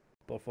Ben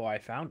before I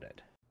found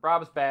it.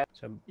 Rob's bad.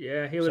 So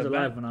Yeah, he was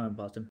alive when I went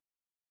past him.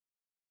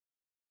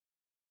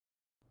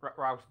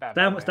 Rob's bad.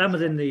 Stan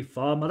was in the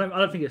farm. I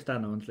don't think it's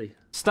Stan, honestly.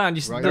 Stan,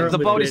 you, Right. the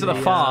body's at the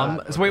With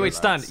farm. the, Wait,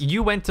 Stan,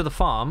 you went to the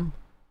farm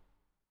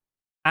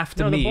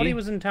after No, me. the body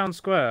was in town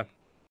square.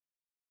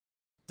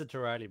 To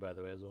Riley, by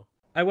the way, as well.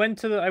 I went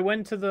to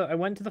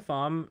the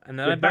farm, and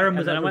then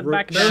Yeah, I went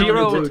back down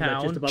Shiro, to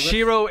town.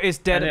 Shiro is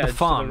dead And at yeah, the to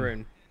farm.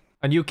 rune.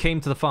 And you came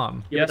to the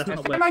farm. Yeah, Yes, but that's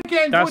that's not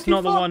where- that's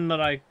not the one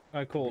that I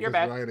called. You're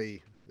bad.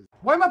 Riley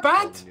Why am I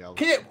bad? Yellow.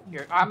 Can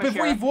I'm a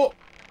before you sheriff. vote,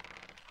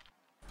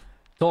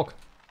 Talk.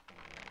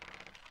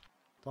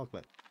 Talk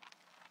about.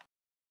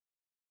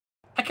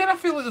 I kind of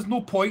feel like there's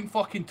no point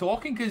fucking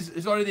talking because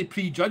it's already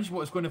prejudged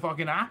what's going to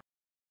fucking happen.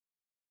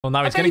 Well,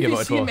 now I he's gonna didn't get even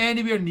voted see him for.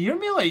 anywhere near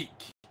me. Like,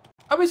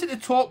 I was at the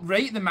top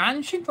right, the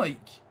mansion. Like,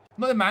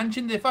 not the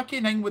mansion, the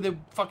fucking thing where the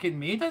fucking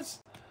maid is.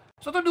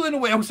 So I don't really know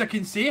what else I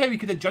can say. How he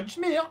could have judged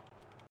me there.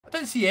 I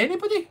didn't see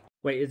anybody.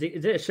 Wait, is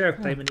it a sheriff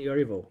claiming that you're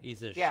evil?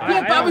 He's a Yeah,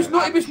 Yeah, but I was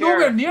not. He was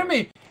nowhere near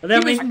me. And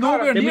then He was we-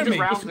 nowhere then we near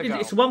just- me.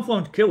 It's one for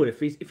one to kill. If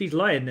he's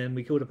lying, then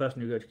we kill the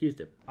person who accused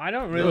him. I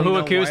don't really Who know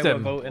accused why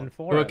him? we're voting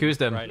for Who him.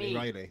 accused him?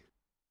 Riley.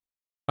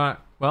 Alright,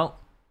 well,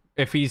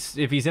 if he's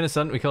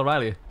innocent, we kill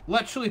Riley.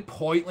 Literally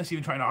pointless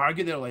even trying to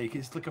argue there. Like,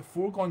 it's like a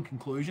foregone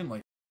conclusion.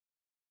 Like,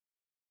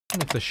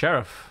 It's the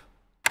sheriff.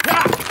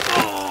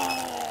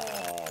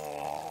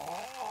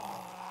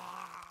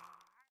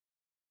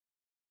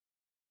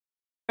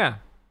 Yeah,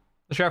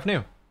 the sheriff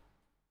knew.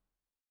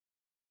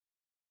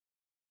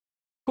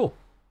 Cool.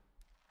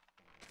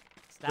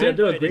 Stan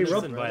do quit agree, Rob.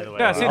 innocent, by the way.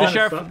 Yeah, see,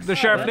 the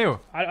sheriff knew.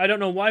 I don't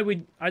know why we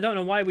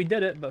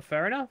did it, but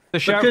fair enough. The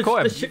sheriff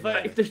caught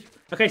him.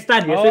 Okay,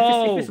 Stan, yeah,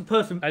 so if it's a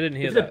person, I didn't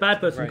hear if it's a that. bad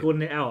person Right.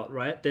 calling it out,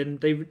 right? Then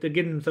they're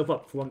giving themselves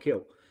up for one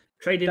kill.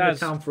 Trading Daz-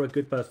 the town for a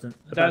good person.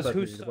 A bad Daz, person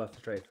who's- is worth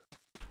the trade.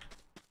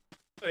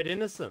 Quit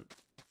innocent.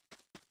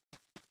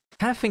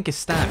 Can't think it's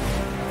Stan.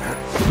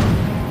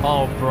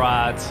 Oh,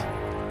 Brad.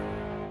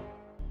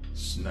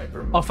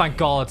 Sniper. Oh, thank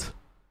God.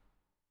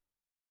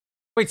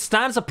 Wait,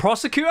 Stan's a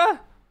prosecutor?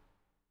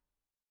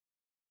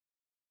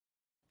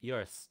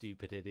 You're a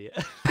stupid idiot.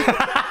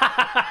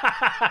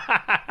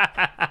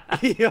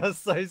 You're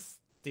so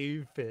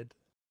stupid.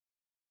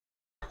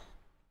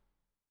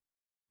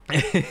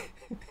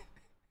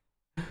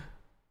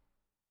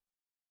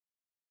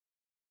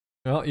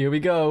 Well, here we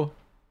go.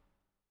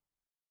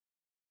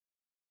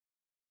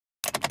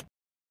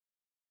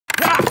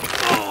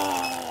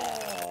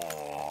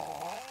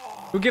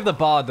 Who give the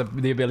bard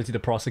the ability to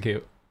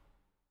prosecute?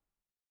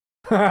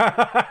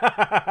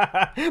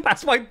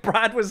 That's why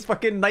Brad was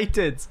fucking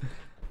knighted.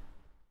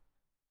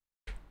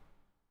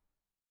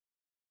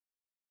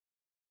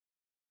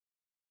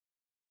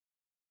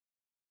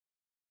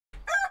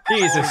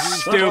 He's a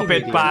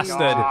stupid Oh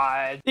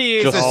bastard. He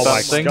is Just a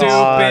something.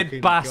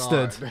 stupid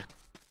bastard.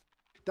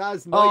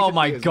 That's Oh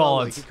my as well,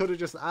 God. like, he could have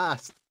just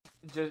asked.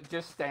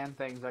 Just stand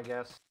things, I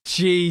guess.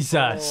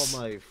 Jesus. Oh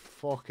my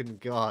fucking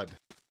God.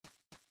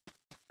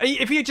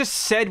 If he had just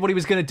said what he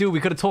was going to do, we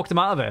could have talked him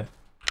out of it.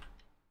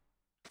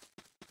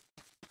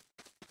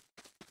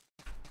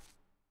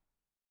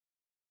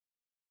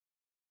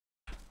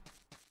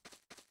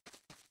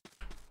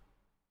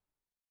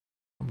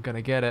 I'm going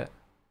to get it.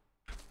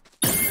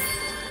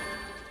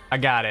 I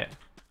got it.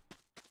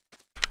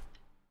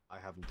 I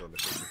haven't done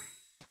it.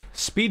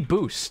 Speed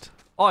boost.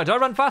 Oh, do I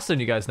run faster than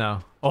you guys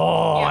now?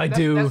 Oh, Yeah, I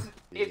do.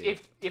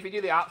 If you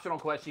do the optional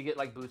quest, you get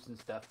like boosts and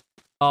stuff.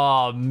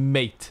 Oh,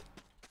 mate.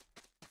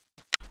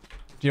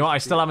 Do you know what? I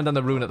still haven't done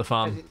the rune at the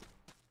farm.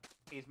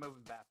 He's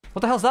moving back.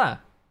 What the hell's that?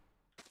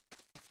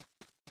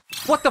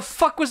 What the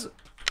fuck was...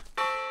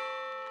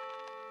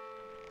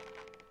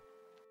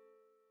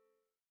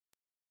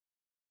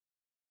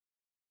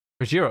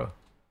 Where's Jiro?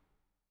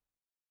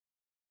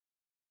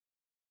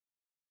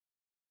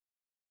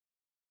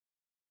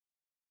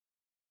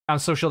 I'm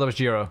so sure that was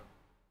Jiro.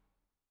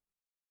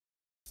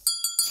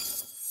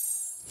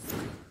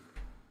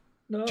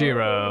 No,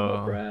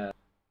 Jiro.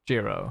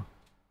 Jiro.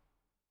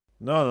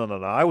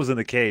 No. I was in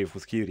the cave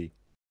with Cutie.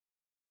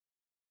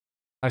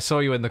 I saw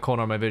you in the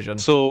corner of my vision.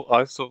 So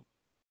I saw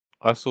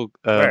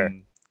Where?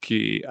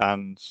 Cutie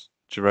and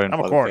Jerome. I'm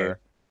a by the corner.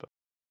 cave.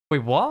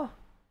 Wait, what?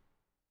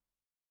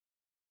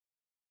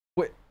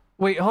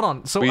 Wait, hold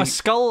on. So a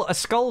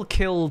skull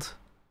killed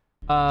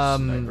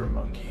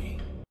the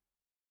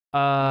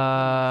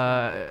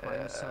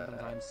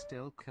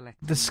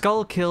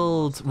skull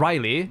killed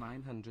Riley,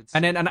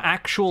 and then an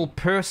actual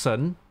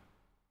person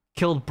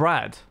killed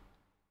Brad.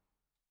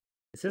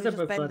 It says they're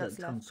both died at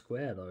Town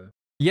Square, though.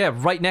 Yeah,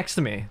 right next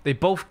to me. They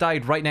both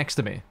died right next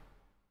to me.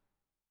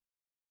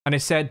 And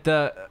it said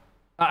that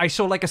I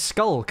saw like a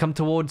skull come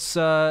towards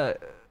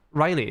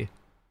Riley.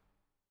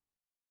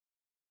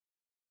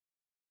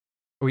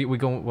 We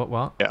going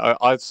what? Yeah,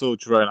 I saw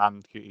Jerome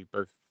and Cutie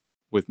both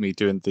with me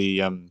doing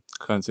the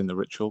cleansing the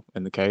ritual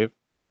in the cave.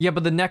 Yeah,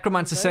 but the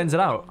necromancer sends it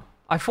out.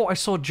 I thought I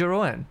saw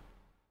Jerome.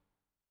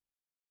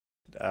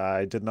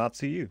 I did not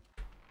see you.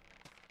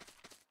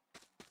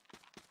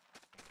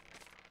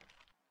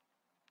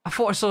 I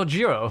thought I saw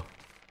Jiro.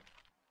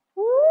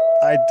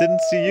 I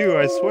didn't see you,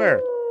 I swear.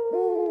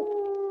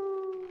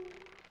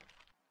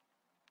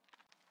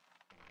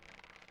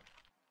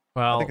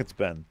 Well, I think it's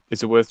Ben.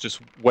 Is it worth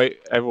just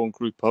everyone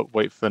group up,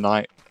 wait for the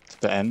night to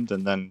the end,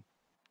 and then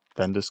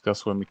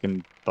discuss when we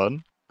can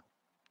button?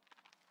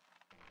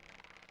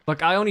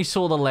 Look, I only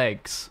saw the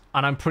legs,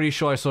 and I'm pretty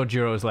sure I saw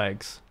Jiro's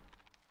legs.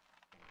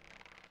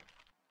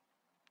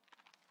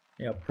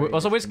 Yeah.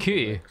 Also, where's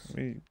Cutie?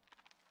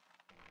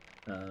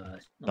 No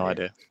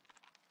idea.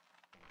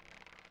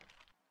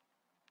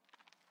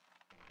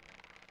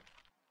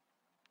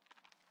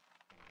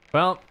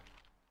 Well,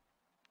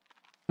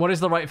 what is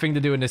the right thing to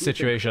do in this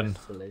situation?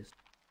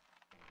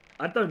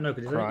 I don't know,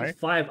 because it's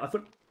 5. I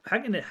thought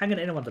hanging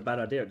anyone's a bad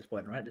idea at this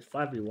point, right? It's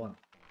 5v1.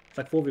 It's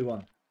like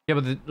 4v1. Yeah,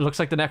 but it looks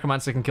like the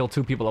necromancer can kill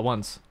 2 people at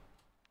once.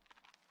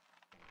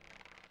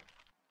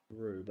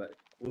 True, but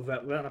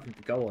without nothing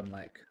to go on,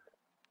 like,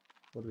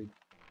 what do we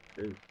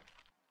do?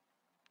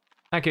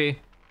 Okay.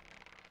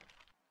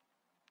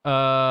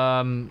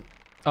 Oh.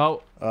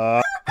 So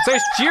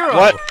it's Jiro!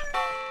 What?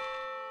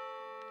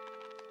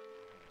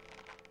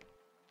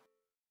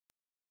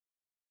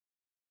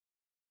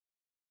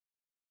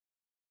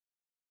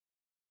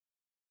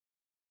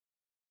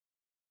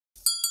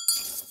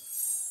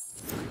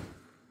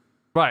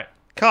 Right.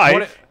 Kai.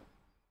 What?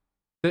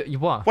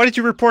 Why did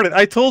you report it?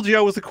 I told you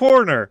I was a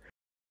coroner.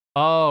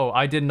 Oh,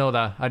 I didn't know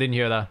that. I didn't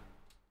hear that.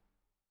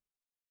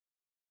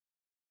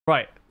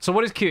 Right. So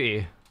what is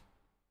Cutie?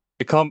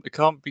 It can't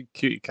be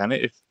Cutie, can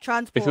it? If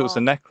it was a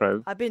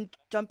necro. I've been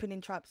jumping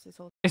in traps this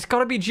whole. It's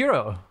gotta be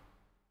Jiro,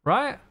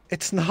 right?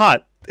 It's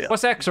not.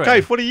 What's X-ray?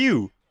 Kai, what are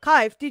you?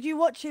 Kai, did you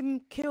watch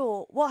him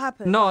kill? What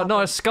happened? No, What no, a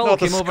happened? skull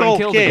came over and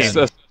killed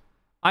him.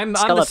 I'm the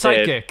Skull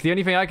psychic. The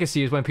only thing I can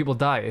see is when people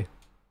die.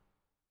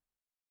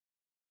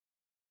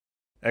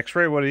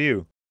 X-ray, what are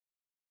you?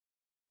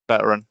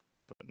 Veteran,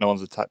 but no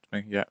one's attacked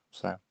me yet,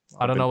 so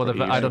I don't know what the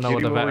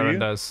veteran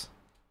does.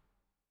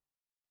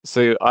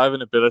 So I have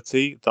an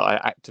ability that I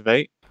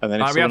activate, and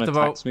then if we have someone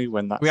to attacks vote. me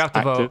when that's We have to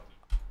active, vote.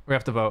 We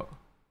have to vote.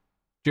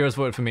 Jiro's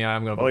voted for me. I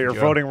am gonna vote. Well, you're for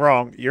Jiro. voting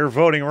wrong. You're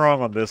voting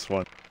wrong on this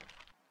one.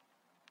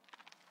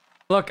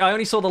 Look, I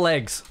only saw the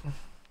legs.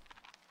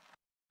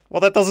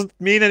 Well, that doesn't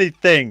mean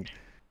anything.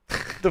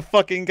 The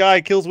fucking guy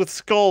kills with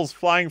skulls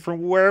flying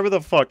from wherever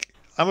the fuck.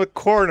 I'm a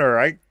coroner.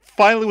 I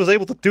finally was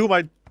able to do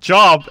my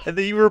job, and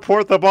then you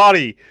report the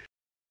body.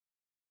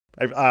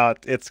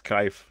 It's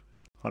Kaif,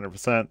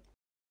 100%.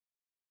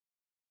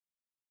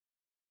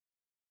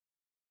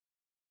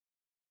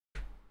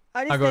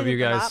 I I'll go with you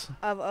guys.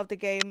 Of the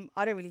game,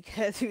 I don't really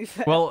care to be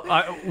fair. Well,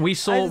 we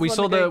saw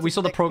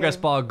the progress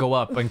bar go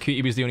up, and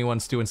Cutie was the only one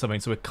doing something,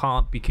 so it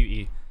can't be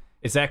Cutie.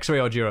 It's X-ray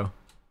or Jiro,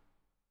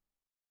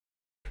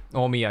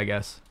 or me, I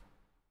guess.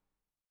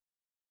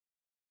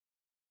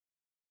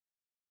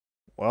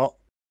 Well,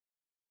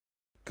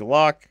 good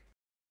luck.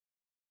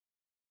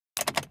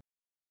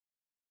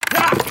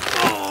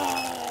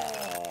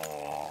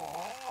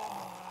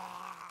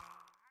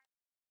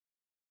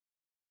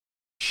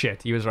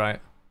 Shit, he was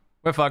right.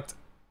 We're fucked.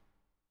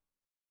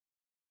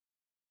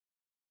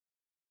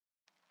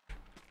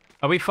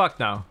 Are we fucked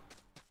now?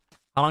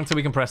 How long till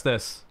we can press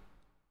this?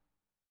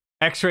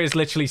 X-ray is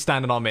literally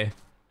standing on me.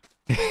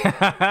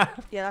 Yeah,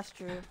 that's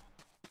true.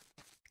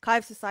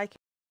 Kaif's a psychic.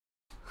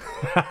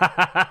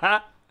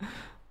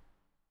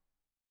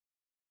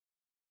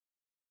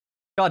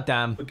 God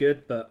damn. We're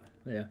good, but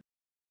yeah.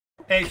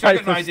 Hey, so I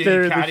have no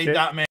idea you carried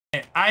that, mate.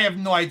 I have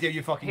no idea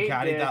you fucking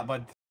carried that,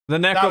 bud. The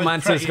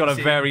Necromancer's got a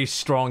insane. very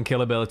strong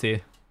kill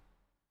ability.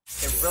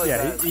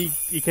 Yeah,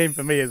 he came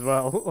for me as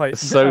well. Like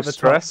So at the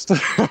top. stressed.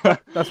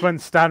 That's when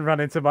Stan ran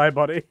into my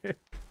body.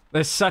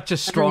 There's such a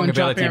strong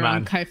Everyone ability, jumping man.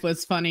 around Kaif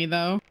was funny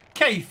though.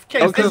 Kaif,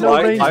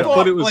 I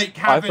thought it was. like,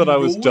 I thought I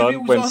was having done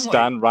roll when reveals on,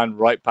 Stan ran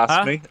right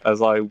past me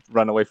as I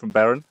ran away from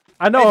Baron.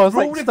 I know. I was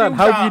roll like, Stan,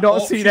 reveals how have you are not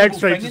seen optional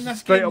X-Ray thing in just this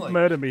straight game, up like.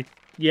 murder me?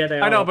 Yeah, they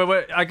are. I know,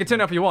 but I could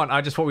turn it up if you want.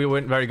 I just thought we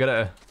weren't very good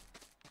at it.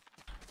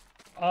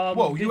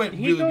 Whoa, you went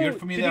really weird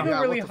for me did there. Did you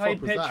go really what the fuck high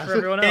was pitch that? for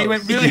everyone else? Yeah, you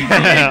went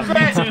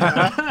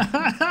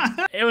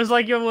really It was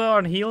like you were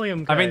on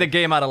helium. I mean, the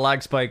game had a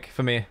lag spike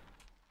for me.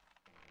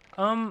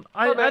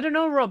 I don't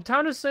know, Rob.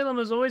 Town of Salem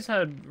has always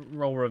had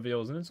role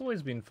reveals, and it's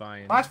always been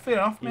fine. That's fair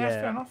enough, man. That's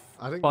fair enough.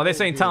 Well, this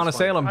ain't Town of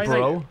Salem,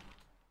 bro.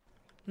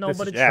 No, This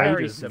but is it's very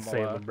Traitors in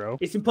similar. Salem, bro.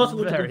 It's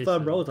impossible to Very confirm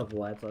similar. roles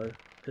otherwise, though.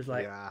 Because,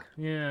 like,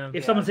 Yeah.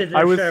 if someone says they're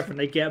I was- sheriff and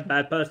they get a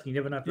bad person, you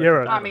never know if they're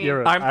You're a bad right,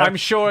 you're person. right. I'm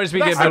sure as we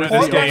get That's better the at this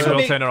point, game, that's what we'll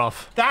make- turn it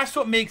off. That's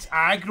what makes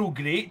aggro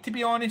great, to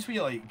be honest with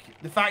you. Like,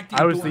 the fact that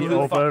you I was don't the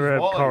know who fuck is over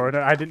what, like.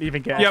 coroner. I didn't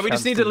even get. Yeah, we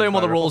just need to learn what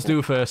the roles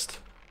do first.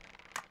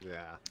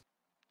 Yeah.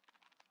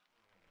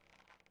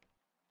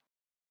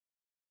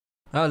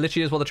 Oh,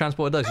 literally is what the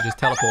transporter does. You just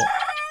teleport.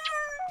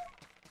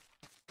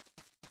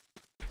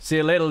 See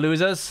you later,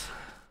 losers.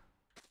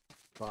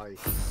 Bye.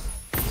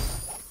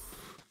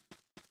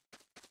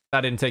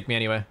 That didn't take me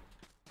anywhere.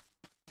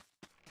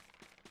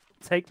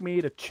 Take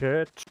me to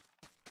church.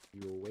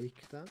 You awake,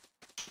 Dan?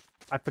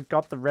 I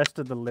forgot the rest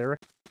of the lyric.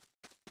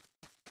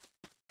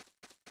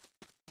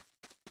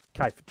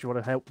 Kaif, do you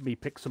want to help me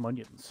pick some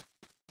onions?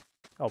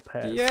 Oh,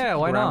 pears. Yeah,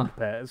 why Ground not?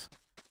 Pears.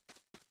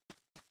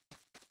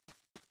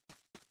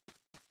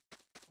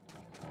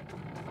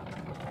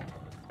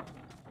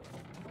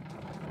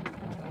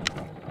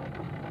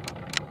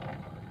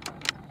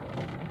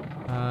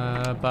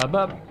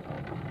 Bub.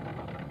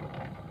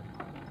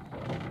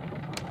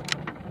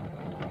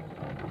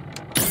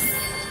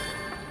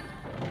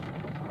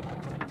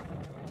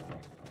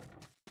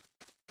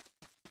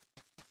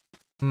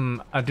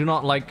 I do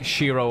not like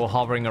Shiro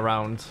hovering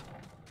around.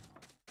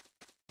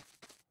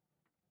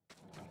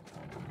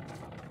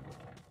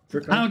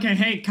 Okay,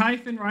 hey,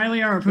 Kaif and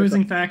Riley are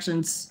opposing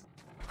factions.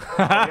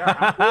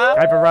 Kaif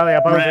and Riley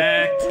are both.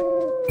 Correct.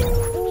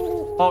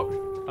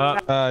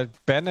 Oh,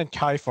 Ben and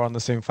Kaif are on the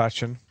same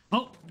faction.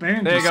 Oh,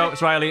 Baron. there you go,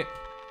 it's Riley.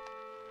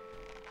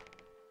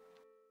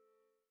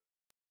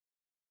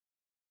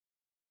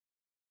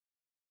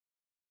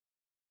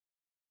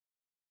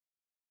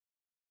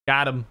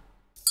 Got him.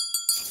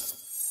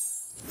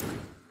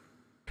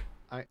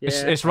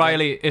 It's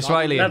Riley. It's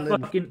Riley. That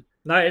fucking...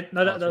 No,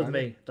 that was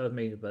me. That was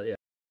me, but yeah.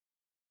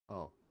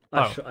 Oh.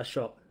 I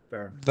shot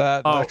Baron.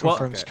 That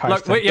confirms Kaif.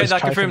 Look, wait, yeah,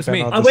 that confirms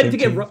me. I went to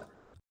get...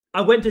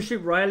 I went to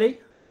shoot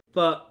Riley,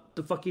 but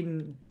the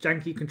fucking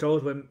janky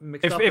controls were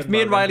mixed up. If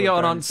me and Riley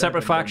are on instead of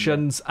separate Ben,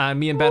 factions, and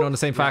me and Ben are on the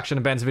same faction,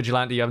 and Ben's a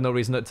vigilante, you have no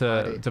reason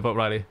to vote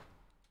Riley.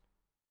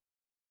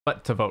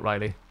 But to vote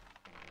Riley.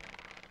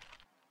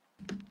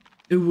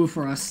 Ooh,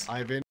 for us.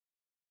 I've been.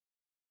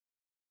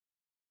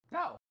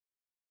 No.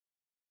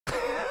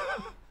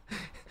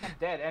 I'm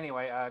dead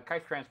anyway.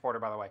 Kite transporter,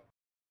 by the way.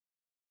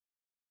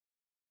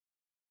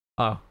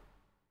 Oh.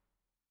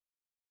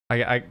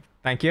 I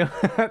thank you.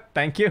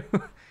 Thank you.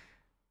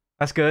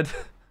 That's good.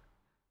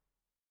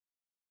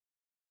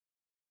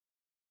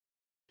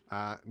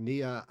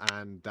 Nia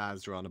and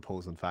Daz are on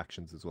opposing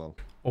factions as well.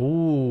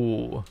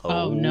 Ooh.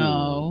 Oh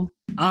no.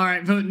 All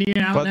right, vote Nia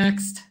out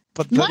next.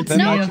 But What? then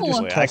I No. can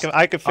just Wait, test.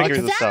 I can figure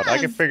It's this out. I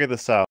can Daz! figure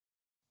this out.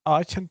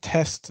 I can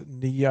test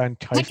Nia and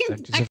Kaif. can-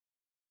 then, just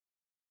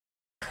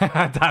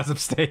Daz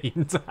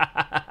abstained.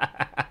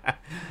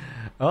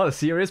 Oh, the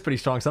seer is pretty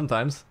strong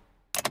sometimes.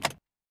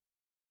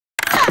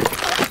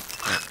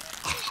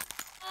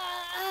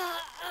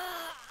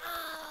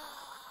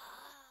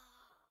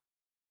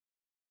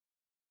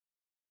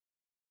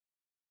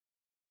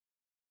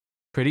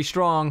 Pretty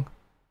strong.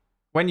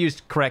 When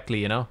used correctly,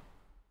 you know?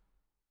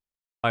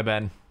 Hi,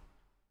 Ben.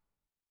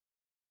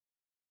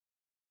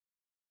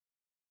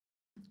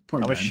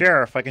 I'm a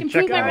sheriff. I can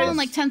check Improve my roll in evidence.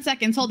 like 10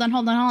 seconds. Hold on.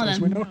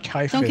 we know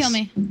Kaif Don't is. kill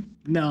me.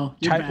 No,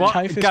 you're Kaif, bad.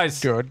 Kaif is Guys,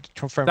 good.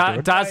 Confirmed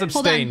good. Daz Hold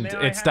abstained.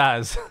 on. It's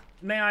Daz.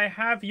 May I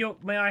have your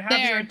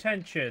There.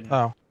 attention?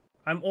 Oh.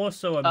 I'm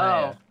also a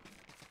mayor.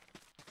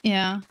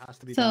 Yeah. Has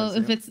to be So Daz,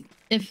 if yeah.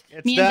 if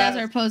It's me and Daz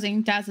Daz. are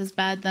opposing, Daz is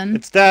bad then.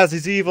 It's Daz.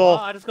 He's evil. Oh,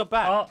 I just got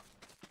back.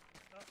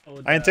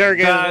 I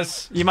interrogated him.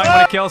 Daz, you might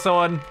want to kill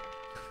someone.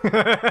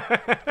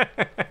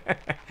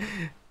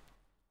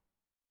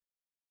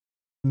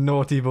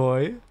 Naughty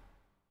boy.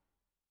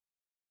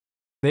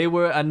 They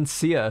were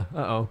Ansia.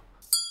 Uh-oh.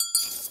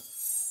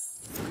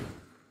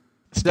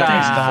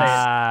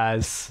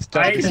 Daz.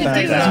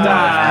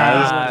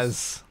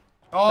 Daz.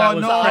 Oh That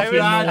was no, pretty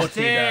Brad's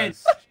naughty, dead.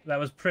 Daz. That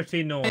was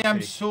pretty naughty. I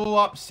am so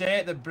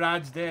upset that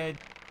Brad's dead.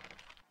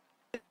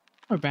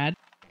 Or bad.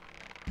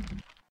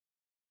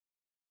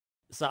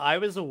 So I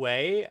was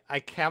away. I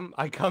come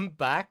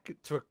back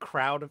to a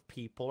crowd of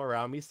people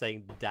around me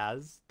saying,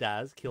 "Daz,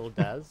 kill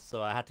Daz."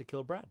 So I had to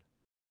kill Brad.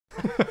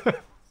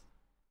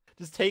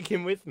 Just take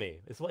him with me.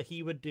 It's what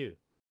he would do.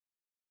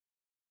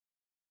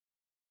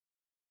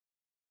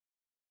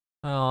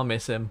 Oh, I'll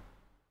miss him.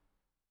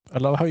 I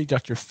love how you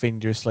got your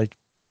fingers like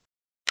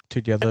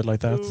together like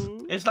that.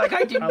 It's like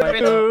I didn't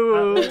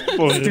Oh,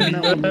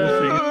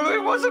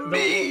 it wasn't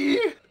me.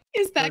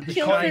 Is that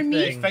kill for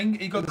me?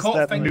 He got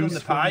caught fingering the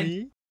pie.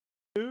 Me?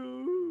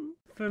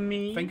 For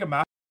me. Finger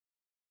math.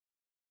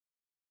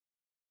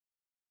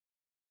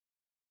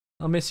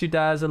 I'll miss you,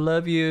 Daz. I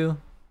love you.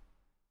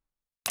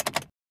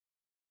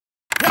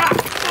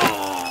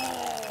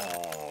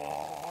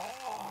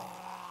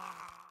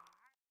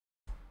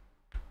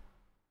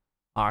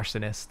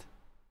 Arsonist.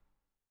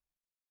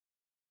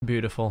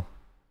 Beautiful.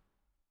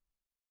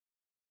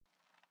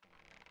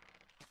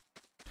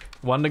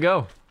 One to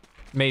go.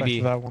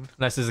 Maybe. That one.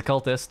 Unless he's a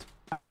cultist.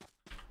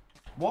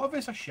 What if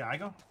it's a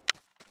shagger?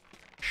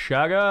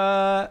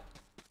 Shagger!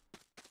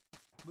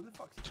 What the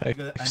fuck's Check.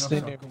 a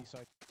Extend every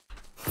side.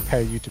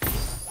 Prepare you to.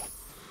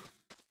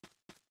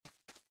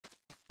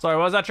 Sorry,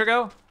 what was that,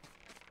 Trigo?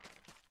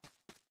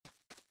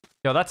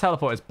 Yo, that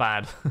teleport is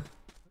bad.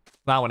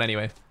 That one,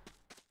 anyway.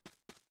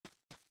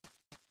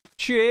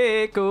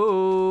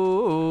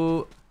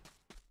 Chico! Oh,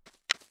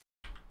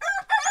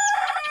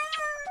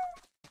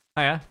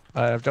 yeah?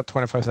 I've got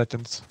 25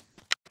 seconds.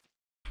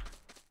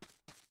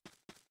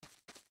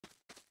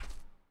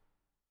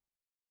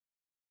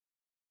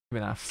 Give me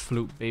that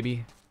flute,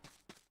 baby.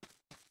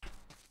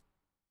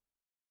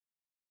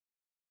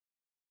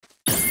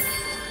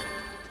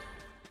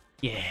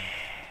 Yeah.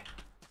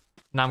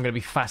 Now I'm gonna be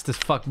fast as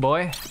fuck,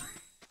 boy.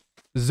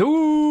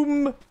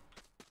 Zoom!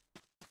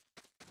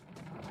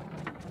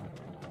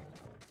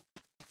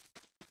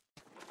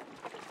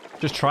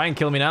 Just try and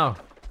kill me now.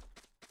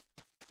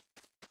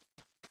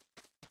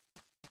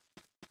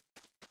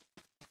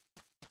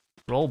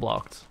 Roll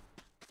blocked.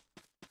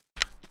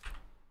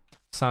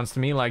 Sounds to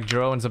me like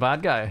Jeroen's a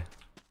bad guy.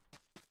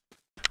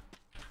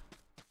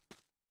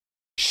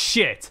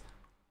 Shit!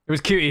 It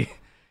was Cutie.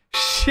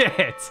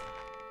 Shit!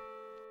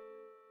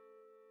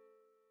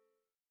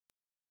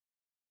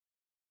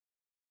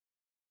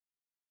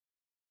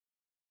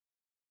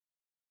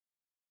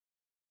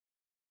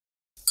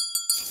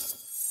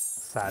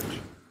 Sag.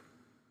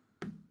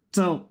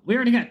 So we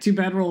already got 2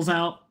 bad rolls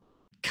out.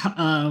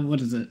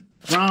 What is it?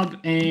 Rob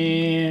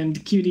and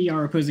QD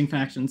are opposing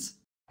factions.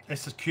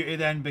 This is Cutie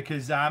then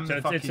because I'm So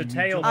the fucking. it's a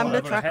tail I'm the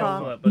flip, tracker. head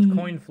flip, but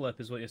coin flip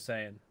is what you're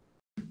saying.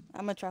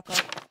 I'm a trucker.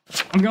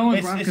 I'm going with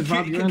It's- Rob it's because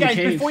Rob, Cutie. you're in the Guys,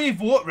 cave. before you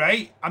vote,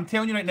 right? I'm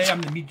telling you right now,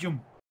 I'm the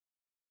medium.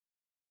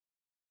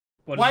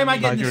 What Why does am I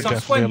the getting medium- the You're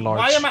sus definitely one? a large.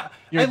 Why am I?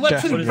 You're I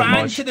literally definitely ran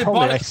large. to the Probably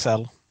bottom.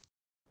 XL.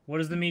 What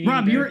does the medium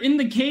Rob, do? you're in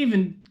the cave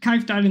and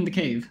Kaif died in the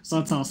cave, so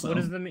that's also. What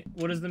does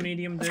the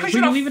medium do? It's because We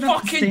you're can leave a it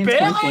up to fucking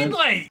Stan's coin bearline, flip.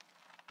 like.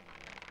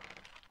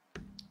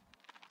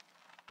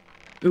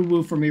 Ooh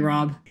woo for me,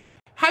 Rob.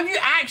 Have you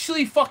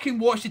actually fucking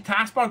watched the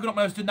taskbar going up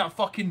when I was doing that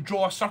fucking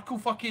draw a circle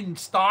fucking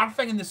star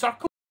thing in the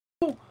circle?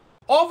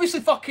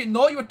 Obviously fucking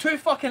not. You were too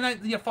fucking out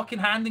of your fucking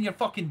hand and your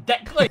fucking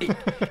dick, like.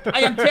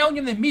 I am telling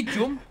you, the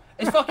medium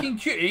is fucking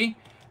Cutie.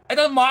 It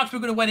doesn't matter if we're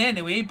going to win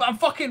anyway, but I'm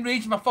fucking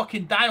raging my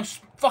fucking die. I'll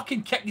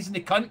fucking kick these in the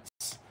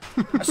cunts.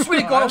 I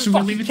swear to God, I'll Should we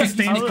fucking leave it kick to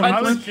these in the Stan?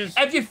 I was cunts.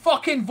 If you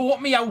fucking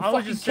vote me, I'll I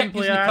was fucking just kick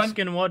simply these in the cunt.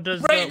 asking what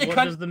does Right in the, the what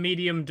cunt. does the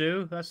medium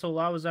do? That's all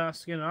I was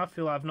asking. I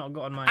feel I've not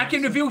gotten my I can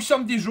answer. reveal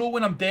somebody's role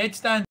when I'm dead,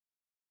 Stan.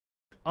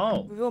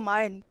 Oh. Reveal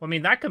mine. I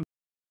mean, that can...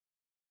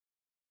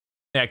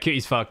 Yeah,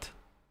 Cutie's fucked.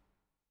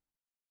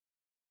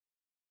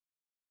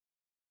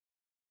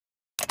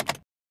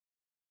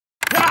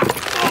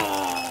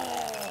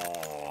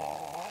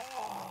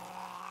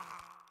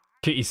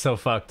 Cutie's so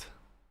fucked.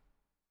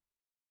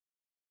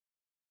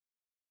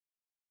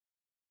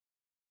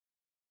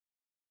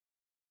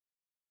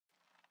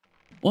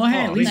 Well, hey,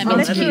 at least That Rob's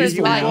means gonna Cutie use is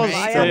one.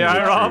 lying. Yeah,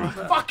 Rob.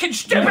 Fucking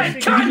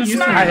stupid cunts, use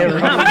man!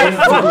 I'm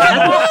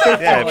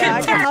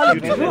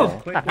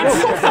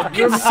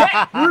fucking sick!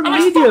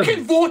 I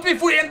fucking vote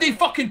before the end of the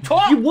fucking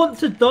talk! You want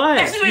to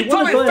die! This is You me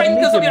want to putting die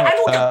fingers on medium. you! I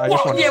don't I get just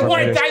what want you to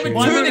want to finish die with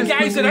Well, two I'm of the not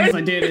guys as that quickly as are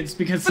I did. It's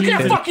because We he could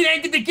have did. fucking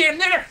ended the game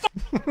there!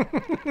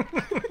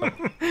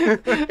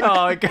 Oh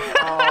my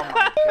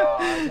god.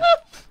 Oh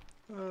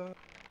my god.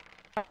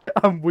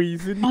 I'm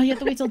wheezing. Oh, you have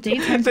to wait till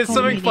daytime. There's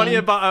something funny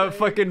about a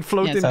fucking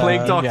floating Yes.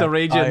 plague doctor yeah,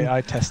 raging.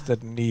 I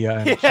tested Nia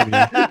and Cutie,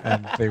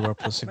 and they were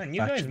opposing Man, you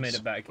guys factions. made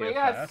it back here We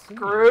got fast.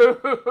 screwed.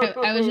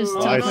 I was just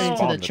Oh, I teleporting to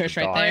spawned the at church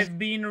the right dock. there.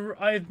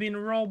 I've been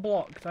role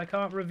blocked. I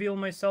can't reveal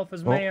myself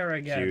as Oh, mayor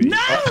again. Cutie.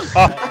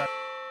 No!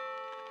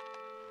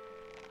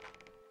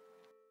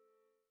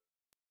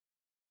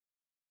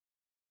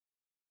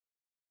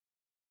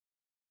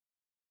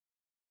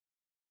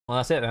 Well,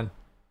 that's it then.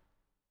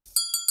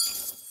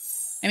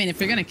 I mean, if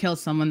you're gonna kill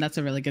someone, that's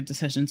a really good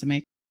decision to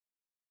make.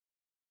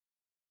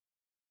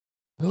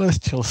 Let's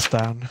chill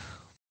Stan.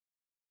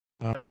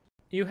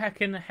 You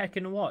hacking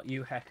what?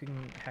 You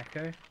hacking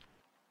hacker?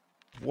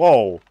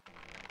 Whoa.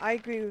 I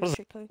agree with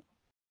Strictly.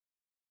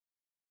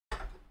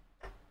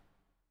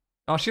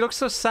 Oh, she looks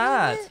so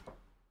sad.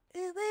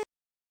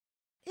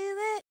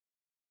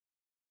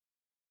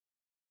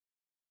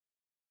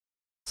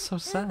 So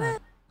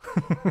sad.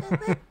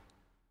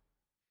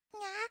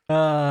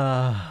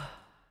 I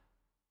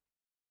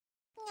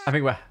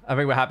think we're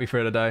happy for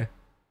her to die.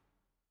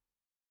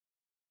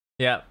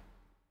 Yeah.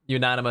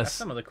 Unanimous. That's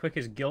some of the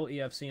quickest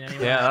guilty I've seen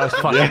anyone. Yeah, that was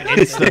fucking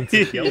instant.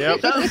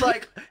 Yep. That was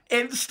like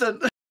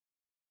instant.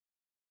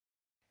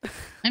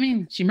 I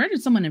mean, she murdered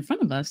someone in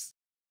front of us.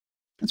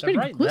 That's pretty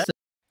conclusive.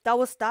 That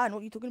was Stan.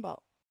 What are you talking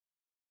about?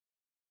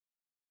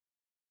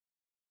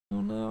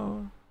 Oh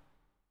no.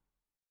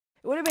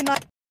 It would have been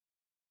nice.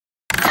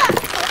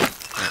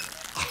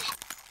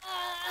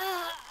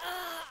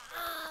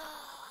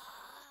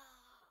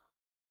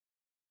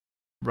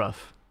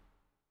 Rough.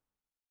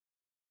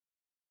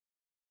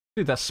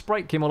 Dude, that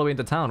sprite came all the way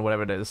into town,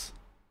 whatever it is.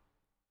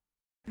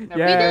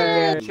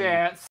 Yeah.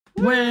 Chance.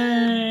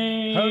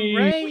 Way.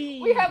 Hooray.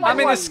 We had like I'm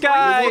in the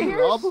sky.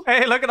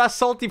 Hey, look at that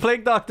salty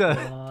plague doctor.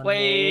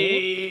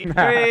 Wait.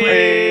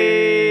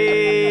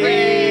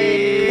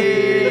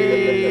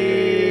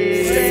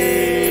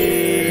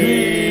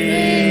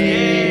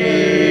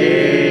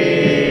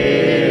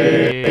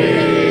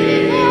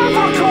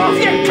 Fuck off,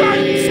 you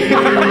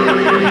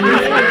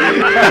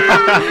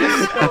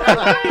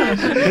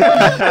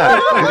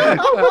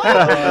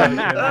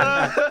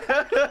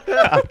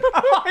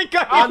Oh my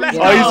god!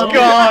 He's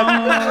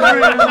gone!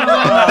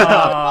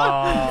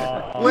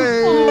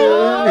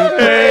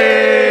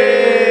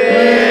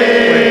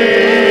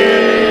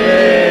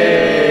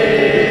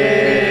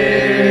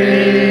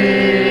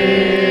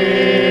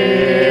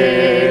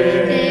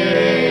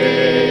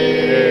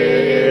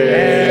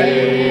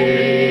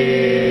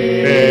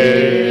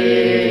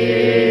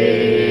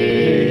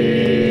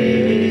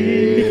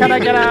 Can I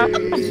get out?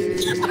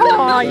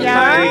 Oh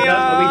yeah.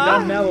 Are we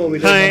done now or are we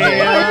done?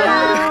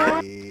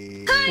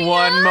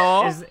 One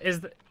more. Is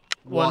the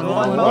One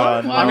more? more.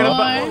 I'm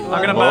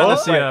gonna ban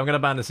this year. I'm gonna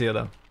ban this year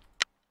though.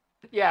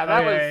 Yeah,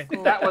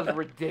 that was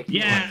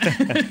ridiculous. Yeah.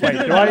 Wait,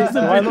 do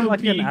I look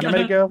like an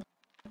anime girl?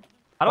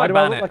 How Why do do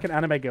I I ban look it? like an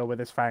anime girl with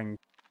this fang?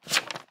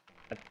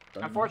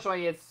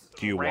 Unfortunately, it's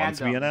Do you random, want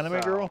to be an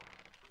anime so. girl?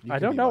 I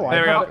don't know.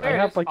 There we go. I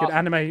have like an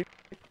anime.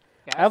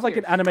 Yeah, I have like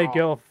an anime strong.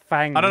 girl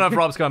fang. I don't know if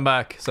Rob's coming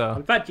back, so.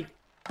 In fact, you...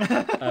 I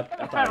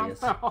he don't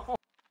is. know.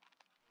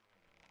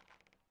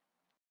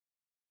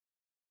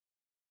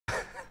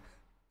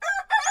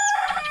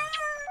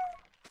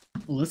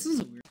 Well, this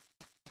is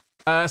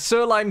weird.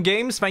 Sir Lime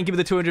Games, thank you for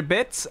the 200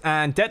 bits.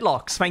 And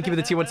Deadlocks, thank you for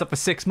the tier 1 sub for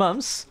 6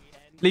 months.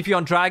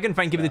 Leafeon Dragon,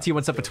 thank you for the tier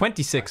 1 sub for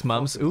 26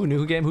 months. Ooh,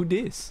 new game, who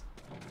dis?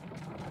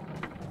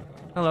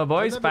 Hello,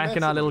 boys, back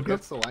in our little group.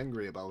 Get so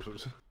angry about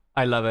it.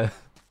 I love it.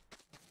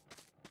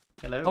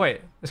 Hello. Oh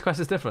wait, this quest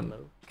is different.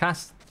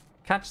 Catch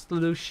the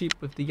loose sheep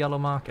with the yellow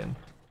marking.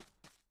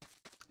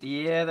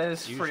 Yeah,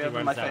 there's three Usually of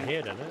them, I runs down think.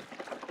 here, doesn't it?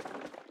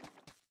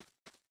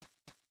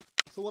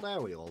 So what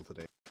are we all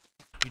today?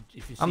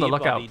 If you see I'm the a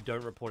lookout. body,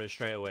 don't report it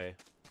straight away.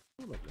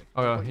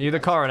 Oh, you the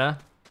coroner?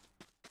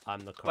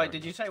 I'm the coroner. Wait,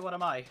 did you say what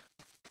am I?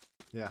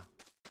 Yeah.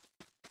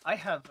 I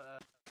have.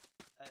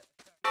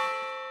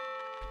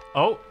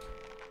 Oh.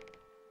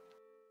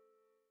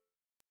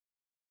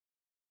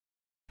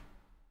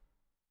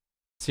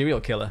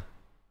 Serial killer.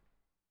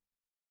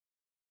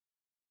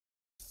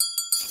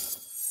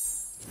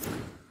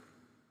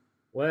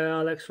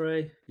 Well,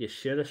 X-Ray, you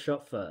should have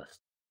shot first.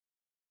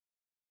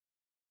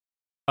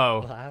 Oh.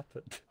 What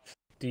happened?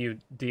 Do you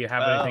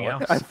have anything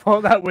else? I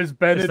thought that was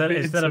Bennett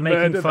Instead of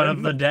making fun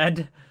of the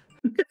dead.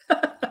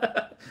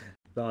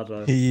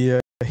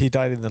 He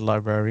died in the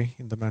library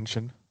in the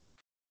mansion.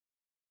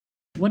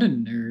 What a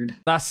nerd.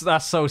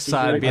 That's so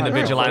sad being a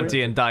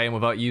vigilante and dying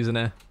without using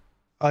it.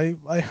 I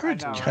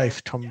heard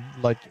Keith come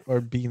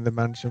or be in the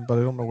mansion, but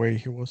I don't know where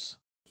he was.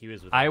 He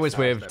was with I was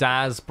with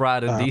Daz,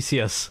 Brad, and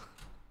Decius.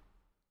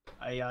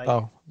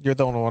 Oh, you're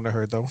the only one I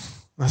heard though.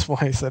 That's why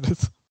I said it.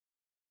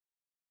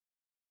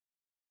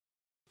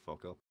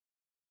 Fuck up.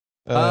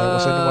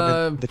 Was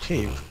anyone in the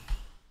cave?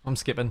 I'm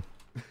skipping.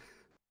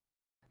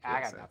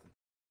 I got nothing.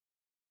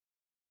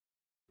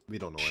 We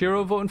don't know.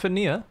 Shiro voting for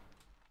Nia.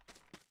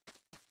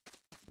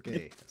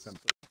 Okay.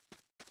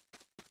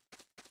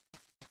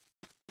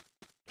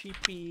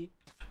 Cheapy.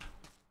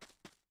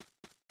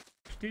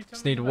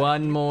 Just need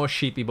one more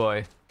sheepy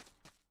boy.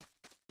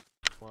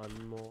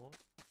 One more.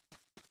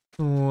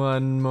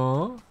 One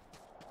more.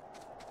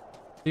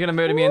 You're gonna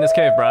murder me in this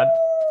cave, Brad.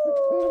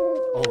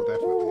 Oh,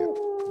 definitely.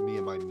 Me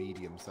and my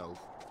medium self.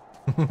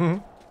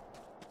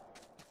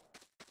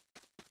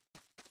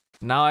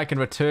 Now I can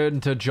return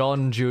to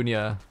John Jr.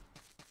 I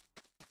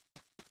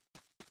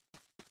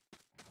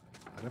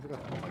never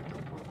got that mic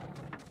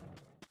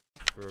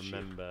over.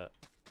 Remember.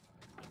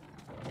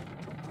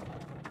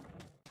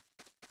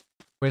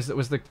 Where's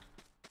the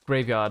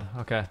graveyard?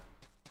 Okay.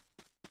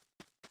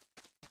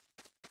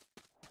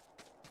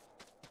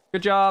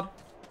 Good job.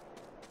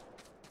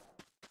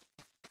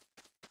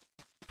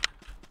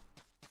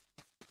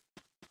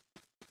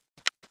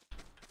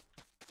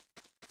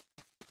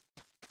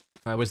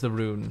 Where's the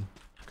rune?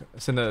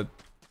 It's in the...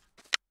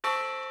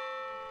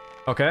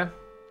 Okay.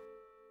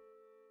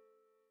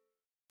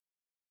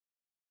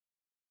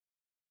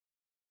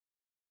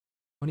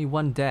 Only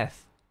one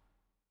death.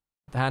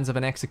 At the hands of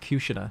an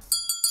executioner.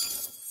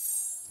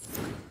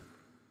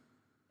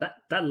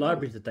 That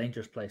library's a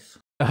dangerous place.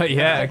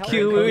 Yeah,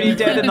 QUITS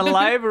dead in the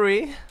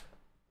library.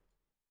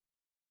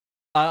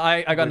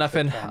 I got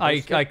nothing.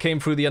 I came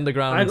through the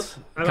underground.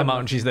 I Come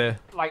out and she's there.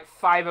 Like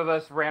 5 of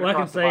us ran All I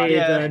can across the body. say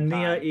at the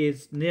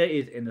is same Nia time.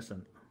 is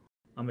innocent.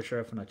 I'm a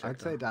sheriff and I checked.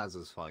 I'd say Daz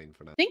is fine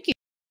for now. Thank you.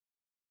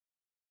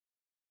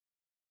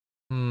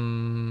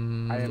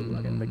 I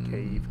am in the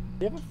cave.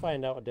 You ever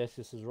find out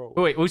Odysseus' role?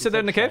 Wait, who said they're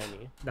in the cave?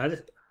 That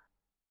is...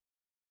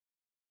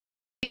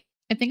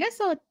 I think I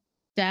saw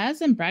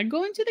Daz and Brad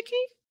go into the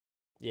cave,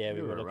 Yeah,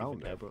 we were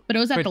around there, but it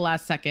was at Wait, the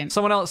last second.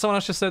 Someone else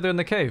just said they're in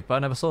the cave, but I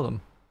never saw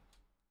them.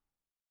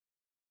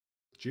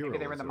 Maybe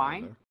they were in the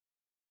mine?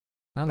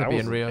 Now they're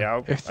being real.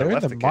 Yeah, If they're in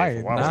the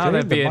mine, now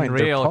they're being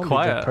real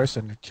quiet. The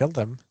person who killed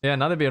them. Yeah,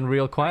 now they're being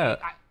real quiet.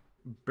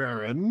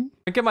 Baron? I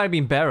think it might have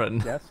been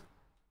Baron. Yes.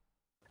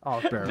 Oh,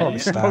 Probably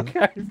Stan.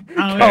 Okay.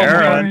 Oh,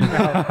 Baron.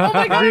 Oh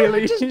my god,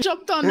 Really? I just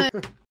jumped on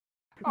it.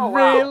 Oh,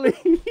 wow.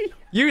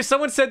 Really?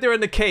 Someone said they were in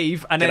the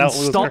cave and Get then out,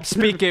 loser. stopped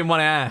speaking when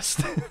I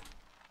asked.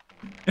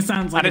 It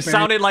sounds like And it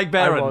sounded like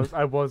Baron.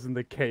 I was in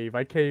the cave.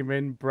 I came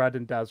in, Brad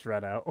and Daz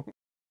ran out.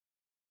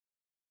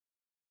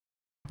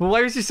 Well,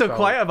 why was you so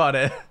quiet about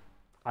it?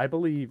 I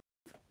believe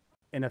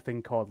in a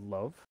thing called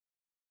love.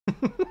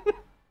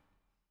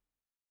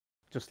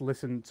 Just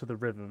listen to the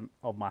rhythm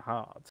of my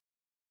heart.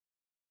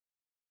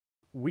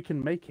 We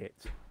can make it.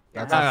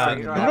 That's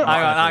Hang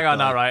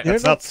on, all right.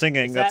 That's not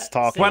singing, that's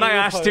talking. When I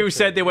asked who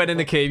said they went in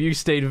the cave, you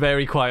stayed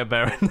very quiet,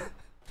 Baron.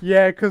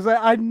 Yeah, because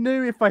I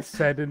knew if I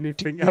said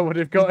anything, I would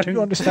have gotten.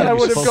 You understand I you're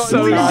would have supposed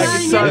gotten. to be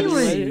lying so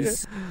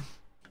anyways.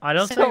 I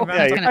don't So, think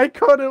yeah, Brad's I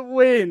couldn't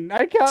win.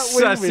 I can't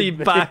win. Sussy with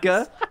this.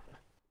 baka.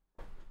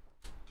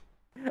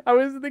 I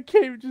was in the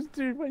cave just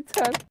doing my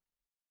task.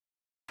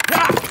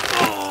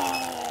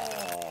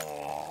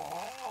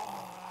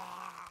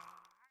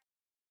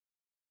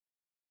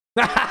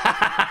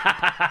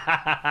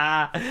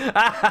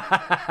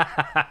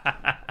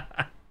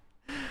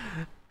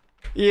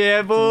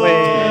 Yeah, boy. Oh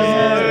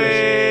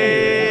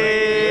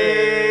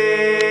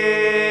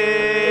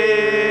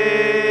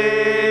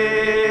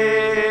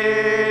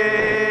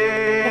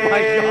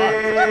my god.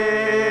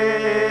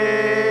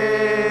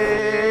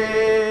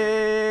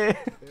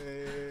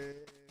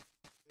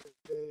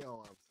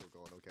 Oh, I'm still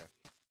going, okay.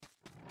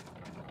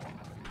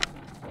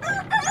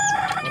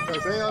 What did I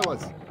say I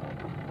was?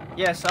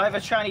 Yes, I have a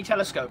shiny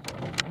telescope.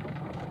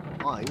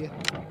 I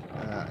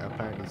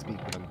apparently speak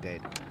when I'm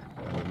dead.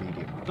 I'm a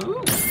medium.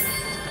 Ooh.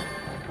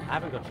 I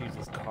haven't got to use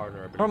this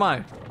Coroner. Where am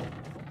I?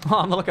 Oh,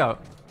 on the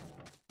lookout.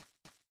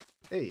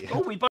 Hey.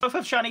 Oh, we both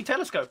have shiny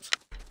telescopes.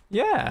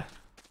 Yeah.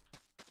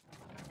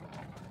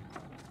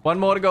 One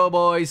more to go,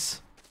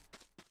 boys.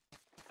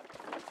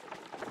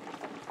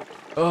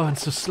 Oh,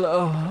 it's so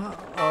slow.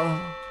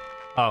 Oh.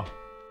 Oh.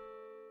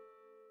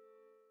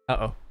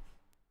 Uh-oh.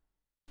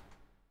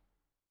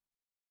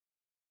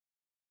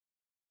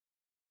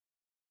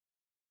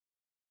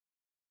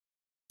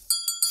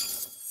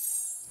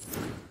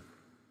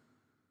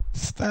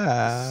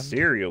 Stan.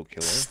 Serial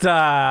killer.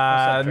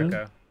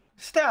 Stan.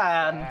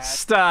 Stan.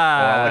 Stan. Oh,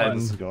 I like where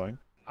this is going.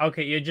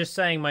 Okay, you're just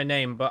saying my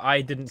name, but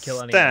I didn't kill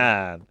anyone.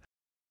 Stan.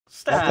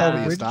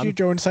 Stan. Where did you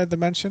go inside the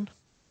mansion?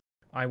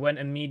 I went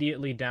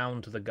immediately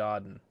down to the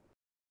garden.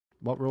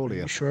 What role are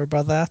you? You sure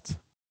about that?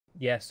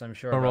 Yes, I'm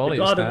sure. What about role it. are The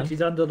you, garden, Stan?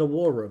 she's under the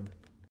war room.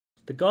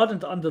 The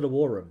garden's under the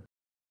war room.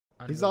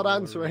 He's not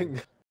answering.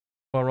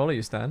 What role are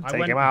you, Stan? I Take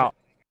went- him out.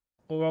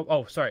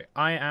 Oh, sorry.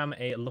 I am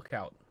a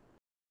lookout.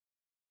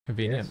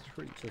 Convenient.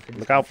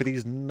 Look out for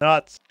these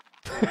nuts.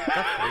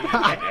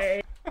 Got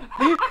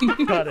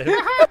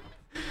it.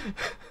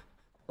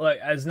 Look,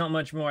 there's not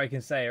much more I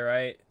can say,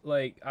 right?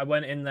 Like, I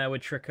went in there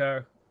with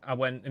Tricker. I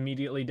went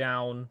immediately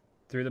down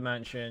through the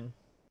mansion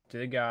to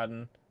the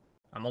garden.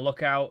 I'm a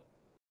lookout.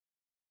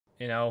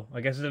 You know,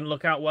 I guess I didn't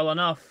look out well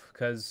enough,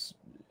 because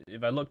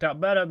if I looked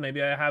out better,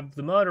 maybe I have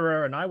the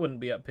murderer and I wouldn't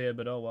be up here,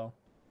 but oh well.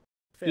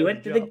 You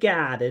went to the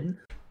garden.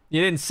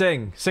 You didn't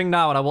sing. Sing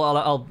now, and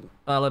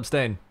I'll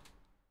abstain.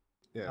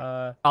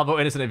 Yeah. I'll vote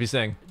innocent if you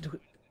sing.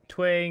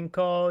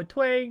 Twinkle,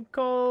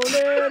 twinkle,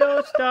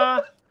 little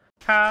star,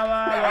 how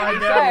I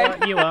wonder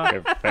what you are.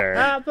 Okay, fair.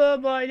 Up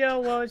above your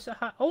walls.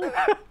 Oh,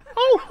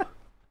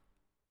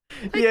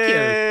 thank you.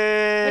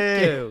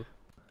 Thank you.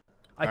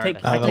 I take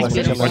it.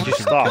 Once you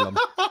stop.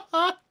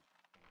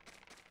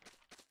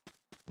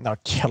 Now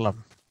kill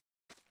him.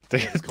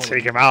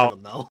 Take him out.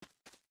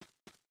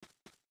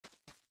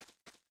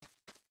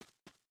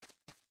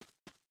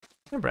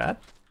 Hey, Brad.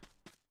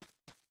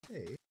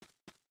 Hey.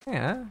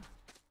 Yeah.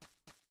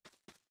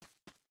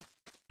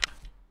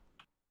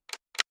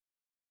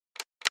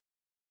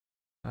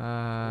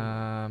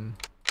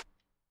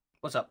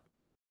 What's up?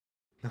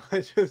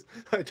 I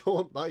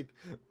don't like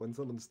when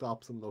someone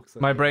stops and looks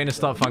at My me. brain has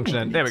stopped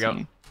functioning. There we go.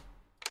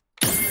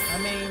 I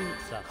mean,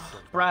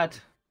 Brad,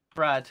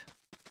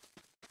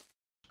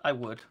 I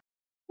would.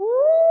 I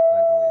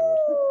know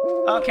you would.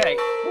 Okay.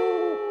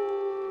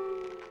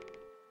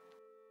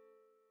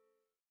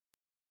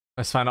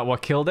 Let's find out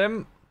what killed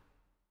him.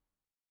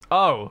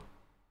 Oh.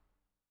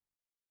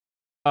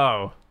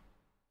 Oh.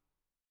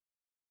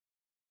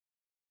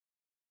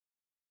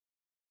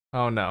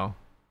 Oh no.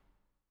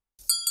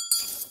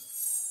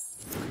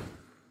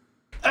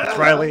 It's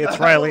Riley, it's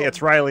Riley,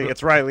 it's Riley,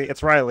 it's Riley,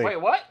 it's Riley.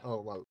 Wait, what? Oh,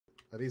 well.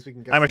 At least we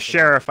can get I'm a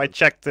sheriff, I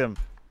checked him.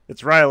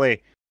 It's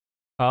Riley.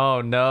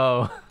 Oh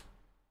no.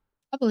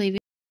 I believe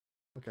it.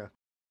 Okay.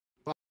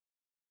 Well,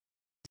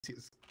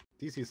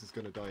 Theseus is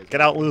gonna die.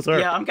 Get out, loser.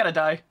 Yeah, I'm gonna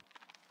die.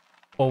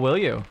 Or will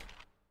you?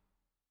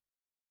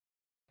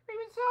 I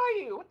even saw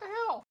you. What the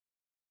hell?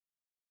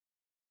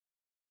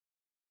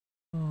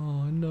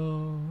 Oh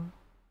no.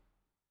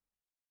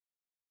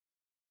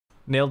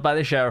 Nailed by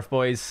the sheriff,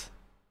 boys.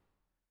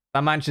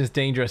 That mansion's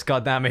dangerous,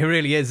 goddamn it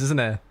really is, isn't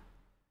it?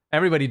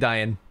 Everybody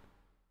dying.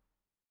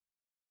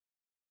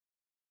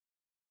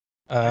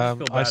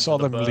 I saw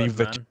them leave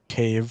the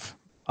cave.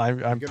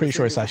 I'm pretty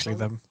sure it's actually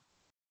them.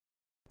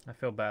 I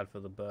feel bad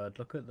for the bird.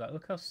 Look at that.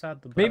 Look how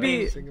sad the bird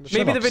Maybe is.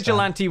 the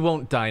vigilante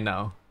won't die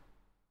now.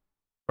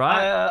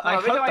 Right? I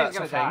hope that's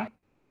a thing.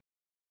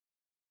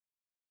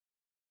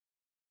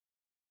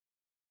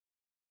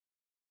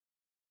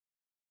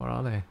 Where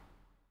are they?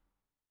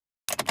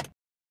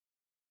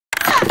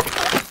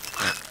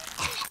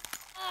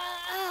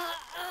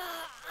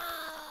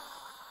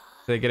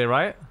 Did they get it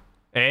right?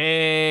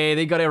 Hey,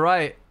 they got it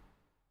right.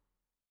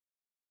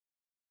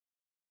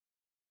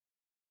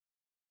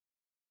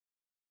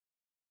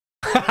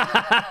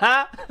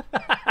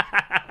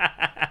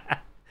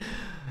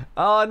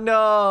 Oh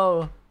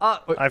no! Oh,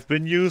 I've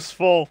been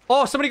useful.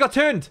 Oh, somebody got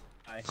turned.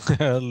 Maybe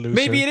it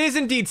Loser. is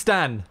indeed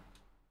Stan.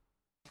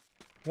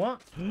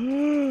 What?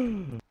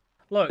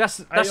 Look,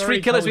 That's I 3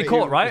 already killers we told you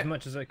caught, right? As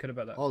much as I could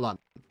about that. Hold on.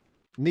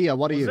 Nia,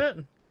 what are Was you? it?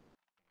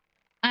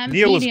 I'm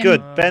Nia was medium.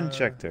 good. Ben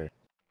checked her.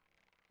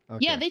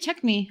 Okay. Yeah, they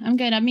checked me. I'm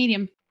good. I'm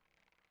medium.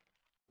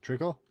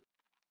 Trickle?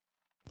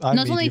 I'm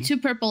No, it's only medium.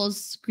 2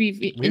 purples grieve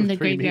We in have the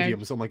 3 graveyard.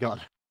 mediums, oh my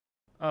god.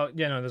 Oh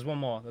yeah, no. There's one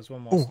more. There's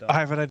one more. Oh, Still. I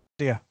have an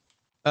idea.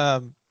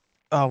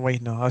 Oh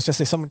wait, no. I was just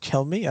say someone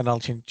kill me and I'll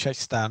check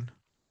Stan.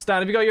 Stan,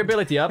 have you got your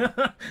ability up?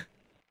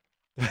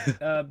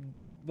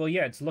 Well,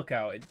 yeah, it's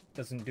lookout. It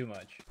doesn't do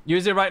much.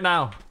 Use it right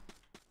now.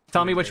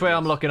 Tell me which way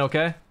I'm looking,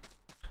 okay?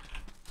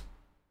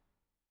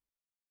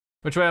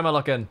 Which way am I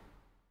looking?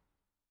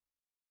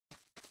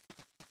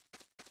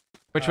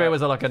 Which way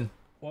was I looking?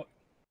 What?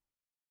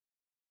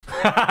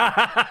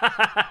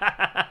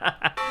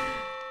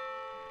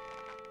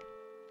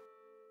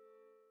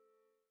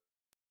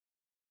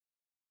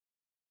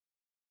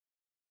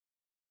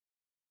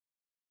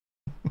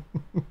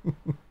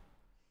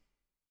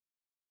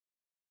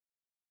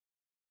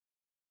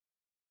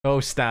 Oh,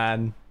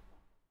 Stan.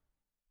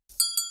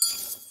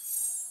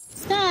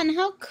 Stan,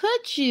 how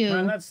could you?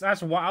 Man,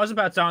 that's why I was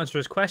about to answer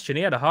his question.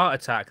 He had a heart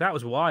attack. That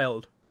was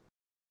wild.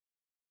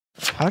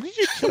 How did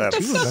you kill That two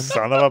of them?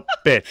 son of a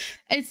bitch.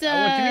 It's What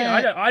do you mean?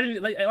 I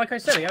didn't like I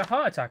said. He had a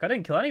heart attack. I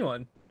didn't kill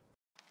anyone.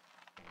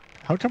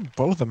 How come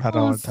both of them had a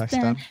Oh, heart attack,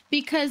 Stan?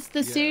 because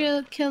the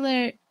serial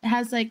killer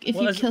has like, if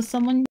Well, you as- kill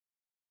someone,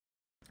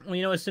 Well,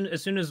 you know, as soon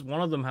as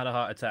one of them had a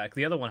heart attack,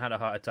 the other one had a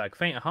heart attack.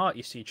 Faint heart,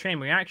 you see, chain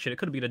reaction. It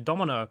could have been a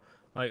domino.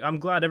 Like, I'm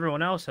glad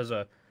everyone else has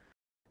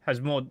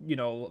more, you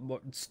know,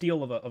 more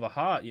steel of a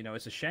heart. You know,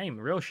 it's a shame,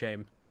 a real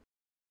shame.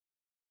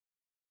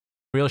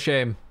 Real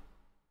shame.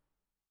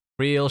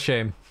 Real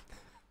shame.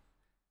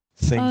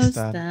 Sing, oh,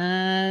 Stan.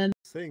 Stan.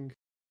 Sing.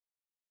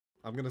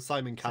 I'm gonna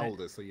Simon Cowell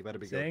this, so you better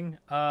be good. Sing.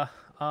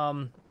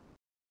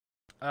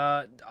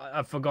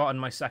 I've forgotten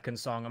my second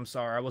song. I'm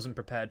sorry. I wasn't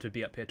prepared to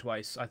be up here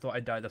twice. I thought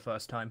I'd die the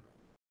first time.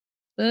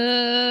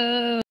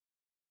 Boo.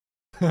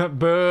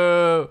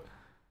 Boo.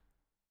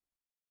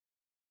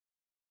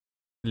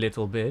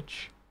 Little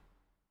bitch.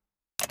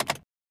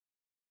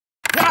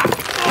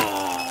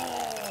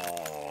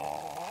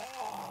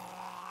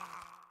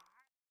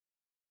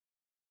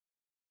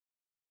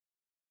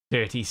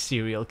 Dirty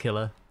serial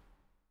killer.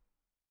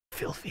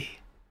 Filthy.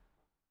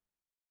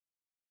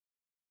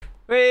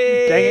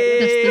 The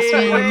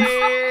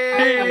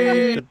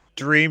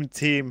dream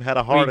team had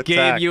a heart we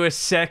attack. gave you a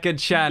second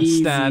chance,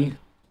 Stan.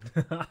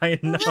 I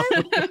know.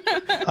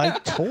 I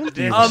told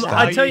you.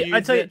 I tell you,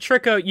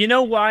 Trico. You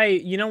know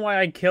why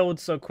I killed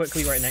so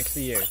quickly right next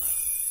to you.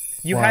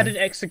 You Why? had an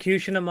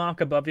executioner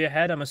mark above your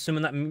head. I'm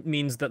assuming that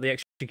means that the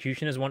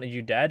executioners wanted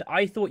you dead.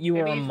 I thought you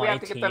were It on means we my have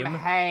to get them team.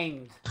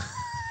 hanged.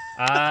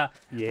 I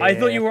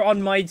thought you were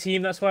on my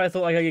team. That's why I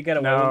thought like I could get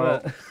away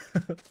with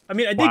it. I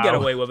mean, I did get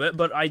Wow. away with it,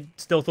 but I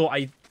still thought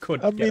I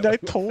could. I mean, I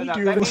told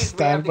you it was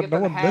Stan, but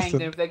no one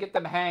listened. If they get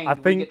them hanged, I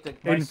we think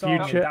get to in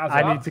future Daz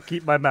I up. need to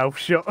keep my mouth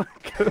shut.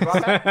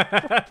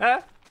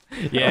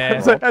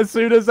 Yeah. as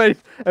soon as I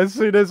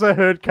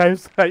heard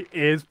Kai's like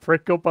ears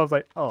prick up, I was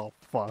like, oh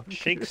fuck.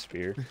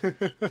 Shakespeare.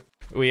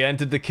 We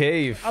entered the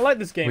cave. I like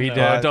this game. We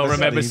though. don't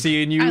remember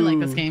seeing you. I like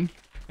this game.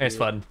 It's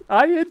fun.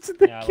 I entered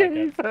the Yeah, I like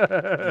cave. Yeah,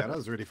 that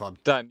was really fun.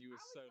 Dan, you were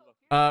so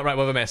lucky. Right,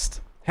 what have I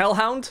missed?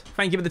 Hellhound,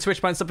 thank you for the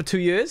Twitch Prime sub for 2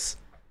 years.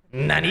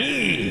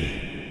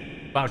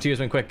 Nani? Wow, 2 years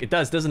went quick. It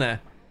does, doesn't it?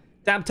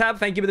 Dab Tab,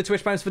 thank you for the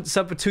Twitch Prime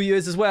sub for 2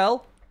 years as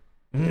well.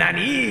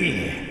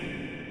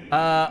 Nani?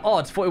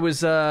 Odd.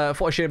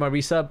 Thought I shared my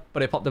resub,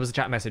 but it popped up as a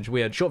chat message.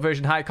 Weird. Short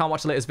version. Hi, can't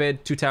watch the latest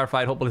vid. Too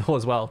terrified. Hopefully all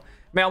as well.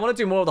 Man, I want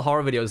to do more of the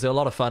horror videos. They're a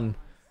lot of fun.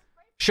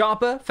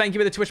 Sharper, thank you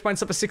for the Twitch Prime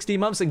sub for 16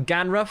 months. And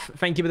Ganruff,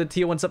 thank you for the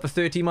tier 1 sub for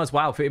 13 months.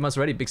 Wow, 30 months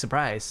already. Big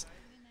surprise.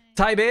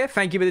 Ty Bear,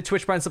 thank you for the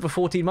Twitch Prime sub for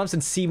 14 months.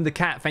 And Seam the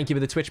Cat, thank you for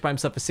the Twitch Prime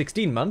sub for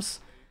 16 months.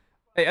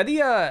 Hey, are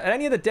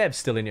any of the devs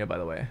still in here, by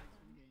the way?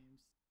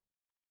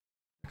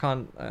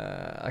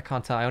 I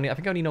can't tell. I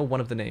think I only know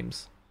one of the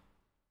names.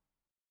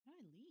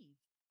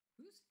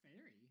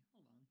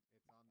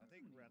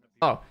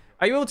 Oh,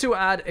 are you able to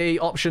add a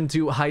option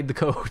to hide the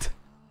code?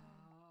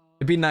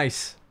 It'd be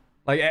nice.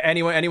 Like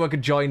anyone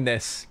could join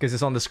this because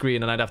it's on the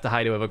screen and I'd have to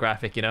hide it with a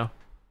graphic, you know?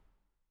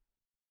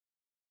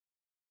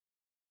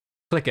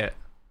 Click it.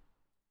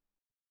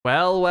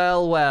 Well,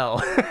 well,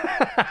 well.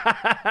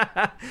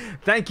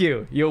 Thank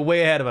you. You're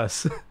way ahead of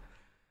us.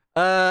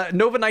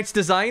 Nova Knight's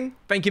Design,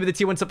 thank you for the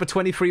tier 1 sub for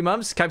 23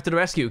 months. Cap to the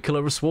rescue,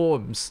 Killer of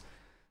Swarms.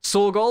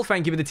 Sorgol,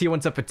 thank you for the tier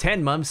 1 sub for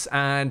 10 months.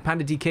 And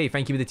Panda DK,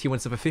 thank you for the tier 1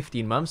 sub for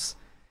 15 months.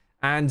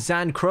 And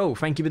Zan Crow,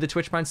 thank you for the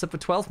Twitch Prime sub for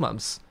 12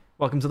 months.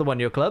 Welcome to the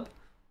 1 Year Club.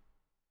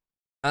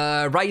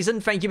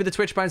 Ryzen, thank you for the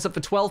Twitch Prime sub for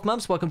 12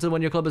 months. Welcome to the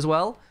 1 Year Club as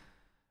well.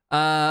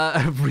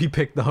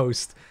 Repick the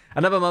host.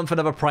 Another month,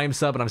 another Prime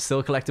sub, and I'm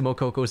still collecting more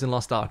Cocos in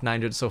Lost Ark.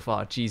 900 so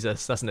far.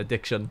 Jesus, that's an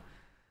addiction.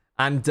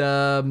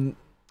 And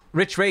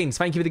Rich Reigns,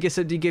 thank you for the gift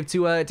that you give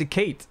to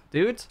Kate,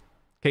 dude.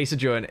 Case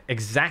adjourned.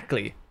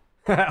 Exactly.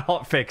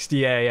 Hot fixed.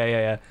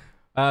 Yeah.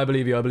 I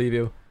believe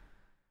you.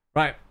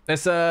 Right,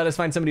 let's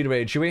find somebody to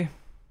raid, shall we?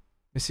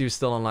 Let's see who's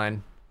still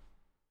online.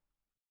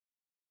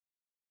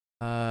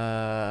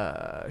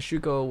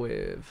 Should go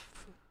with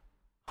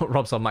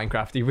Rob's on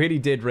Minecraft. He really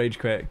did rage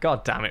quit.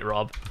 God damn it,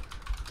 Rob.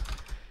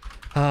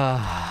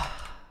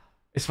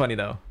 It's funny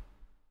though.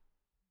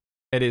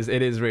 It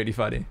is really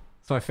funny.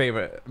 It's my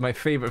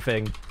favorite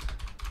thing.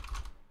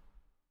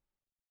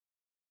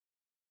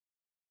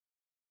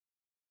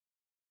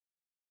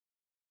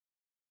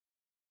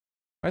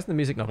 Why is the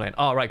music not playing?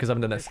 Oh, right, because I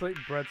haven't done this. It's like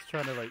Brett's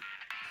trying to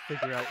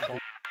figure out.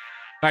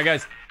 Alright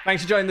guys,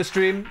 thanks for joining the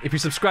stream. If you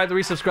subscribed or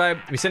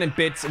resubscribed, if you sent in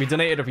bits, if you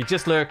donated, or if you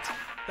just lurked,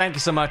 thank you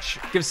so much.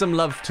 Give some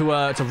love to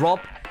Rob,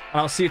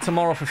 and I'll see you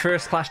tomorrow for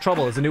First Class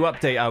Trouble. There's a new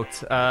update out.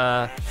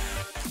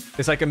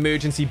 There's like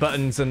emergency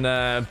buttons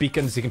and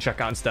beacons you can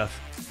check out and stuff.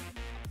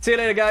 See you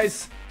later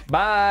guys.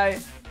 Bye.